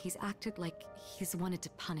team, he's acted like he's wanted to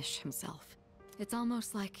punish himself. It's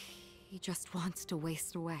almost like he just wants to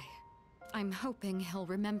waste away. I'm hoping he'll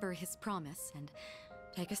remember his promise and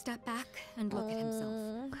take a step back and look at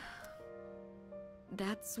himself.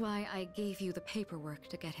 That's why I gave you the paperwork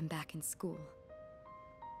to get him back in school.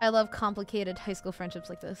 I love complicated high school friendships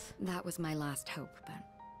like this. That was my last hope, but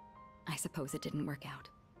I suppose it didn't work out.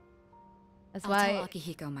 That's I'll why tell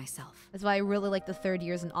Akihiko myself. That's why I really like the third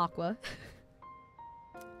years in Aqua.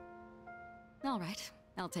 All right,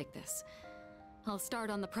 I'll take this. I'll start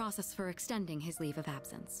on the process for extending his leave of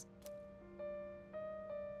absence.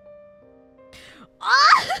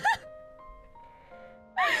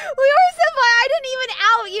 Leora Senpai, I didn't even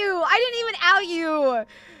out you! I didn't even out you!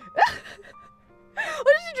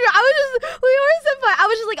 What did you do? I was just, Leora Senpai, I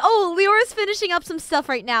was just like, oh, Leora's finishing up some stuff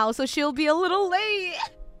right now, so she'll be a little late.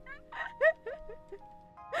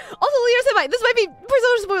 Also, Leora Senpai, this might be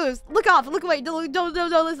Persona spoilers. Look off, look away, don't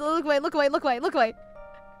listen, look away, look away, look away, look away.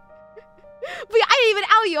 But yeah, I didn't even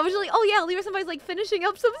out you. I was just like, oh yeah, Leora Senpai's like finishing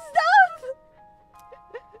up some stuff.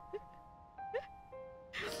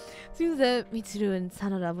 Seems that Mitsuru and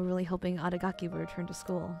Sanada were really hoping Aragaki would return to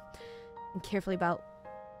school. And carefully about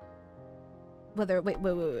whether... Wait.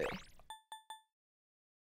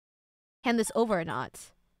 Hand this over or not.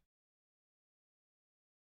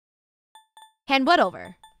 Hand what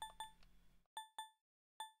over?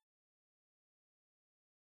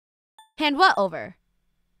 Hand what over?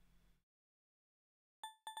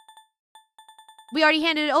 We already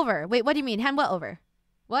handed it over. Wait, what do you mean? Hand what over?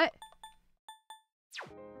 What?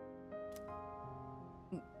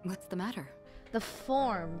 What's the matter? The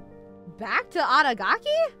form. Back to Aragaki?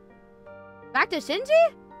 Back to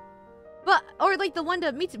Shinji? But, or like the one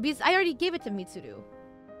to Mitsuru, because I already gave it to Mitsuru.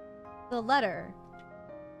 The letter.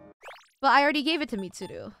 But I already gave it to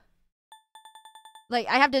Mitsuru. Like,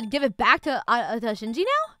 I have to give it back to Shinji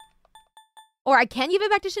now? Or I can give it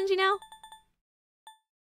back to Shinji now?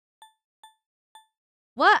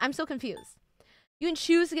 What? I'm so confused. You can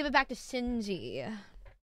choose to give it back to Shinji.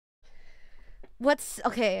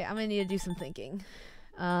 Okay, I'm gonna need to do some thinking.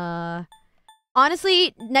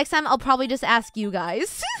 Honestly, next time I'll probably just ask you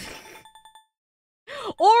guys.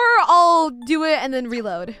 Or I'll do it and then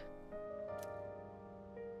reload.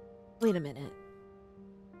 Wait a minute.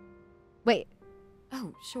 Wait.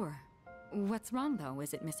 Oh, sure. What's wrong, though?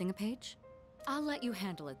 Is it missing a page? I'll let you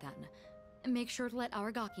handle it then. And make sure to let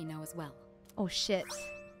Aragaki know as well. Oh, shit.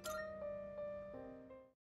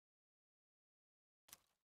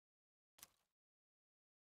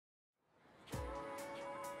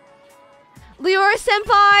 Leora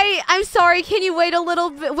Senpai, I'm sorry, can you wait a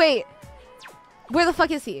little bit? Wait. Where the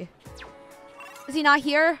fuck is he? Is he not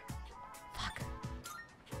here? Fuck.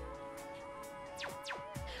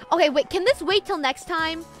 Okay, wait, can this wait till next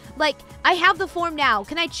time? Like, I have the form now.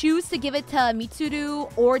 Can I choose to give it to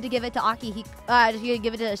Mitsuru or to give it to Akihiko, to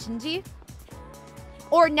give it to Shinji?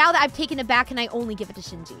 Or now that I've taken it back, can I only give it to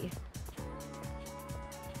Shinji?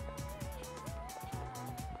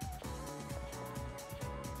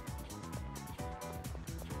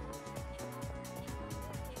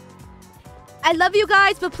 I love you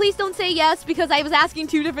guys, but please don't say yes because I was asking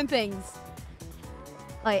two different things.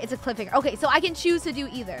 Like, it's a cliffhanger. Okay, so I can choose to do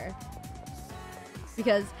either.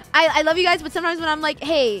 Because I love you guys, but sometimes when I'm like,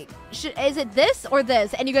 hey, is it this or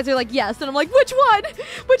this? And you guys are like, yes. And I'm like, which one?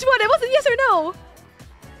 Which one? It wasn't yes or no.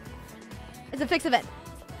 It's a fixed event.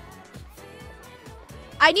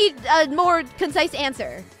 I need a more concise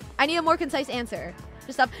answer. I need a more concise answer.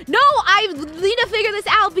 Just stop. No, I need to figure this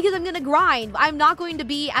out because I'm going to grind. I'm not going to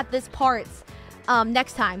be at this part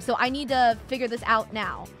next time. So I need to figure this out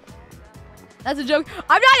now. That's a joke.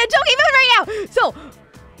 I'm not joking right now. So,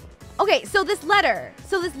 okay, so this letter.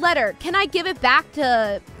 Can I give it back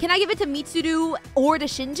to, can I give it to Mitsuru or to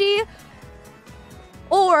Shinji?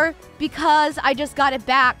 Or because I just got it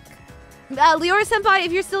back. Leora Senpai,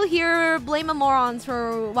 if you're still here, blame Amorons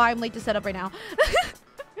for why I'm late to set up right now.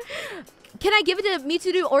 Can I give it to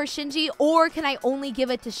Mitsuru or Shinji, or can I only give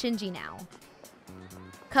it to Shinji now?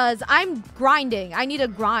 Because I'm grinding. I need to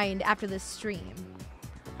grind after this stream.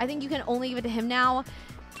 I think you can only give it to him now.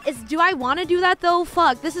 Do I want to do that, though?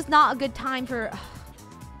 Fuck, this is not a good time for...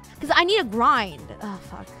 Because I need to grind. Oh,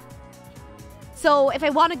 fuck. So, if I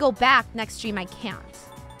want to go back next stream, I can't.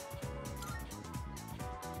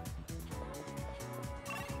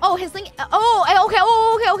 Oh, his link... Oh, okay.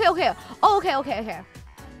 Oh, okay. Oh, okay.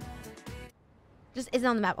 Just isn't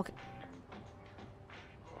on the map. Okay.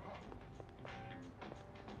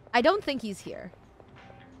 I don't think he's here.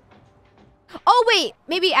 Oh, wait.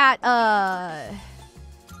 Maybe at,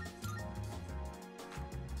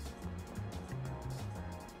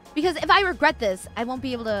 because if I regret this, I won't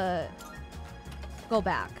be able to go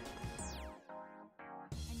back.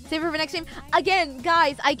 Save it for next stream. Again,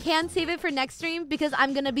 guys, I can save it for next stream because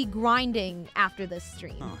I'm going to be grinding after this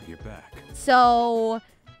stream. Oh, you're back. So,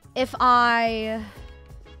 if I'm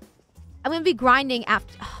going to be grinding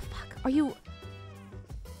after... Oh, fuck. Are you...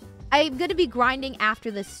 I'm going to be grinding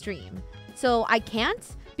after this stream. So, I can't.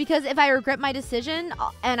 Because if I regret my decision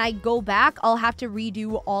and I go back, I'll have to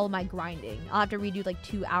redo all my grinding. I'll have to redo like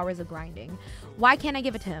 2 hours of grinding. Why can't I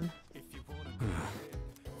give it to him?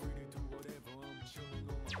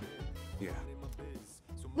 Yeah.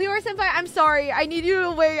 Leora Senpai, I'm sorry. I need you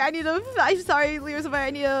to wait. I'm sorry, Leora Senpai.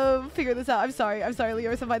 I need to figure this out. I'm sorry,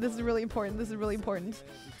 Leora Senpai. This is really important. This is really important.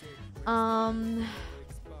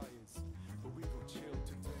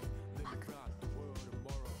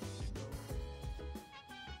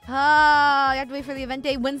 You have to wait for the event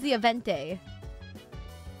day. When's the event day?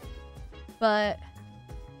 But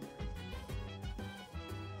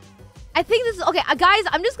I think this is okay, guys.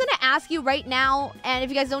 I'm just gonna ask you right now, and if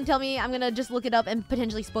you guys don't tell me, I'm gonna just look it up and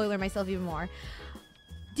potentially spoiler myself even more.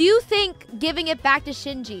 Do you think giving it back to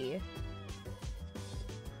Shinji?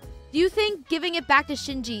 Do you think giving it back to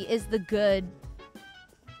Shinji is the good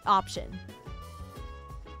option?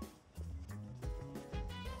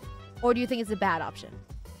 Or do you think it's a bad option?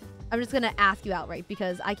 I'm just gonna ask you outright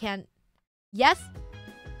because I can't. Yes?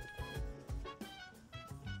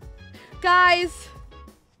 Guys,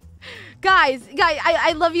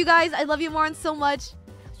 I love you guys. I love you, Amorons, so much.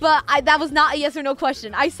 But that was not a yes or no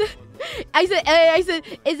question. I said,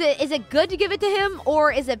 is it good to give it to him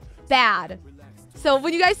or is it bad? So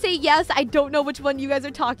when you guys say yes, I don't know which one you guys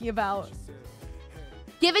are talking about.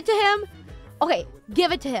 Give it to him? Okay,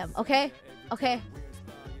 give it to him, okay? Okay.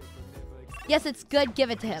 Yes, it's good.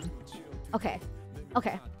 Give it to him. Okay.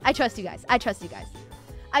 Okay. I trust you guys. I trust you guys.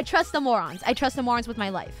 I trust the Amorons. I trust the Amorons with my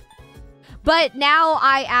life. But now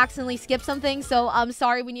I accidentally skipped something, so I'm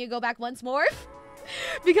sorry. We need to go back once more.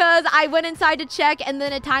 Because I went inside to check, and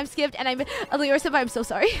then a time skipped, and Leora Senpai, I'm so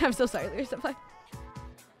sorry. I'm so sorry, Leora Senpai.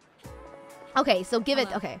 Okay, so give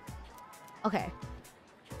it... Okay. Okay.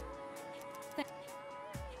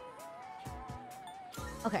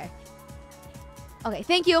 Okay. Okay,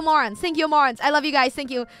 thank you, Amorons. Thank you, Amorons. I love you guys. Thank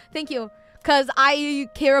you. Thank you. Because I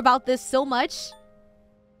care about this so much.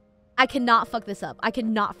 I cannot fuck this up. I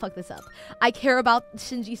cannot fuck this up. I care about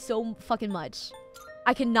Shinji so fucking much.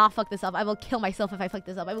 I cannot fuck this up. I will kill myself if I fuck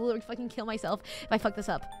this up. I will literally fucking kill myself if I fuck this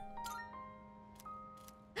up.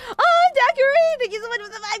 Oh, Daiquiri! Thank you so much for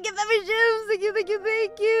the 5 gift memberships! Thank you, thank you,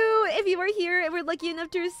 thank you! If you are here and we're lucky enough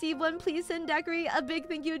to receive one, please send Daiquiri a big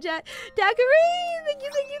thank you, chat. Daiquiri! Thank you,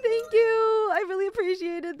 thank you, thank you! I really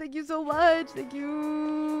appreciate it. Thank you so much. Thank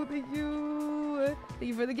you. Thank you. Thank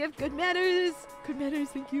you for the gift. Good manners. Good manners.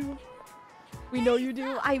 Thank you. We know you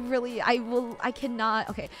do. I cannot.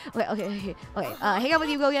 Okay. Hang out with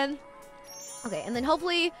you, go again. Okay, and then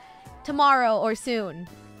hopefully tomorrow or soon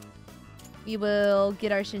we will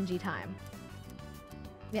get our Shinji time.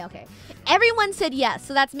 Yeah, okay. Everyone said yes,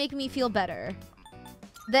 so that's making me feel better.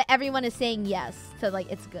 That everyone is saying yes to, like,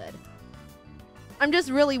 it's good. I'm just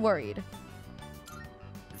really worried.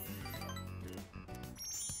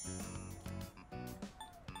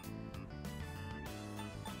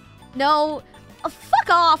 No. Oh, fuck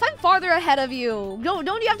off. I'm farther ahead of you. Don't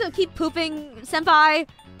you have to keep pooping, senpai?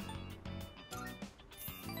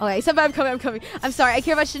 Okay, senpai, I'm coming. I'm sorry. I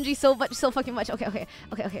care about Shinji so fucking much. Okay.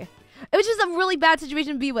 It was just a really bad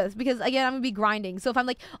situation to be with because, again, I'm gonna be grinding. So if I'm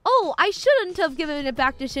like, oh, I shouldn't have given it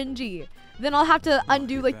back to Shinji, then I'll have to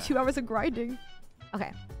undo like 2 hours of grinding.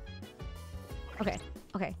 Okay.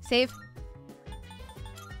 Save.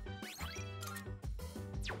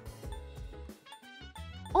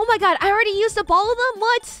 Oh my god, I already used up all of them?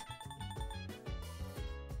 What?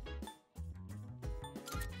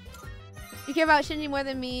 You care about Shinji more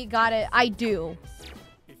than me? Got it. I do.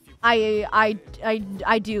 I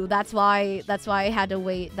do. That's why I had to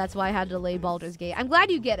wait. That's why I had to delay Baldur's Gate. I'm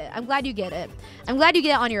glad you get it. I'm glad you get it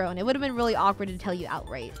on your own. It would have been really awkward to tell you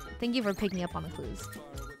outright. Thank you for picking up on the clues.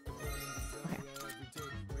 Okay.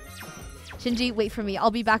 Shinji, wait for me.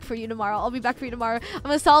 I'll be back for you tomorrow. I'm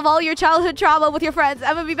gonna solve all your childhood trauma with your friends.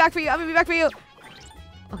 I'm gonna be back for you.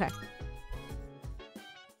 Okay.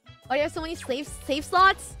 Why do you have so many save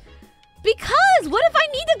slots? Because! What if I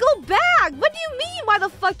need to go back? What do you mean? Why the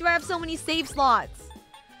fuck do I have so many save slots?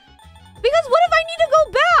 Because what if I need to go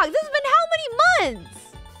back? This has been how many months?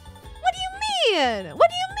 What do you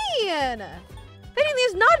mean? That means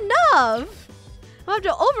there's not enough. I'll have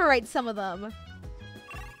to overwrite some of them.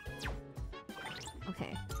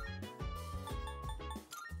 Okay.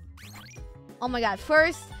 Oh my god.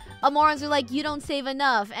 First, Amorons are like, you don't save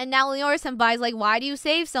enough. And now Leora Senpai's like, why do you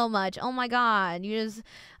save so much? Oh my god.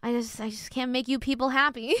 I just can't make you people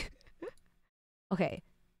happy. Okay.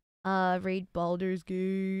 Raid Baldur's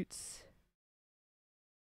Gates.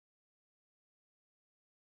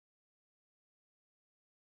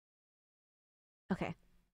 Okay.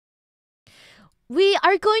 We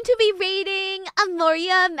are going to be raiding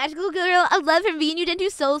Amoria, Magical Girl 11 reunion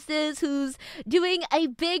into Solstice, who's doing a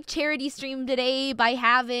big charity stream today by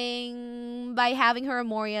having her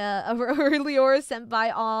Amoria, her Leora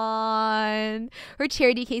Senpai on her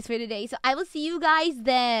charity case for today. So I will see you guys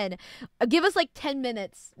then. Give us like 10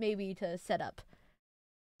 minutes maybe to set up.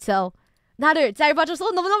 So 나를 잘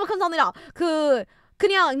봐줘서 너무너무 감사합니다.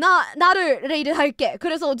 그냥 나를 레이드 할게.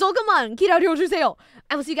 그래서 조금만 기다려주세요.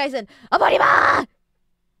 I will see you guys in. 아마리바!